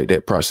expedite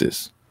that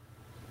process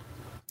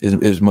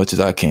as much as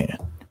I can,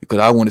 because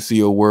I want to see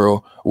a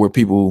world where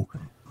people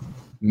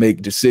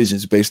make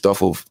decisions based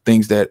off of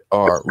things that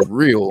are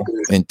real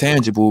and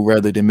tangible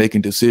rather than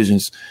making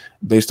decisions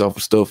based off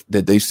of stuff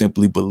that they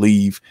simply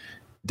believe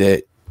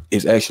that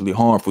is actually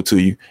harmful to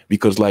you.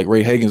 Because like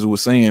Ray Higgins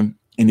was saying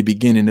in the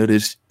beginning of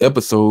this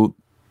episode,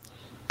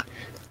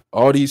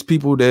 all these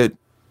people that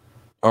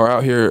are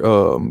out here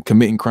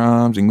committing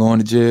crimes and going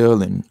to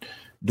jail and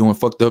doing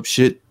fucked up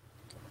shit,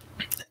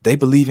 they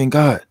believe in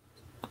God.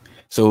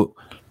 So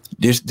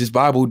this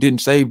Bible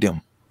didn't save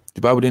them.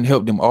 The Bible didn't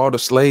help them. All the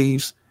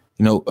slaves,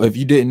 you know, if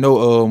you didn't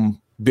know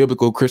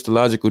biblical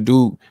Christological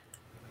dude,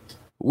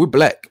 we're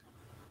black.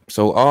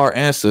 So our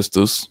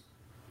ancestors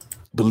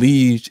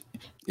believed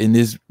in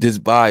this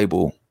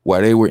Bible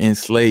while they were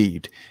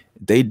enslaved.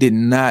 They did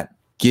not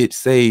get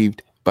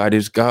saved by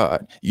this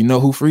God. You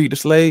know who freed the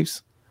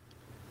slaves?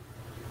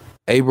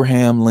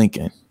 Abraham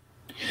Lincoln.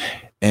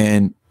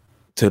 And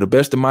to the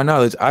best of my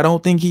knowledge, I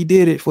don't think he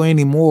did it for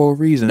any moral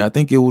reason. I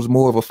think it was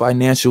more of a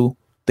financial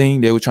thing.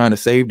 They were trying to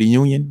save the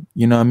Union.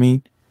 You know what I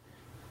mean?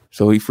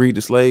 So he freed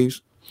the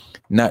slaves,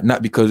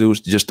 not because it was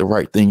just the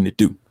right thing to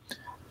do.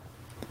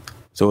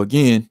 So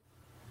again,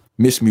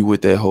 miss me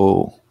with that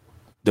whole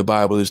the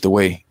Bible is the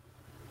way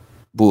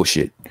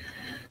bullshit,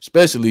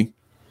 especially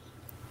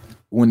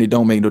when it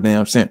don't make no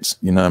damn sense.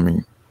 You know what I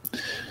mean?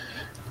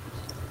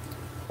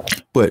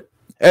 But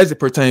as it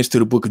pertains to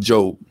the book of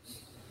Job,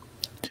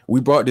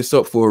 we brought this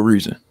up for a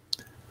reason,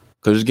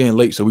 because it's getting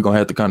late, so we're going to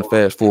have to kind of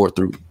fast forward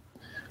through.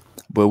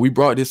 But we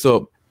brought this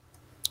up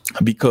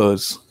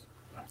because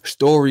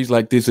stories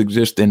like this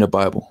exist in the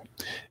Bible.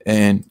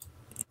 And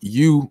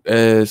you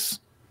as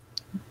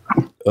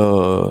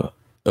a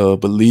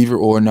believer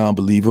or a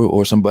non-believer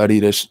or somebody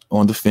that's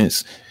on the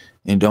fence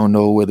and don't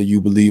know whether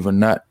you believe or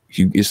not,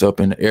 it's up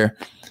in the air.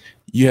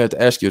 You have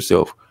to ask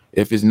yourself,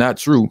 if it's not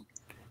true,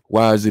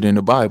 why is it in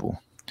the Bible?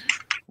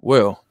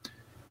 Well,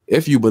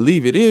 if you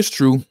believe it is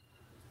true,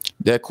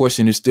 that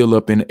question is still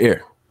up in the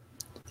air.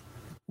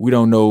 We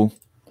don't know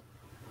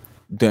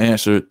the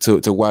answer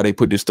to why they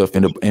put this stuff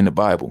in the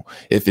Bible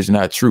if it's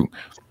not true.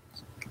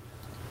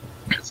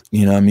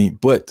 You know what I mean?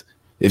 But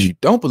if you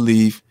don't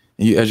believe,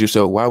 and you ask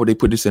yourself, why would they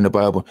put this in the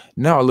Bible?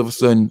 Now all of a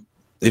sudden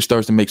it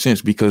starts to make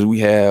sense because we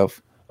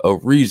have a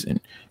reason.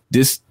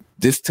 This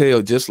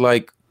tale, just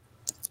like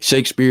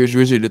Shakespeare's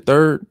Richard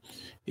III,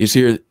 is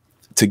here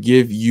to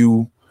give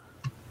you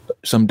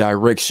some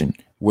direction,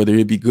 whether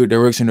it be good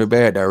direction or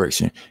bad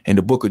direction. In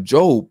the book of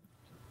Job,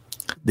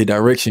 the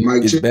direction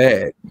is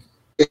bad.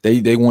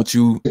 They want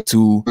you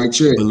to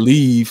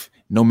believe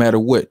no matter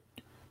what.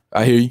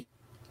 I hear you.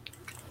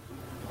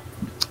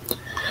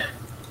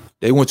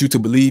 They want you to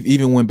believe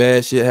even when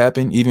bad shit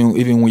happen,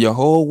 even when your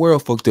whole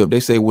world fucked up. They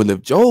say, well,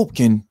 if Job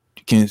can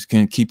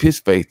keep his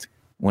faith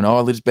when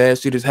all this bad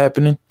shit is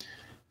happening,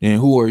 then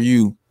who are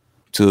you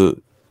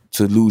to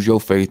lose your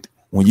faith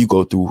when you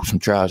go through some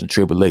trials and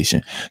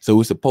tribulation? So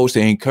it's supposed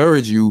to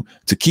encourage you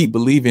to keep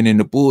believing in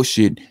the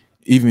bullshit,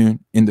 even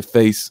in the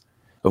face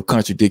of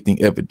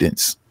contradicting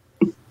evidence.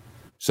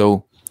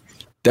 So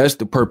that's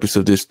the purpose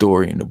of this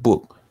story in the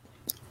book.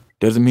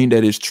 Doesn't mean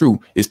that it's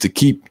true. It's to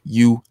keep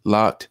you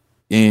locked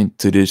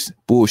into this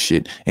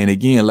bullshit. And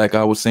again, like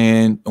I was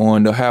saying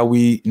on the How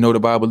We Know the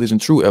Bible Isn't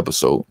True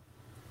episode,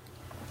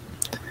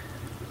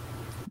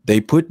 they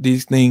put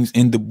these things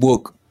in the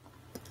book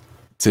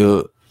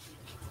to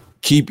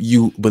keep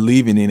you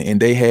believing in it,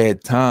 and they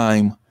had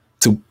time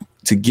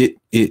to get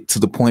it to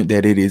the point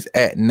that it is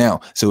at now.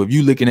 So if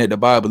you're looking at the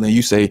Bible and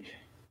you say,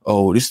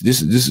 oh, this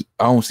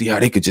I don't see how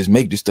they could just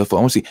make this stuff up.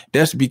 I don't see.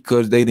 That's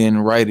because they didn't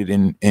write it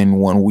in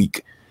 1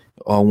 week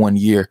or 1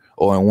 year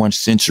or in 1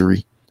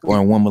 century or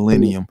in 1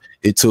 millennium.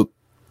 It took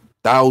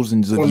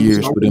thousands of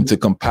years for them to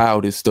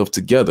compile this stuff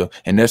together.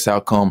 And that's how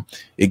come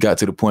it got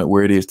to the point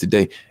where it is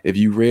today. If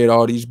you read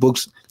all these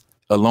books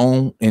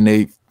alone in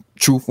a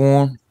true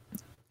form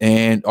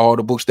and all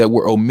the books that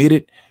were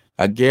omitted,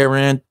 I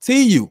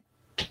guarantee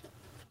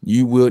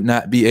you will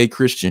not be a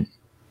Christian,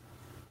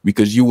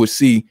 because you will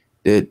see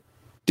that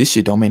this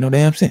shit don't make no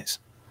damn sense.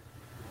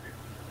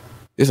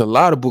 There's a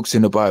lot of books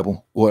in the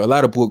Bible, or a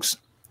lot of books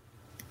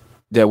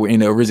that were in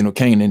the original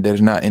Canaan that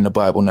is not in the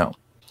Bible now.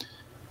 A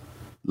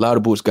lot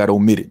of books got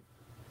omitted.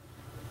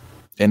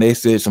 And they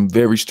said some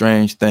very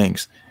strange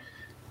things.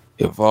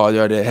 If all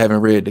y'all that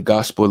haven't read the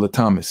Gospel of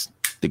Thomas,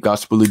 the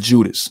Gospel of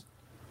Judas,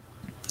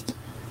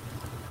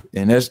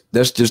 And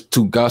that's just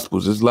two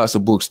gospels. There's lots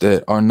of books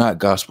that are not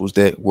gospels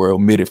that were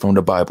omitted from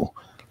the Bible.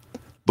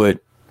 But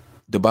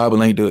the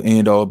Bible ain't the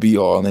end all be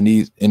all. And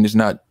it's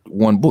not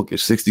one book.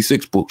 It's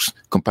 66 books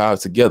compiled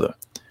together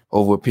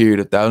over a period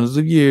of thousands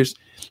of years.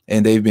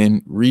 And they've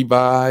been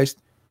revised,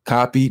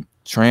 copied,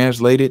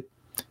 translated.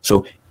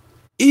 So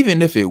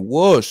even if it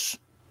was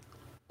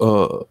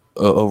a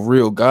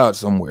real God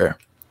somewhere,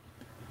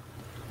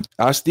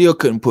 I still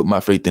couldn't put my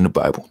faith in the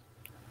Bible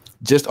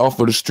just off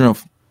of the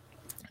strength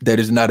that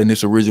is not in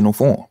its original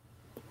form.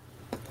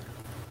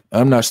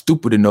 I'm not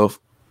stupid enough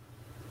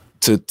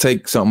to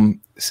take something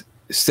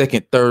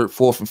second, third,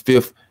 fourth, and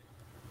fifth.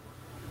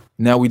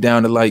 Now we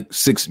down to like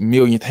 6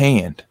 millionth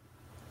hand.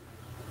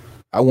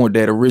 I want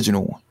that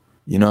original one.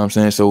 You know what I'm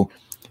saying? So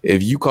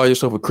if you call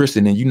yourself a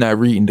Christian and you're not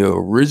reading the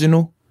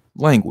original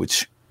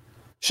language,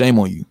 shame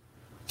on you.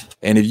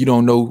 And if you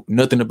don't know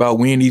nothing about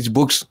when these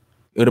books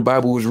of the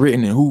Bible was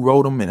written and who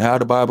wrote them and how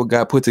the Bible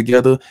got put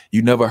together,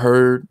 you never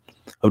heard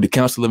of the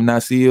Council of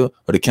Nicaea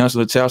or the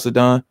Council of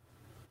Chalcedon,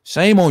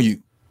 shame on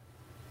you.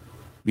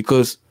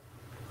 Because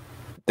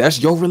that's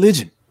your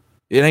religion.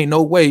 It ain't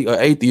no way an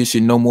atheist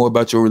should know more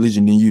about your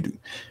religion than you do.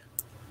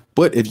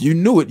 But if you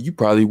knew it, you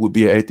probably would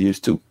be an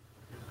atheist too.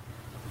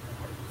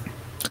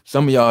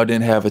 Some of y'all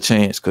didn't have a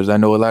chance because I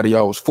know a lot of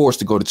y'all was forced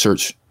to go to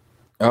church.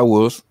 I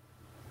was.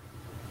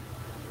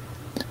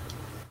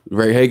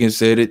 Ray Hagen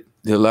said it.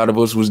 A lot of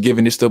us was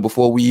given this stuff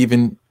before we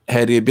even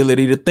had the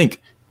ability to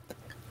think.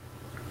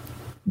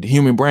 The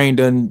human brain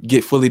doesn't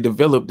get fully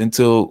developed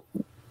until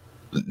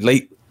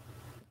late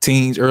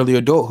teens, early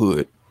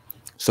adulthood.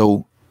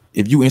 So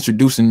if you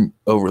introducing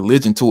a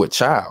religion to a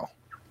child,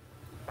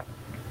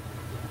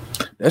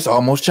 that's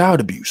almost child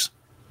abuse.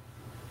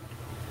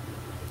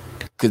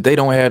 Because they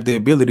don't have the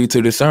ability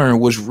to discern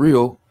what's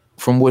real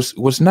from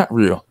what's not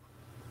real.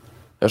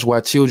 That's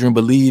why children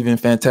believe in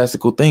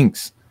fantastical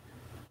things.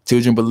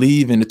 Children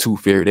believe in the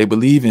Tooth Fairy. They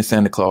believe in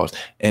Santa Claus.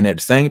 And at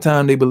the same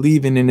time, they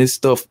believe in this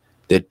stuff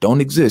that don't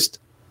exist.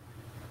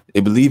 They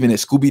believe in that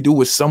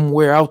Scooby-Doo is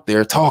somewhere out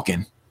there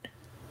talking.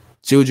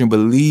 Children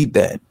believe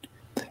that.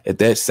 At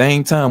that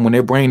same time, when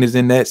their brain is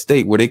in that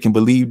state where they can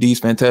believe these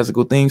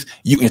fantastical things,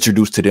 you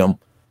introduce to them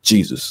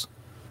Jesus.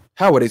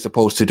 How are they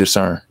supposed to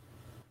discern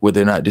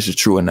whether or not this is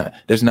true or not?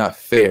 That's not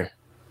fair.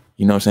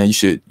 You know what I'm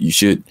saying? You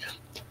should,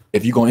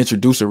 if you're going to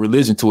introduce a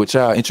religion to a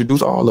child,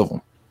 introduce all of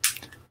them.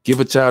 Give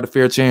a child a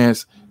fair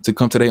chance to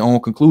come to their own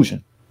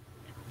conclusion.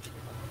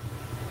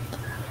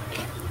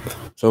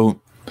 So,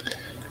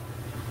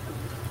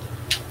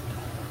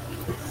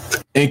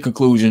 in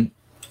conclusion,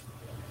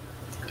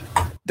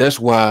 that's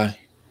why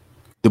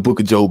the book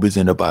of Job is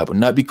in the Bible.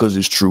 Not because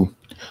it's true,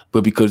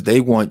 but because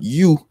they want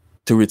you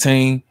to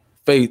retain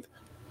faith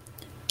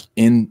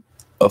in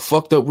a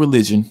fucked up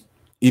religion,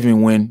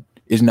 even when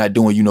it's not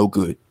doing you no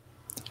good.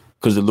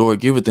 Because the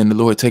Lord giveth and the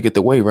Lord taketh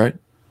away, right?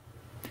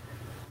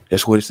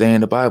 That's what it says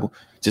in the Bible.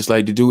 Just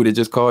like the dude that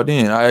just called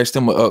in. I asked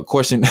him a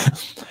question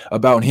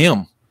about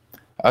him.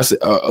 I said,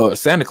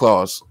 Santa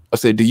Claus. I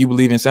said, do you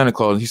believe in Santa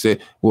Claus? He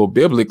said, well,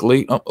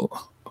 biblically.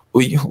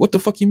 What the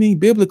fuck you mean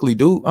biblically,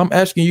 dude? I'm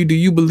asking you, do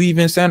you believe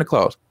in Santa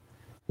Claus?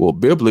 Well,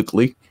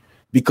 biblically,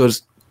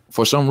 because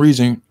for some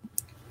reason,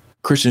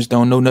 Christians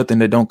don't know nothing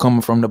that don't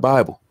come from the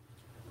Bible.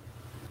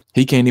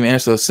 He can't even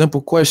answer a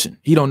simple question.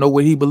 He don't know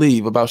what he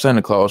believe about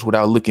Santa Claus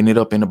without looking it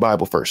up in the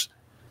Bible first.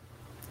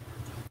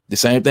 The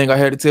same thing I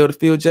had to tell to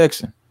Phil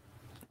Jackson.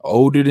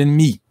 Older than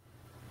me.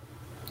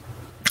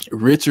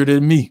 Richer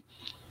than me.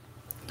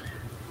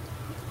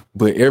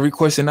 But every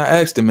question I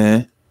asked him,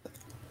 man,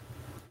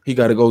 he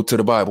got to go to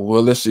the Bible.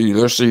 Well, let's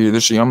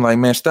see. I'm like,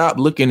 man, stop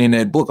looking in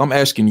that book. I'm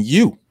asking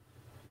you,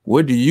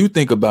 what do you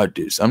think about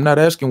this? I'm not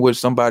asking what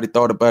somebody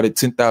thought about it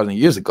 10,000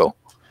 years ago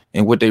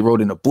and what they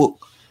wrote in a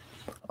book.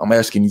 I'm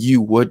asking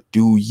you, what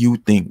do you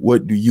think?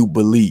 What do you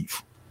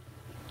believe?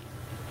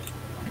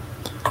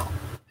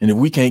 And if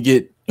we can't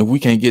get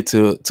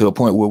to a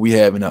point where we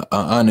having an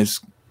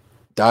honest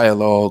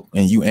dialogue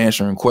and you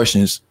answering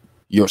questions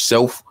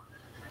yourself,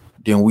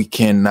 then we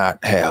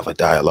cannot have a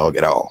dialogue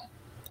at all.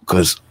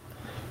 Because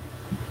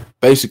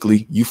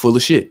basically, you full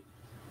of shit.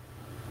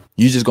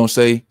 You just gonna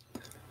say,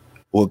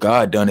 well,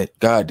 God done it.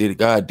 God did it.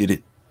 God did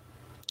it.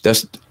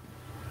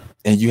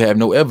 And you have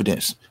no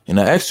evidence. And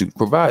I asked you,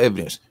 provide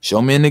evidence.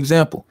 Show me an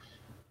example.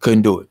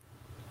 Couldn't do it.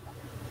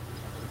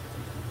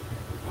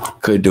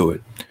 Couldn't do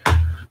it.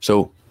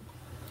 So,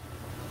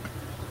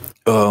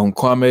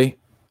 Kwame,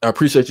 I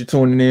appreciate you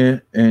tuning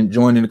in and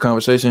joining the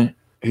conversation.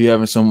 He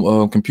having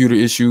some computer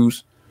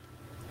issues.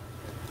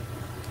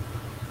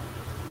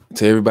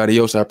 To everybody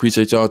else, I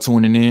appreciate y'all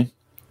tuning in.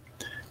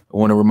 I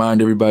want to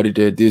remind everybody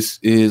that this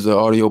is an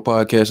audio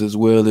podcast as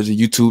well as a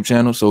YouTube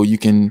channel, so you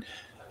can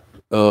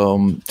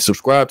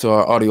subscribe to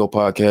our audio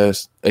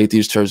podcast,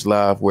 Atheist Church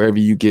Live, wherever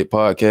you get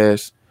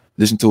podcasts.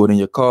 Listen to it in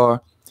your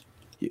car,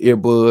 your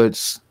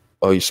earbuds,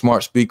 or your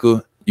smart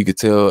speaker. You can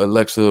tell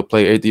Alexa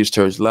play Atheist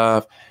Church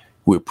Live.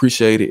 We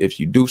appreciate it if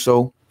you do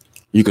so.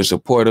 You can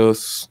support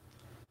us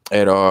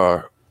at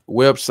our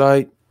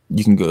website.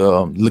 You can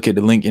look at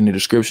the link in the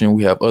description.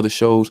 We have other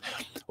shows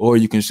or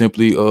you can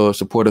simply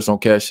support us on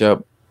Cash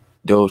App.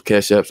 Those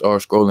Cash Apps are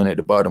scrolling at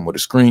the bottom of the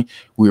screen.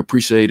 We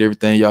appreciate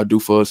everything y'all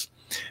do for us,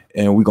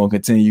 and we're going to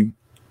continue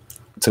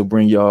to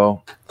bring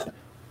y'all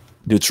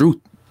the truth.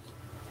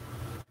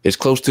 As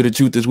close to the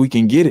truth as we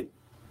can get it.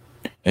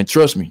 And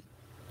trust me,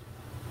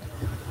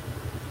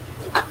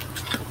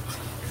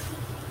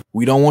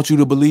 we don't want you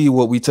to believe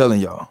what we telling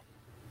y'all.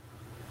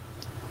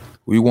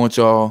 We want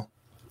y'all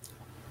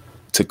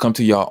to come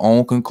to your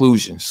own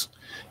conclusions.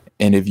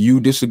 And if you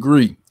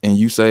disagree and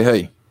you say,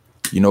 hey,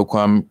 you know,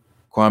 Kwame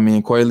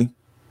and Quayle,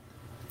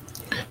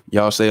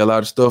 y'all say a lot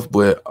of stuff,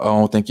 but I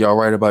don't think y'all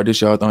right about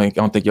this. I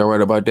don't think y'all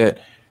right about that.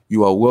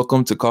 You are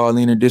welcome to call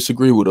in and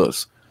disagree with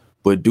us,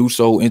 but do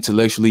so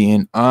intellectually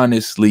and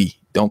honestly.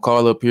 Don't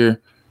call up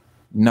here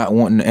not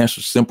wanting to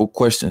answer simple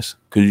questions,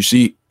 because you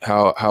see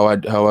how I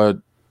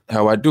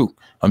do.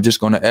 I'm just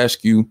going to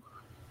ask you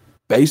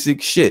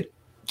basic shit,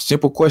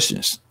 simple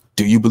questions.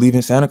 Do you believe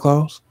in Santa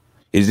Claus?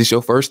 Is this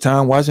your first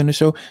time watching the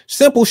show?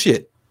 Simple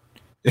shit.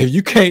 If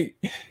you can't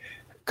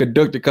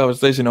conduct a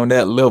conversation on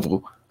that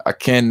level, I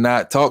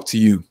cannot talk to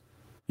you.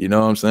 You know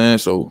what I'm saying?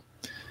 So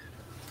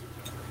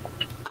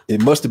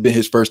it must have been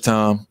his first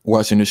time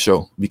watching the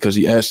show, because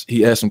he asked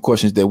some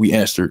questions that we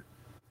answered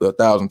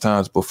 1,000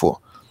 times before.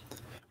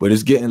 But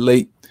it's getting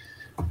late,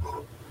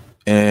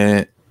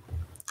 and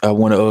I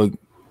want to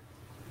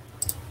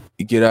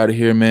get out of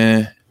here,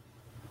 man.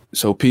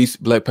 So peace,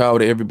 Black Power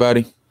to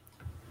everybody.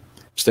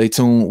 Stay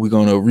tuned. We're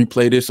going to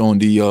replay this on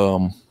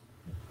the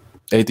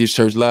Atheist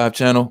Church Live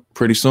channel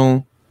pretty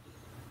soon.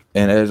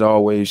 And as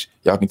always,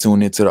 y'all can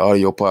tune into the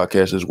audio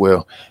podcast as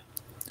well.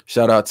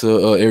 Shout out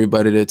to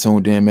everybody that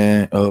tuned in,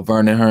 man.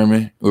 Vernon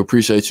Herman, we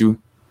appreciate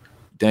you.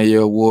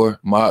 Danielle Ward,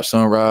 Mod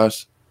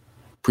Sunrise,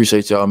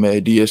 appreciate y'all,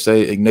 man.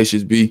 DSA,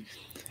 Ignatius B.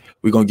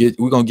 We're gonna get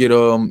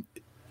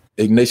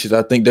Ignatius.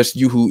 I think that's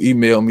you who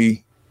emailed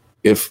me,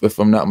 if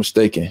I'm not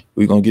mistaken.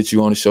 We're gonna get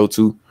you on the show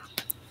too.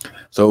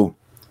 So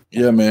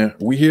yeah, man,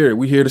 we here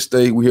to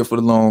stay. We here for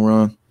the long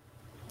run.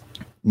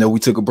 No, we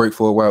took a break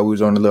for a while. We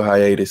was on a little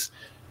hiatus,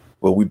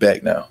 but we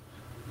back now.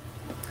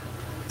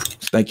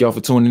 So thank y'all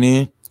for tuning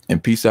in,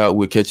 and peace out.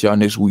 We'll catch y'all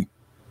next week.